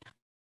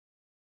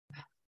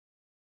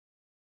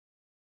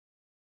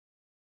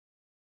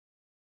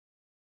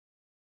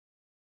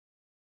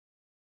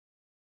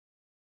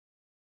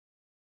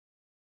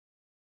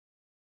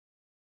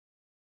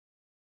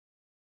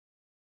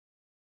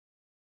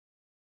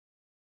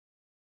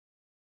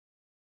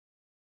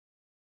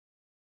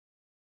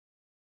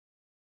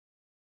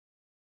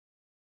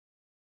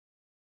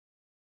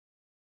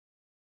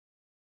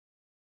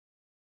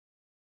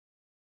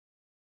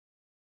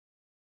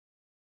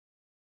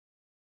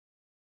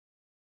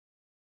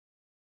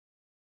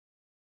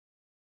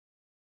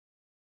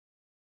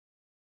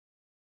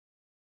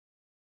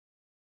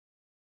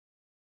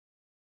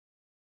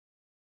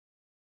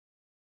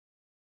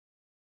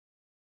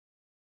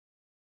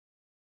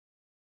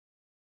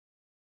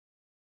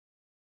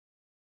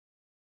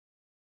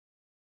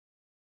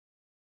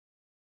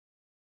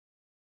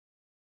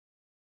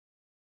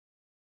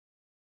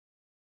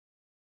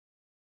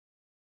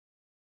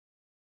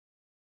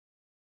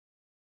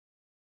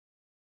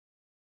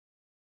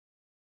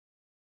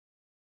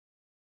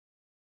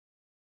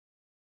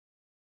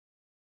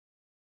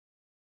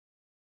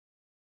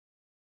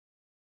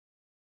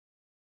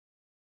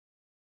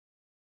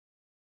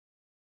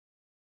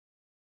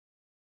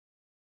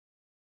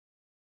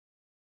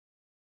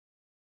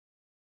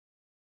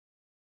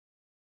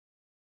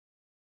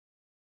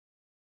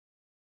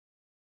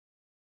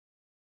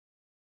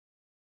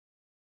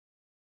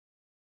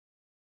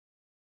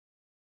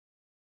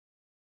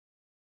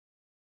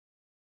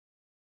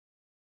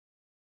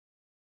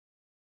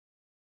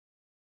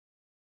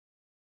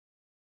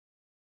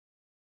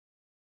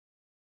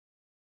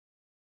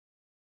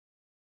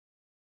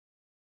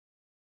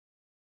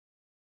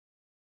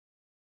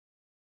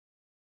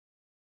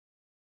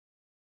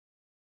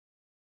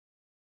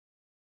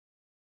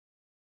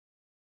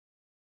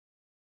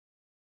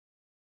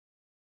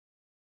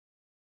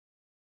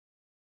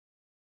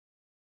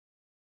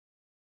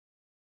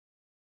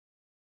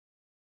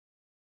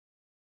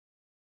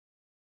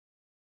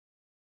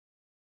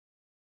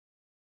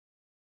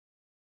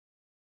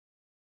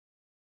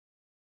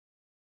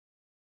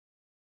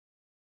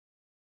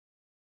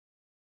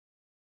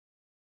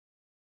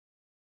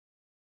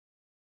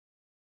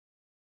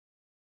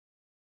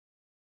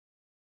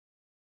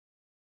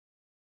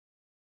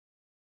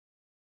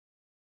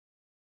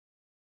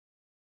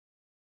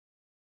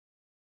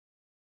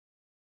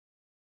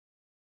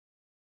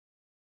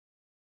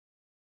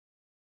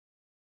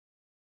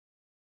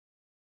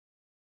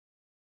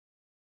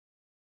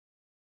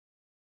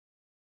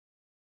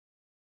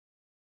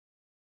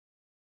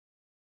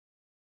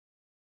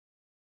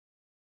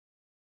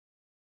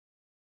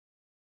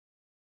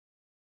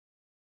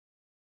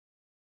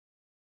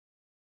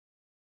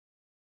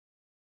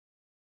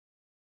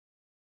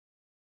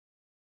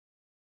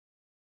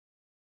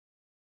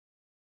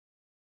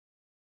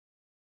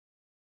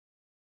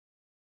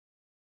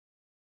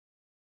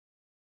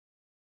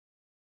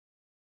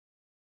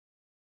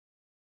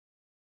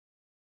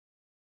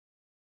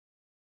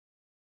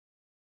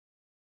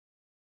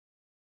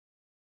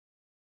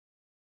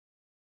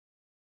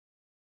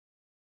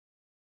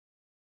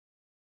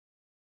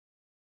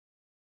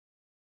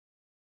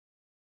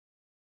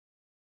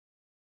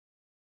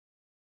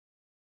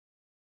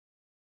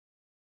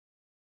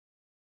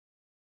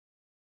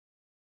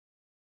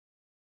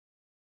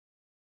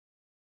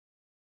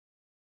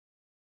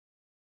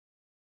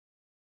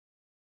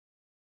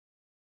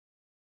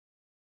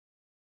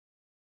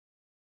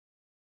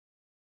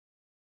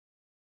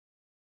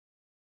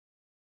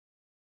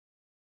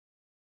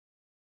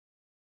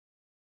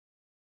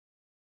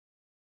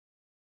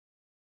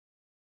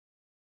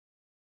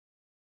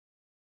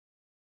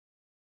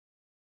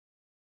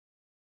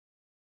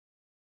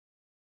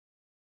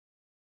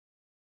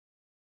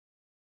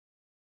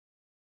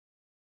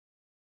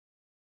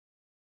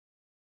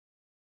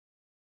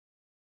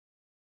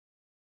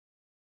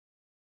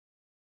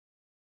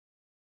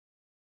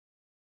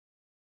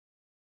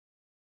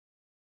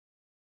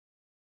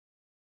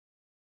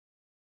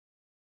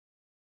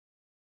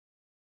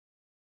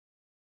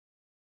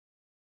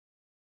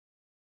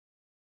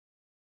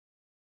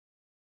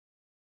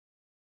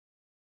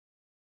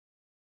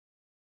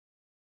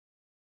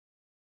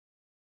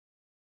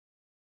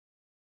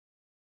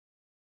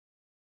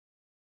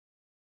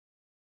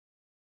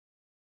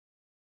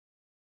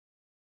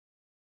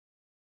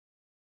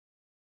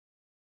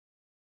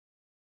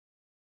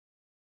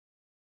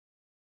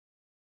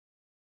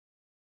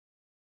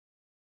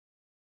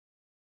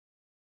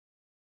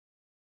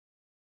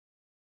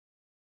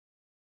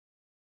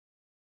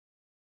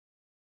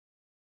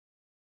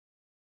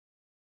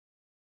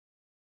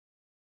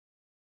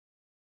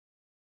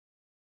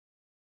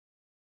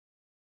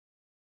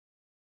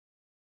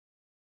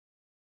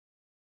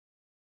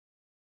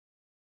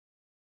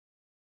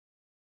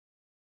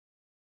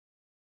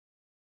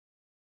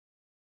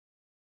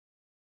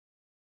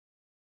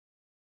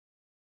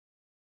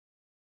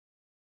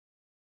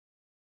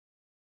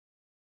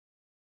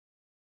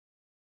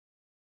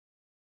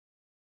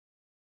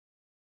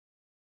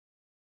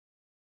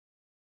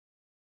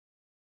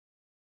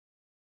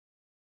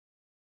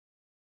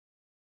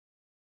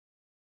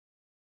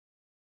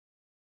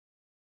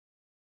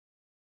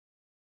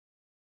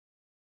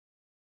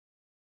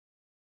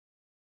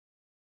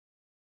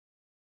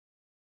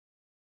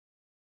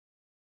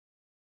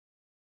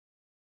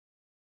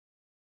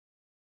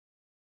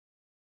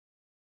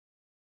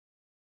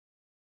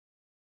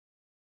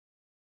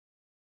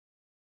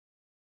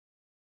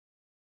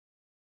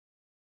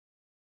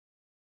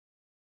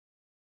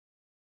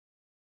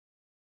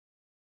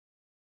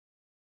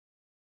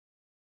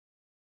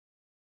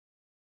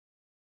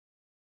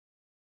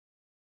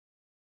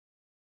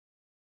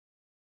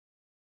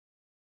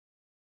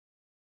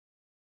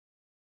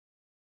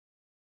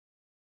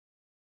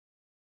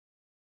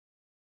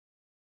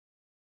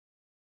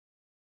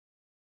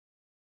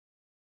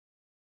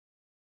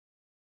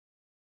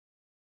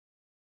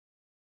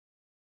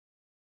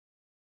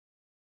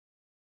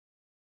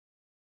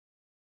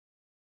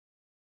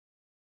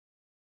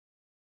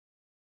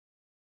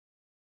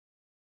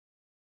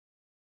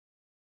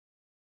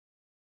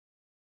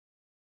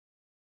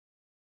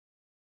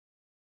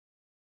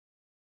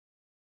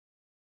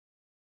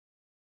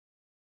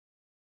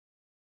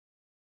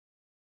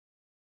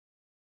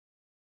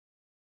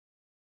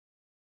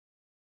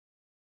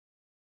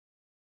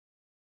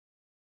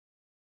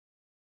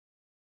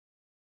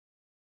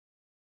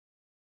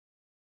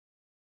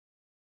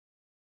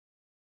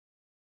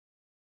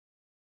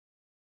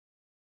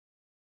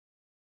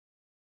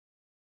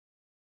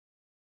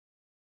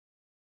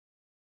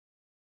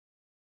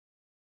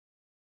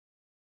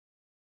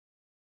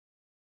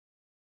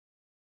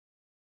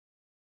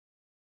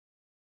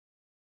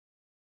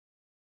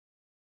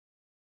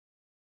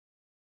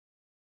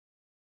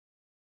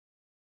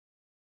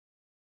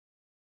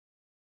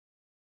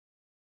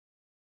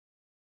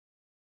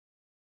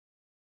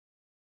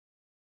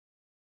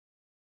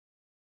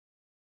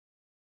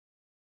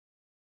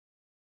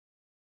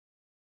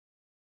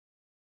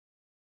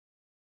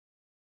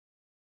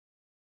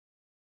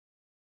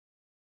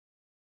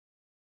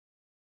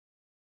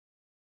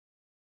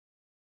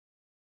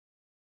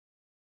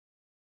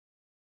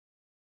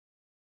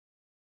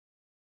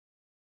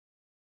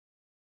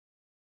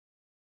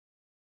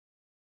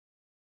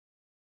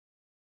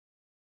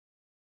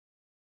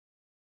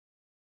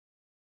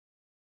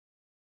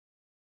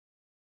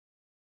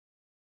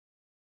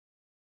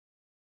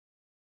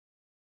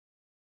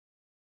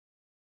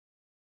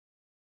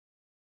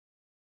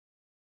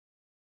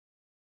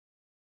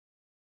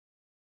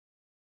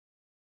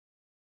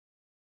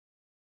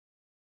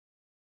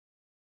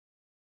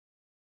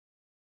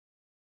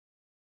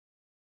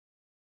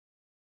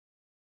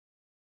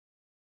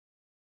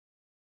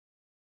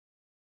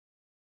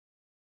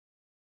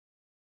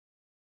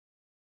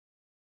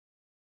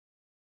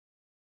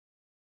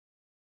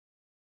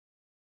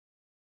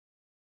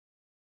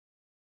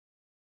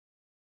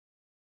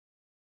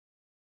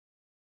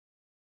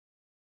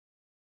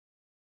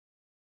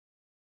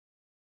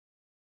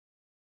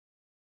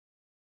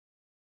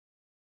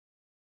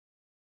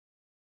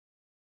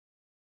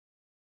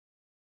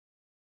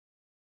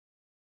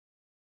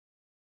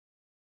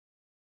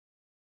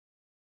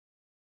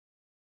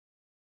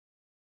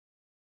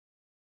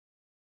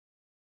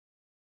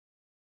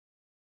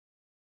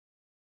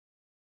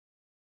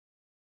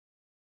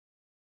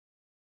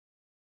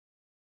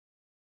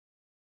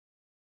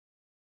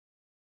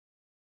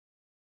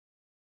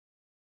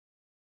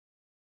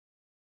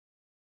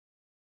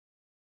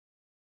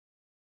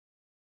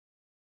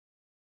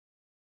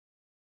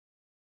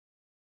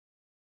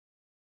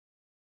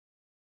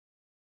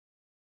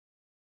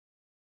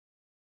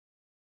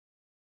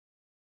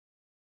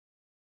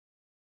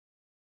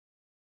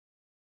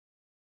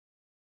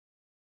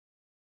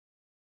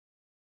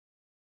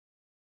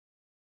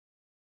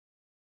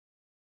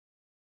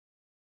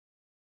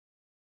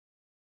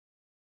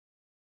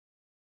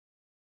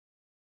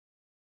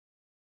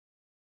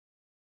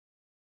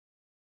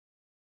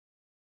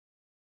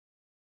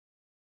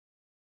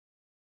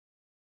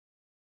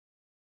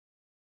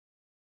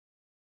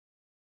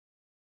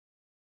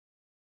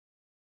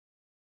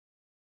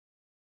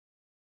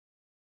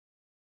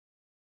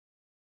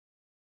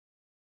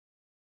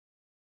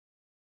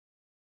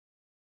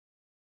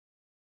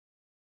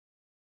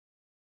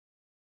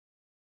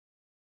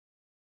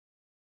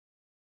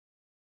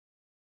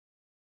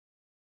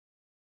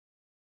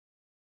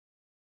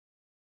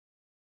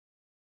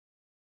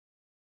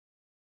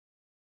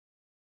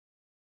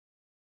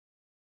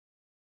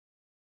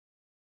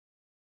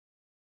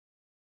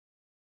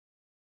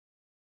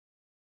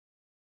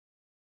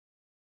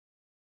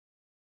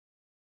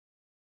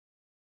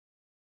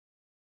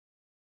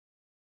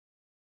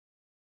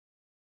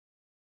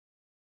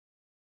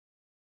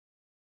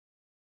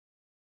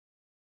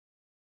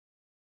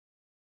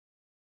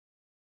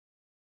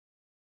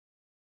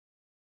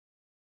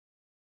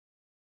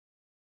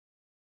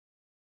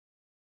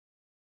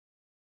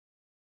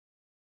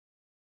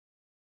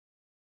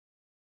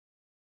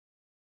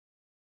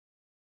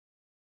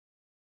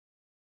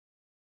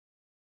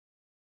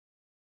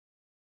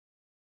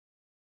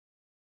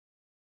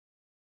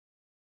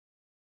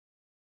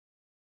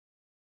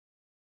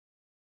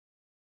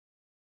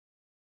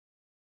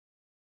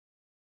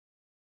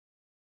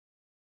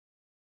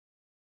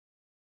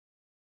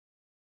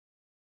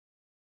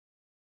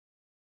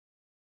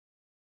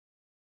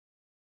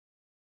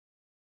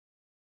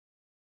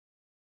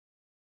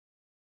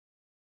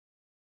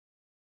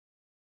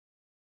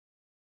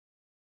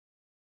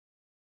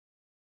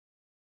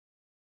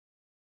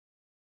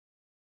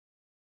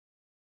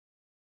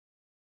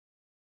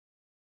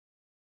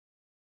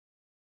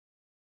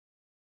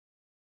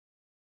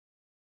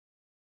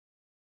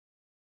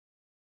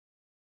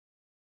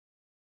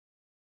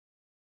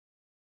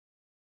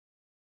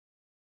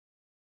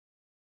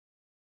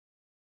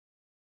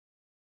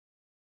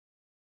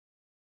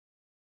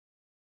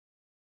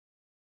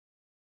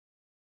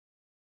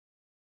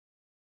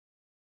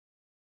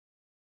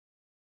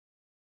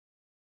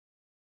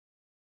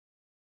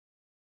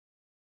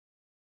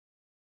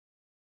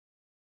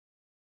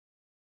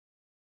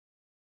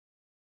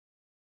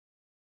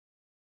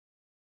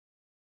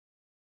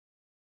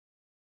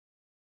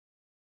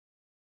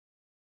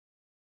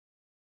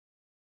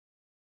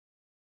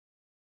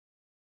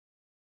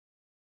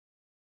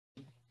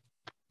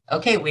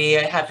 Okay, we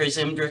have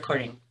resumed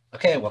recording.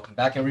 Okay, welcome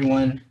back,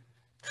 everyone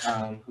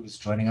who's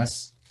joining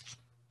us.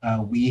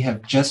 We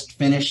have just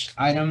finished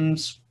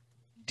items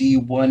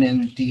D1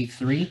 and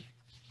D3.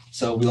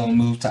 So we'll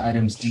move to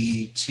items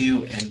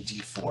D2 and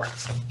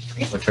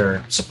D4, which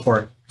are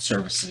support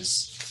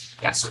services,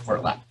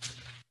 support lab.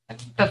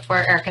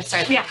 Before Erica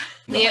starts,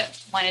 Leah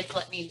wanted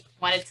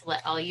to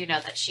let all you know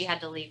that she had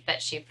to leave,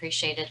 but she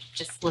appreciated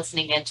just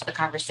listening into the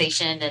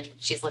conversation, and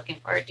she's looking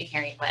forward to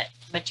hearing what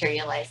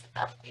materialized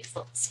about these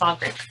little small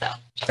groups. So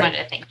just wanted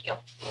to thank you.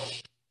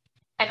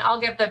 And I'll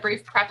give the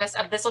brief preface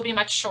of this will be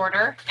much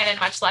shorter and in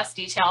much less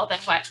detail than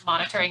what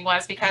monitoring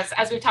was, because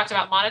as we've talked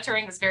about,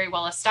 monitoring is very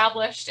well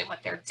established in what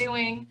they're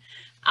doing.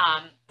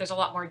 There's a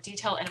lot more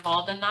detail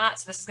involved in that.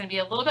 So this is going to be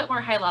a little bit more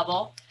high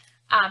level.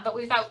 But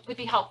we thought would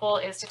be helpful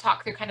is to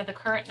talk through kind of the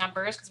current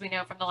numbers, because we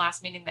know from the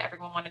last meeting that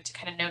everyone wanted to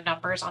kind of know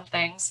numbers on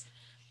things.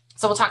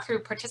 So we'll talk through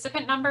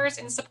participant numbers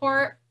in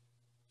support.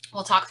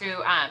 We'll talk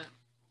through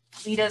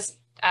Lita's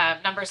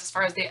numbers as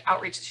far as the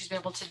outreach that she's been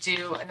able to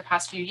do in the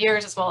past few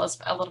years, as well as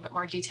a little bit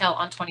more detail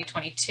on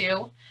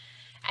 2022.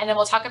 And then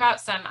we'll talk about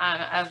some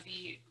of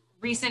the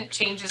recent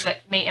changes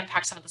that may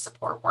impact some of the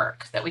support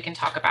work that we can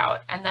talk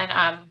about. And then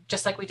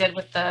just like we did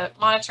with the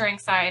monitoring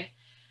side,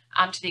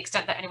 to the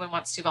extent that anyone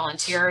wants to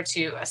volunteer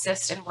to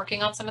assist in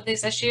working on some of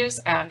these issues,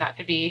 that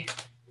could be,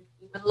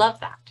 we would love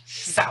that.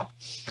 So,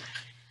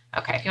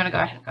 okay, if you want to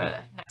go ahead and go to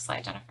the next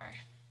slide, Jennifer.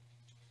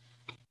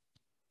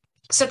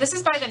 So this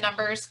is by the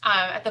numbers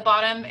at the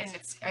bottom, and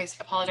I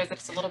apologize if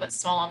it's a little bit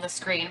small on the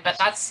screen, but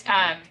that's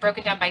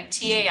broken down by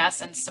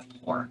TAS and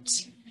support.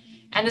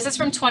 And this is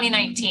from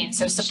 2019.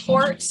 So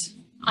support,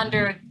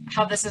 under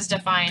how this is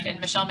defined,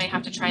 and Michelle may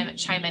have to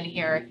chime in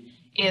here,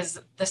 is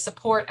the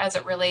support as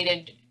it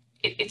related.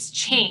 It's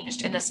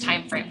changed in this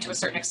time frame to a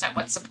certain extent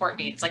what support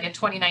means, like in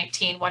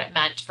 2019, what it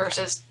meant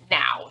versus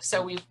now.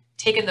 So we've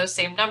taken those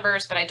same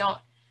numbers, but I don't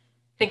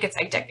think it's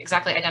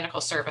exactly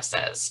identical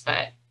services.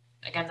 But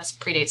again, this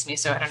predates me,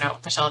 so I don't know,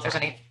 Michelle, if there's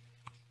any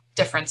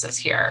differences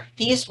here.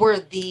 These were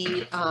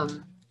the,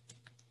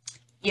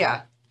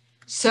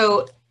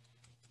 so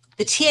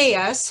the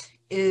TAS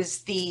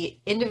is the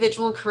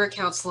individual and career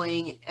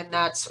counseling, and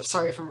that's,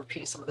 sorry if I'm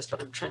repeating some of this,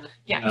 but I'm trying to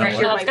Yeah, No,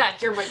 hear my,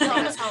 that's hear my good.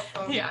 thoughts.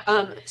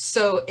 Yeah.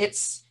 So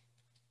it's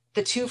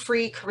the 2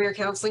 free career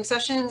counseling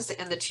sessions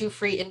and the 2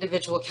 free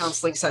individual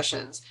counseling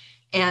sessions.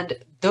 And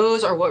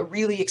those are what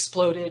really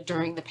exploded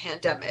during the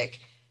pandemic.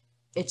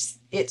 It's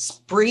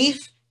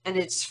brief and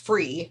it's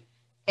free.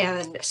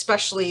 And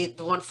especially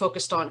the one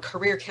focused on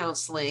career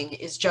counseling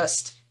is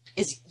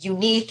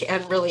unique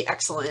and really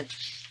excellent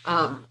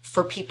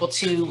for people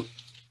to,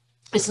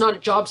 it's not a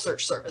job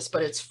search service,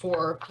 but it's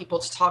for people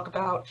to talk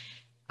about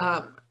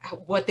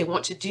what they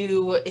want to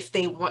do, if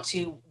they want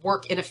to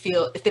work in a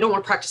field, if they don't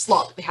want to practice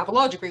law, but they have a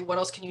law degree, what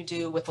else can you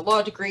do with a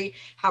law degree?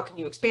 How can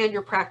you expand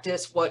your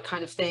practice? What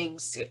kind of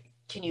things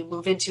can you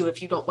move into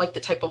if you don't like the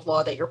type of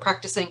law that you're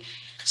practicing?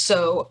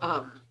 So,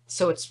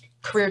 so it's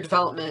career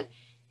development.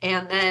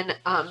 And then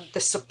the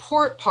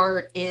support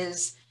part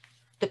is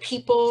the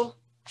people,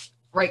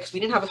 right? Because we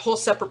didn't have a whole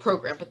separate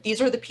program, but these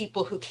are the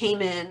people who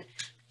came in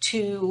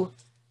to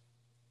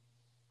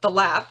the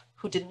lab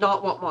who did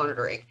not want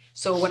monitoring.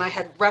 So when I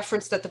had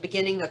referenced at the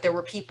beginning that there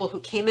were people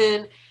who came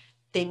in,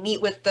 they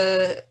meet with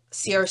the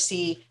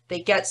CRC, they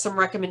get some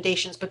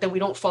recommendations, but then we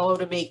don't follow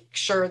to make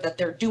sure that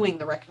they're doing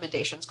the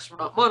recommendations because we're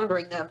not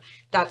monitoring them.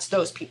 That's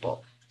those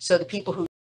people. So the people who